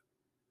good,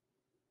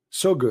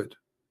 so good.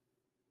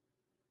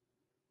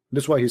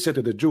 That's why he said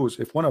to the Jews,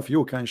 if one of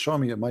you can show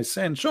me my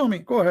sin, show me,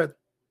 go ahead.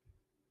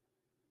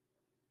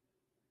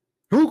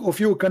 Who of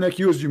you can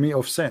accuse me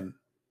of sin?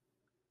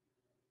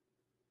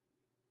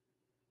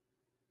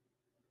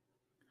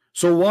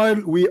 So while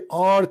we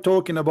are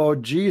talking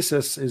about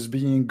Jesus is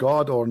being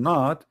God or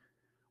not,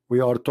 we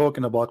are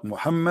talking about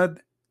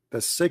Muhammad, the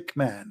sick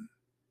man.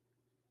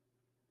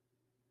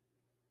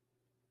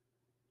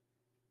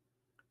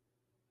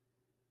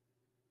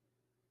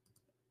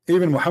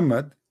 Even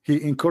Muhammad,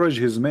 he encouraged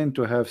his men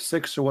to have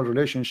sexual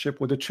relationship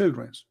with the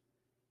children.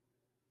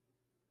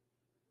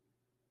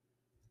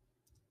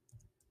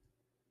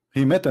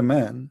 He met a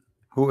man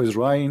who is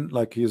crying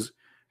like he's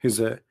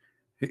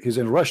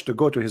in rush to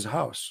go to his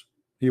house.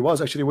 He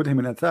was actually with him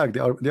in attack.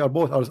 They are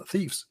both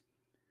thieves.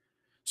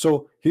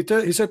 So he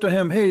said to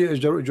him, hey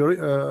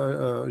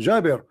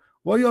Jabir,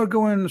 why you are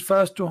going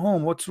fast to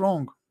home? What's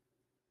wrong?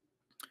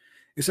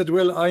 He said,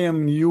 well, I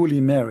am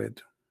newly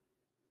married.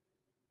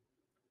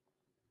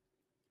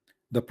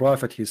 The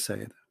Prophet, he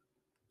said,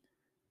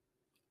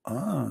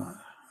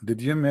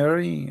 did you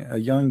marry a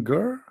young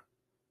girl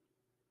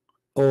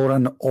or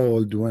an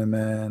old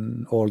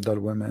woman, older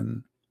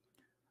woman?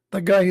 The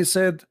guy, he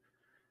said,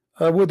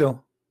 a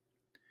widow.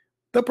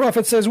 The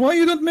Prophet says, why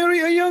you don't marry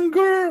a young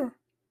girl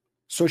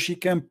so she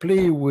can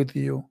play with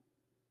you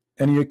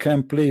and you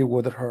can play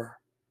with her?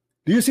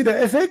 Do you see the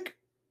ethic?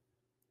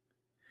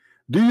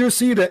 Do you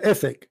see the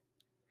ethic?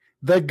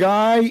 The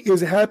guy is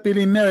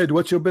happily married.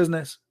 What's your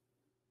business?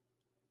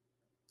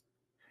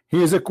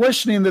 He is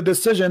questioning the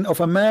decision of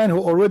a man who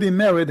already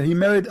married. He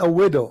married a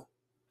widow.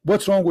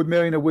 What's wrong with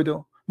marrying a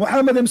widow?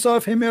 Muhammad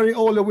himself, he married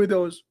all the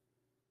widows.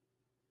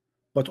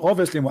 But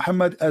obviously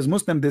Muhammad, as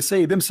Muslim, they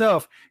say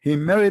themselves, he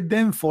married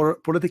them for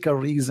political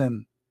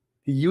reason.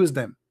 He used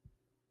them.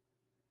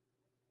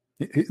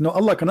 No,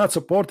 Allah cannot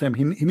support him.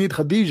 He need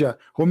Khadija,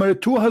 who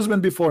married 2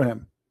 husbands before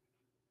him.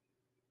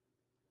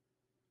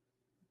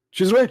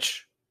 She's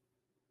rich.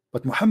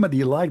 But Muhammad,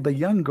 he liked the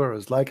young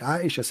girls, like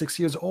Aisha, 6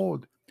 years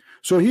old.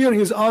 So here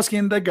he's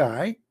asking the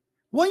guy,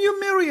 why you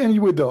marry a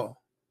widow?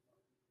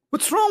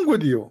 What's wrong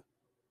with you?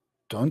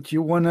 Don't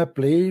you want to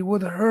play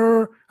with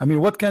her? I mean,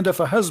 what kind of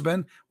a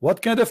husband,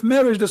 what kind of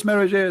marriage this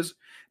marriage is?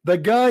 The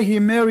guy, he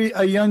marry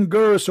a young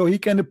girl so he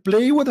can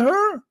play with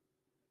her?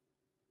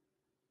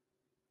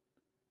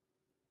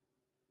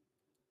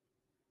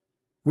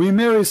 We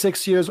marry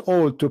 6 years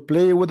old to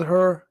play with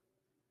her?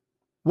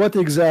 What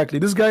exactly?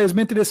 This guy is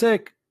mentally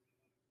sick.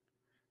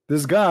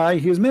 This guy,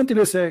 he's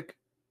mentally sick.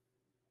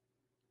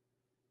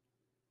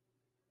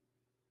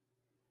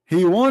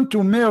 He want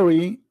to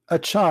marry a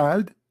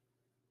child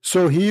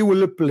so he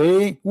will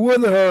play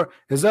with her.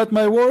 Is that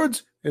my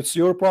words? It's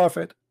your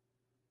prophet.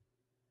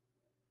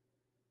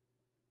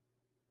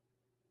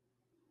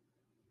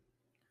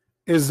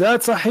 Is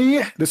that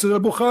Sahih? This is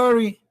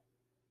al-Bukhari.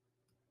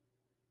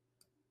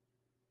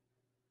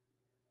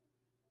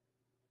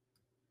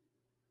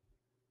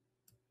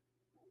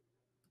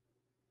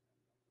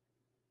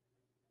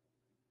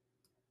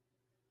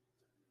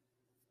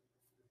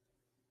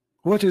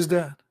 What is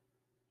that?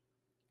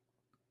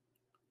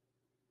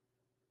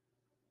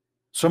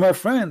 So my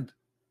friend,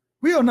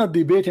 we are not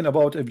debating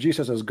about if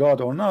Jesus is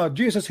God or not.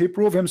 Jesus, he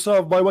proved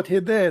himself by what he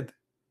did,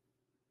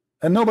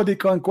 and nobody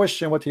can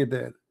question what he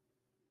did.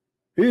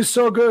 He is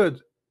so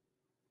good,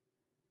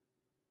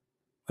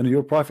 and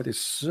your prophet is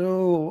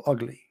so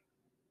ugly,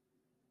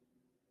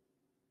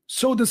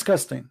 so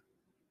disgusting.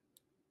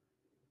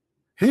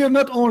 Here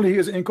not only he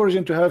is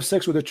encouraging to have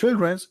sex with the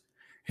children,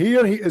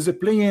 here he is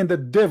playing the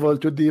devil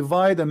to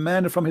divide a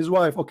man from his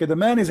wife. Okay, the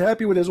man is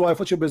happy with his wife.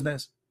 What's your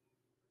business?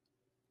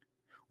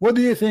 What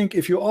do you think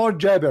if you are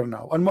Jabir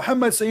now and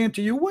Muhammad saying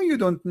to you, why you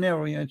don't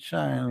marry a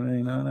child?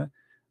 You know,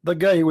 the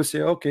guy, he will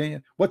say,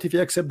 okay, what if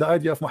you accept the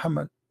idea of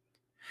Muhammad?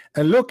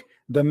 And look,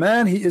 the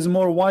man, he is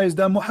more wise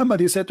than Muhammad.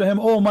 He said to him,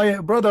 oh,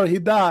 my brother, he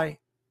died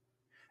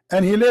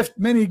and he left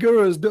many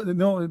girls.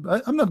 No,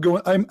 I'm not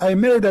going. I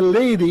married a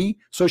lady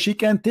so she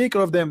can take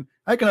care of them.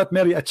 I cannot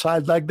marry a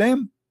child like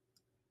them.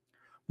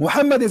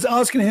 Muhammad is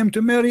asking him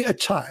to marry a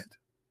child.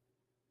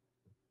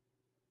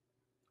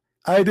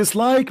 I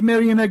dislike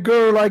marrying a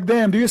girl like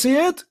them. Do you see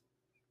it?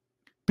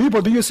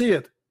 People, do you see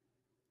it?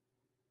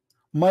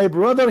 My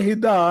brother, he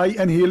died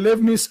and he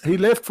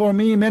left for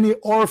me many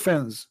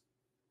orphans.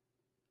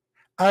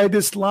 I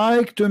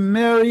dislike to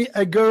marry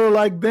a girl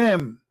like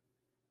them.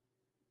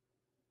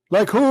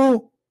 Like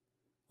who?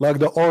 Like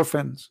the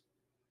orphans.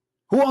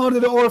 Who are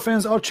the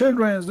orphans? Our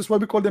children. That's why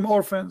we call them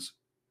orphans.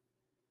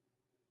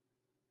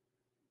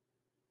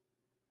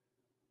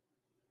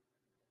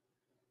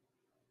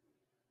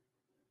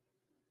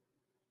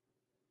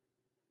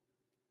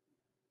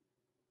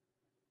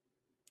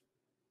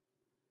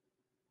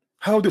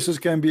 How this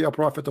can be a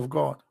prophet of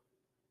God?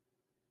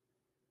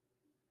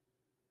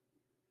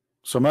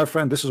 So my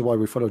friend, this is why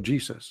we follow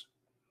Jesus.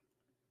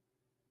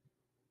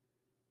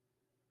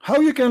 How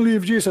you can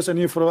leave Jesus and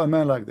you follow a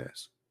man like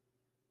this?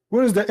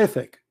 Where is the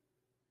ethic?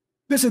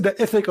 This is the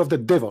ethic of the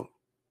devil.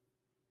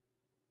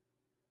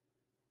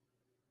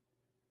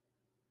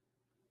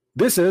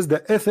 This is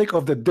the ethic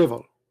of the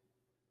devil.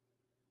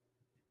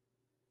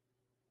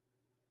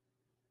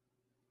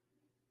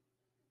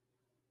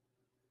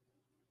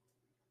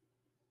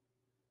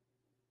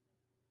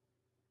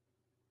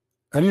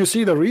 And you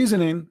see the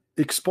reasoning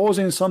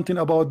exposing something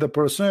about the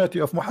personality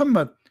of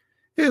Muhammad.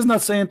 He is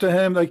not saying to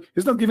him, like,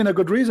 he's not giving a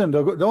good reason.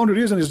 The only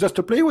reason is just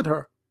to play with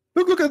her.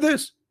 Look at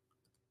this.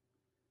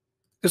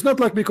 It's not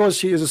like because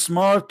she is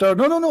smarter.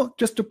 No,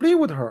 just to play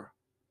with her.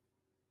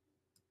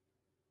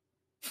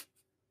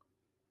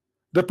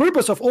 The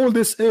purpose of all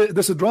this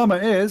drama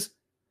is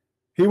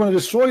he want to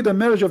destroy the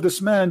marriage of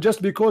this man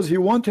just because he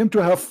want him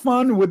to have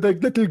fun with the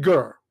little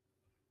girl.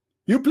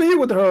 You play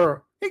with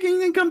her. You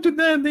can come to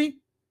daddy.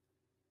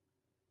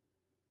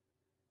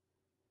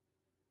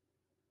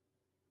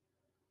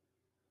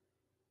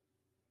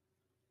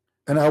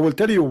 And I will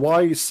tell you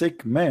why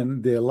sick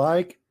men, they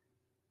like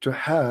to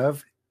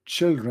have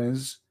children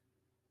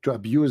to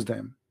abuse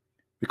them,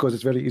 because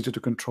it's very easy to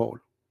control.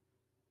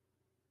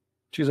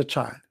 She's a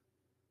child.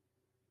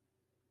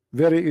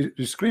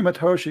 You scream at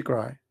her, she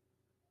cry.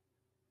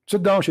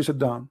 Sit down, she sit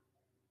down.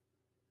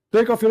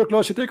 Take off your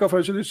clothes, she take off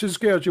her. She's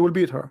scared, you will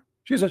beat her.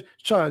 She's a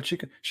child,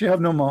 she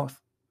have no mouth.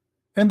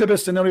 In the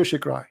best scenario, she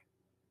cry.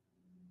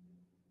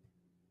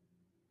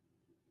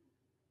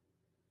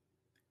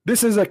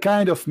 This is a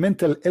kind of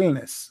mental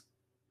illness.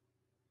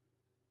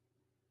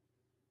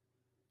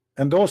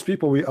 And those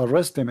people, we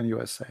arrest them in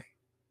USA.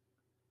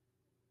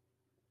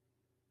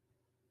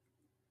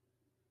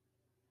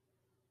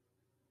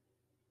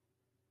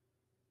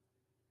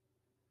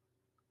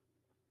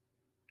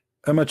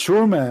 A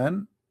mature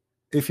man,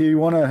 if he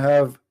want to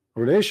have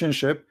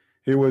relationship,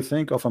 he will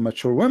think of a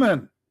mature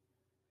woman.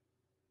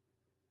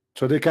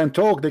 So they can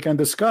talk, they can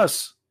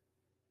discuss.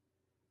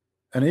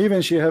 And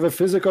even she have a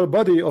physical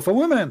body of a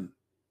woman.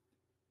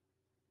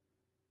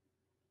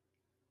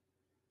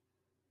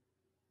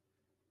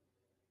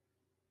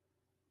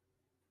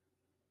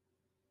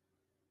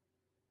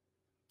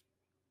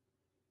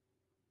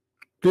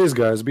 Please,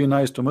 guys, be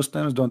nice to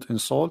Muslims. Don't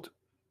insult.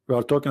 We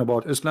are talking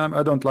about Islam.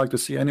 I don't like to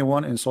see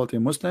anyone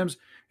insulting Muslims.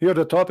 Here,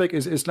 the topic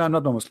is Islam,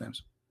 not the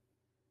Muslims.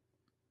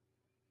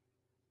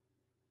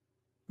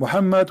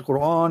 Muhammad,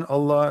 Quran,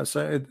 Allah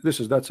said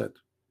that's it.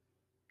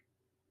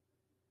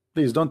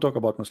 Please don't talk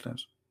about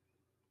Muslims.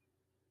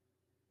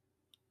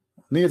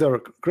 Neither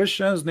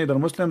Christians, neither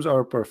Muslims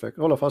are perfect.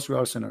 All of us, we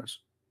are sinners.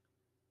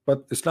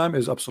 But Islam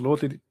is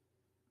absolutely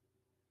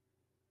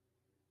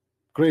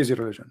crazy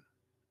religion,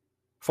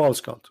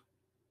 false cult.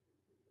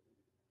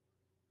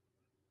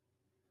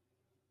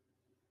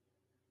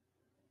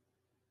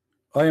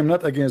 I am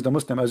not against the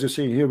Muslim. As you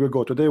see, here we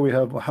go. Today we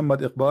have Muhammad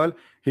Iqbal.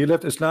 He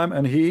left Islam,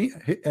 and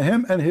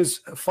him and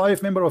his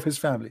 5 members of his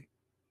family.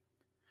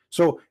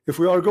 So if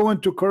we are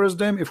going to curse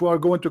them, if we are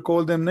going to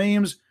call them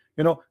names,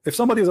 you know, if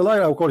somebody is a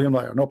liar, I will call him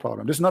liar, no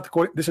problem. This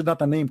is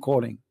not a name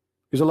calling.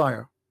 He's a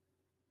liar.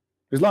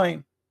 He's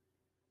lying.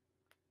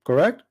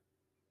 Correct?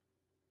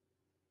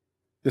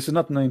 This is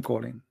not name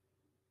calling.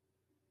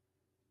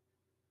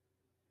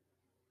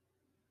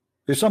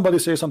 If somebody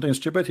says something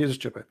stupid, he's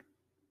stupid.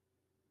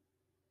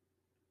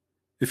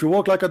 If you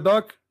walk like a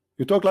duck,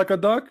 you talk like a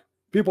duck,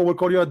 people will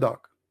call you a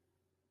duck.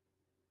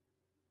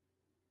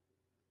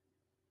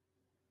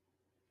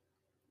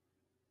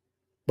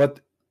 But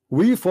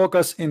we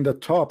focus in the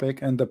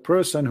topic and the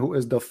person who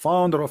is the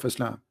founder of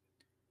Islam.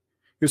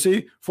 You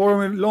see,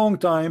 for a long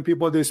time,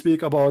 people they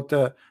speak about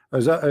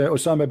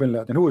Osama bin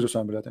Laden. Who is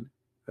Osama bin Laden?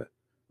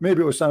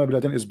 Maybe Osama bin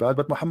Laden is bad,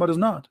 but Muhammad is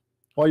not.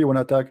 Why you want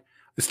to attack?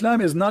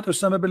 Islam is not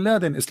Osama bin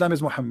Laden. Islam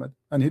is Muhammad,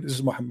 and this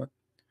is Muhammad.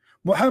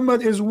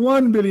 Muhammad is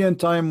 1 billion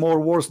times more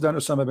worse than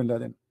Osama bin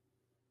Laden.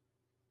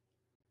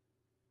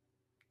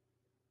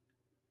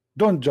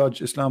 Don't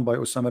judge Islam by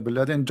Osama bin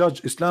Laden.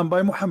 Judge Islam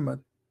by Muhammad.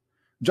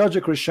 Judge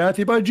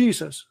Christianity by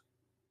Jesus,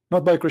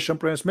 not by Christian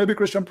Prince. Maybe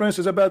Christian Prince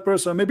is a bad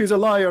person. Maybe he's a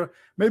liar.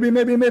 Maybe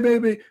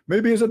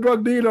he's a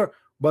drug dealer.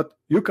 But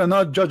you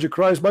cannot judge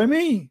Christ by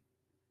me.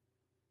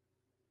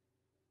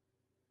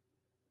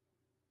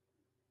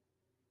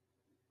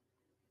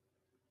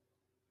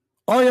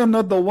 I am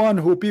not the one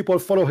who people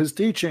follow his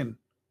teaching.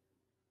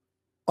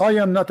 I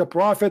am not a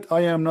prophet.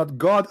 I am not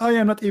God. I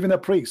am not even a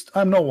priest.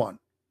 I'm no one.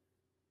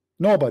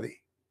 Nobody.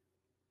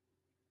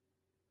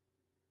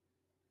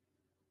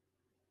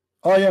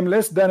 I am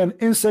less than an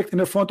insect in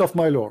the front of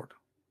my Lord.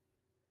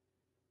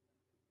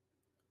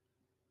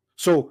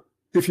 So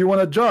if you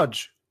want to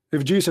judge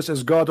if Jesus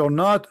is God or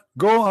not,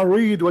 go and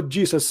read what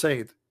Jesus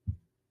said.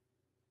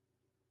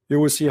 You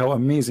will see how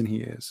amazing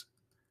he is.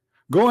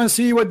 Go and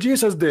see what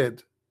Jesus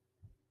did.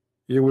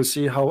 You will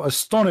see how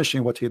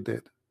astonishing what he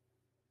did.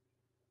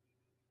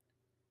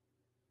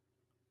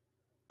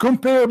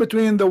 Compare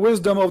between the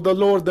wisdom of the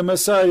Lord, the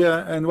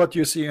Messiah, and what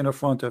you see in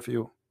front of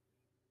you.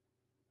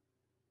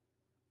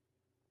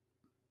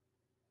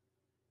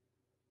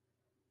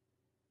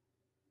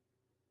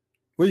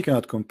 We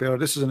cannot compare.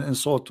 This is an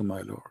insult to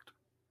my Lord.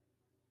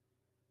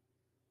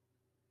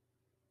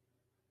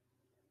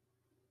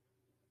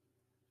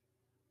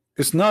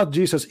 It's not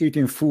Jesus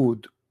eating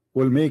food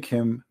will make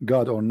him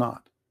God or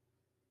not.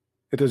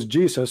 It is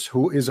Jesus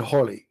who is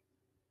holy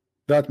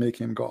that make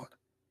him God.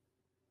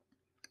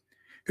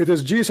 It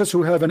is Jesus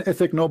who have an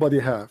ethic nobody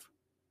have.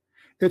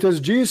 It is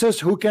Jesus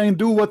who can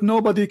do what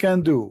nobody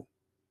can do,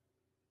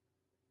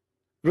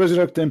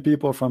 resurrecting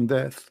people from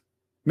death,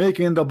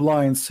 making the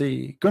blind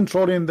see,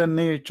 controlling the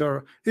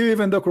nature.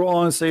 Even the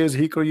Quran says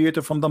he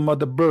created from the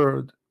mud a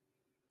bird.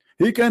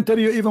 He can tell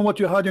you even what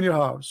you had in your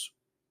house.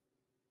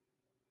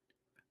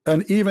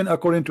 And even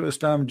according to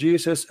Islam,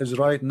 Jesus is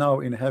right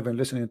now in heaven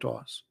listening to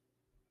us.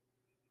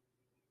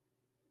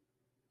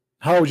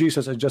 How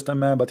Jesus is just a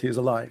man, but he is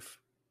alive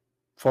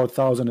for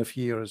thousands of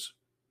years.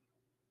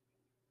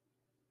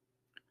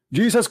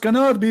 Jesus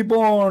cannot be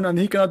born and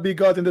he cannot be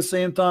God in the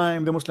same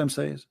time, the Muslim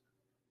says.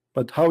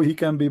 But how he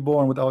can be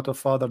born without a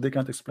father, they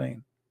can't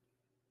explain.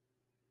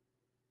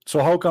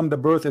 So how come the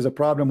birth is a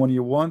problem when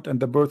you want,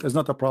 and the birth is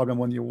not a problem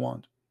when you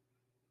want?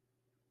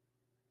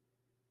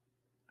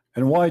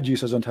 And why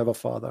Jesus don't have a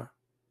father?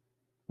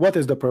 What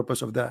is the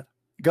purpose of that?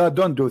 God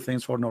don't do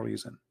things for no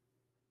reason.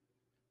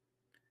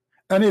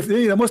 And if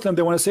they, the Muslim,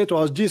 they want to say to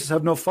us, Jesus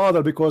have no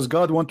father because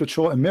God want to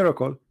show a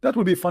miracle, that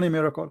will be a funny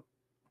miracle.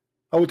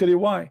 I will tell you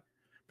why.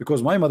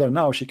 Because my mother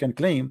now, she can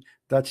claim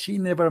that she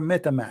never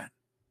met a man.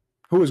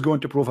 Who is going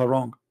to prove her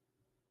wrong?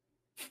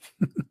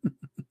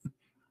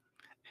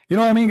 You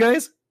know what I mean,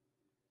 guys?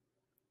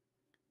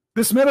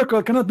 This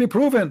miracle cannot be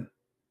proven.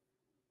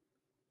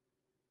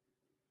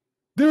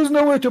 There is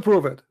no way to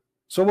prove it.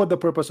 So what the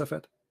purpose of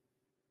it?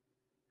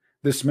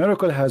 This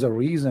miracle has a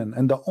reason,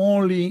 and the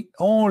only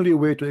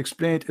way to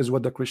explain it is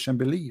what the Christian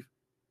believe.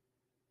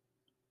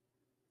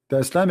 The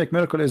Islamic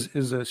miracle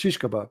is a shish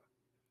kebab.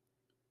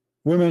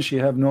 Women, she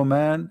have no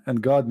man,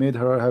 and God made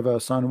her have a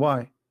son.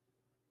 Why?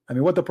 I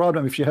mean, what the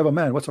problem? If she have a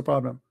man, what's the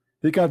problem?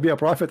 He can't be a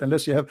prophet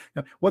unless you have.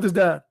 What is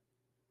that?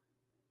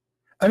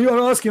 And you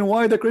are asking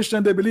why the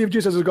Christian they believe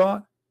Jesus is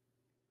God.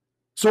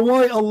 So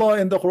why Allah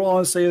in the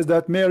Quran says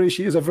that Mary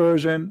she is a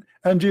virgin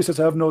and Jesus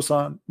have no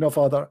son, no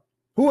father?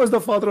 Who is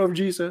the father of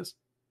Jesus?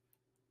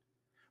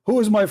 Who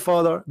is my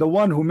father? The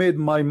one who made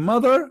my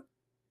mother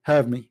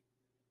have me.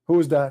 Who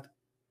is that?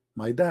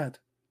 My dad.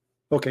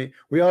 Okay,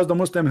 we ask the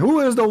Muslim, who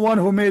is the one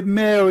who made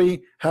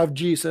Mary have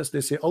Jesus? They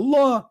say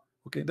Allah.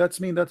 Okay, that's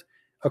mean that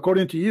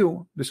according to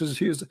you, this is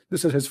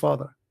his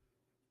father.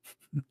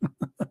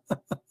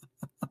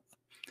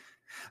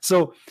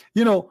 So,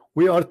 you know,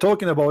 we are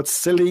talking about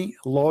silly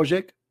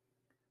logic,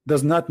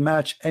 does not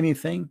match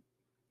anything,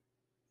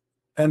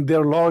 and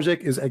their logic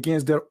is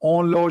against their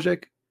own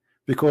logic,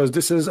 because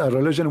this is a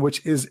religion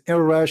which is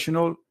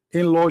irrational,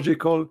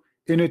 illogical,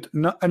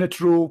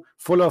 untrue,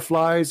 full of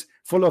lies,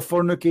 full of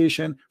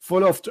fornication,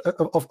 full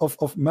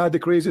of mad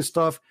crazy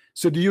stuff,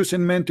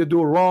 seducing men to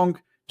do wrong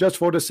just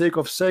for the sake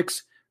of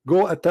sex.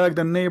 Go attack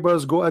the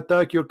neighbors, go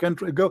attack your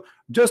country, go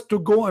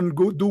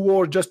do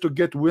war just to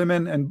get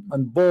women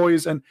and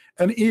boys, and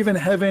even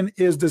heaven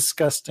is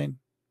disgusting.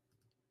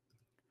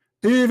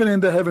 Even in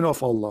the heaven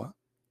of Allah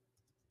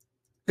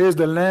is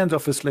the land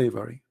of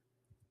slavery.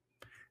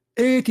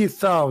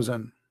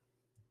 80,000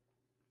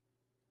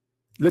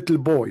 little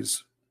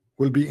boys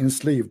will be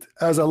enslaved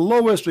as a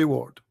lowest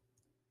reward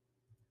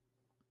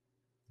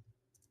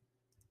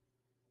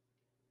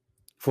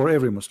for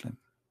every Muslim.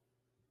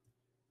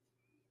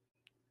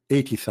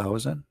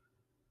 80,000.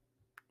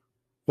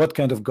 What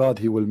kind of God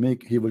he will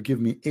make? He will give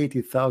me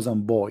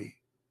 80,000 boy,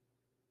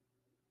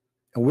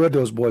 and where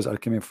those boys are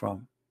coming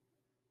from?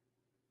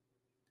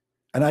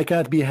 And I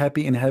can't be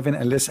happy in heaven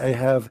unless I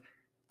have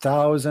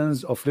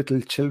thousands of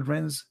little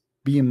children's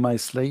being my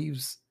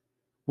slaves.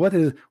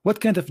 What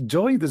kind of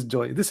joy?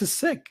 This is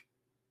sick.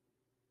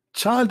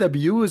 Child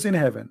abuse in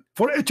heaven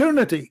for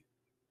eternity.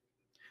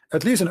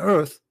 At least on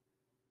earth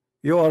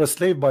you are a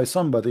slave by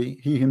somebody,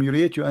 he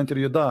humiliates you until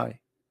you die.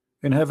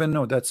 In heaven,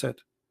 no, that's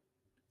it.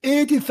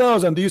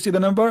 80,000. Do you see the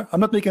number?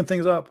 I'm not making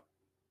things up.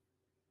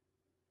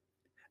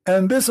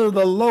 And this is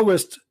the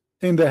lowest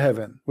in the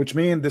heaven, which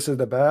means this is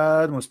the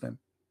bad Muslim.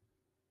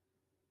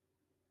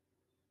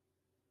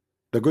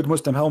 The good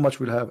Muslim, how much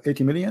will have?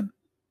 80 million?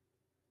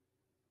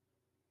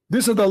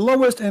 This is the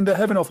lowest in the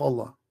heaven of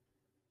Allah.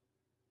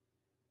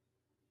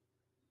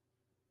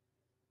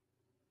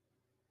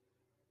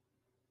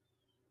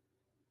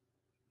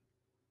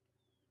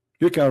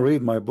 You can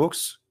read my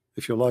books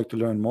if you like to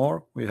learn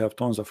more. We have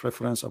tons of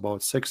reference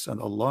about sex and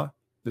Allah.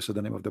 This is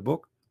the name of the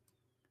book,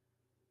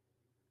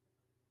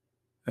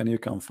 and you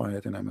can find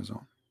it in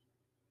Amazon.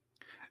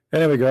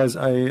 Anyway, guys,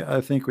 I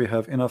think we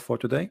have enough for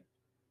today,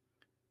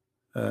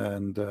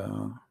 and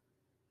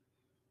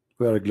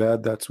we are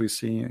glad that we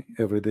see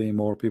every day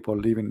more people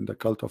leaving the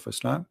cult of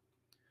Islam.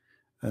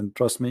 And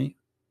trust me,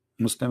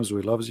 Muslims,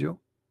 we love you.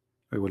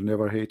 We will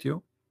never hate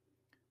you.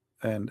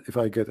 And if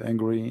I get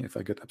angry, if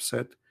I get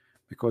upset,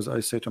 because I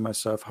say to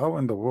myself, how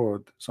in the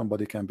world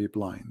somebody can be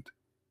blind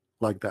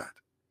like that?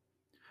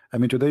 I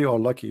mean, today you are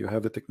lucky. You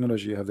have the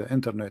technology, you have the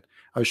internet.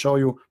 I show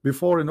you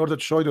before, in order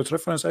to show you this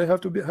reference, I have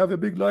to have a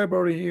big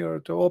library here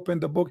to open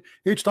the book.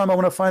 Each time I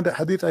want to find a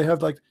hadith, I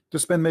have like to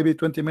spend maybe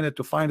 20 minutes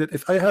to find it.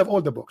 If I have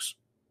all the books,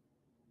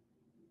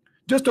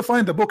 just to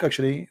find the book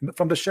actually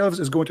from the shelves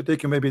is going to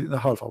take you maybe a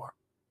half hour.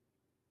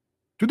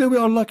 Today we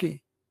are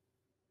lucky.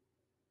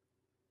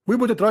 We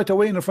put it right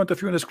away in front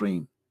of you on the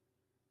screen.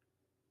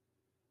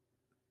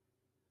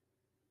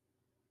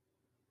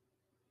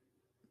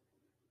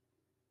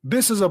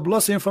 This is a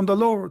blessing from the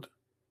Lord,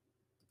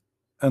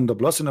 and the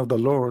blessing of the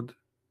Lord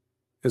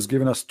is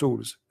giving us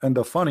tools. And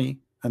the funny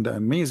and the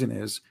amazing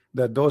is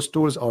that those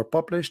tools are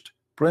published,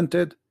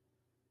 printed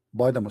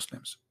by the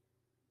Muslims.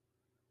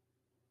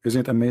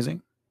 Isn't it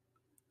amazing?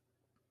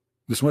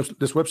 This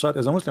website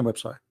is a Muslim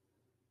website.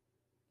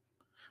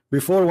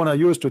 Before, when I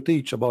used to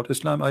teach about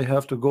Islam, I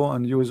have to go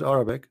and use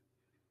Arabic,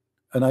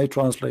 and I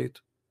translate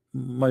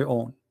my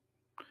own.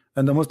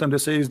 And the Muslim, they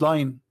say he's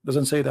lying.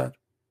 Doesn't say that.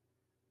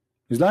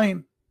 He's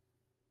lying.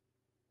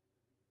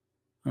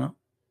 Huh?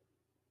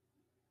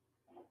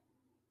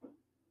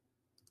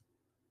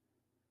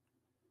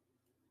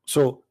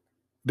 So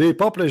they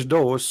publish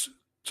those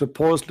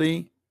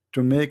supposedly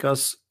to make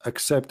us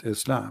accept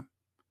Islam,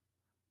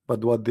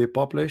 but what they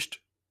published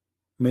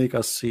make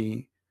us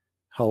see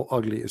how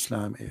ugly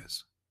Islam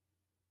is.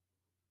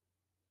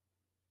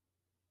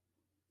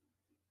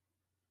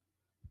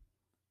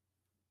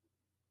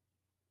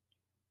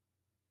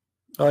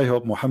 I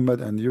hope Muhammad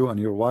and you and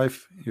your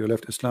wife, you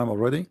left Islam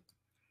already,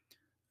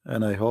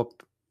 and I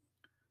hope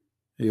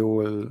you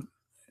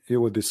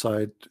will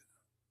decide,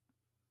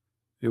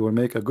 you will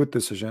make a good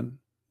decision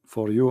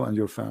for you and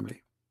your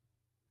family.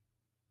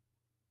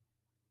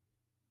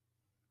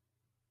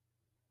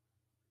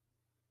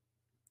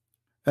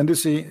 And you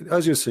see,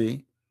 as you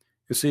see,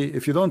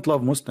 if you don't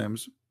love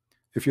Muslims,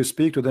 if you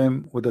speak to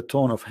them with a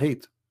tone of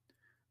hate,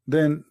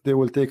 then they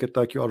will take it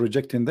like you are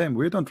rejecting them.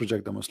 We don't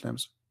reject the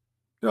Muslims.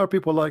 There are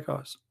people like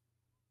us,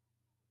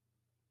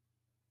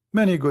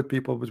 many good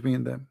people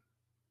between them,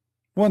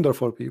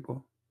 wonderful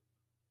people.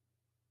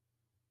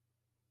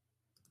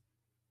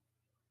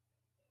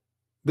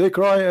 They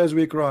cry as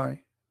we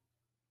cry.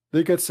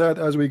 They get sad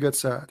as we get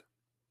sad.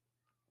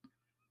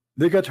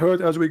 They get hurt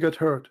as we get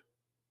hurt.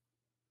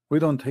 We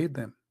don't hate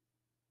them.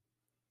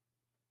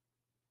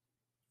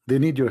 They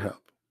need your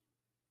help,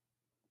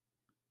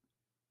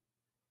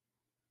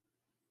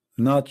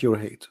 not your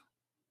hate.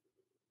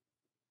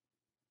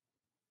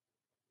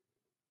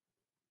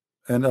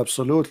 And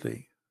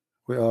absolutely,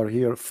 we are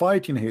here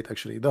fighting hate.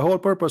 Actually, the whole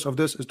purpose of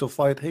this is to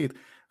fight hate,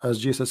 as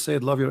Jesus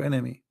said, love your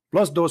enemy,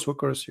 plus those who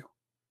curse you.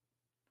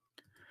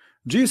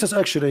 Jesus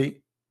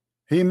actually,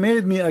 he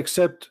made me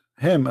accept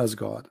him as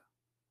God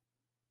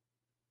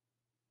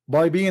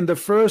by being the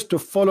first to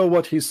follow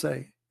what he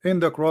say. In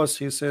the cross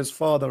he says,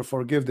 Father,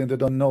 forgive them, they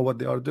don't know what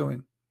they are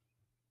doing.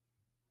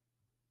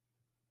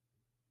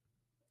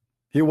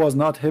 He was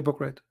not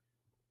hypocrite.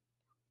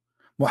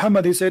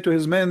 Muhammad, he said to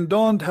his men,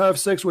 don't have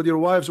sex with your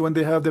wives when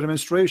they have their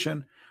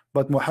menstruation.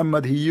 But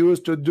Muhammad, he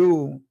used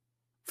to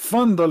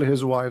fondle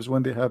his wives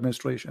when they have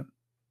menstruation.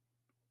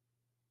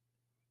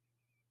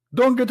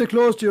 Don't get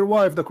close to your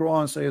wife, the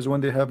Quran says,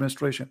 when they have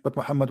menstruation. But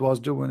Muhammad was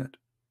doing it.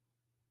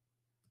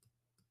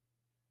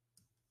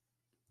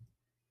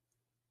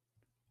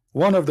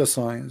 One of the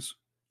signs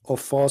of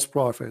false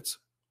prophets,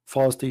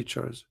 false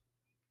teachers,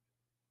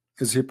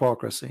 is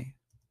hypocrisy.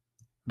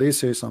 They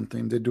say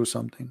something, they do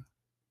something.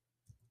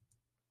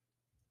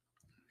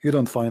 You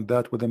don't find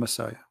that with the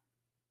Messiah.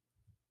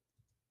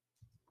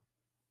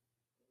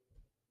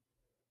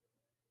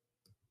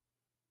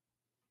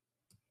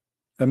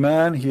 A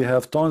man, he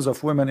have tons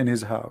of women in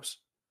his house.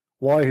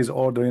 Why he's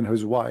ordering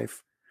his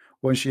wife,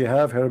 when she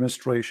have her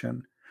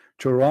menstruation,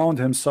 to round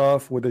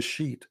himself with a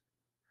sheet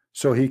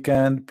so he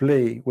can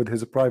play with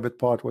his private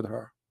part with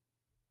her?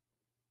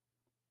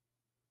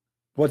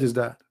 What is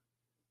that?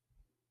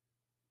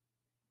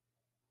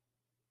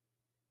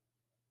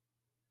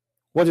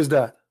 What is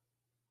that?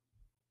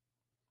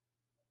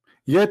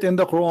 Yet in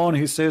the Quran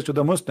he says to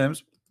the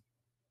Muslims,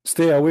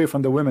 stay away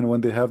from the women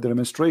when they have their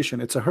menstruation.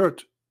 It's a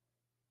hurt.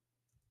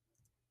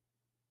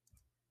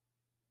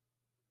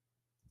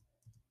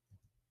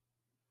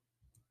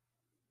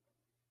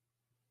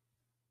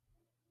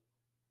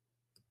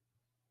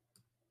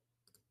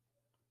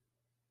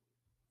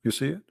 You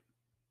see it?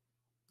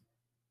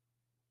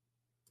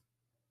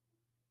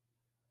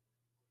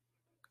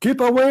 Keep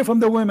away from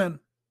the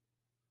women.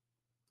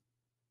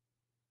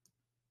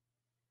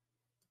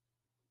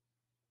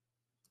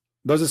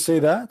 Does it say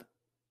that?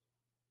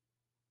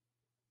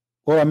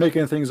 Or I'm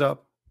making things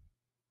up?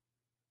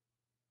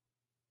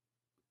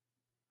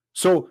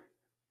 So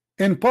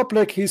in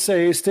public he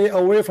says stay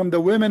away from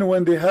the women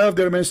when they have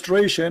their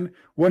menstruation.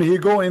 When he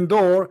go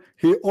indoor,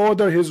 he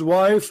order his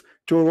wife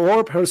to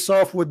warp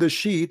herself with the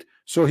sheet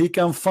so he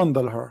can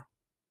fondle her.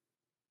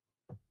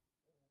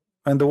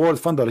 And the word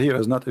fondle here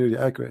is not really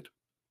accurate.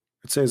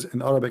 It says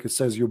in Arabic, it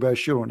says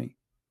yubashiruni,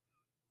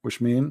 which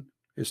means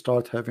you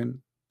start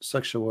having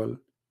sexual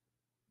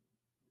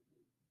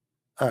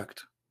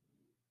act.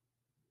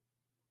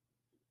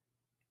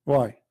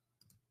 Why?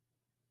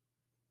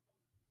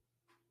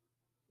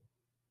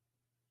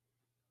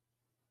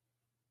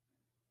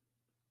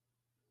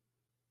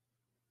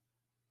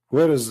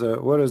 Where is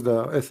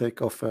the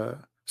ethic of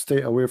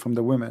stay away from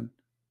the women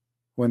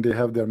when they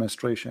have their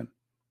menstruation?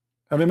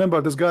 And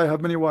remember, this guy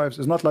have many wives.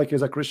 It's not like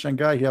he's a Christian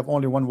guy. He have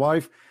only one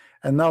wife,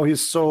 and now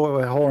he's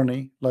so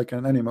horny like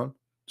an animal,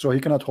 so he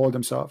cannot hold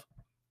himself.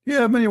 He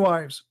have many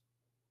wives.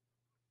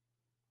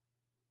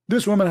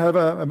 This woman have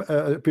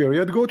a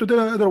period. Go to the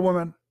other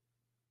woman.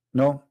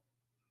 No.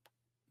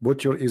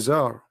 Put your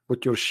izar,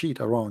 put your sheet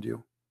around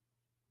you.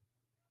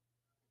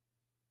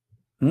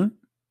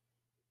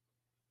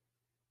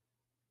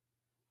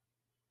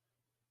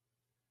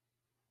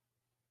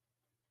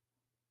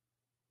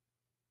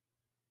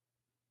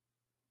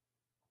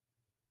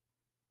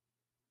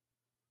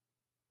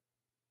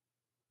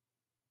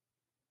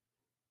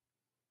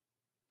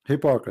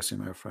 Hypocrisy,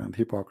 my friend,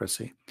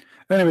 hypocrisy.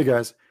 Anyway,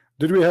 guys,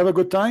 did we have a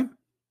good time?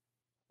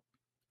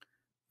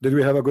 Did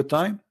we have a good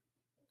time?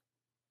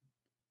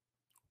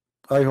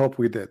 I hope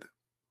we did.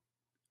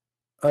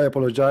 I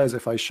apologize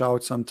if I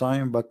shout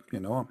sometime, but you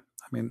know,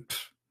 I mean,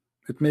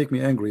 it make me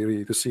angry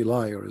really to see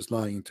liars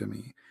lying to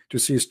me, to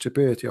see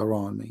stupidity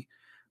around me.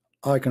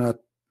 I cannot,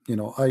 you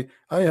know, I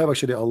have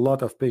actually a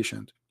lot of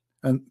patience.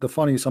 And the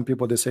funny, some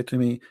people, they say to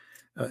me,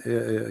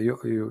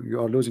 you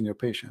are losing your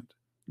patience.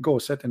 Go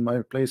sit in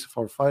my place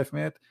for 5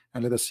 minutes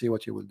and let us see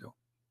what you will do.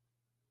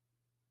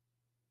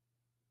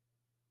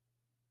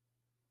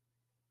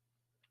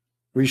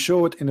 We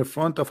show it in the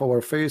front of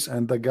our face,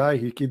 and the guy,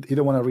 he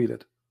don't want to read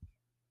it.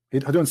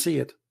 I don't see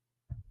it.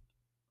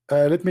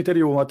 Let me tell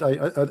you what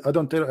I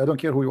don't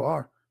care who you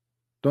are.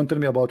 Don't tell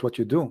me about what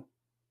you do.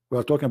 We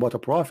are talking about a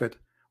prophet.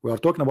 We are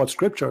talking about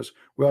scriptures.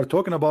 We are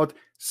talking about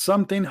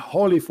something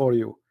holy for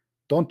you.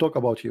 Don't talk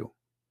about you.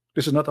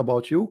 This is not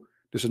about you.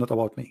 This is not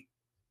about me.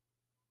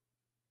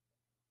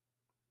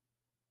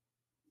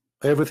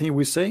 Everything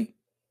we say,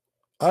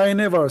 I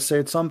never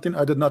said something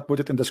I did not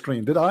put it in the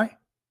screen, did I?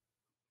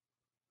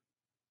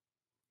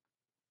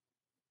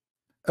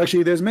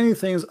 Actually, there's many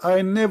things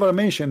I never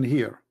mentioned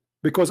here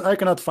because I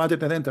cannot find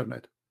it on the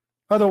internet.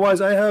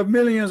 Otherwise, I have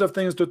millions of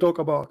things to talk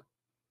about.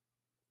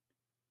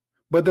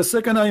 But the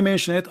second I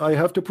mention it, I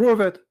have to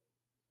prove it.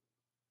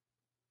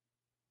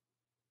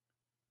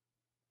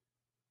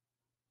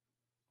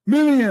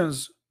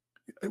 Millions.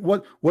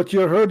 What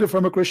you heard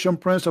from a Christian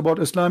prince about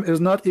Islam is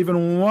not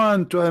even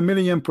 1 to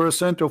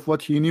 1,000,000% of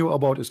what he knew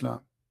about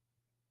Islam.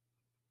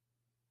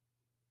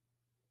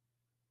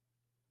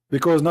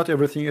 Because not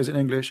everything is in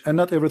English and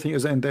not everything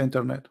is in the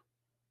internet.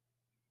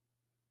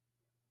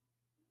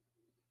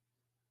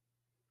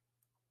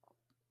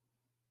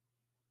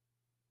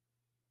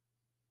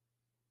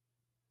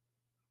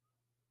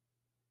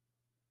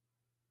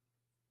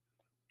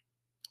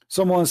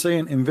 Someone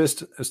saying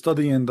invest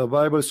study in the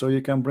Bible so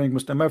you can bring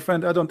Muslim. My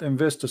friend, I don't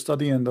invest to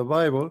study in the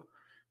Bible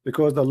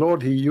because the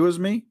Lord, he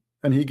used me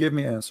and he gave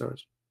me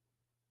answers.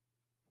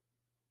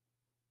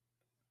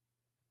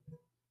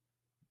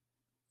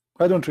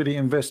 I don't really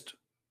invest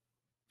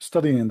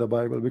studying in the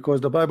Bible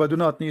because the Bible do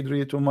not need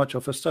really too much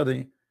of a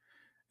study.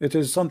 It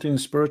is something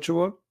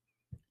spiritual.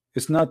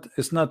 It's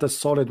not a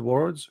solid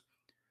words.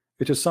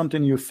 It is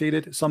something you feel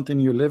it, something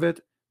you live it,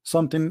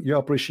 something you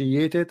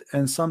appreciate it,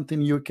 and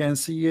something you can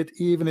see it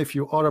even if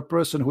you are a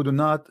person who do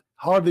not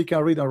hardly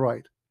can read and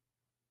write,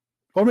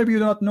 or maybe you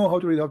do not know how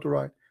to read, how to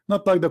write.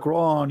 Not like the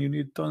Quran, you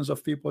need tons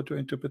of people to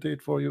interpret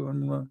it for you.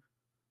 And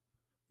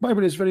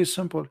Bible is very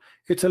simple.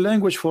 It's a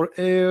language for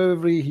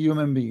every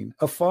human being,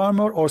 a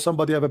farmer or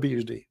somebody have a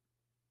PhD.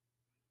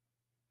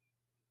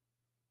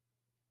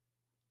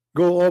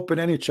 Go open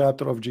any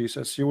chapter of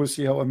Jesus, you will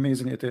see how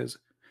amazing it is.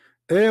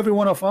 Every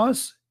one of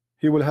us,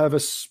 he will have a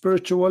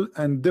spiritual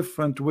and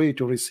different way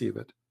to receive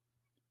it,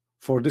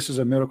 for this is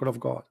a miracle of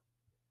God.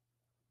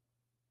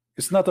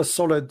 It's not a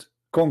solid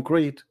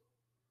concrete.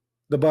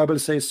 The Bible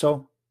says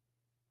so.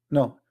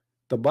 No,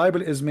 the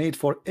Bible is made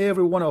for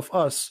every one of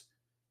us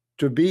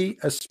to be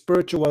a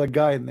spiritual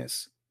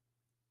guidance.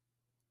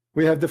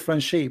 We have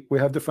different shape, we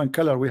have different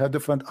color, we have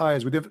different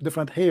eyes, we have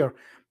different hair,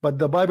 but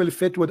the Bible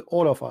fit with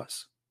all of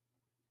us.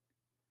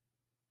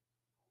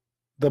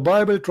 The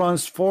Bible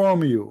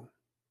transform you.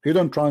 You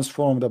don't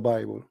transform the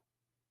Bible.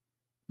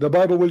 The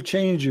Bible will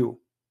change you.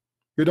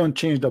 You don't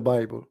change the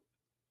Bible.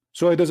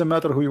 So it doesn't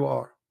matter who you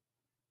are.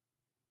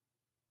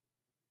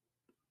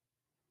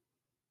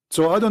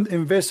 So I don't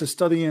invest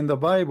studying the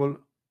Bible.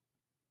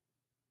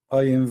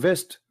 I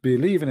invest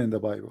believing in the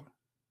Bible.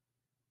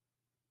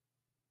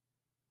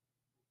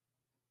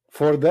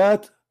 For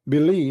that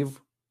belief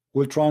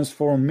will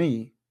transform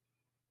me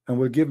and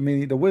will give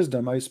me the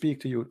wisdom I speak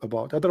to you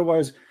about.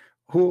 Otherwise,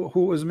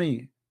 who is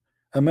me?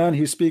 A man,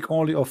 he speak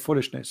only of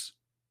foolishness.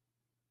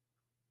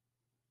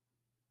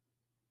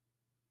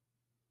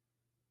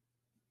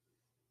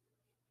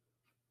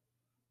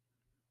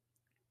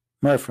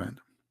 My friend,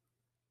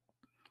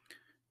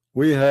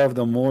 we have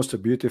the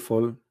most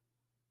beautiful,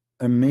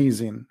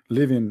 amazing,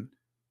 living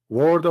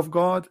Word of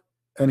God,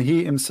 and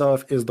he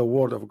himself is the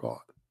Word of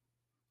God.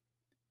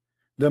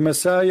 The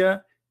Messiah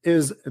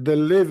is the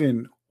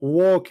living,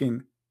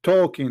 walking,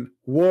 talking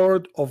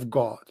Word of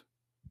God.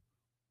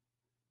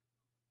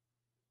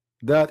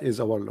 That is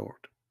our Lord.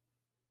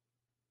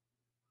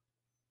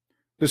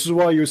 This is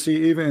why you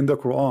see even in the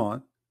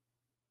Quran,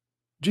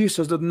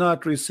 Jesus did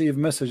not receive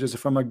messages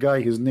from a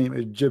guy, his name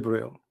is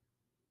Jibril.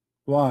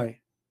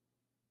 Why?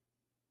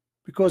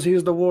 Because he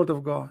is the Word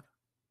of God.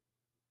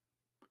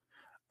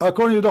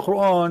 According to the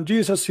Quran,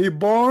 Jesus, he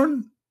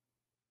born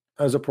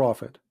as a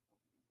prophet.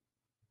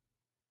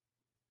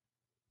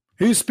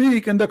 He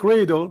speak in the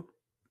cradle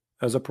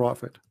as a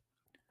prophet.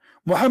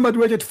 Muhammad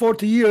waited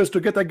 40 years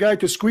to get a guy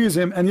to squeeze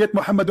him, and yet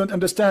Muhammad don't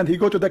understand. He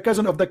go to the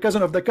cousin of the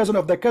cousin of the cousin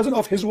of the cousin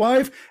of his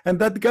wife, and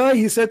that guy,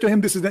 he said to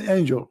him, this is an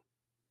angel.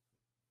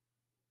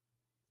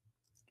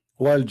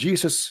 While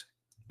Jesus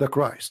the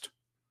Christ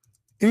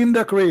in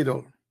the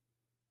cradle,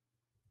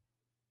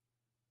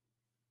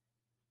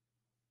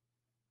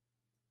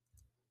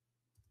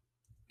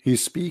 he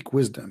speak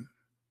wisdom.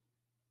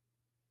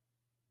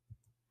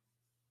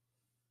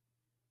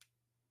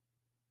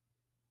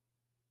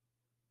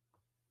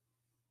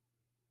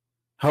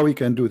 How he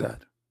can do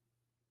that?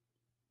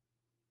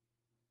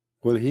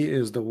 Well, he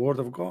is the Word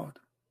of God.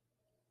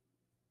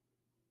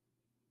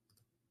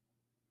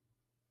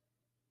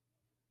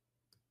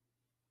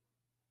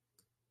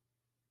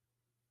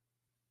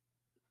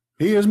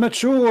 He is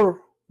mature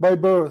by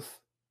birth.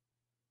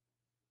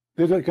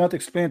 They cannot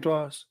explain to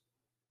us.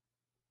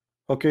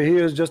 Okay, he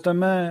is just a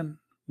man,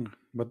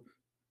 but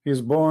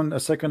he's born a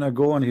second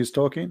ago and he's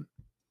talking.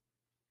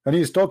 And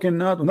he's talking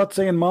not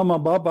saying mama,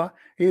 baba.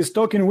 He's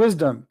talking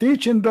wisdom,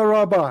 teaching the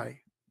rabbi.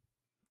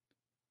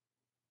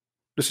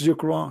 This is your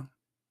Quran.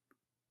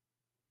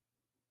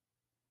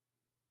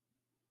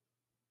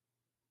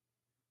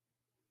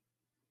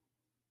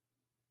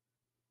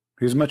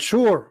 He's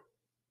mature.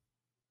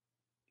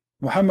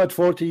 Muhammad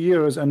 40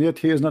 years and yet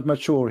he is not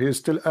mature. He is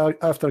still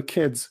after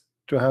kids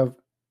to have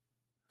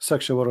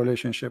sexual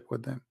relationship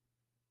with them.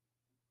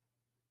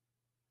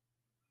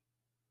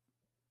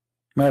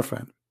 My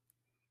friend,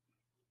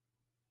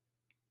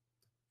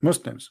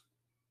 Muslims,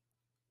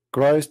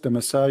 Christ the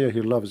Messiah,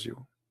 he loves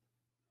you,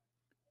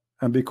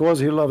 and because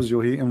he loves you,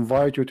 he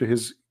invites you to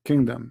his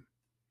kingdom.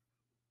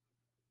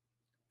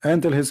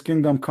 Until his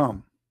kingdom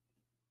come,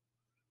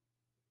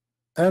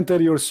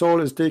 until your soul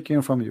is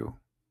taken from you,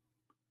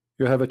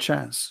 you have a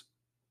chance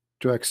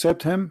to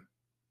accept him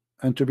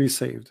and to be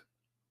saved.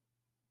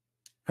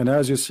 And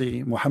as you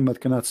see, Muhammad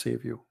cannot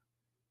save you.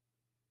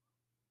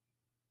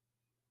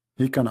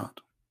 He cannot.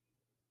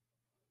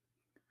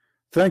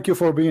 Thank you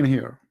for being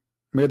here.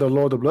 May the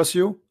Lord bless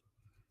you,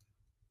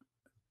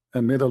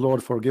 and may the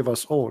Lord forgive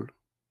us all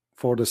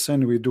for the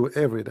sin we do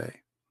every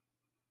day.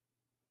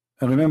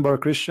 And remember,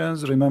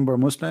 Christians, remember,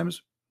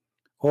 Muslims,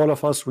 all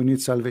of us, we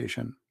need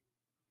salvation.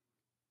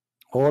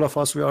 All of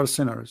us, we are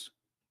sinners.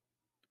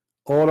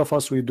 All of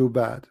us, we do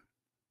bad.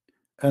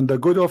 And the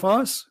good of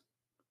us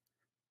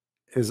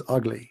is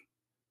ugly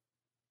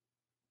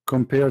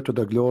compared to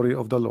the glory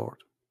of the Lord.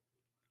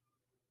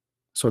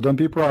 So don't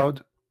be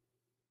proud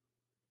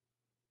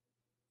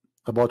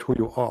about who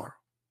you are.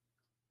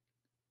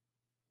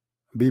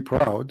 Be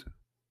proud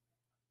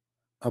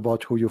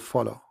about who you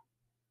follow.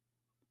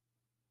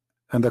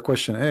 And the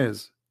question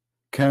is,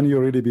 can you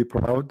really be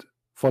proud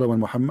following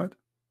Muhammad?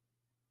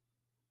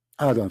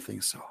 I don't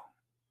think so.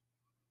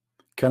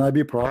 Can I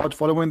be proud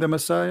following the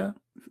Messiah?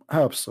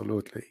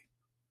 Absolutely.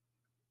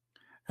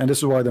 And this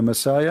is why the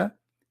Messiah,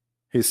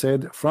 he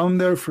said, from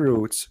their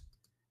fruits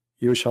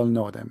you shall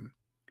know them.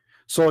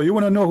 So you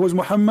want to know who is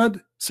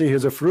Muhammad? See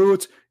his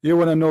fruit. You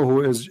want to know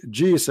who is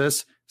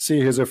Jesus? See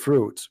his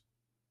fruit.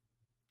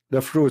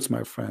 The fruits,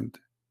 my friend,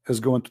 is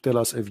going to tell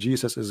us if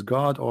Jesus is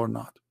God or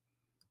not.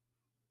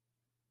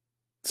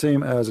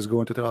 Same as is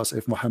going to tell us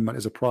if Muhammad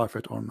is a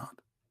prophet or not.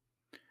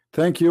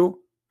 Thank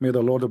you. May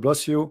the Lord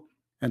bless you.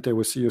 Until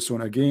we see you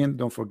soon again.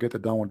 Don't forget to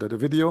download the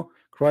video.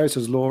 Christ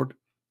is Lord.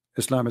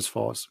 Islam is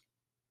false.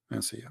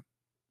 And see you.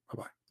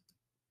 Bye-bye.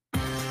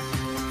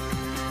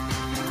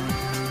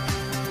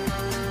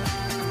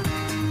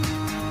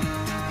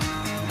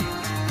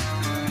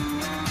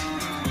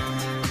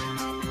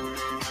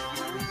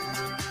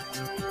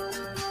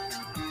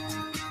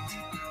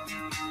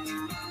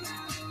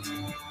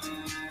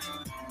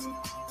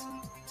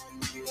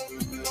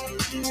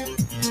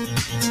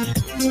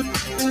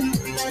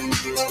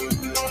 Thank you.